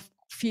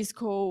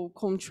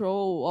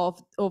control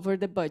over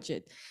the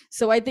budget.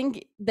 So I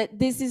think that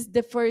this is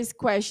the first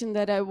question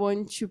that I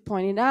want to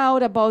point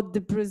out about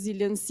the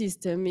Brazilian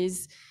system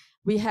is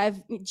we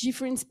have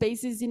different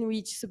spaces in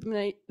which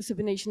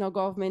subnational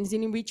governments,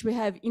 in which we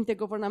have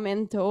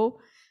intergovernmental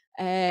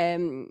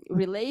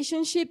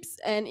relationships,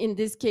 and in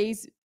this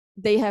case,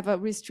 they have a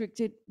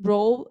restricted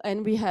role,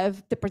 and we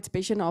have the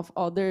participation of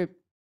other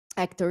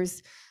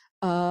actors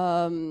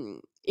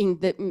in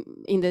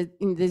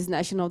these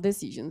national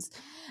decisions.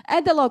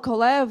 At the local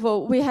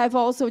level, we have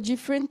also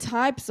different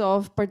types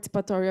of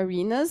participatory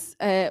arenas.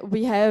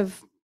 We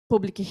have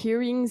public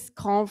hearings,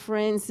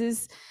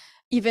 conferences,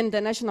 even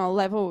the national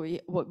level,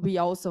 we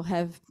also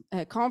have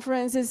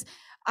conferences.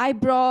 I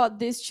brought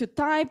these 2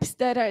 types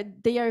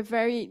that they are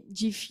very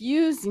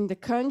diffuse in the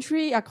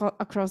country,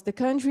 across the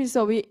country.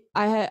 So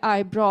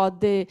I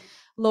brought the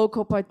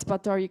local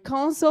participatory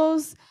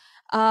councils.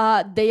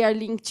 They are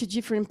linked to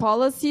different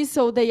policies,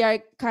 so they are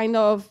kind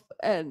of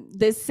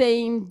the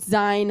same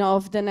design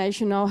of the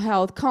National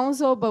Health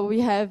Council, but we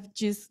have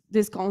just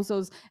these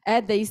councils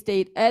at the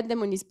state, at the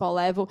municipal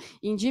level,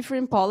 in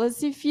different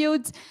policy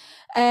fields,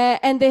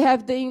 and they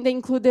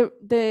include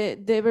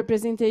the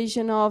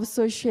representation of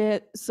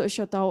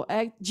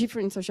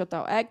different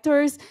societal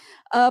actors,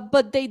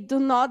 but they do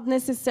not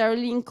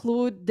necessarily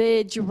include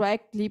the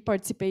directly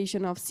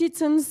participation of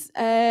citizens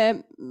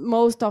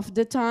most of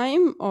the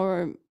time,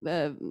 or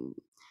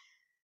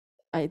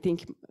I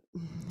think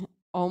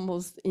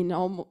almost in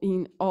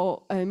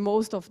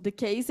most of the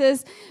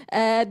cases.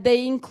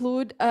 They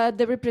include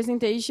the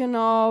representation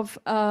of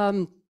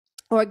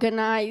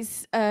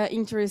organized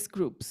interest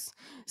groups.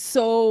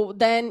 So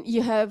then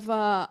you have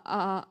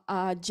an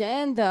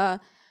agenda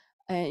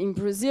in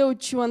Brazil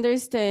to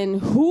understand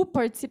who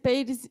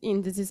participates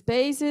in these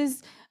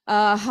spaces,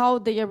 how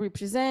they are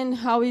represented,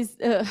 how is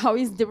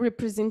the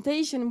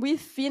representation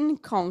within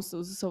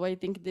councils. So I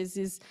think this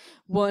is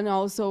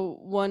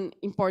one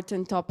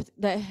important topic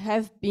that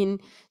have been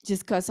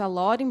discussed a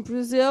lot in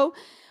Brazil.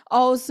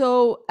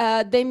 Also,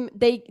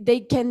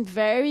 they can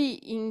vary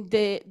in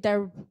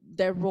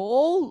their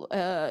role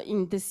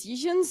in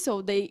decisions.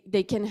 So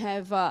they can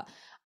have a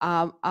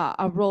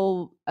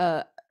role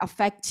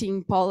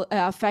affecting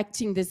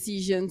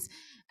decisions,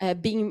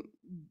 being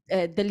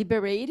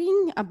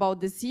deliberating about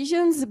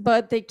decisions,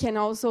 but they can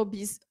also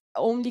be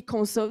only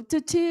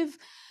consultative,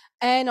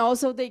 and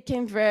also they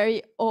can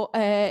vary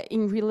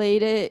in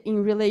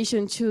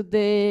relation to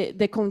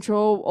the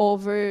control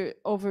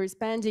over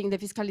spending, the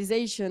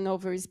fiscalization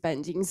over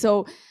spending.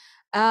 So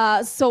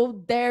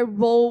so their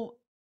role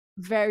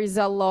varies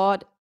a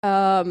lot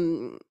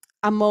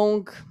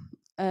among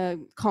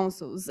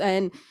councils,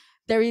 and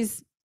there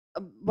is,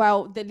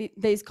 well,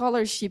 the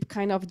scholarship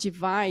kind of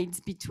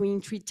divides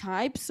between 3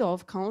 types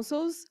of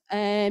councils,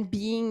 and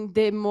being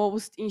the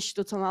most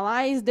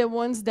institutionalized, the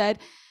ones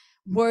that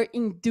were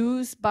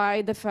induced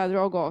by the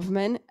federal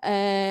government,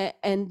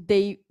 and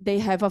they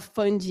have a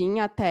funding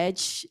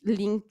attached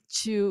linked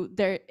to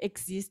their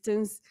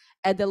existence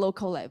at the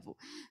local level.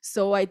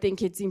 So I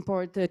think it's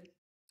important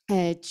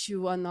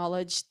to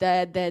acknowledge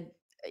that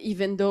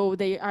even though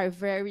they are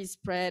very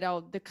spread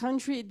out the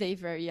country, they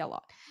vary a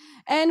lot.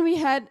 And we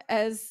had,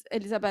 as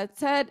Elizabeth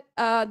said,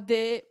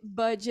 the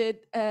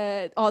budget,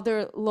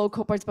 other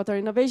local participatory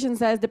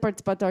innovations as the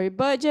participatory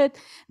budget,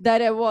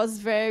 that it was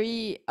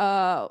very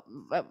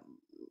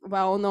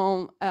well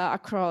known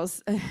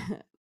across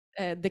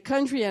the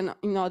country and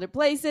in other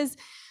places.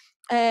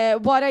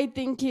 What I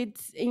think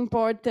it's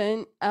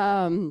important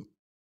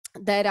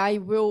that I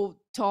will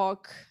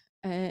talk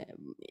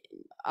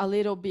a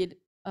little bit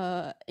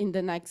in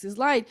the next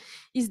slide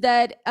is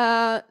that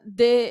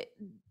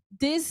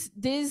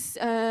these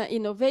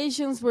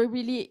innovations were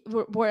really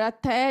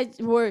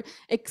were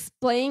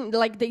explained,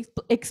 like the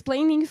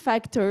explaining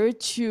factor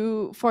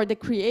for the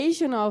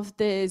creation of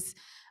this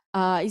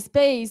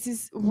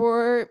spaces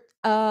were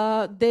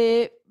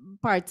the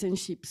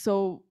partnership.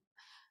 So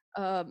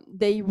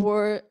they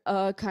were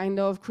kind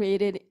of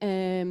created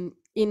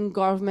in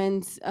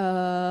governments,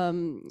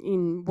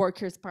 in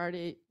Workers'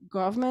 Party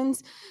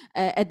governments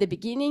at the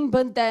beginning,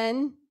 but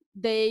then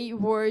they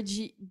were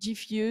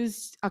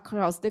diffused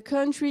across the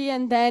country,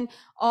 and then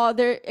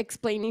other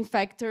explaining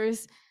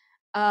factors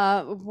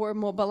were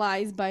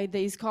mobilized by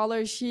the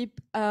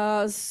scholarship.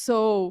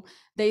 So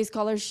the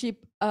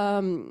scholarship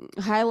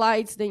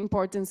highlights the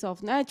importance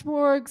of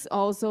networks,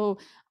 also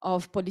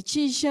of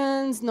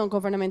politicians,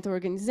 non-governmental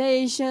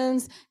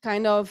organizations,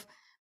 kind of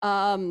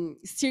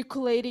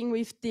circulating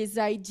with this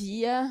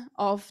idea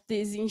of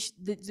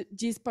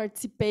this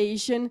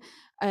participation,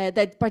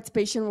 that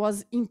participation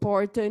was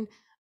important,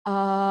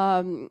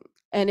 and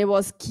it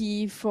was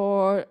key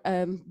for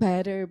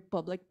better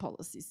public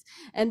policies.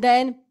 And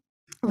then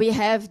we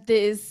have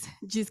this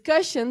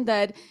discussion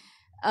that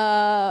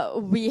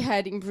we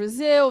had in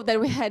Brazil, that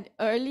we had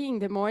early in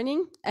the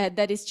morning,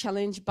 that is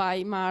challenged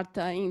by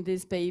Marta in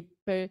this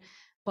paper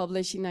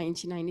published in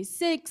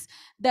 1996,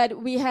 that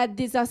we had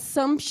this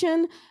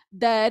assumption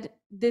that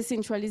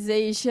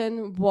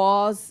decentralization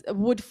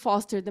would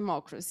foster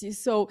democracy.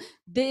 So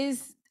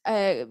these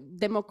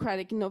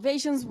democratic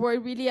innovations were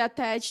really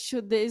attached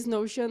to this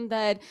notion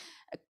that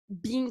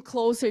being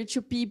closer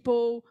to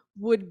people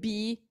would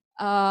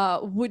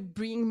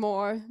bring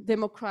more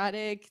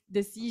democratic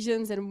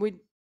decisions and would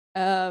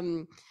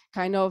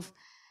kind of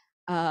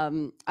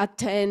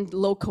attend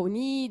local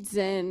needs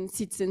and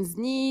citizens'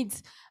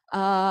 needs,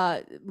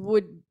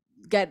 would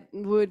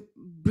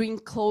bring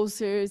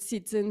closer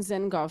citizens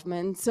and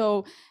government.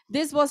 So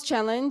this was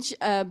challenged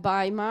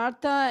by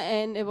Marta,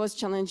 and it was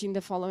challenged in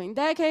the following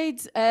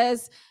decades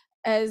as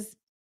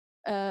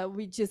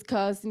we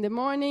discussed in the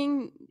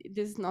morning.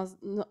 This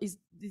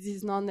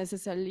is not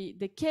necessarily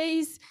the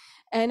case.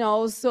 And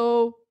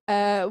also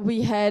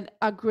we had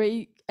a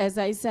great, as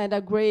I said,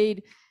 a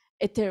great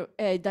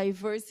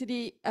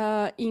diversity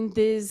in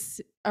these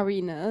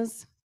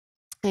arenas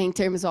in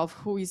terms of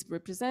who is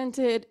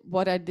represented,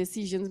 what are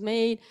decisions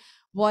made,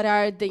 what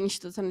are the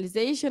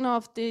institutionalization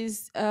of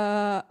these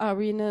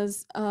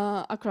arenas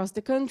across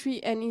the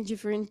country and in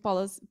different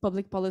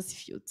public policy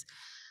fields.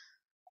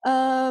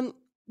 But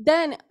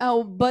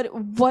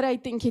what I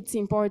think it's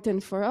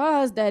important for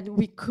us that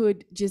we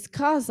could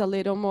discuss a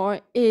little more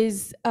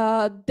is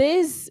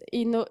these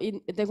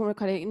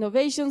democratic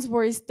innovations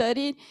were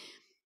studied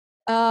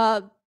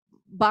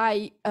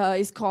by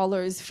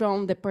scholars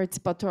from the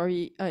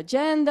participatory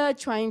agenda,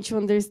 trying to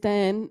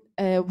understand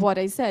what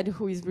I said,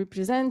 who is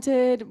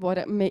represented, what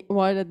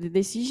are the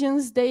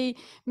decisions they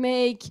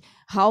make,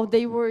 how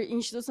they were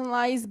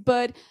institutionalized,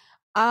 but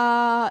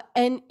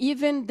and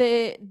even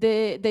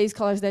the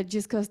scholars that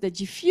discuss the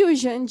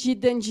diffusion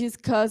didn't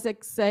discuss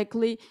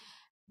exactly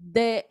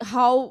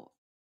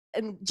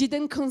and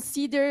didn't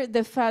consider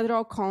the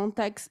federal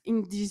context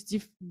in this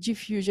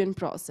diffusion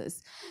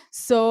process.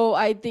 So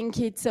I think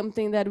it's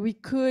something that we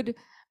could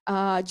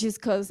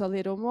discuss a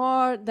little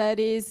more, that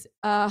is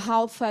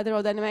how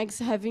federal dynamics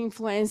have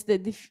influenced the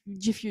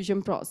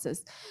diffusion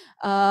process.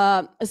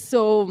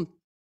 So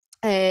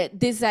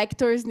these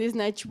actors, these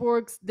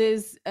networks,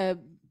 these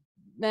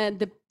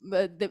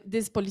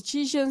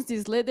politicians,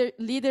 these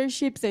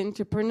leaderships,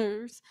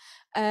 entrepreneurs,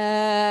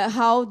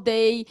 how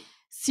they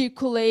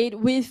circulate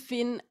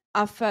within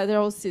a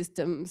federal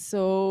system.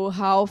 So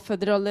how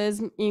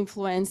federalism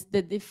influenced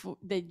the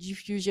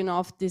diffusion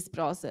of this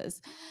process.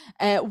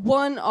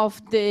 One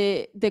of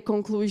the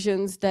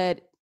conclusions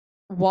that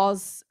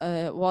was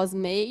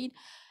made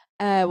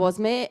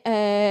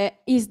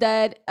is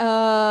that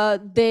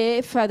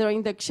the federal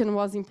induction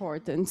was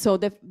important. So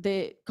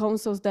the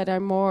councils that are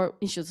more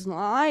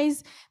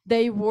institutionalized,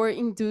 they were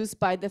induced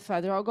by the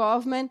federal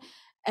government,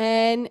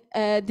 and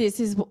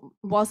this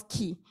was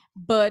key.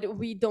 But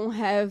we don't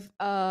have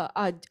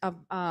a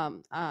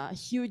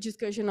huge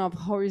discussion of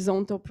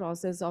horizontal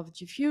process of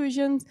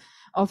diffusion,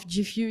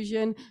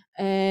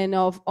 and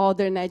of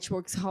other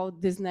networks, how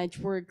these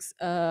networks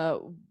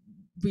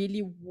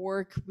really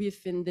work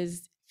within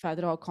this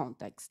federal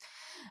context.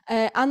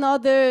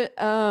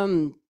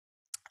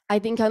 I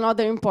think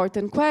another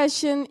important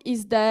question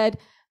is that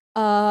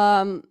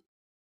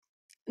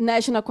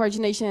national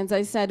coordination, as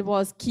I said,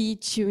 was key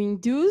to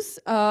induce,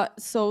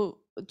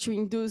 to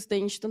induce the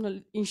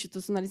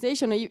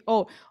institutionalization,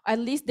 or at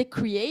least the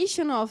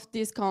creation of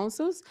these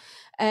councils,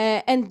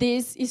 and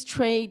this is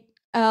trade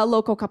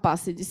local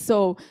capacity.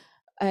 So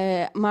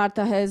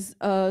Marta has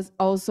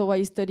also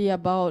a study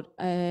about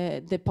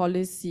the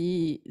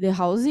policy, the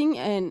housing,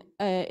 and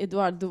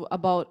Eduardo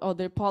about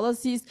other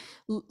policies,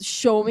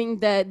 showing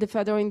that the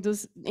federal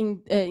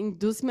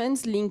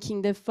inducements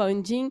linking the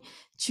funding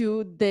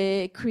to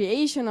the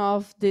creation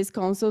of these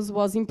councils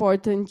was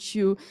important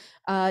to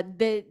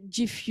the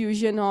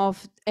diffusion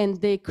of and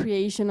the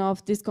creation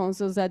of these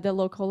councils at the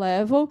local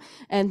level.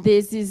 And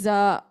this is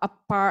a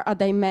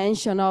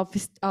dimension of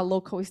a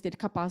local state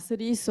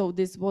capacity. So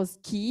this was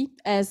key,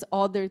 as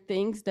other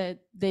things that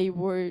they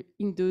were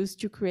induced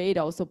to create,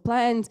 also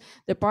plans,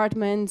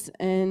 departments,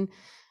 and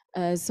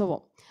so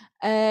on.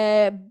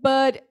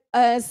 But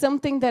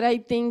something that I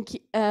think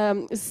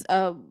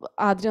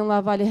Adrian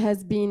Lavalle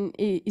has been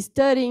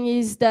studying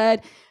is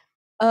that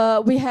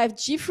we have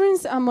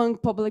difference among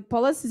public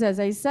policies, as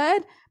I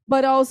said,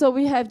 but also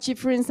we have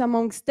difference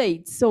among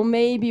states. So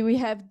maybe we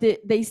have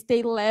the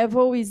state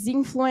level is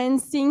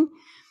influencing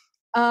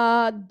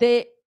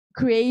the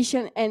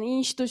creation and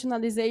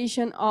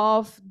institutionalization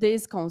of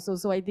this council.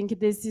 So I think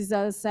this is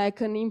a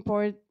second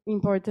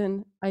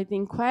important, I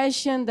think,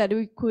 question that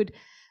we could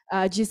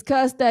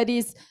discuss, that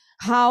is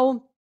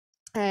how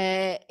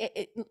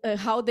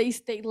the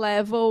state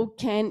level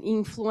can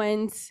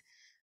influence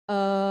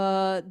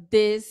the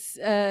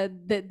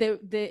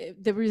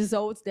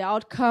results, the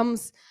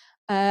outcomes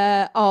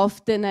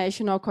of the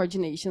national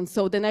coordination.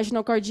 So the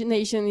national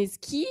coordination is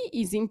key,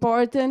 is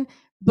important,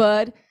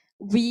 but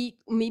we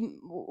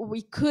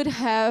could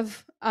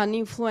have an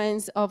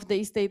influence of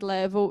the state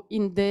level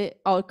in the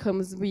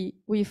outcomes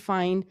we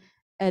find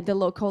at the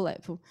local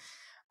level.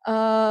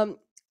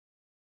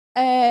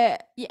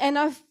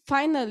 And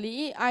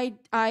finally,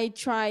 I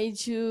try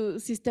to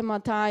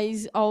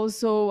systematize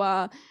also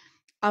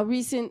a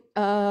recent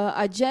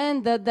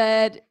agenda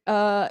that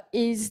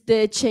is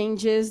the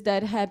changes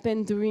that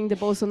happened during the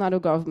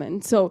Bolsonaro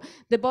government. So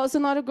the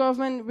Bolsonaro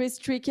government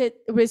restricted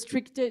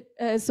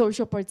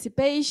social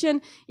participation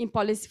in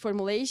policy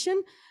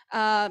formulation.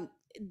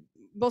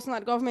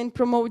 Bolsonaro government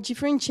promoted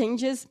different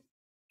changes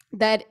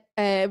that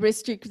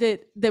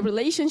restricted the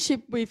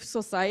relationship with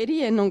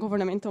society and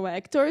non-governmental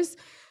actors.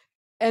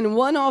 And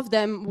one of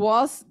them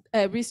was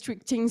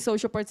restricting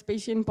social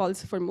participation in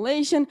policy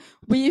formulation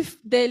with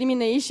the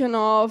elimination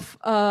of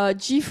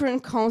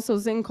different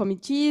councils and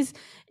committees.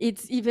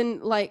 It's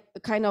even like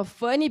kind of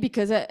funny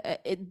because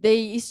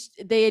they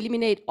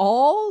eliminate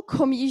all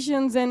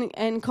commissions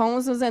and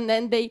councils, and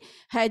then they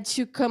had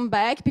to come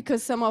back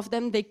because some of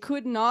them they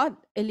could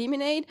not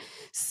eliminate.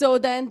 So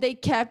then they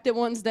kept the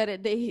ones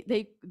that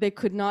they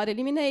could not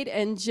eliminate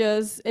and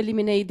just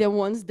eliminate the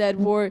ones that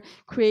were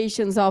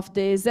creations of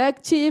the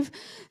executive.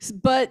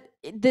 But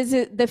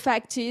the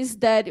fact is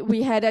that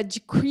we had a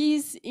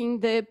decrease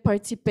in the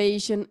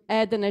participation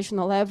at the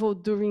national level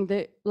during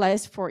the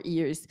last 4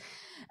 years.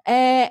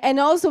 And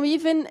also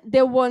even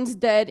the ones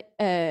that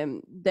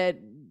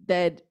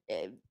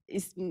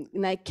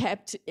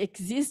kept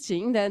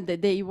existing,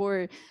 that they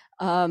were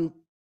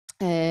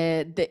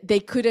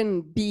they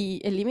couldn't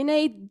be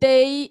eliminated.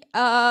 They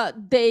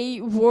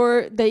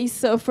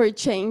suffered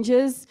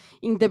changes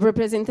in the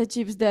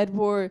representatives that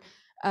were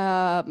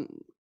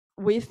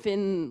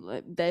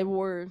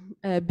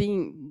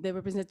being the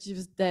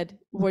representatives that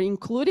were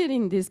included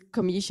in these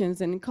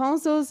commissions and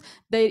councils.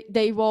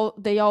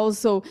 They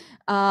also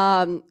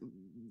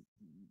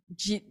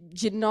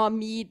did not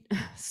meet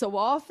so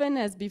often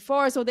as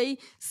before, so they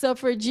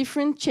suffer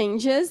different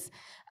changes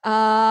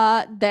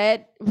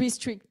that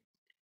restrict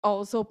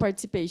also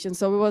participation.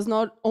 So it was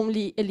not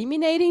only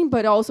eliminating,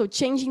 but also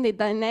changing the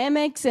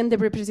dynamics and the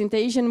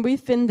representation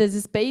within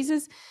these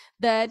spaces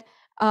that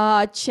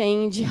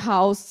change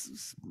how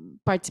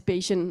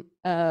participation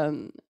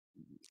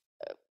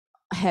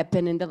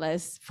happened in the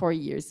last 4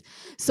 years.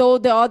 So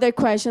the other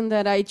question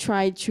that I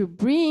tried to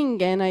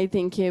bring, and I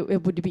think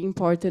it would be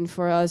important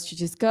for us to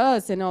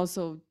discuss, and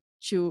also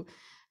to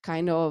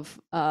kind of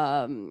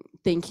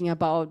thinking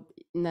about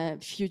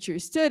future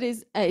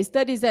studies, and it's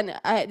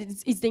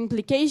the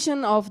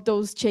implication of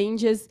those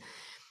changes.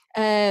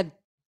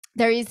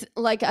 There is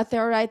like a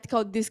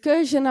theoretical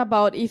discussion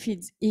about if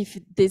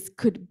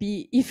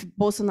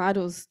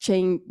Bolsonaro's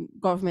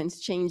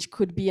government's change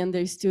could be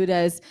understood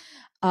as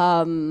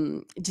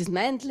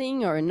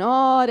dismantling or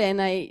not.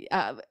 And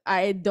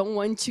I don't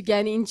want to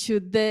get into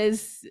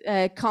this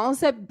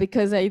concept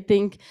because I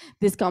think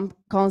this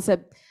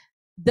concept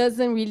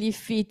doesn't really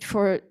fit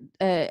for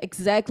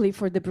exactly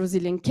for the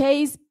Brazilian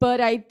case,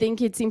 but I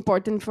think it's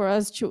important for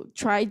us to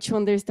try to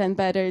understand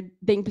better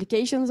the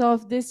implications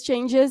of these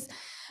changes.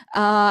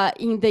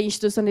 in the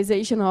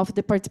institutionalization of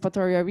the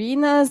participatory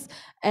arenas,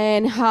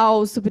 and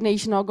how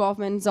subnational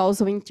governments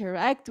also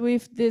interact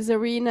with these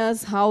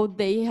arenas, how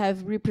they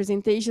have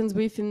representations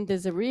within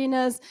these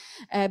arenas,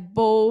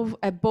 both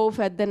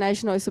at the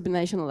national and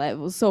subnational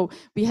level. So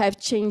we have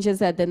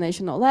changes at the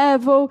national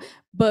level,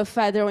 but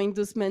federal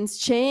inducements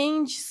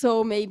change,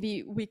 so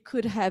maybe we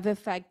could have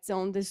effects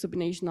on the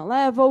subnational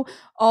level.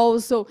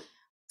 Also,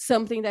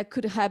 something that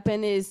could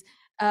happen is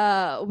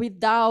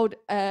without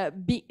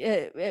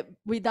the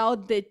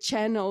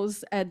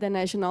channels at the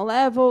national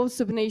level,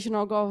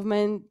 subnational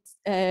government,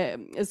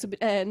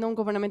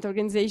 non-governmental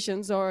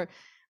organizations or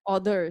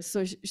other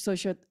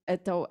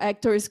societal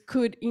actors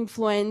could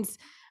influence,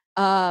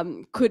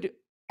 could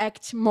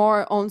act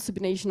more on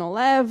subnational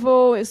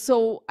level.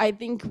 So I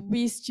think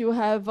we still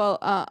have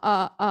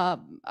a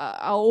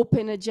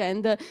open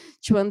agenda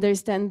to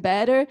understand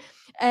better.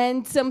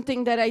 And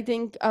something that I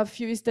think a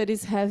few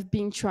studies have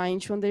been trying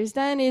to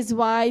understand is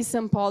why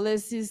some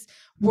policies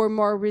were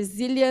more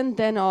resilient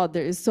than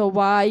others. So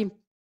why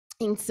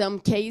in some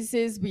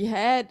cases we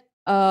had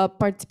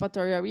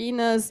participatory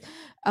arenas,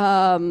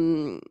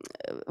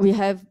 we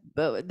have,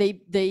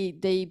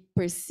 they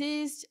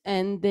persist,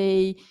 and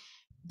they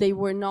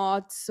were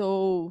not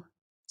so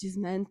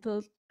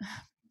dismantled,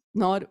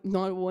 not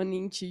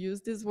wanting to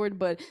use this word,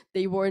 but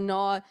they were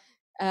not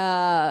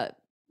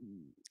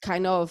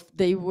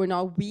they were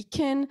not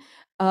weakened,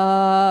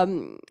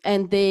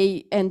 and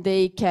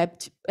they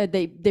kept,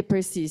 they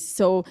persist.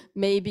 So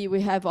maybe we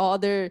have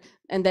other,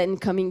 and then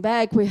coming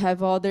back, we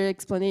have other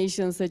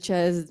explanations such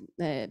as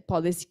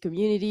policy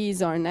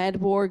communities or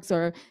networks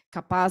or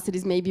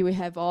capacities. Maybe we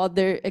have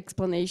other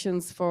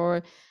explanations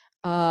for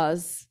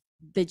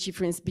the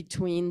difference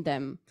between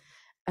them.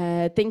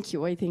 Thank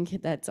you. I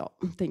think that's all.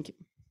 Thank you.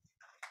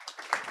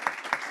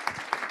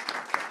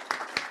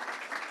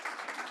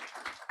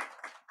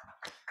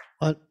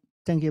 Well,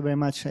 thank you very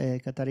much,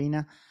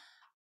 Katarina.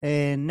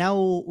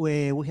 Now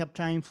we have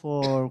time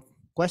for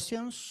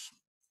questions.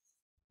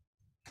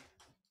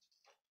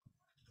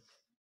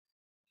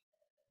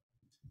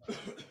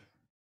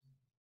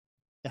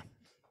 Yeah,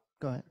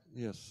 go ahead.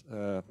 Yes.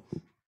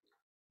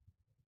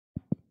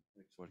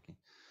 It's working.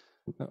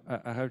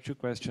 I have two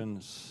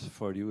questions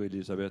for you,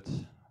 Elizabeth.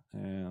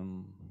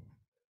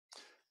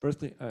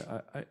 Firstly,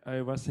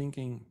 I was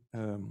thinking,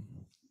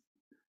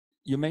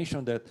 you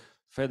mentioned that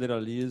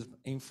federalism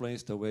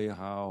influenced the way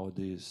how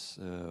these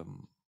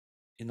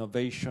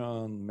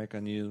innovation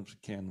mechanisms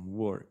can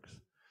work.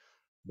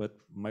 But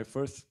my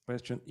first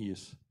question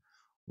is,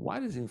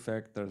 what is in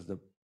fact the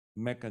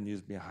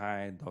mechanism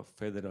behind of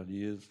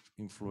federalism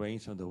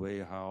influence on the way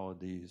how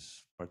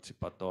these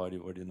participatory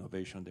or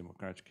innovation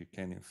democratic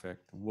can in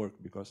fact work?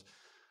 Because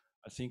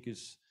I think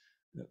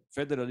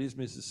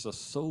federalism is a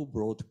so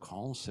broad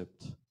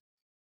concept.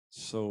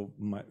 So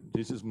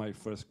this is my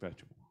first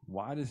question.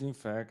 What is in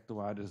fact,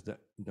 what is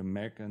the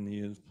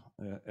mechanism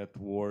at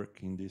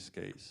work in this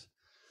case?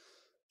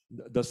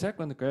 The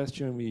second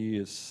question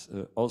is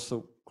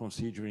also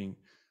considering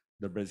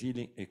the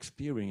Brazilian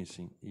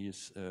experiencing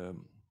is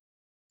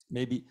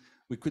maybe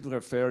we could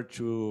refer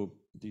to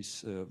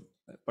this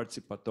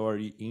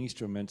participatory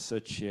instruments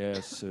such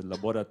as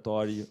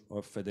laboratory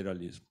of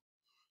federalism.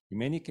 In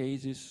many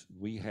cases,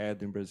 we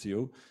had in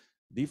Brazil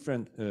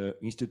different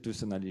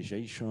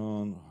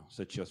institutionalization,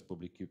 such as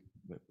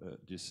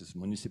this is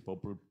municipal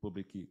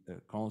public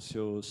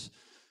councils.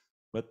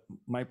 But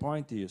my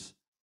point is,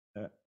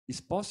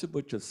 it's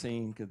possible to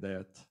think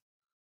that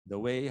the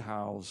way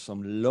how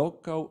some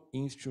local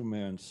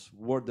instruments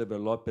were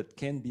developed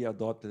can be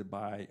adopted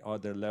by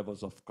other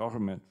levels of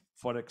government.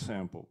 For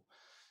example,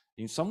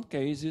 in some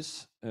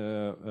cases,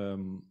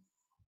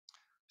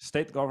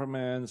 state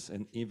governments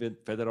and even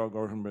federal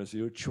government in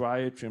Brazil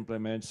try to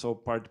implement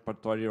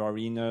participatory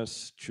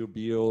arenas to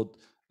build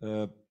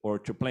or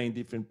to play in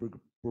different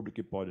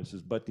public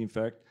policies. But in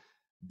fact,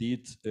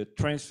 this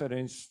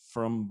transference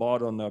from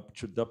bottom up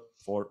to the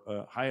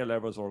higher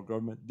levels of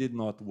government did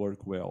not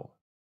work well.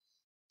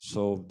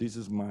 So this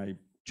is my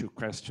two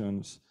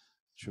questions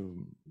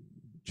to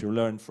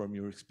learn from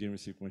your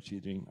experience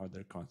considering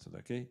other concepts.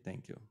 Okay,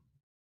 thank you.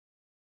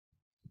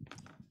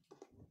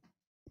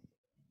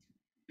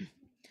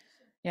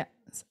 Yeah,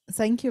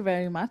 thank you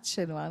very much,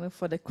 Eduardo,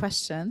 for the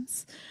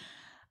questions.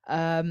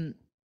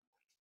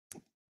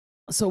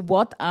 So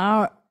what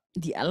are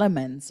the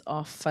elements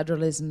of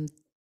federalism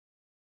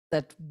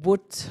that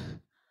would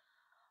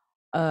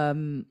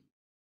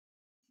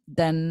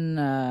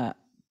then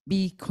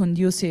be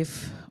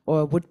conducive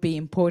or would be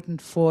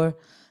important for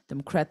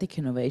democratic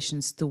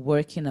innovations to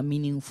work in a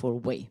meaningful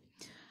way?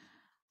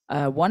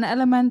 One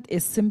element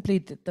is simply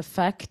the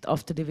fact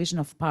of the division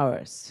of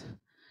powers.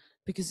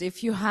 Because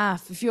if you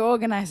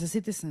organize a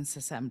citizens'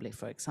 assembly,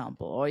 for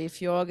example, or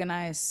if you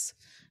organize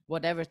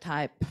whatever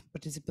type,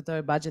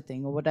 participatory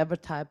budgeting, or whatever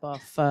type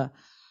of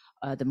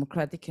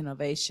democratic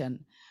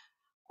innovation,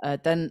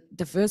 then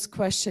the first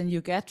question you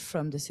get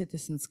from the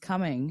citizens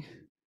coming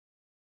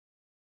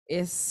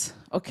is,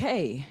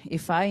 okay,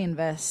 if I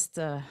invest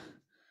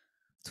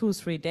 2,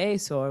 3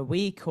 days or a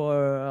week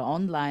or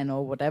online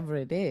or whatever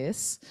it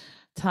is,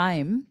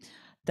 time,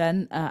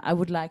 then I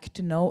would like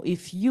to know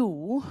if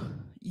you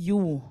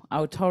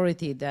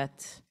authority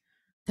that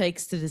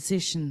takes the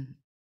decision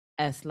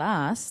as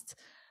last,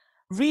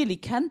 really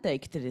can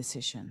take the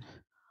decision.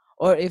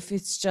 Or if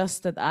it's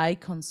just that I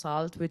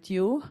consult with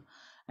you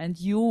and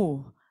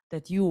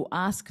that you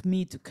ask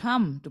me to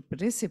come to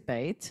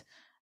participate,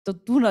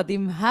 that do not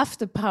even have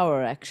the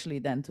power actually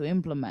then to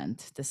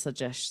implement the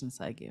suggestions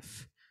I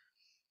give.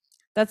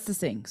 That's the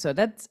thing. So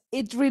that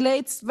it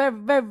relates very,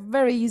 very,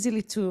 very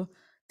easily to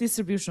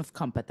distribution of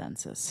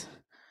competences.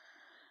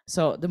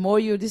 So the more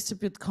you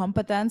distribute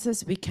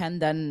competences, we can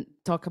then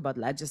talk about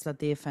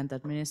legislative and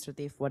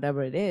administrative,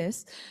 whatever it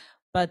is,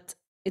 but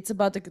it's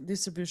about the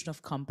distribution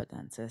of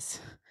competences.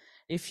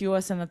 If you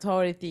as an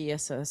authority,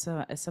 as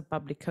a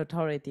public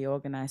authority,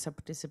 organize a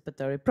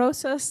participatory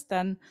process,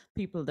 then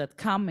people that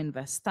come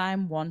invest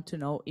time want to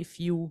know if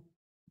you,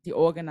 the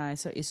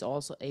organizer, is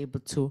also able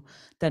to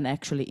then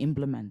actually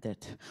implement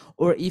it.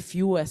 Or if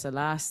you as a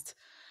last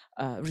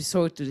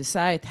resort to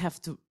decide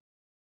have to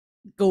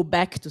go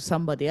back to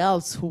somebody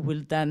else who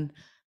will then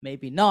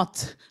maybe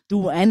not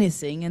do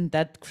anything, and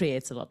that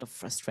creates a lot of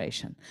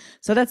frustration.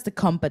 So that's the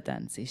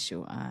competence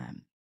issue.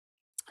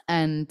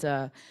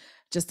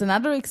 Just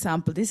another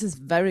example, this is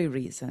very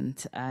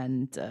recent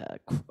and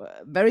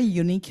very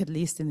unique, at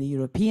least in the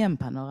European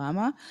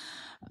panorama.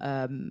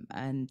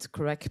 And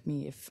correct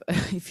me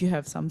if you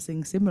have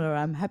something similar,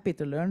 I'm happy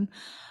to learn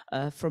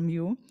from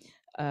you.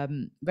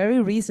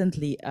 Very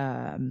recently,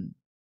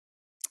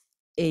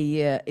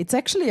 it's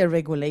actually a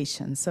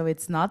regulation, so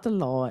it's not a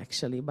law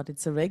actually, but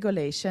it's a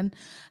regulation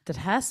that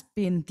has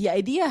been, the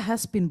idea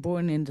has been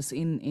born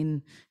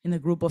in a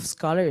group of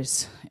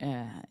scholars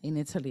in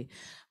Italy.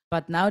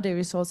 But now there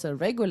is also a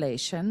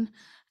regulation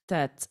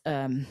that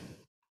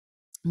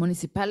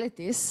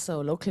municipalities,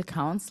 so local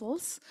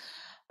councils,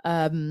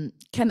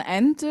 can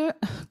enter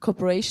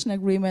cooperation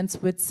agreements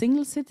with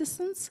single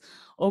citizens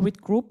or with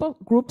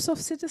groups of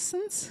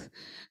citizens.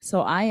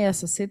 So I,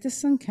 as a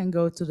citizen, can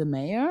go to the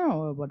mayor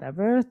or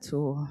whatever,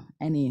 to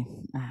any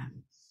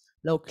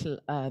local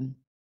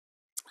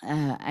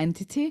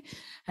entity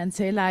and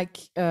say, like,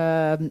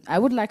 I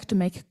would like to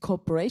make a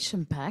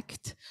cooperation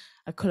pact,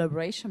 a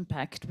collaboration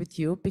pact with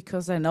you,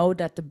 because I know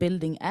that the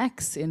building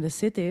X in the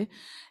city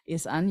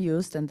is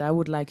unused and I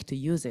would like to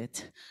use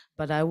it,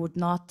 but I would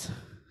not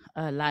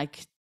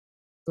like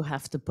to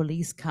have the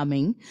police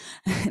coming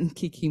and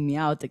kicking me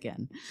out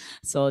again.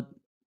 So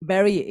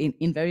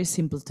in very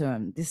simple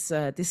terms,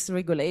 this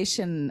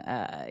regulation,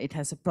 it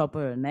has a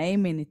proper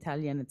name in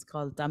Italian. It's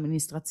called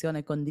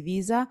amministrazione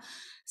condivisa.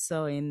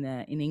 So in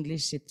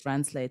English, it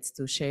translates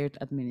to shared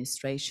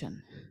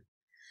administration.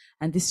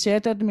 And this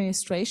shared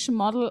administration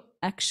model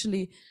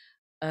actually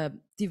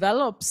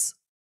develops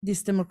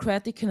this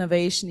democratic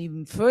innovation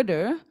even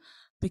further,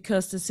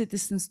 because the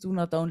citizens do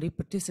not only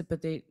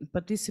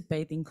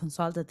participate in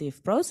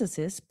consultative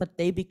processes, but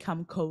they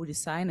become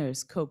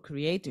co-designers,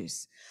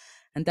 co-creators.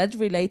 And that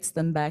relates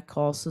them back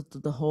also to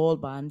the whole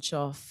bunch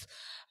of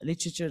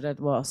literature that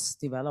was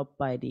developed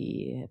by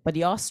the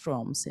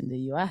Ostroms in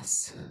the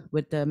US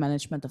with the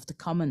management of the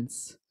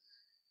commons.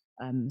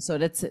 So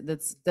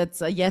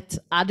that's a yet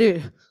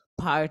other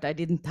part I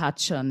didn't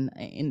touch on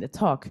in the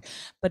talk.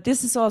 But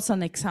this is also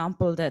an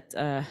example that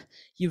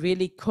you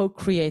really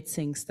co-create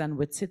things then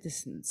with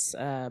citizens.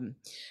 And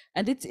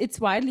it's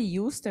widely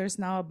used. There's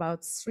now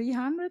about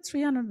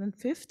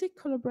 350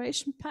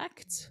 collaboration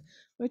pacts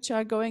which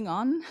are going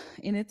on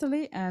in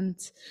Italy. And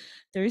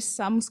there is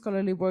some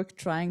scholarly work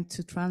trying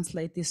to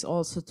translate this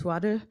also to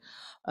other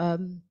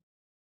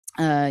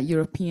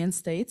European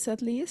states,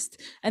 at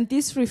least. And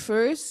this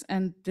refers,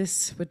 and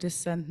this with this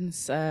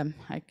sentence,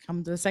 I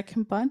come to the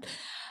second point,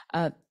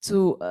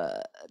 to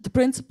the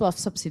principle of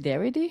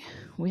subsidiarity.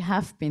 We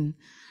have been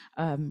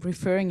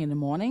referring in the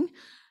morning,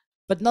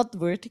 but not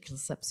vertical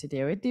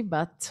subsidiarity,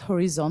 but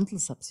horizontal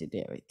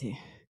subsidiarity,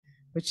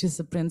 which is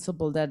a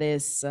principle that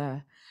is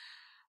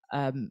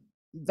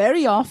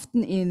very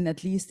often in,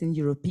 at least in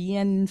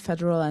European,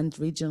 federal and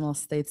regional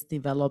states,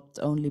 developed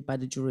only by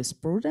the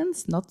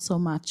jurisprudence, not so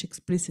much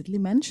explicitly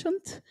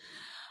mentioned,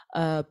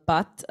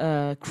 but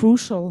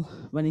crucial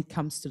when it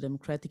comes to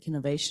democratic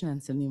innovation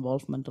and the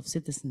involvement of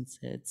citizens.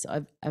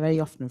 I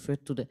very often refer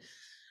to the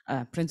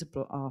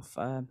principle of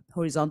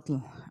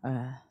horizontal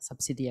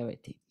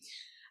subsidiarity.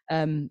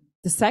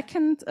 The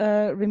second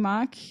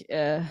remark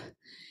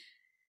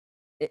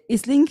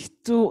is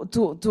linked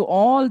to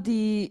all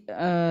the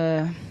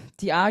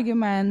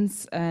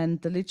arguments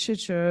and the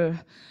literature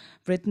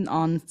written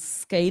on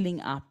scaling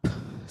up.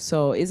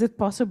 So is it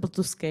possible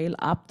to scale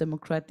up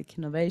democratic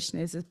innovation?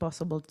 Is it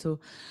possible to,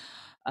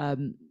 I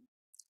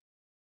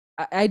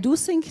do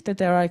think that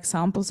there are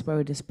examples where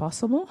it is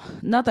possible.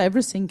 Not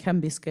everything can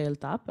be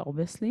scaled up,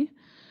 obviously.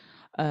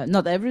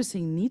 Not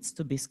everything needs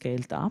to be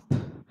scaled up.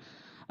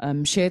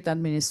 Shared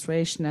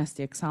administration, as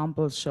the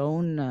example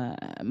shown,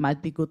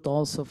 might be good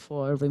also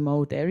for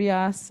remote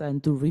areas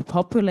and to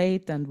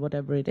repopulate and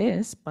whatever it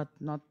is, but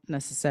not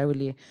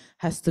necessarily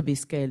has to be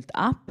scaled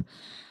up.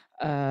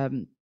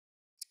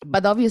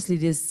 But obviously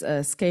this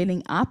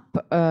scaling up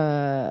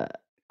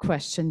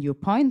question you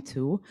point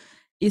to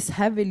is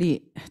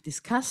heavily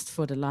discussed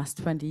for the last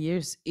 20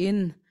 years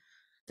in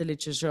the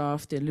literature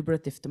of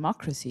deliberative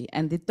democracy.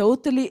 And it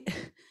totally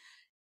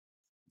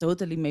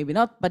maybe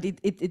not, but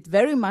it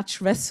very much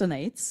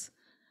resonates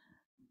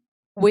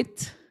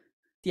with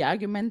the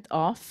argument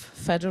of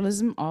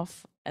federalism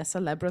as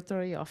a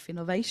laboratory of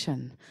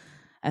innovation,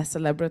 as a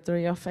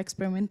laboratory of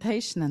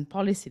experimentation and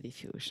policy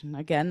diffusion.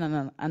 Again,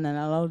 an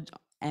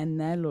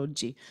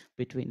analogy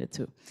between the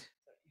two.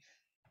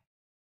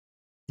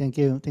 Thank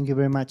you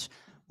very much.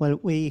 Well,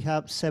 we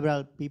have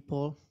several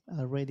people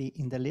already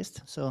in the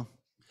list, so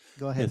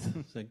go ahead.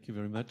 Yes, thank you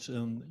very much.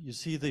 You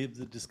see, the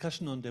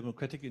discussion on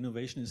democratic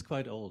innovation is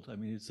quite old. I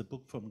mean, it's a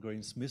book from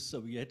Graham Smith,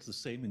 so we had the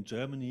same in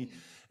Germany.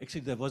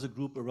 Actually, there was a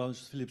group around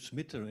Philipp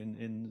Schmitter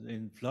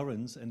in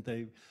Florence, and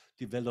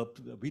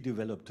we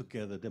developed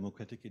together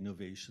democratic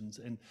innovations.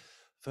 And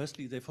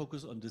firstly, they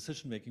focus on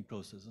decision-making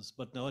processes,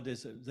 but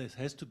nowadays there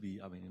has to be,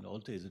 I mean, in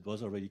old days it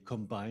was already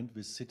combined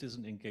with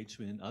citizen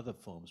engagement in other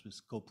forms, with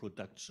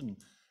co-production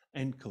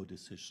and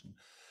co-decision,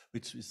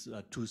 which is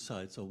two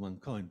sides of one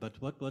coin. But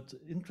what's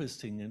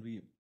interesting,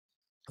 and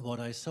what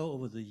I saw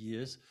over the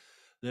years,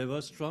 there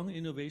were strong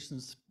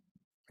innovations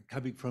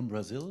coming from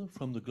Brazil,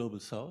 from the global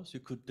south. You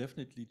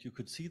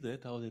could see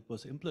that, how it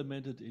was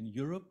implemented in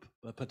Europe,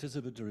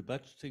 participatory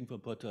budgeting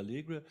from Porto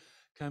Alegre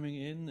coming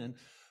in.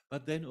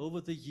 But then over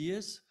the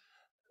years,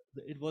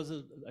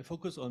 I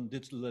focus on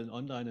digital and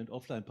online and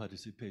offline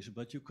participation,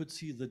 but you could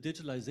see the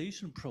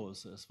digitalization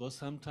process was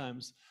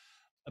sometimes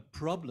a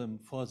problem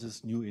for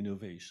these new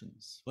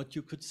innovations. What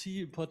you could see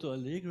in Porto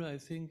Alegre, I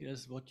think,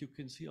 is what you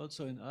can see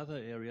also in other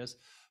areas,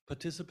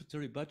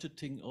 participatory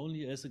budgeting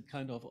only as a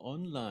kind of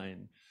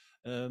online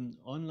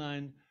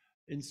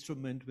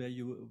instrument where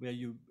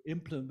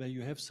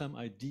you have some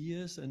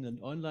ideas and an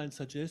online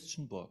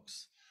suggestion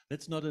box.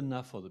 That's not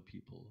enough for the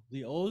people.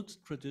 The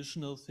old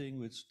traditional thing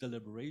with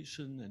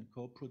deliberation and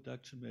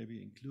co-production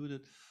maybe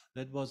included,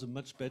 that was a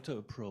much better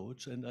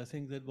approach, and I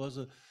think that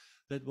was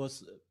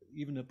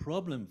even a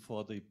problem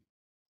for the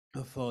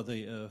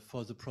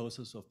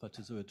process of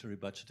participatory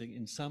budgeting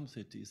in some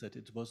cities, that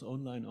it was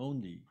online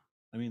only.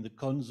 I mean, the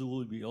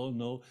Consul, we all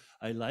know.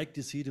 I like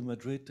the city of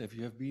Madrid. If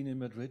you have been in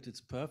Madrid, it's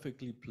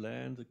perfectly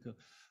planned.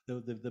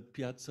 The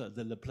Piazza,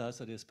 the La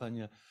Plaza de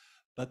España.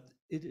 But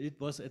it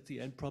was at the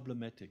end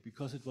problematic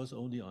because it was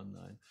only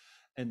online.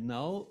 And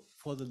now,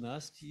 for the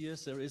last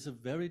years, there is a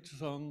very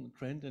strong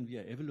trend, and we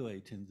are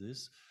evaluating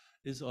this,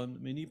 is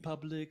on mini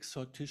public,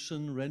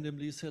 sortition,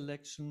 randomly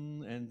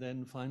selection, and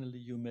then finally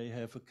you may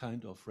have a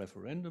kind of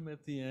referendum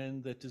at the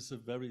end. That is a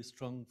very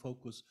strong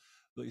focus,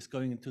 is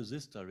going into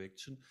this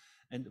direction.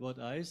 And what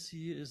I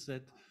see is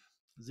that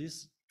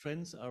these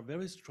trends are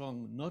very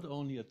strong, not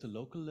only at the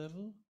local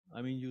level.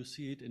 I mean, you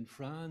see it in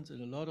France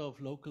and a lot of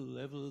local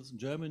levels. In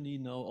Germany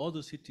now, all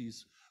the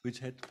cities which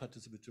had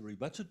participatory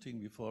budgeting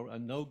before are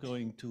now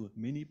going to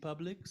mini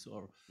publics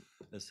or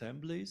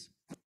assemblies.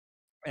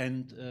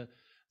 And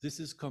this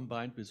is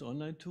combined with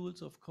online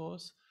tools, of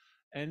course.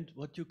 And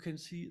what you can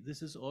see,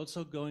 this is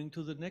also going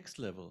to the next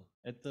level.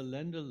 At the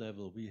Länder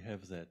level, we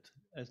have that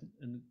as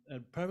a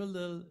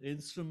parallel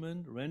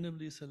instrument,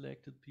 randomly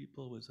selected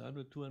people with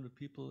 100, 200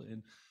 people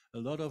in a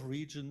lot of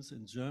regions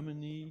in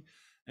Germany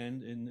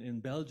and in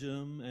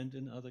Belgium and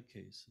in other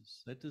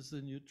cases. That is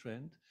a new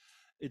trend.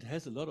 It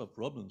has a lot of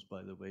problems,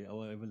 by the way.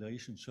 Our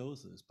evaluation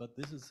shows this, but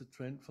this is a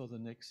trend for the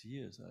next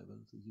years.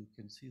 You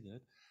can see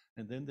that.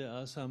 And then there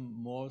are some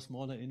more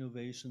smaller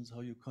innovations,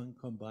 how you can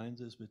combine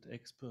this with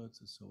experts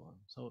and so on.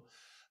 So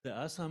there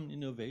are some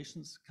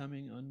innovations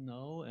coming on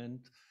now,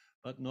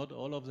 but not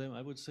all of them,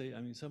 I would say.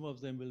 I mean, some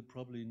of them will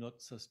probably not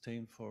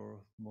sustain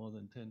for more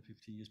than 10,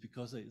 15 years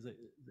because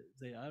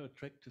they are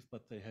attractive,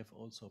 but they have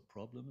also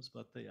problems,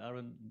 but they are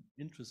an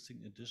interesting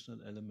additional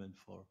element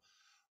for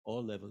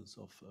all levels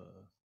of,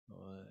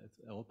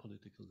 at all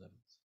political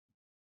levels.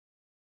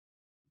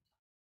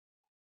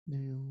 Do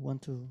you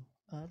want to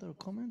add or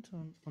comment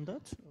on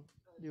that? Or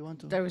do you want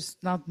to? There is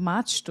not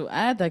much to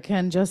add. I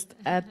can just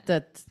add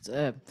that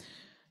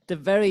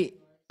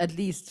at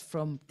least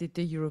from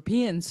the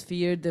European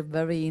sphere, the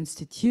very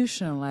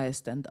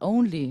institutionalized and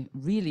only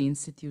really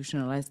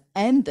institutionalized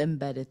and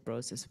embedded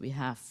process we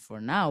have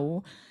for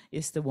now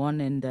is the one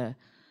in the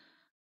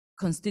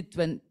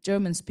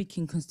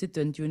German-speaking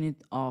constituent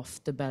unit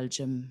of the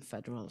Belgium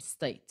federal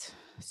state.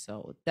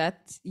 So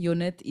that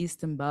unit,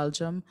 Eastern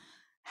Belgium,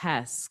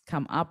 has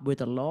come up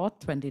with a law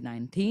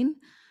 2019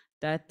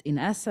 that in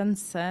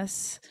essence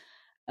says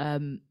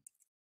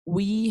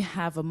we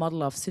have a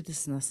model of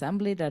citizen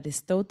assembly that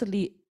is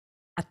totally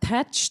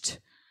attached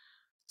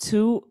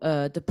to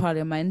the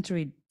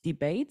parliamentary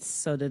debates,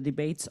 so the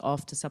debates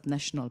of the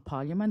subnational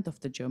parliament of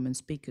the German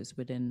speakers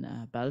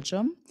within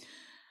Belgium.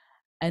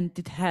 And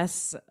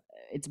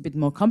it's a bit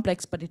more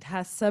complex, but it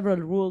has several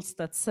rules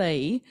that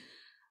say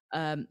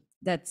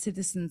that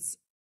citizens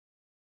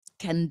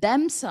can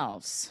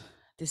themselves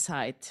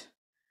decide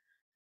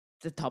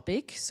the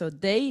topic, so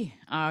they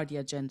are the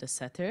agenda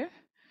setter.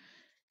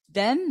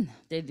 Then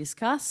they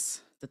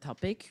discuss the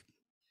topic.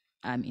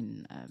 I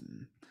mean,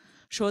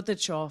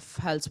 shortage of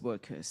health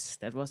workers.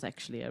 That was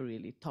actually a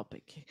really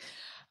topic.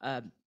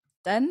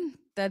 Then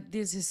that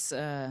this is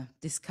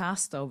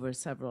discussed over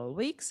several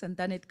weeks, and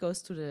then it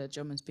goes to the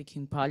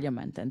German-speaking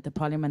parliament, and the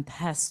parliament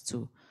has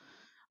to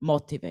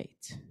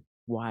motivate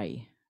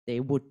why they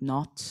would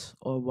not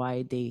or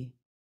why they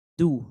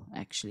do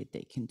actually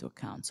take into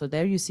account. So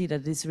there you see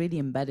that it's really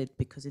embedded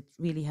because it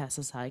really has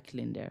a cycle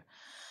in there.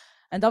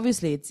 And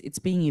obviously it's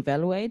being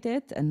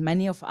evaluated, and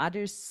many of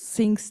other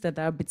things that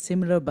are a bit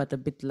similar but a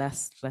bit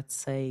less, let's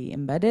say,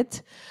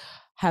 embedded,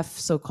 have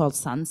so-called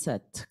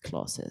sunset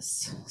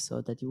clauses,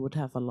 so that you would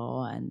have a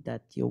law and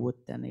that you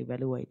would then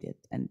evaluate it.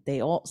 And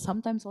they all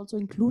sometimes also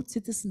include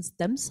citizens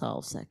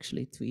themselves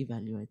actually to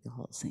evaluate the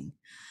whole thing,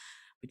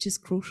 which is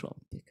crucial,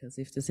 because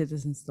if the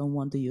citizens don't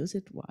want to use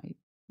it,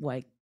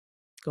 why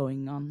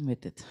going on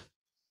with it?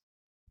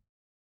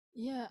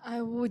 Yeah,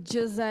 I would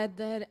just add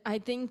that I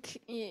think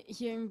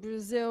here in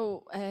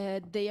Brazil,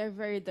 they are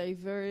very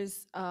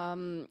diverse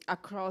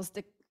across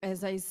the,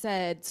 as I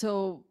said.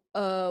 So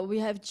we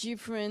have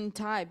different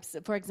types.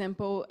 For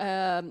example, we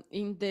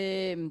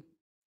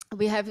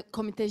have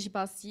comités de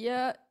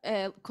bacia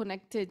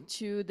connected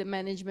to the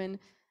management.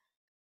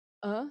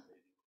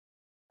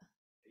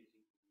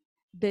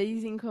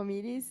 Basing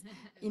committees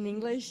in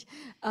English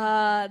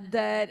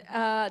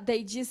that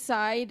they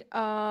decide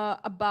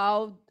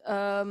about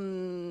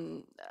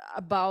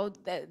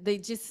that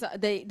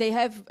they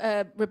have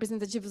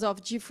representatives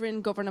of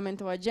different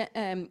governmental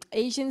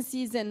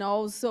agencies and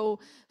also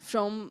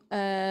from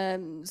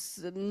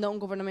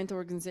non-governmental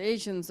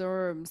organizations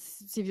or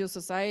civil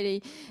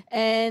society,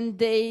 and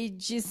they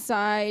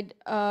decide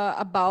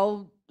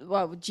about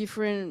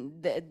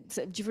different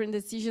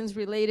decisions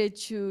related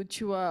to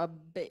a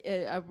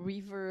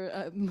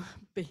river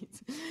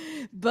base.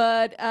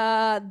 But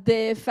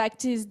the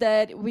fact is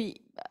that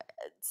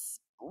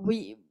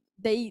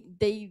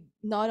they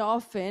not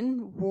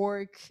often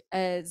work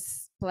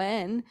as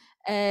planned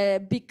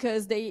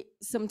because they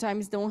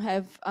sometimes don't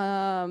have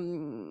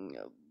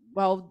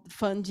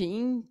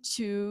funding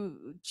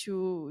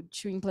to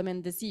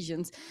implement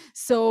decisions.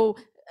 So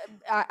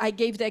I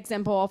gave the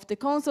example of the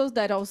councils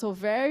that also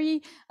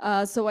vary.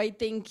 So I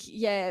think,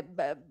 yeah,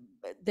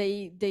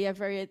 they are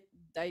very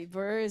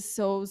diverse.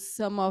 So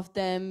some of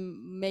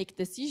them make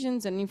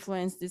decisions and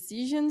influence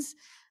decisions.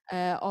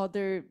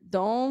 Other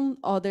don't.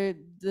 Other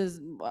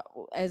does,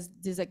 as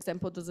this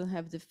example doesn't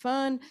have the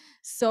fund.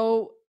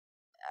 So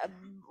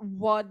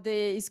what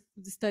the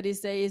studies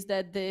say is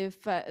that the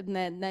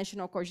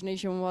national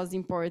coordination was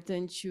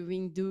important to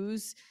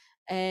induce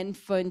and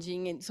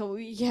funding, and so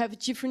we have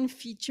different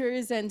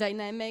features and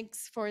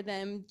dynamics for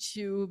them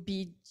to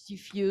be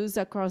diffused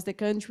across the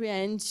country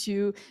and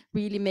to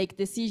really make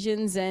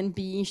decisions and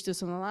be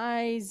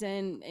institutionalized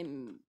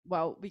and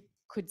well, we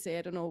could say,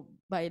 I don't know,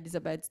 by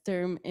Elizabeth's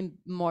term, and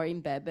more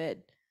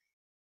embedded.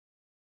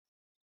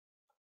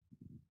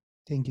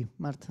 Thank you,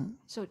 Marta.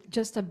 So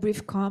just a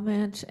brief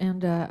comment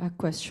and a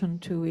question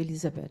to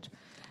Elizabeth.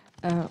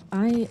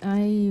 I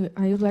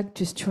would like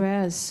to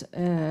stress,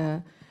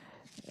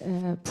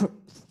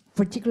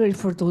 particularly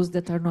for those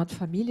that are not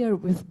familiar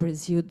with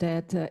Brazil,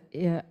 that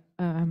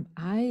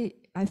I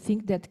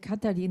think that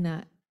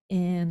Catarina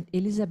and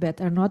Elizabeth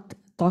are not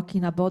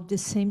talking about the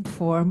same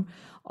form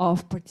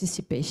of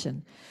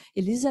participation.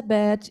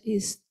 Elizabeth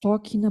is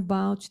talking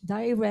about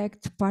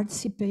direct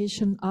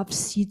participation of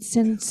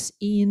citizens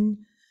in,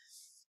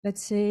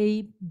 let's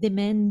say,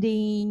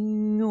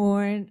 demanding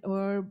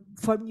or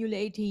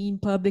formulating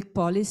public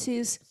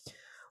policies,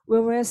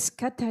 whereas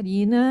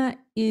Catarina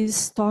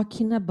is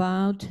talking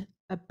about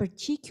a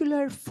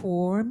particular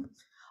form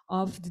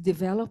of the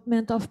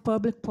development of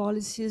public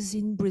policies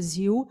in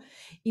Brazil,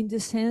 in the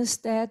sense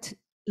that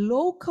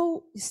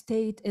local,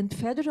 state, and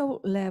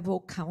federal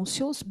level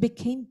councils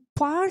became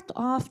part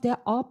of the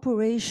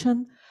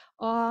operation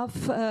of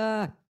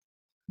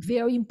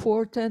very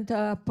important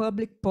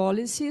public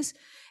policies,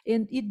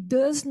 and it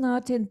does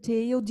not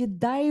entail the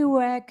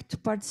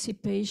direct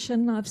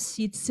participation of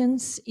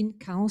citizens in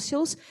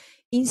councils.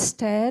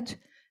 Instead,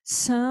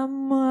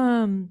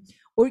 some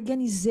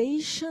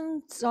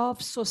organizations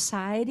of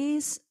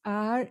societies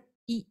have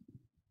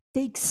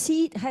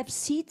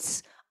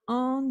seats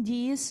on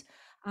these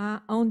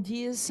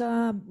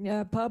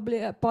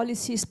public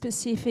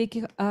policy-specific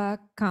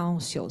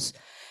councils,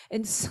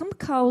 and some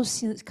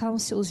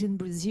councils in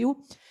Brazil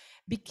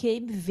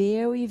became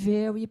very,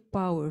 very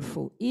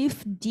powerful.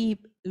 If the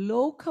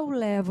local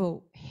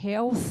level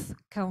health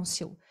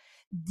council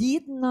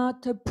did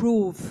not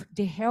approve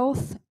the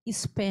health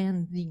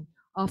spending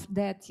of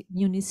that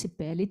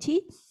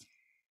municipality,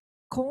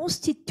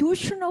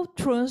 constitutional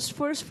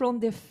transfers from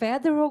the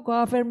federal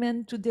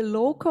government to the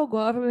local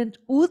government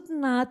would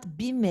not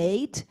be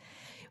made,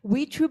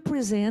 which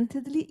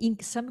represented, in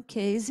some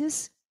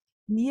cases,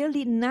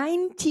 nearly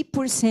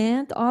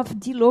 90% of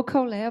the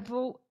local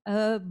level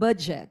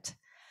budget.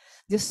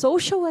 The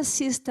social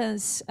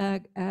assistance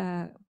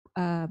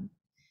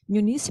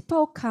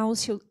municipal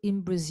council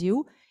in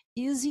Brazil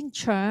is in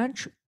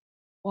charge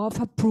of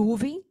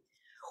approving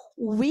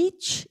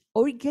which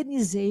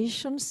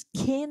organizations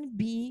can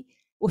be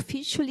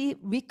officially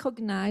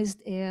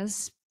recognized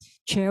as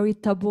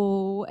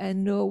charitable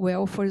and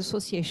welfare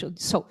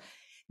associations. So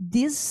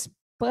these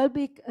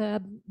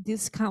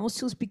these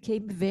councils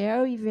became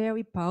very,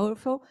 very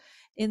powerful,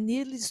 and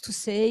needless to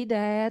say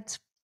that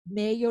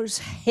mayors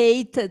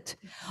hated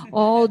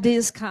all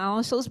these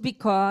councils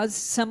because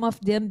some of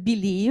them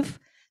believe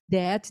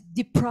that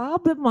the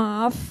problem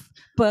of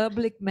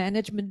public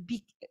management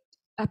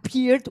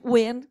appeared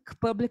when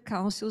public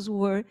councils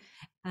were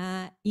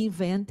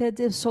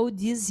invented. So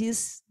this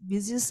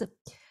is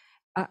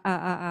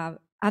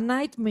a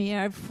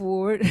nightmare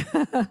for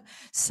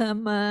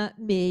some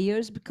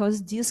mayors,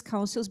 because these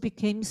councils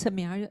became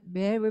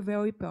very,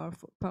 very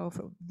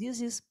powerful.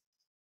 This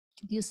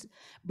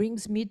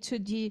brings me to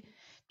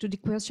the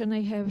question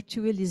I have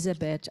to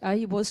Elizabeth.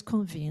 I was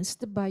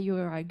convinced by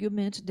your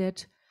argument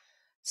that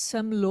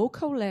some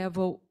local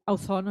level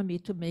autonomy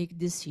to make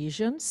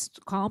decisions,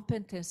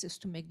 competences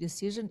to make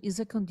decisions, is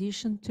a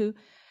condition to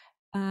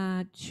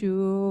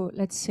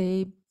let's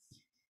say,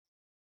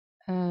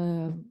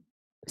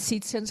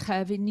 citizens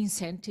having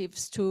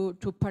incentives to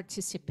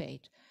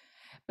participate.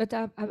 But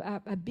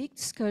a big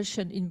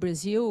discussion in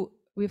Brazil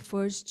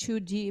refers to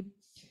the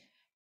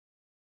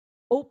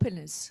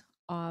openness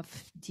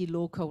of the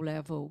local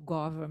level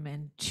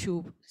government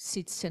to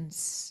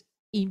citizens'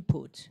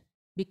 input,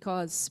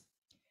 because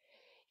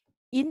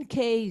in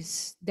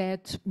case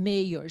that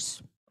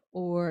mayors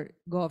or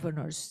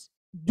governors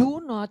do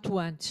not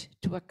want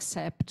to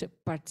accept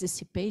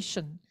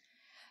participation,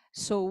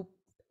 so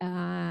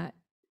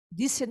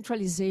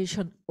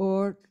decentralization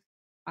or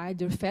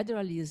either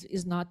federalism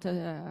is not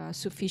a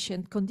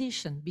sufficient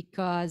condition,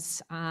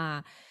 because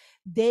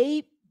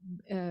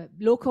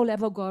local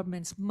level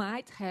governments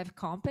might have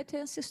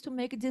competencies to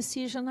make a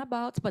decision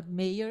about, but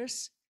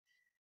mayors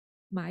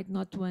might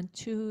not want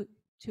to,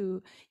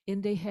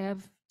 and they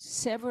have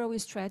several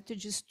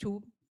strategies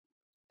to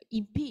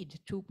impede,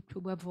 to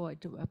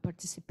avoid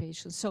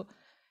participation. So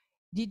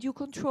did you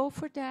control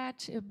for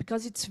that?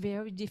 Because it's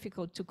very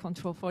difficult to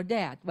control for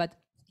that, but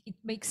it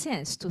makes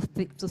sense to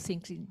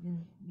think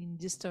in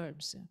these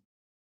terms.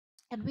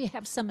 And we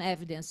have some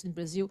evidence in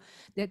Brazil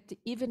that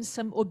even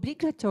some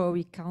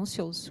obligatory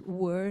councils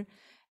were,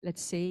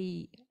 let's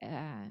say,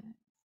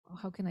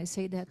 how can I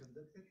say that?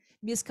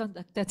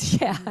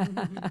 Misconducted, yeah.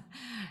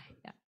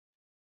 Yeah.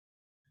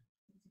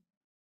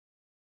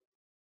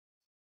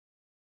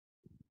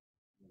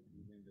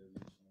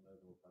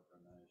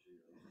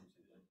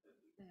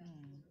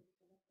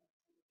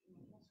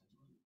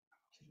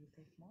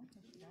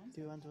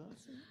 Do you want to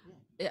answer?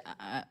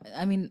 Yeah,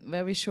 I mean,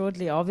 very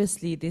shortly.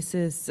 Obviously, this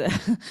is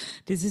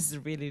this is a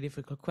really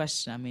difficult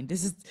question. I mean,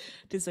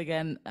 this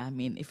again. I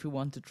mean, if we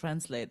want to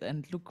translate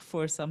and look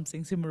for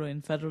something similar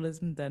in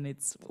federalism, then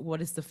it's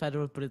what is the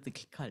federal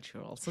political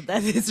culture? Also,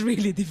 that is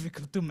really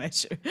difficult to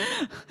measure.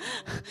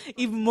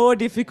 Even more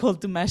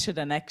difficult to measure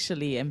than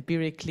actually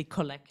empirically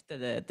collect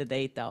the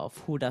data of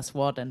who does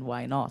what and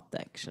why not.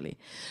 Actually.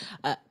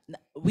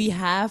 We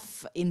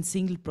have in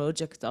single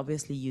projects,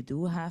 obviously you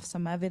do have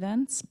some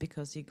evidence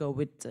because you go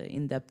with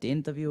in-depth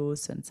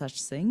interviews and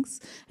such things,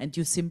 and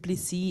you simply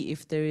see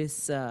if there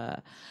is,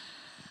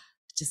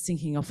 just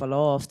thinking of a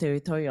law of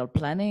territorial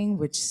planning,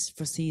 which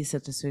foresees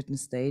at a certain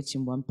stage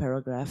in one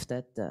paragraph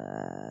that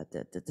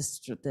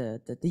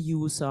the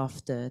use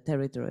of the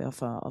territory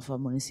of a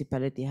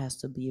municipality has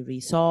to be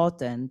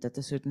resought, and at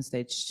a certain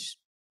stage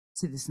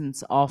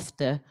citizens of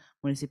the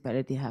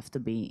municipality have to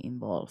be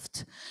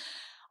involved.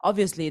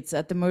 Obviously, it's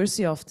at the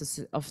mercy of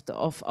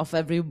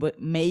every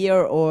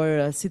mayor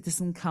or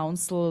citizen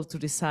council to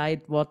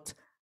decide what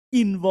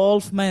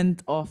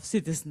involvement of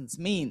citizens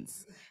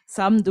means.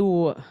 Some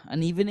do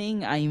an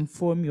evening, I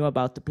inform you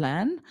about the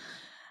plan.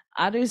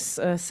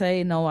 Others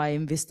say, no, I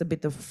invest a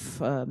bit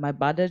of my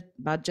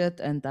budget,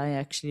 and I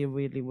actually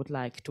really would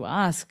like to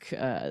ask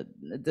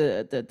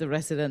the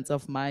residents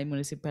of my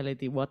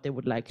municipality what they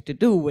would like to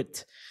do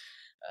with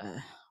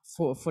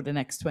for the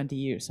next 20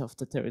 years of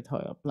the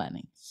territorial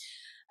planning.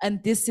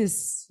 And this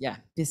is, yeah,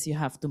 this you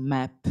have to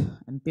map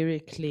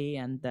empirically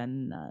and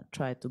then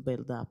try to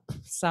build up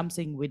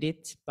something with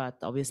it. But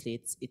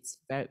obviously, it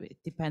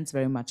depends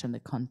very much on the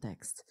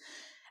context.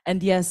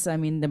 And yes, I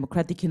mean,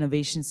 democratic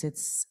innovations,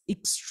 it's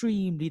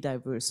extremely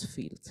diverse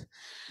field.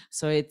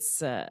 So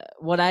it's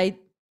what I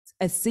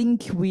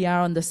think we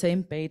are on the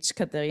same page,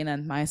 Katerina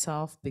and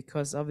myself,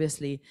 because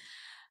obviously,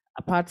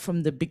 apart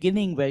from the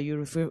beginning where you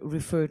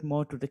referred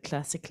more to the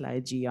classical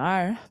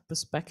IGR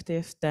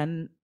perspective,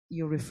 then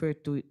you refer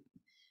to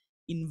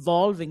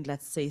involving,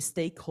 let's say,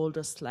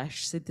 stakeholders /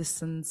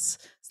 citizens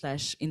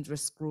 /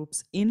 interest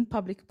groups in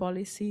public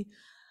policy,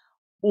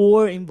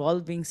 or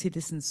involving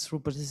citizens through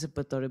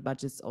participatory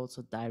budgets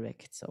also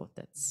direct. So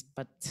that's,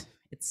 but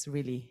it's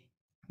really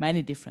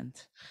many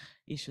different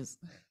issues.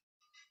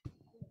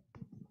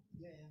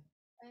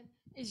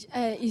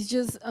 It's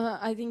just,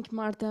 I think,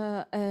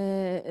 Marta,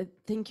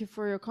 thank you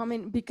for your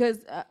comment,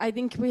 because I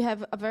think we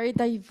have a very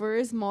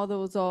diverse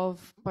models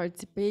of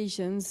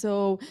participation.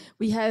 So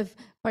we have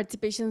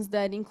participations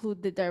that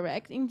include the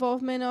direct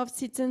involvement of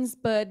citizens,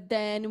 but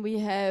then we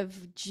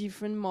have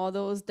different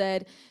models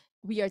that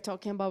we are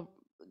talking about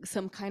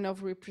some kind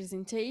of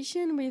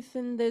representation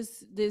within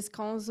these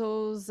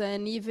councils,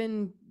 and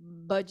even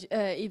budget,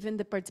 even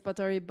the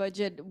participatory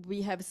budget,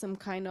 we have some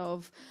kind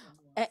of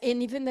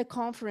and even the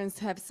conference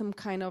have some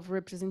kind of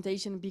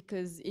representation,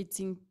 because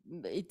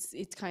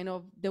it's kind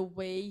of the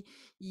way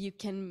you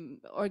can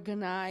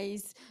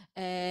organize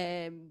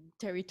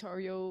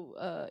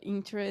territorial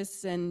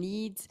interests and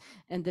needs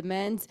and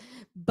demands.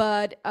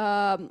 But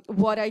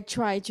what I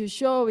try to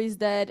show is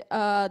that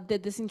the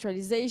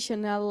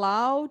decentralization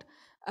allowed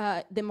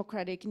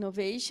democratic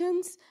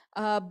innovations,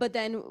 but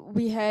then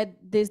we had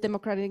these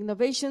democratic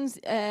innovations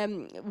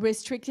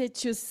restricted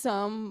to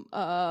some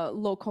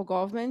local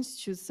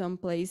governments, to some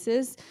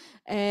places,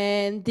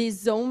 and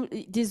this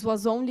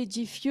was only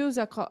diffused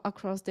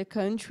across the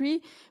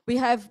country. We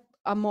have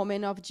a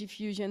moment of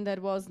diffusion that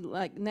was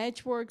like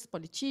networks,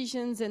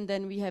 politicians, and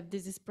then we have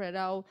this spread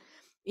out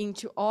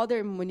into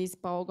other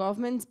municipal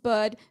governments,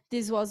 but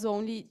this was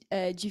only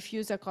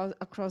diffused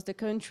across the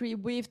country,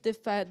 with the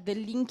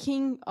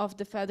linking of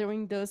the federal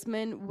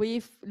endorsement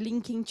with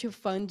linking to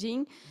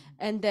funding,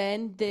 and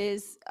then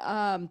this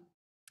kind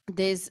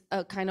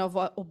of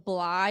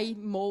oblige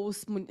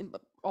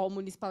all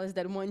municipalities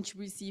that want to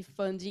receive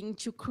funding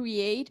to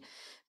create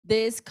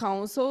these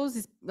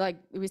councils, like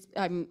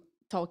I'm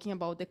talking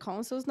about the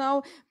councils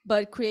now,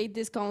 but create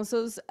these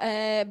councils,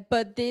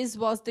 but this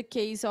was the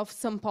case of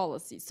some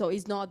policies, so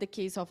it's not the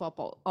case of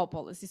all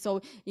policies.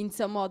 So in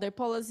some other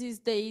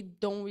policies, they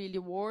don't really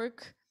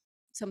work.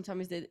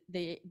 Sometimes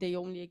they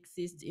only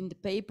exist in the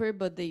paper,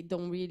 but they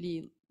don't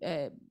really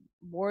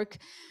work.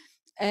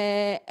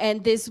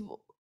 And this,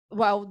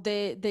 well,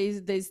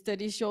 the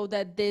studies show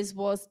that this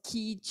was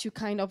key to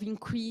kind of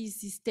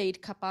increase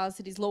state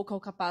capacities,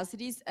 local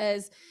capacities,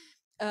 as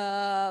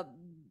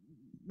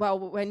well,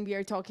 when we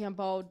are talking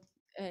about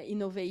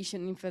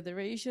innovation in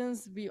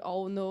federations, we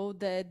all know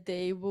that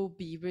they will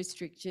be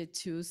restricted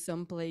to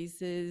some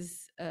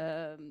places,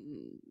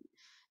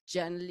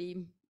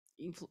 generally,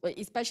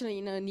 especially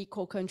in an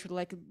equal country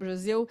like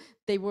Brazil,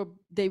 they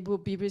will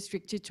be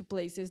restricted to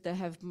places that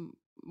have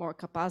more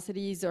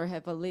capacities, or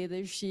have a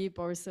leadership,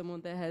 or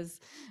someone that has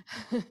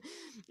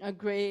a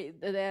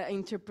great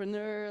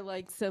entrepreneur,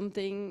 like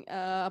something,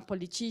 a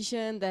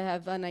politician that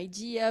have an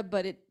idea,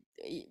 but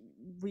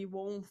we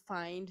won't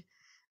find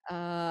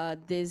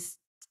these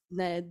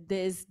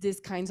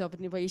kinds of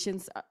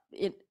innovations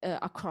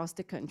across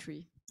the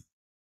country.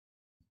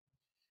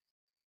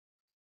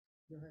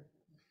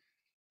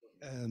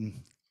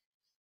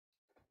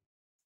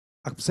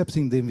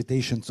 Accepting the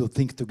invitation to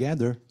think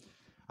together,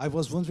 I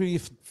was wondering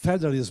if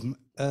federalism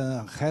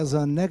has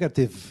a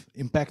negative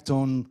impact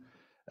on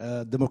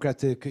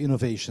democratic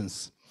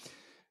innovations,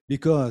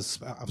 because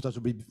I've thought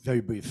to be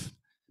very brief,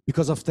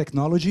 because of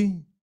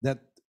technology that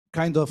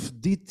kind of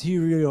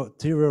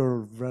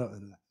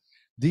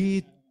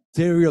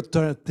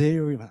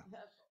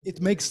it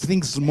makes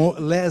things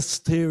less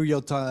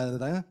territorial.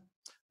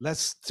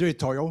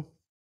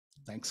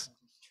 Thanks.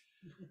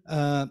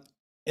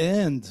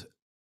 And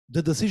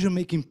the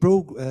decision-making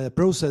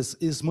process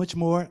is much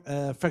more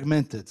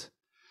fragmented.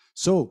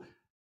 So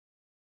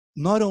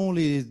not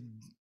only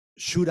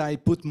should I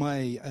put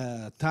my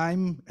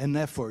time and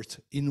effort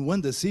in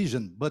one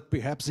decision, but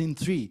perhaps in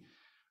three: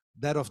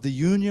 that of the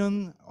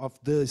union, of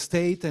the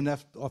state, and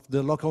of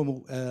the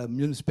local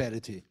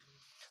municipality,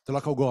 the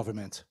local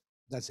government.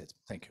 That's it.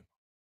 Thank you.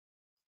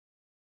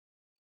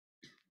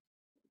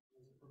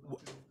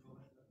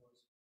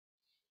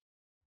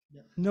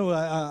 No,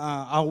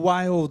 a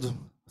wild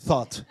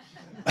thought.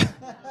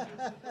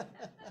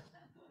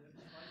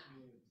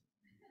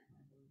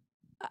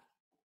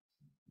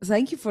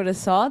 Thank you for the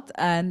thought,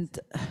 and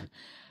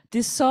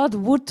this thought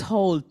would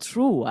hold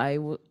true, I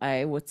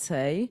would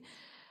say,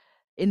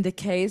 in the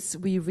case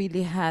we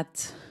really had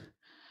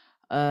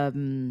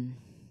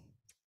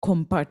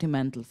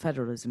compartmental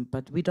federalism,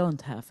 but we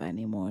don't have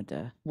anymore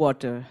the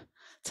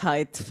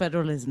watertight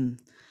federalism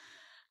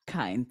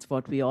kind,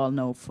 what we all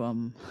know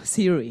from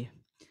theory.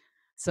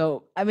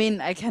 So, I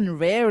mean, I can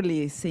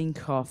rarely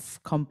think of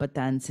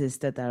competencies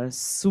that are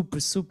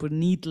super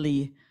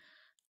neatly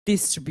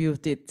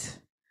distributed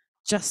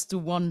just to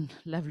one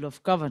level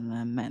of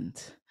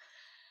government.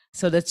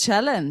 So the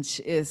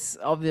challenge is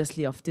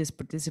obviously of this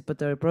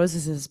participatory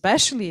process,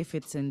 especially if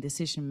it's in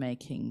decision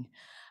making,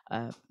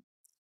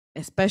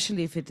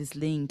 especially if it is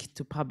linked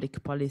to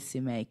public policy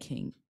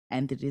making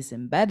and it is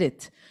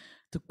embedded,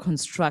 to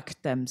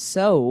construct them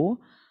so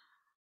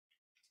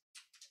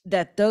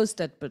that those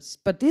that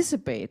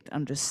participate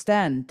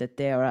understand that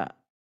they are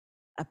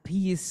a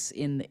piece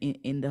in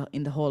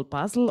the whole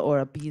puzzle, or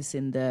a piece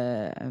in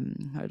the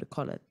how to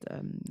call it,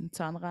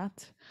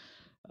 Zahnrad.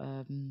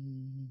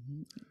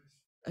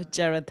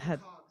 Jared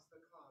had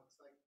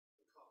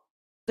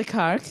the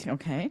card,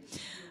 okay.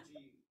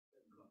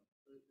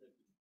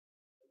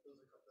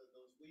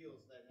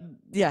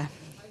 yeah,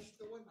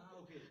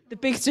 the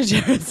picture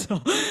there.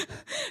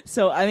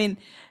 So I mean,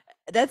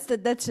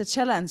 that's a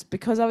challenge,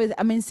 because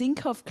I mean,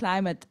 think of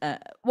climate.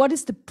 What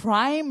is the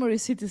primary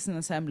citizen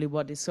assembly?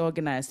 What is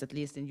organized, at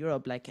least in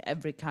Europe, like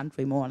every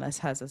country more or less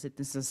has a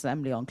citizen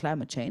assembly on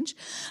climate change,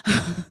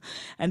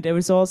 and there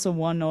is also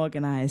one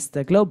organized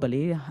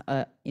globally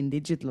in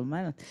digital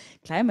manner.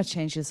 Climate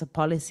change is a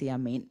policy. I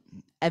mean,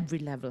 every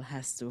level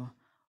has to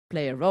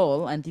play a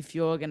role, and if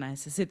you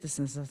organize a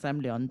citizens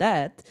assembly on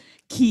that,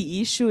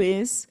 key issue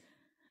is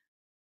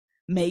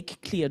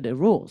make clear the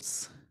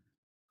rules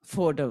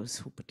for those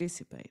who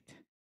participate.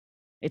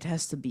 It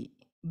has to be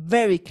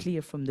very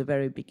clear from the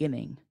very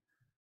beginning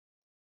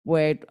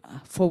where,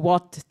 for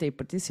what they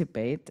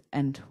participate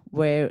and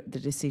where the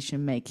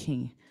decision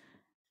making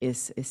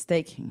is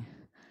taking.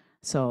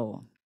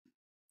 So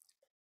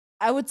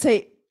I would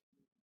say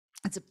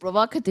it's a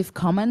provocative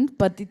comment,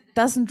 but it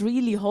doesn't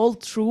really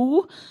hold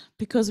true,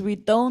 because we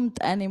don't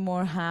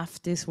anymore have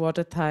this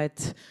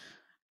watertight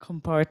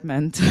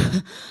compartment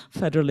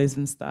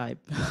federalism type.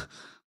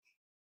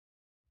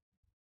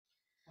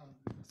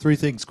 Three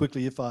things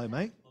quickly, if I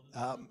may.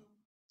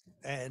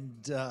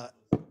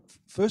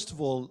 First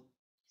of all,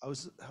 I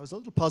was a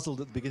little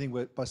puzzled at the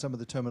beginning by some of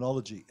the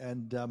terminology,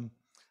 and I'm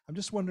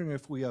just wondering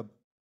if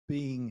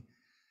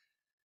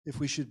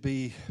we should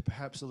be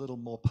perhaps a little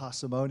more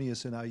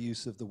parsimonious in our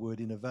use of the word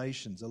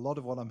innovations. A lot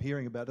of what I'm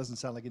hearing about doesn't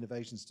sound like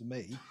innovations to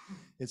me.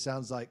 It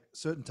sounds like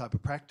certain type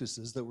of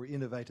practices that were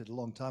innovated a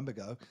long time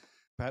ago,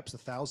 perhaps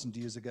 1,000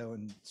 years ago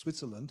in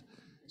Switzerland.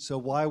 So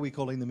why are we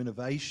calling them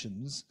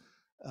innovations?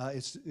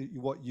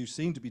 What you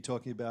seem to be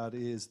talking about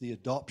is the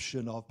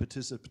adoption of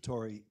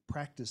participatory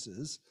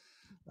practices.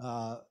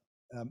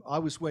 I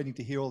was waiting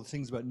to hear all the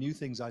things about new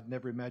things I'd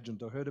never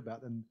imagined or heard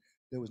about, and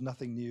there was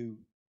nothing new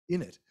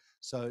in it.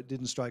 So it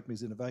didn't strike me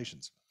as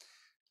innovations.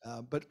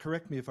 But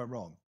correct me if I'm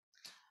wrong.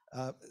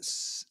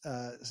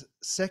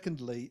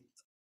 Secondly,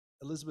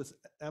 Elizabeth,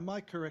 am I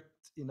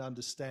correct in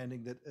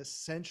understanding that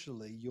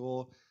essentially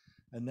your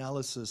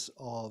analysis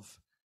of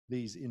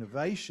these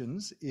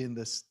innovations in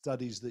the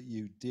studies that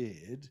you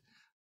did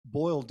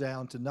boil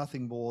down to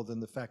nothing more than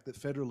the fact that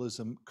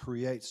federalism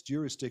creates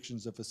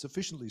jurisdictions of a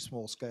sufficiently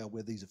small scale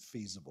where these are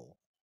feasible?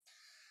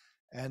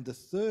 And the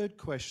third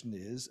question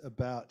is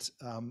about,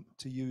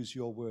 to use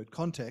your word,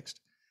 context.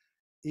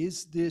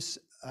 Is there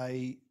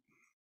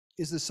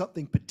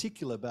something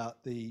particular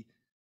about the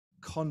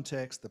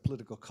context, the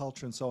political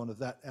culture and so on of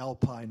that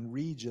Alpine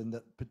region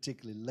that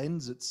particularly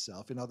lends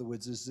itself? In other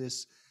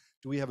words,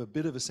 do we have a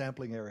bit of a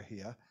sampling error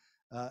here,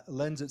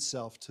 lends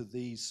itself to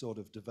these sort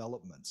of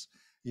developments?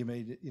 You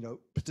mean,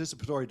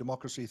 participatory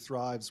democracy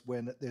thrives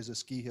when there's a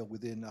ski hill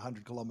within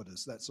 100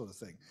 kilometers, that sort of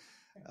thing.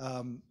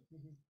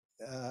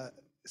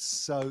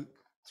 So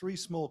 3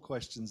 small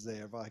questions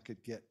there, if I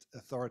could get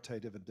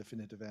authoritative and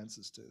definitive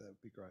answers to, that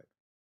would be great.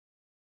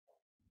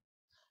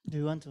 Do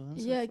you want to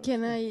answer? Yeah, first?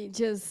 can I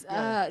just,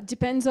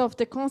 depends of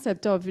the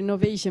concept of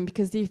innovation,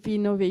 because if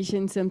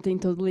innovation is something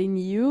totally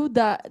new,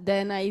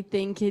 then I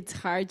think it's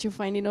hard to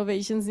find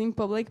innovations in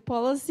public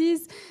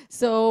policies.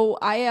 So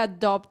I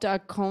adopt a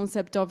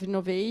concept of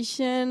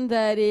innovation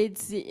that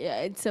it's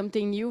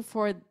something new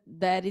for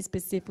that is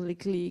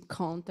specifically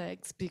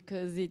context,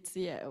 because it's,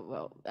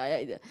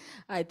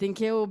 I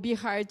think it will be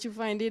hard to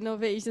find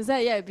innovations.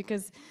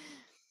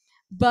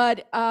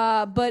 But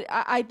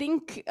I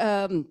think,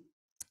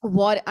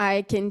 what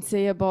I can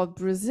say about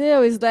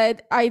Brazil is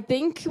that I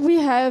think we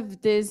have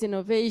these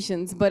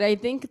innovations, but I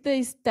think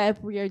the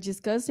step we are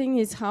discussing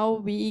is how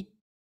we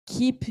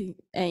keep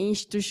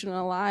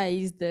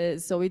institutionalize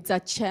this. So it's a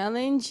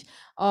challenge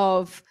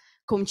of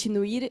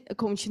continuity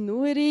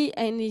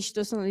and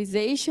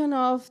institutionalization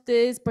of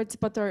these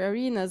participatory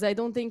arenas. I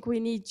don't think we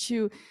need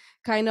to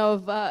kind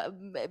of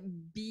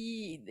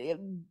be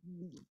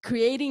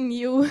creating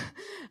new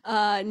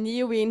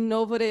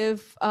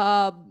innovative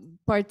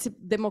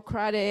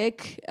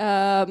democratic,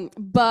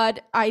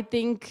 but I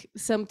think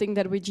something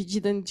that we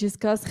didn't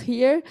discuss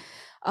here,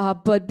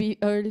 but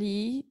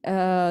early,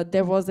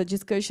 there was a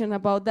discussion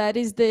about that,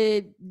 is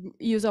the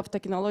use of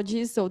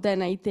technology. So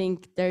then I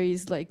think there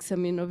is like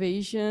some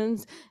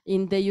innovations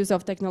in the use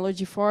of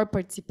technology for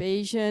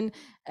participation,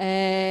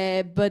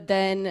 but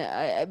then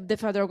the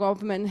federal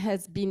government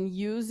has been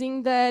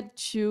using that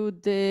to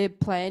the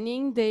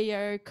planning they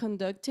are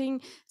conducting.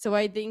 So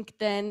I think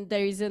then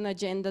there is an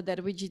agenda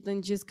that we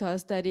didn't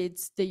discuss, that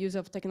it's the use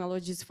of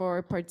technologies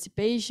for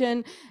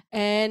participation.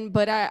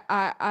 But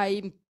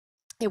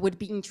it would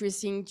be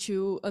interesting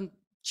to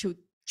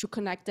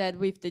connect that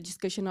with the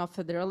discussion of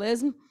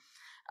federalism,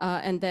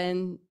 and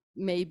then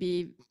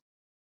maybe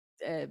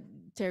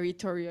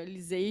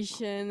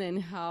territorialization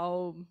and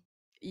how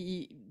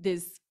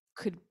this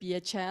could be a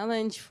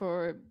challenge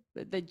for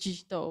the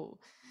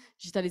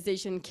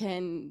digitalization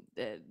can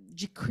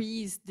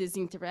decrease these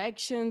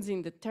interactions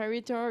in the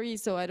territory.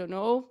 So I don't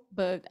know,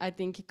 but I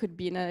think it could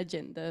be an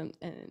agenda,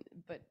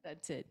 but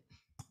that's it.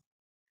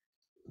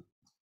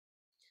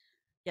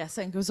 Yes,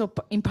 thank you. So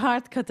in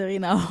part,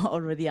 Katharina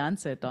already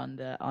answered on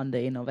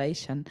the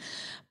innovation,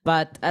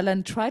 but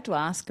Ellen, try to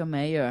ask a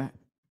mayor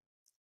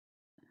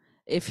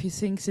if he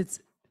thinks it's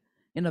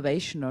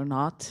innovation or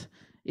not,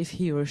 if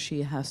he or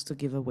she has to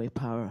give away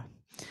power.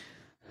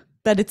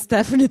 That it's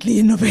definitely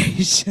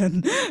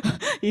innovation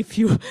if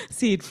you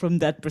see it from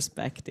that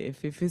perspective.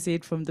 If you see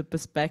it from the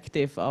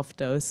perspective of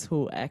those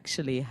who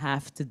actually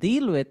have to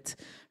deal with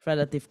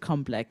relative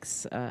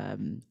complex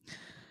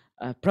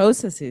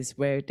processes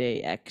where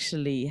they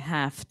actually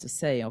have to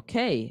say,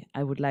 okay,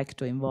 I would like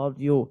to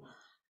involve you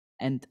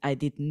and I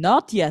did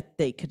not yet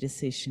take a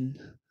decision,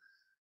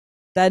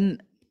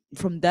 then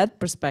from that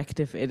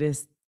perspective, it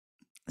is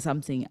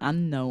something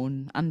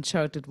unknown,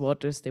 uncharted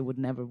waters they would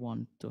never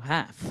want to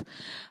have.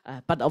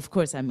 But of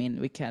course, I mean,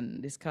 we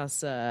can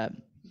discuss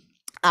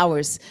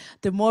hours.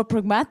 The more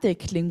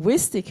pragmatic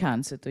linguistic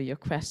answer to your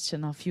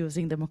question of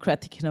using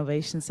democratic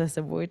innovations as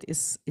a word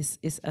is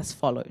as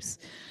follows.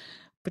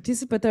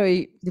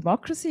 Participatory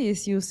democracy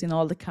is used in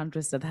all the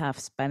countries that have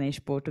Spanish,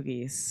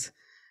 Portuguese,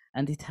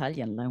 and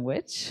Italian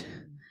language.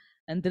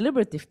 And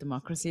deliberative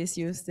democracy is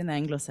used in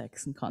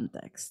Anglo-Saxon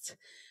context.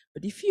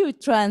 But if you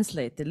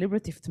translate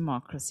deliberative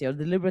democracy or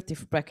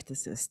deliberative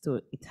practices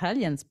to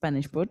Italian,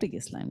 Spanish,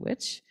 Portuguese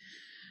language,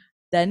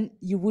 then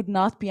you would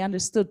not be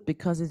understood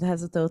because it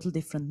has a total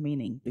different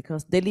meaning.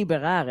 Because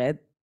deliberare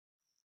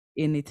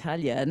in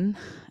Italian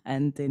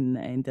and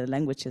in the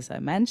languages I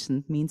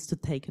mentioned means to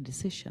take a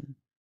decision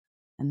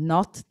and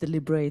not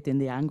deliberate in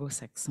the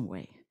Anglo-Saxon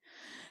way.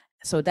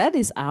 So that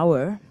is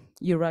our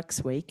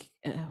Uraq's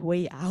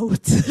way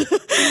out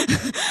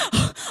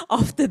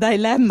of the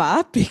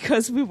dilemma,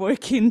 because we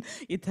work in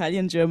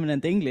Italian, German,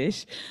 and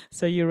English.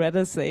 So you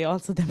rather say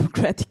also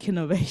democratic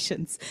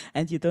innovations,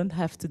 and you don't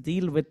have to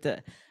deal with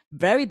the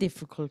very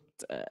difficult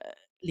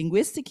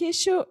linguistic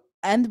issue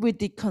and with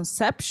the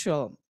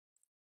conceptual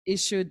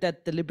issue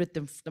that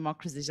deliberative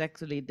democracy is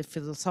actually the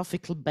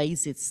philosophical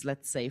basis,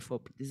 let's say, for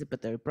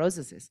participatory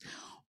processes.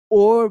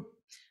 Or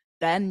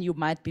then you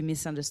might be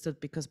misunderstood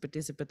because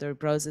participatory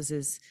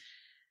processes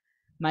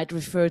might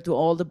refer to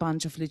all the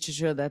bunch of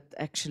literature that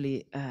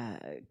actually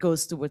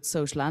goes towards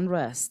social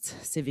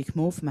unrest, civic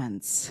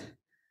movements.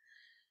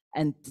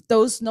 And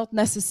those not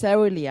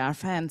necessarily are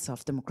fans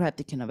of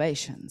democratic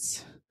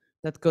innovations.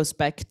 That goes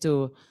back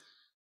to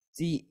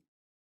the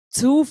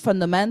two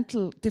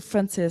fundamental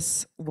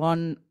differences.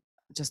 One,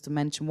 just to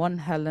mention one,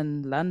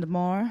 Helen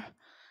Landemore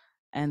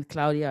and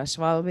Claudia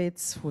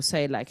Schwalbitz, who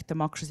say like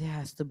democracy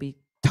has to be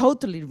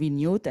totally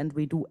renewed and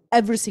we do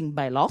everything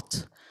by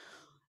lot.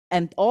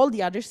 And all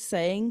the others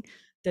saying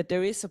that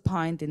there is a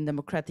point in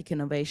democratic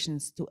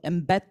innovations to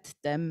embed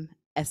them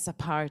as a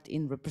part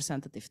in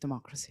representative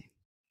democracy.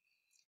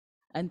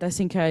 And I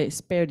think I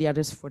spare the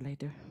others for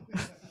later.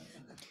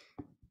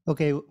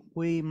 Okay,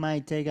 we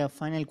might take a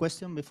final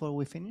question before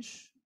we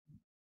finish.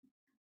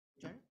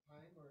 Jerry?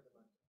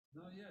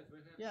 No, yes, we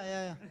have.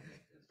 Yeah.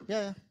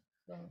 Yeah.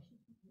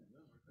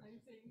 I'm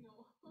saying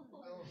no.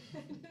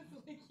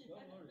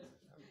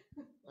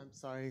 I'm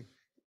sorry.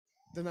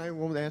 Then I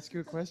won't ask you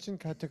a question,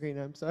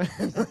 Katarina. I'm sorry.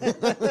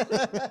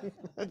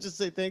 I'll just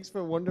say thanks for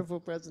a wonderful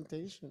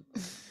presentation.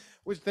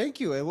 Which, thank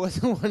you. It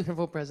was a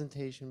wonderful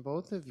presentation,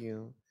 both of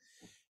you.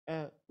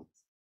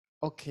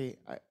 Okay,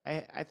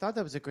 I thought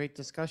that was a great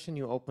discussion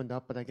you opened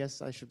up, but I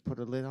guess I should put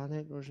a lid on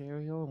it,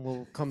 Rogerio, and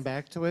we'll come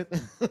back to it.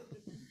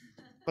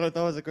 But I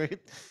thought it was a great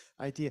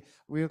idea.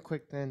 Real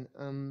quick then,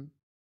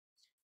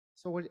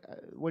 so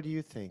what do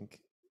you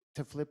think?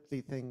 To flip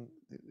the thing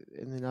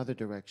in another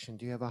direction,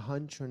 do you have a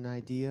hunch or an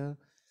idea?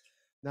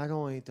 Not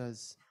only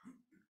does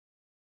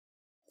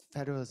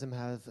federalism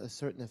have a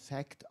certain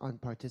effect on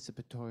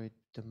participatory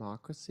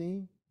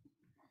democracy,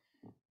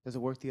 does it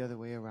work the other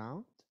way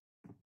around?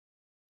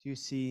 Do you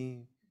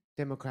see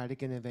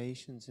democratic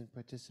innovations and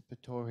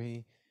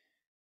participatory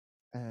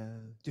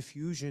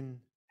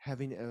diffusion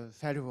having a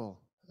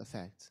federal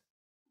effect,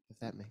 if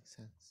that makes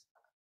sense?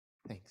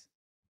 Thanks.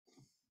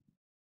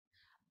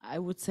 I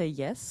would say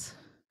yes,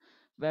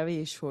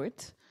 very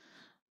short,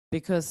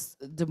 because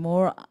the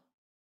more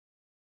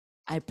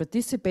I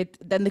participate,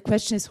 then the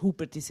question is who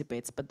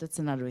participates, but that's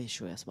another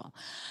issue as well.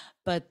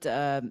 But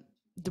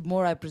the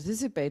more I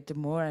participate, the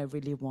more I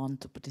really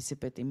want to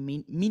participate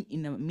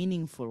in a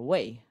meaningful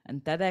way.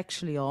 And that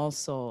actually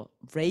also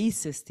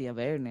raises the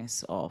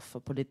awareness of a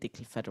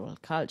political federal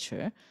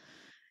culture.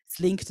 It's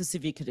linked to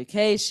civic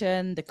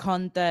education, the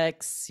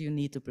context, you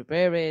need to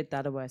prepare it,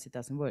 otherwise it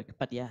doesn't work.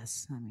 But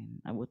yes, I mean,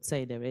 I would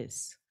say there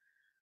is.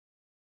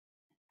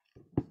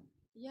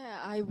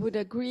 Yeah, I would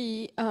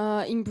agree.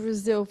 In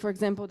Brazil, for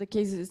example, the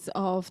cases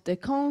of the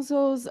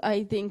councils,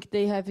 I think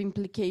they have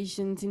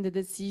implications in the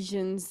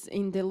decisions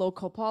in the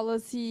local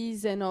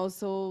policies and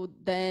also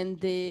then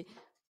the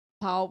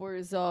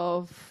powers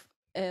of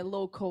a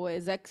local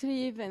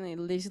executive and a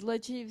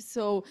legislative.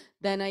 So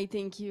then I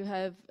think you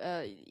have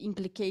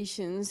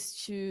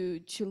implications to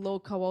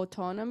local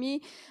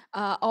autonomy.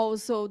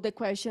 Also, the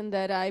question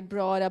that I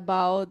brought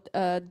about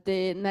at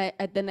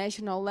the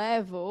national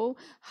level,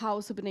 how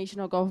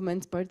supranational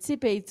governments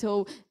participate.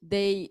 So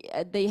they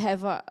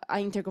have an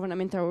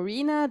intergovernmental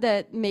arena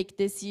that make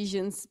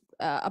decisions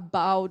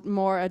about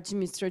more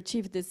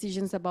administrative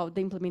decisions about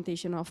the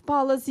implementation of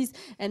policies,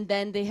 and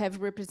then they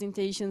have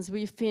representations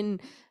within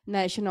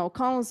national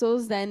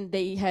councils, then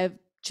they have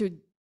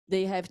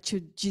to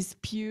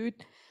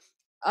dispute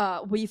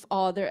with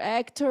other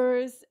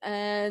actors.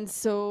 And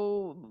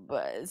so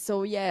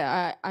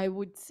yeah, I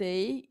would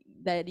say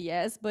that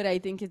yes, but I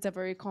think it's a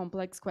very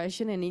complex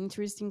question and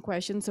interesting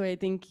question. So I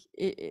think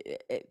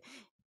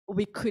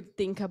we could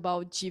think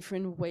about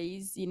different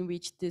ways in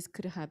which this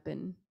could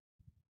happen.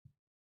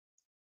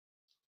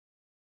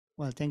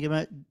 Well, thank you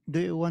very much. Do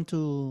you want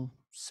to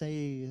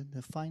say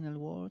the final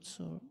words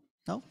or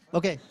no?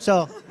 Okay,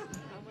 so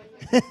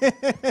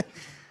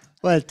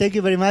well, thank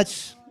you very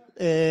much,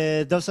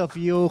 those of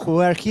you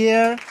who are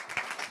here,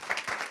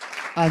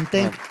 and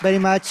thank very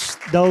much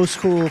those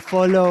who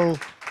follow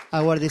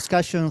our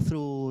discussion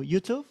through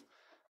YouTube.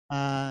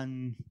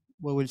 And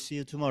we will see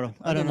you tomorrow.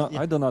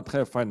 I do not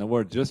have final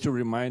word. Just to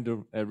remind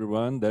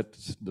everyone that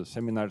the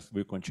seminars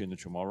will continue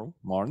tomorrow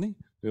morning.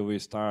 We will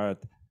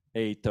start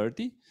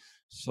 8:30.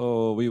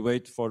 So we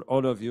wait for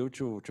all of you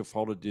to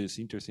follow this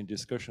interesting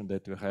discussion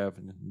that we have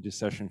in this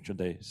session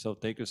today. So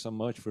thank you so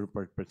much for your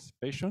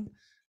participation,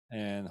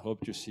 and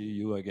hope to see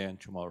you again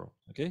tomorrow.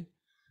 Okay?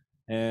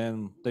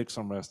 And take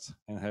some rest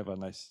and have a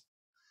nice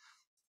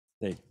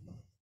day,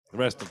 the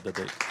rest of the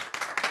day.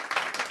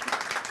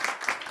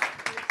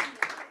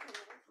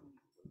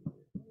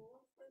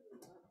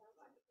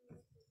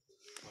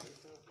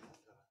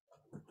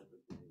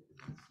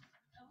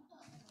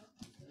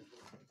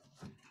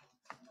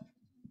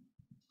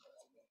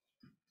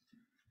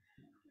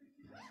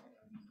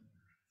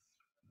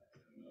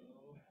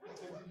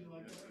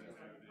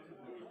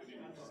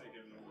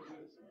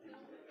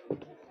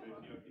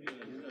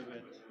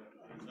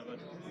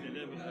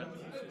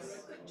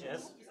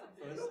 Just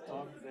first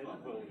talk, then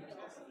vote.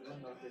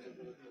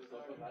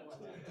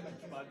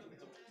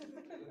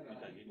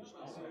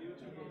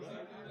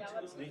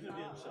 Das ist nicht nur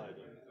die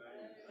Entscheidung.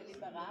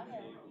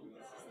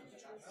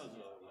 Also,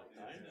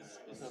 nein, es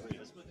ist aber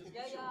erstmal Diskussion.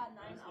 Ja, ja,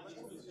 nein, aber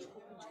das ist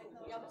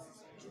ja, aber es ist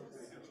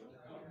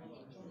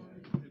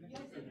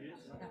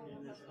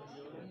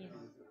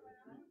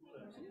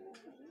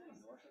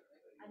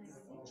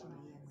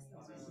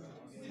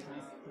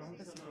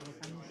pronta, se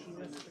colocar no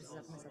mochila, se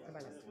precisar começar a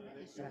trabalhar.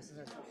 Graças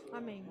a Deus.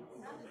 Amém.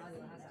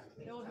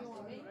 Eu ouvi um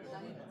amém?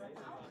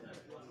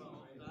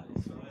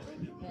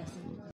 É assim.